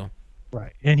wanted to.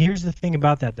 Right. And here's the thing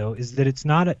about that, though, is that it's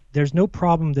not there's no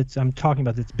problem I'm talking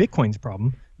about that's Bitcoin's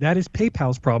problem. That is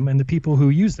PayPal's problem and the people who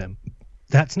use them.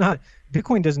 That's not,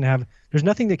 Bitcoin doesn't have, there's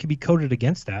nothing that can be coded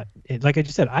against that. Like I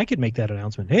just said, I could make that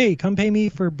announcement. Hey, come pay me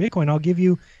for Bitcoin. I'll give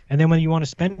you, and then when you want to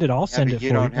spend it, I'll Yeah, send but it you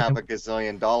for don't you. have a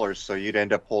gazillion dollars, so you'd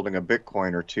end up holding a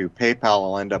Bitcoin or two. PayPal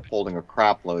will end up holding a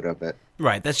crap load of it.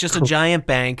 Right. That's just a giant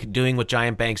bank doing what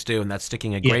giant banks do, and that's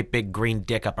sticking a Yeah. great big green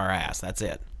dick up our ass. That's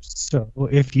it. So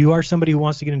if you are somebody who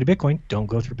wants to get into Bitcoin, don't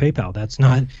go through PayPal. That's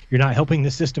not, you're not helping the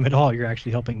system at all. You're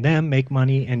actually helping them make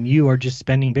money, and you are just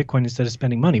spending Bitcoin instead of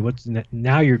spending money.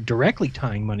 Now you're directly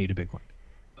tying money to Bitcoin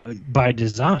by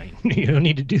design. You don't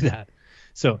need to do that.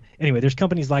 So anyway, there's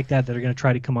companies like that that are going to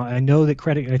try to come on. I know that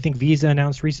I think Visa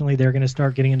announced recently they're going to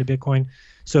start getting into Bitcoin.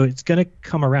 So it's going to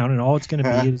come around, and all it's going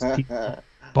to be is people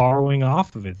borrowing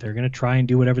off of it. They're going to try and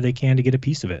do whatever they can to get a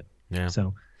piece of it. Yeah.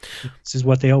 So this is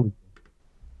what they always.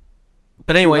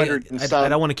 But anyway, 200 and I some-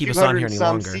 don't want to keep us on here any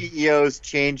 200 and some longer. CEOs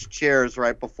changed chairs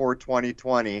right before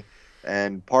 2020,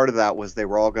 and part of that was they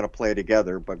were all going to play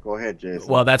together. But go ahead, Jason.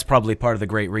 Well, that's probably part of the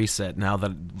Great Reset. Now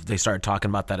that they started talking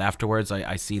about that afterwards,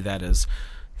 I see that as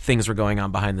things were going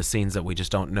on behind the scenes that we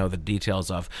just don't know the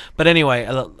details of. But anyway,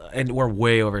 and we're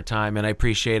way over time, and I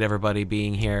appreciate everybody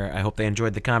being here. I hope they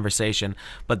enjoyed the conversation.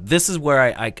 But this is where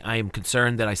I am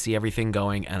concerned that I see everything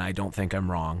going, and I don't think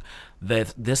I'm wrong.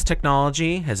 That this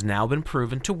technology has now been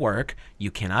proven to work. You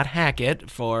cannot hack it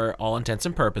for all intents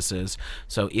and purposes.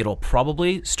 So it'll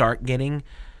probably start getting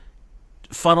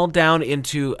funneled down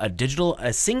into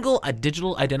a single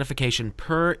digital identification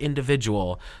per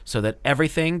individual, so that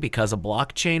everything, because a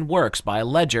blockchain works by a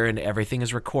ledger and everything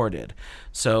is recorded.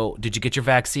 So did you get your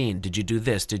vaccine? Did you do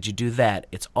this? Did you do that?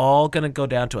 It's all going to go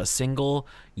down to a single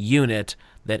unit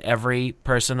that every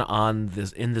person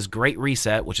in this Great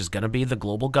Reset, which is going to be the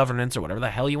global governance or whatever the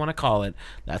hell you want to call it,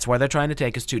 that's where they're trying to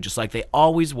take us to, just like they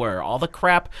always were. All the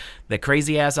crap that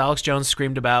crazy-ass Alex Jones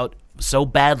screamed about so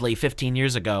badly 15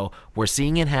 years ago, we're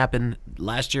seeing it happen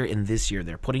last year and this year.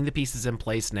 They're putting the pieces in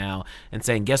place now and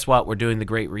saying, guess what? We're doing the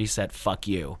Great Reset. Fuck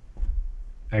you.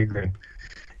 I agree.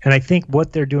 And I think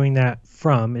what they're doing that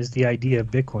from is the idea of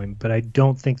Bitcoin, but I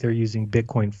don't think they're using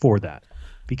Bitcoin for that,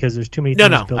 because there's too many things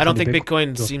No. built I don't into think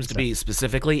Bitcoin built seems to for be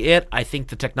specifically it. I think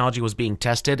the technology was being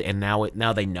tested, and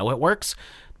now they know it works.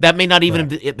 That may not even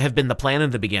have been the plan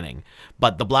in the beginning,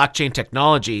 but the blockchain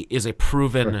technology is a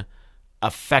proven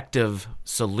effective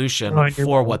solution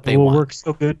for what they want. It will want. work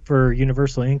so good for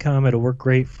universal income. It'll work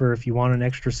great for if you want an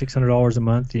extra $600 a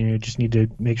month. You just need to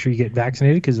make sure you get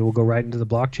vaccinated, because it will go right into the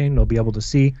blockchain. They'll be able to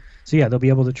see. So yeah, they'll be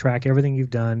able to track everything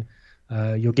you've done.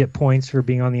 You'll get points for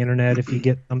being on the internet. If you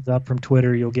get thumbs up from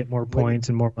Twitter, you'll get more points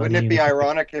and more money. Wouldn't it be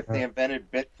ironic if they invented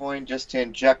Bitcoin just to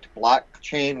inject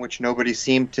blockchain, which nobody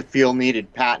seemed to feel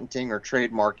needed patenting or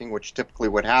trademarking, which typically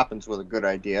what happens with a good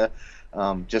idea?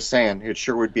 Just saying, it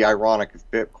sure would be ironic if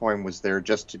Bitcoin was there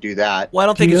just to do that. Well, I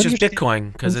don't Do think you it's just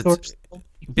understand Bitcoin, because open it's. source?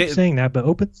 You keep saying that, but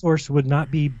open source would not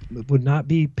be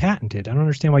patented. I don't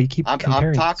understand why you keep I'm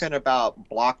comparing. talking about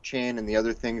blockchain and the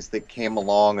other things that came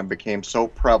along and became so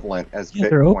prevalent as Yeah,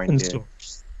 they're Bitcoin open did.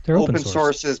 source. They're Open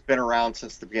source has been around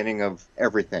since the beginning of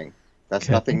everything. That's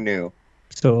Okay. nothing new.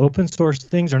 So open source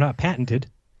things are not patented.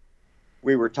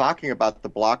 We were talking about the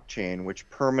blockchain, which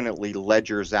permanently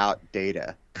ledgers out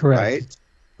data. Correct. Right?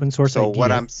 Open source So idea.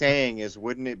 what I'm saying is,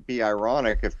 wouldn't it be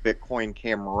ironic if Bitcoin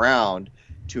came around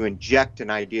to inject an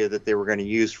idea that they were going to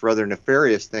use for other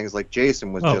nefarious things, like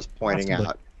Jason was just pointing possibly.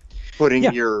 out, putting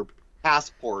Yeah. your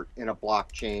passport in a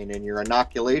blockchain and your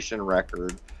inoculation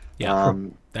record. Yeah,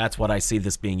 that's what I see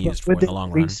this being used for in Would the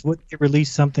long run. Would they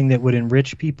release something that would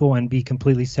enrich people and be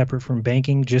completely separate from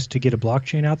banking just to get a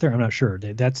blockchain out there? I'm not sure.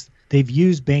 They've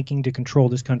used banking to control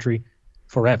this country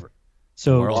forever.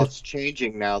 So Well, it's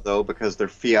changing now, though, because their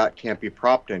fiat can't be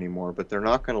propped anymore, but they're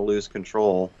not going to lose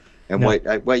control. And No.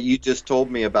 what you just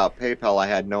told me about PayPal, I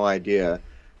had no idea.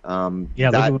 Yeah, look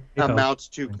at that what PayPal- amounts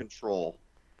to control.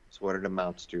 That's what it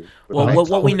amounts to. But Well, banks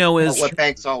what we always- know is what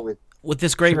banks always. with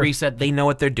this great Sure. reset, they know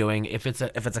what they're doing. If it's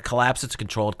a collapse, it's a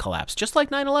controlled collapse. Just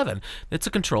like 9/11, it's a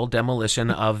controlled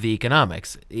demolition of the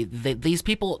economics. These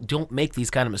people don't make these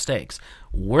kind of mistakes.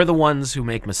 We're the ones who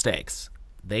make mistakes.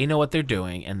 They know what they're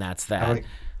doing, and that's that.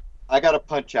 I got to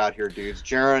punch out here, dudes.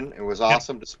 Jaron, it was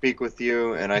awesome to speak with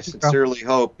you, and I Thank you, bro. sincerely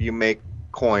hope you make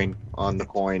coin on the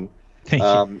coin. Thank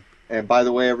you. And by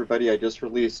the way, everybody, I just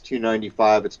released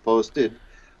 295. It's posted.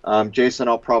 Jason,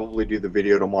 I'll probably do the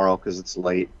video tomorrow because it's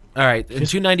late. All right, in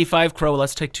 295, Crow,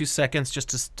 let's take 2 seconds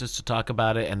just to talk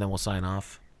about it, and then we'll sign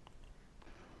off.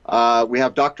 We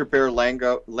have Dr. Bear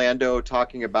Lando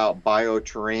talking about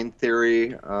bioterrain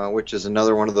theory, which is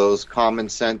another one of those common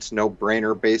sense,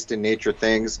 no-brainer based in nature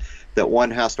things that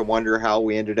one has to wonder how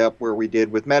we ended up where we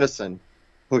did with medicine,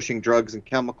 pushing drugs and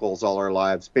chemicals all our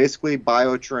lives. Basically,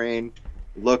 bioterrain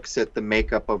looks at the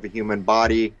makeup of a human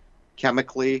body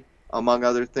chemically, among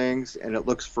other things, and it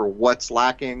looks for what's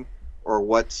lacking or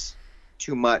what's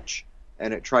too much,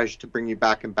 and it tries to bring you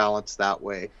back in balance that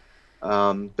way.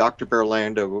 Dr.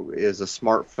 Berlando is a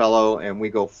smart fellow, and we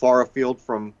go far afield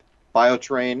from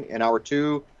bioterrain. In hour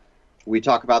 2, we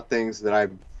talk about things that I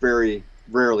very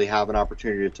rarely have an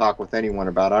opportunity to talk with anyone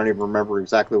about. I don't even remember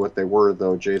exactly what they were,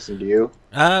 though. Jason, do you?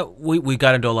 We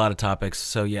got into a lot of topics,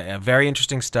 so yeah, very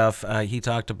interesting stuff. He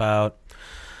talked about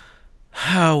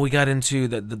how we got into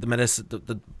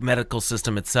the medical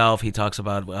system itself. He talks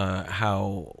about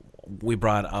how we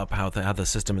brought up how the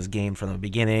system is gamed from the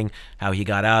beginning, how he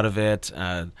got out of it.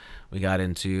 We got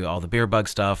into all the beer bug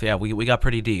stuff. Yeah, we got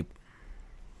pretty deep.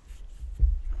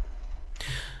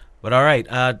 But all right,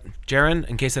 Jaron,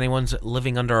 in case anyone's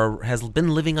has been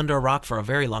living under a rock for a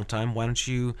very long time, why don't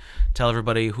you tell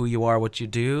everybody who you are, what you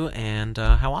do, and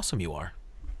how awesome you are?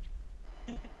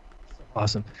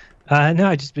 Awesome. No,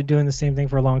 I've just been doing the same thing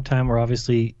for a long time. We're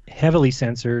obviously heavily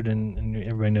censored, and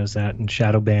everybody knows that, and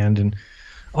shadow banned, and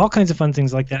all kinds of fun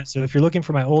things like that. So if you're looking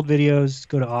for my old videos,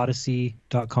 go to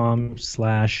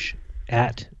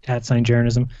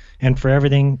odyssey.com/@Jaronism. And for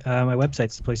everything, my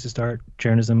website's the place to start,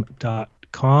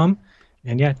 Jaronism.com.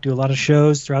 And yeah, do a lot of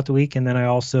shows throughout the week. And then I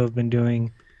also have been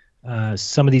doing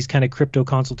some of these kind of crypto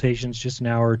consultations, just an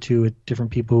hour or two with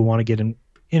different people who want to get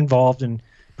involved. And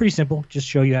pretty simple, just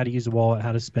show you how to use a wallet,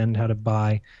 how to spend, how to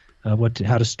buy, how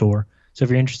to store. So if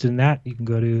you're interested in that, you can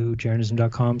go to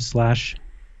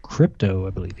Jaronism.com/crypto, I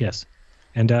believe. Yes.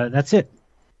 And that's it.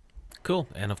 Cool.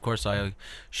 And of course, I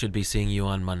should be seeing you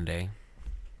on Monday.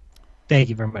 Thank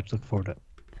you very much. Look forward to it.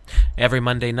 Every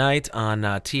Monday night on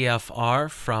TFR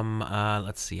from,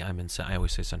 let's see, I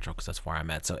always say Central because that's where I'm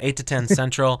at. So 8 to 10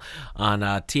 Central on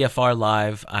TFR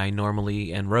Live. I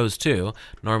normally, and Rose too,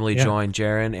 join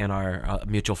Jaron and our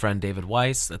mutual friend David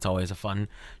Weiss. That's always a fun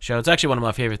show. It's actually one of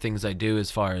my favorite things I do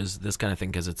as far as this kind of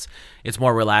thing because it's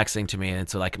more relaxing to me and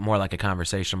it's like more like a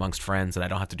conversation amongst friends and I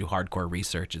don't have to do hardcore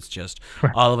research. It's just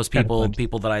all of us people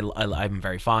that I'm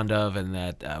very fond of and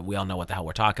that we all know what the hell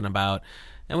we're talking about.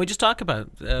 And we just talk about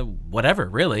whatever,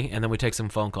 really, and then we take some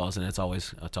phone calls, and it's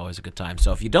always a good time.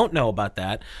 So if you don't know about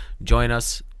that, join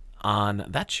us on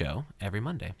that show every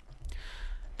Monday.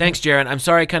 Thanks, Jaron. I'm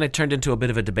sorry I kind of turned into a bit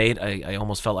of a debate. I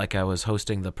almost felt like I was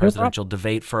hosting the presidential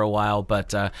debate for a while,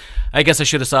 but I guess I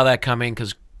should have saw that coming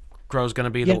because Crow's going to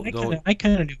be I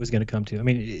kind of knew it was going to come to. I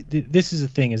mean, this is the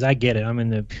thing is I get it. I'm in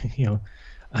the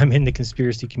I'm in the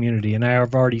conspiracy community, and I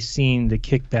have already seen the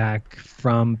kickback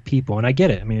from people, and I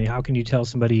get it. I mean, how can you tell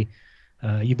somebody,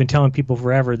 you've been telling people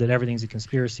forever that everything's a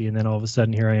conspiracy, and then all of a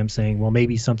sudden here I am saying, well,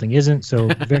 maybe something isn't. So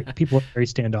people are very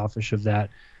standoffish of that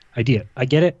idea. I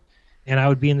get it, and I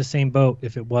would be in the same boat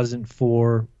if it wasn't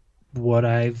for what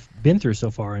I've been through so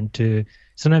far. And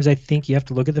sometimes I think you have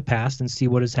to look at the past and see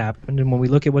what has happened. And when we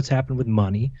look at what's happened with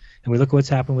money, and we look at what's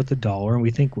happened with the dollar, and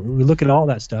we look at all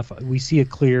that stuff, we see a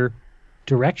clear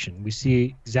direction. We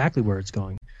see exactly where it's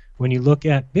going. When you look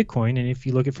at Bitcoin, and if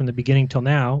you look at from the beginning till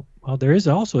now, well, there is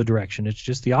also a direction. It's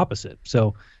just the opposite.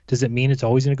 So does it mean it's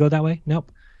always going to go that way?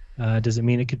 Nope. Does it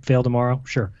mean it could fail tomorrow?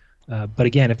 Sure. But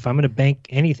again, if I'm going to bank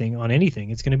anything on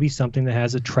anything, it's going to be something that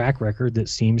has a track record that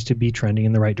seems to be trending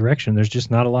in the right direction. There's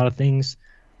just not a lot of things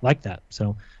like that.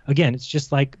 So again, it's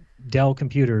just like Dell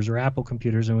computers or Apple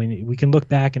computers. I mean, we can look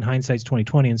back in hindsight's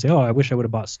 2020 and say, oh, I wish I would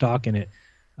have bought stock in it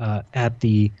at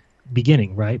the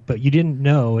beginning, right? But you didn't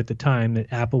know at the time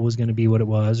that Apple was going to be what it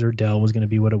was, or Dell was going to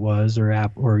be what it was, or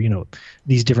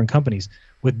these different companies.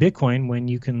 With Bitcoin, when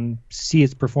you can see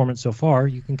its performance so far,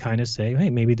 you can kind of say, hey,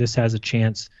 maybe this has a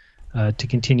chance to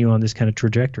continue on this kind of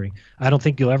trajectory. I don't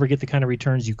think you'll ever get the kind of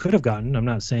returns you could have gotten. I'm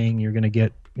not saying you're going to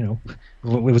get, it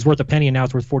was worth a penny and now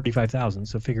it's worth 45,000.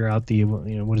 So figure out the,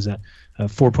 what is that,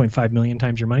 4.5 million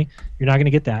times your money. You're not going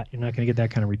to get that. You're not going to get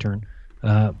that kind of return.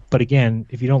 But again,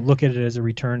 if you don't look at it as a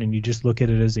return and you just look at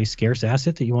it as a scarce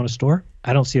asset that you want to store,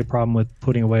 I don't see a problem with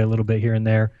putting away a little bit here and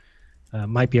there.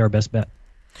 Might be our best bet.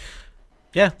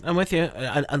 Yeah, I'm with you.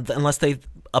 Unless they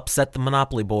upset the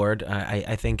monopoly board,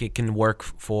 I think it can work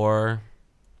for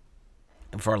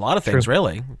a lot of things,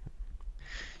 really.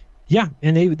 Yeah,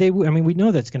 and we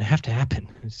know that's going to have to happen.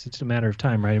 It's just a matter of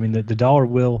time, right? I mean, the dollar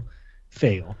will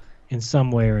fail in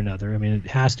some way or another. I mean, it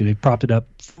has to. They propped it up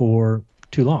for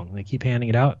too long. They keep handing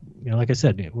it out. Like I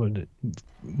said,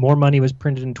 more money was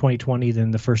printed in 2020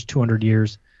 than the first 200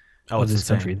 years of this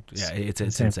country. Yeah, it's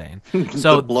insane.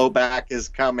 So the blowback is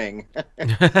coming.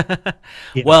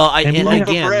 Well, again,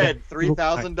 bread,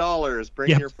 $3,000.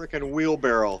 Bring your freaking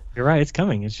wheelbarrow. You're right. It's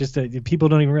coming. It's just that people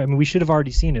don't even. I mean, we should have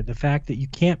already seen it. The fact that you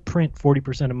can't print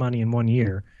 40% of money in 1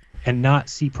 year and not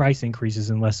see price increases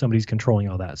unless somebody's controlling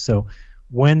all that. So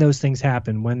when those things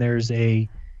happen, when there's a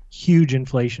huge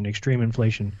inflation, extreme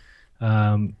inflation,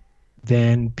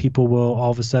 then people will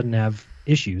all of a sudden have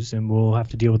issues, and we'll have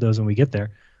to deal with those when we get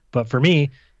there. But for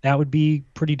me, that would be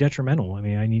pretty detrimental. I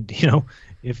mean, I need,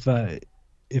 if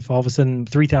all of a sudden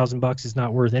 $3,000 is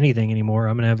not worth anything anymore,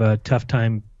 I'm going to have a tough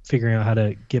time figuring out how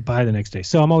to get by the next day.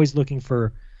 So I'm always looking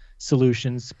for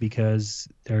solutions because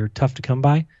they're tough to come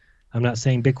by. I'm not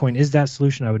saying Bitcoin is that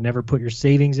solution. I would never put your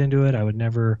savings into it. I would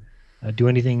never do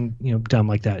anything, dumb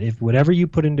like that. If whatever you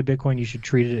put into Bitcoin, you should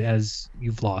treat it as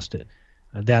you've lost it.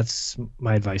 That's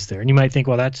my advice there. And you might think,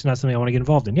 well, that's not something I want to get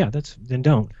involved in. Yeah, then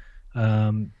don't.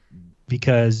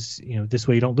 Because this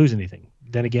way you don't lose anything.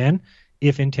 Then again,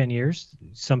 if in 10 years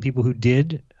some people who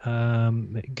did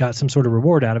got some sort of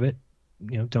reward out of it,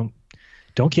 don't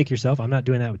kick yourself. I'm not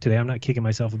doing that today. I'm not kicking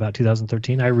myself about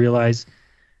 2013. I realize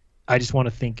I just want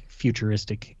to think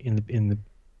futuristic in the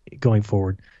going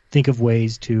forward. Think of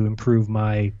ways to improve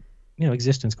my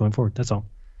existence going forward. That's all.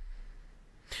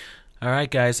 All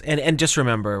right, guys, and just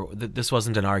remember that this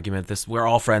wasn't an argument. We're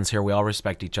all friends here. We all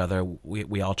respect each other.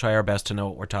 We all try our best to know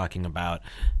what we're talking about,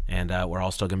 and we're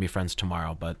all still gonna be friends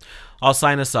tomorrow. But I'll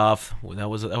sign us off. That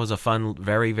was a fun,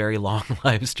 very, very long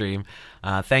live stream.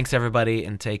 Thanks everybody,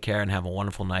 and take care, and have a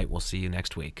wonderful night. We'll see you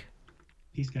next week.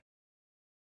 Peace, guys.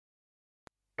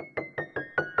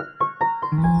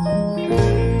 Bye.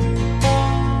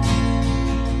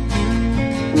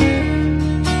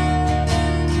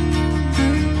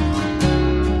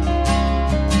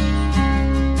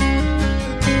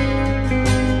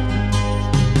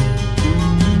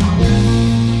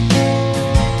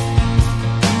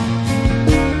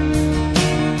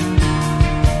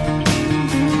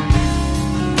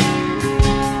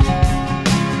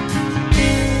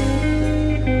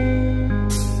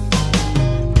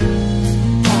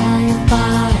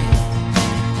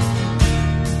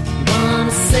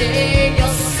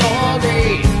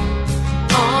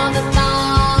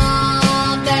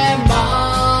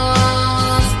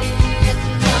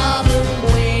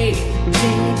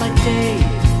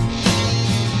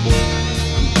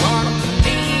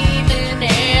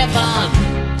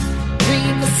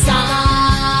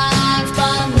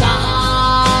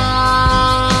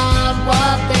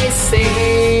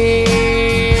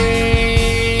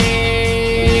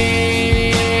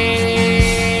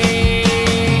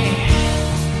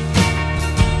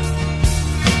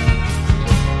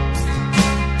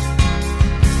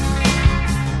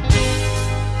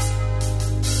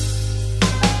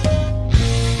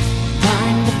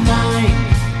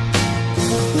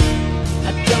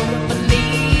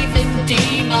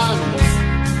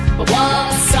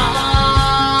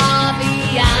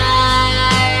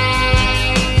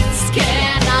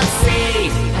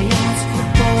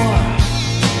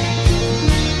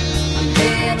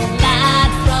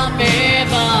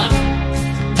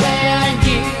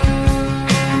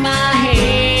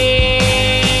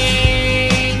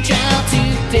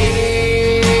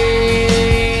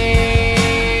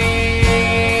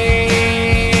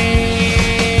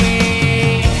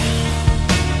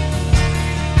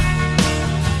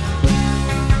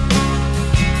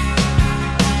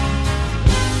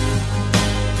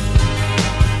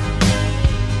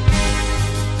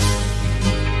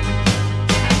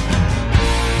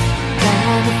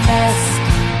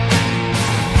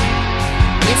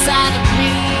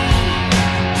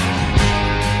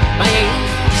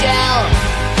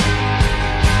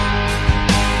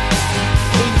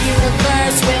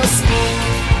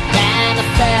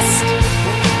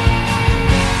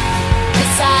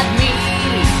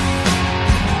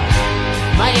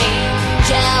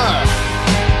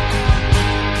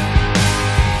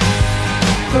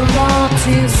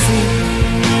 to see.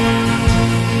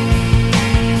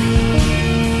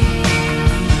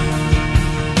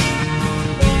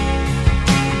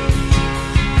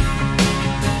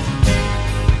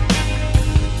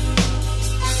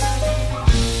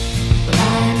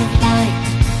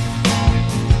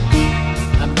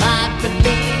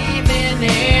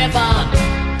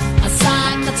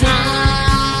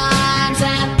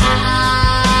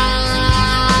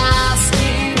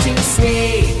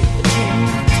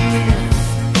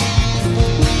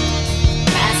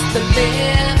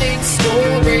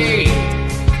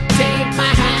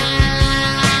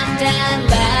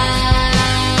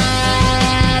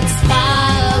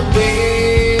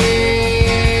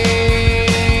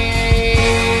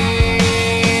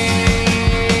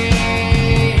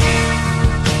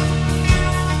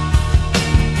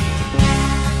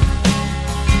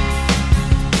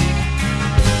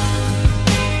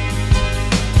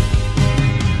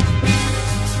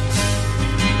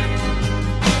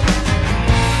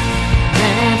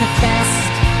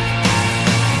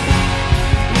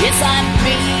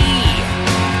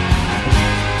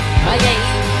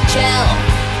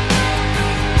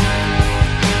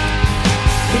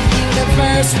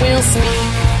 Will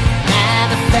speak,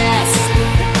 manifest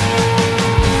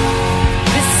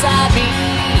beside me,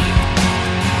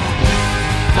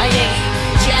 my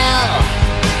angel,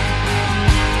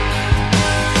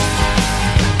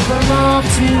 for all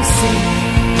to see.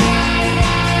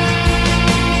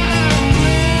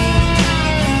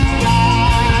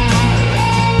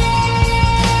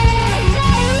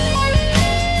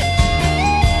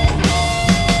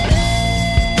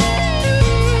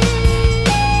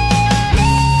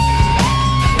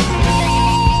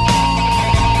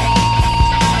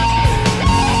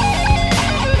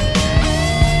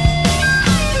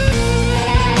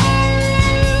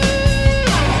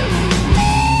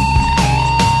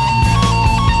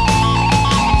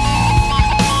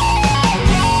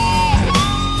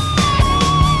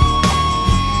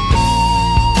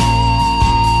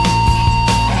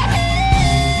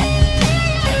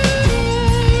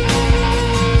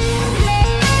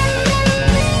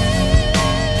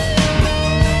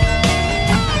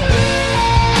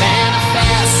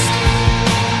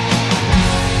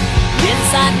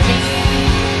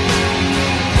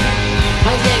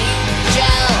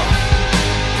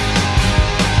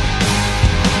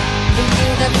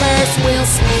 Will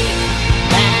speak,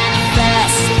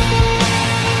 manifest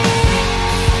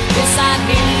beside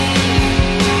me,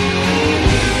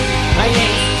 my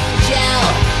angel,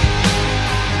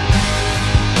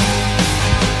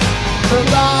 for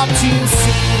all to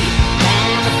see,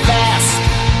 manifest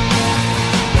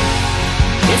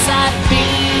beside me,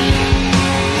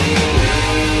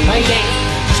 my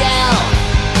angel,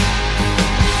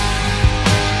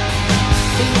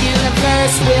 the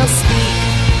universe will speak,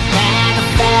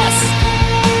 manifest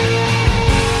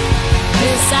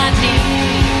beside me,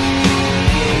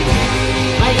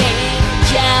 my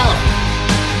angel,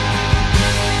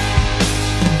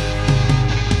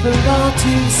 for all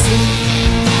to see.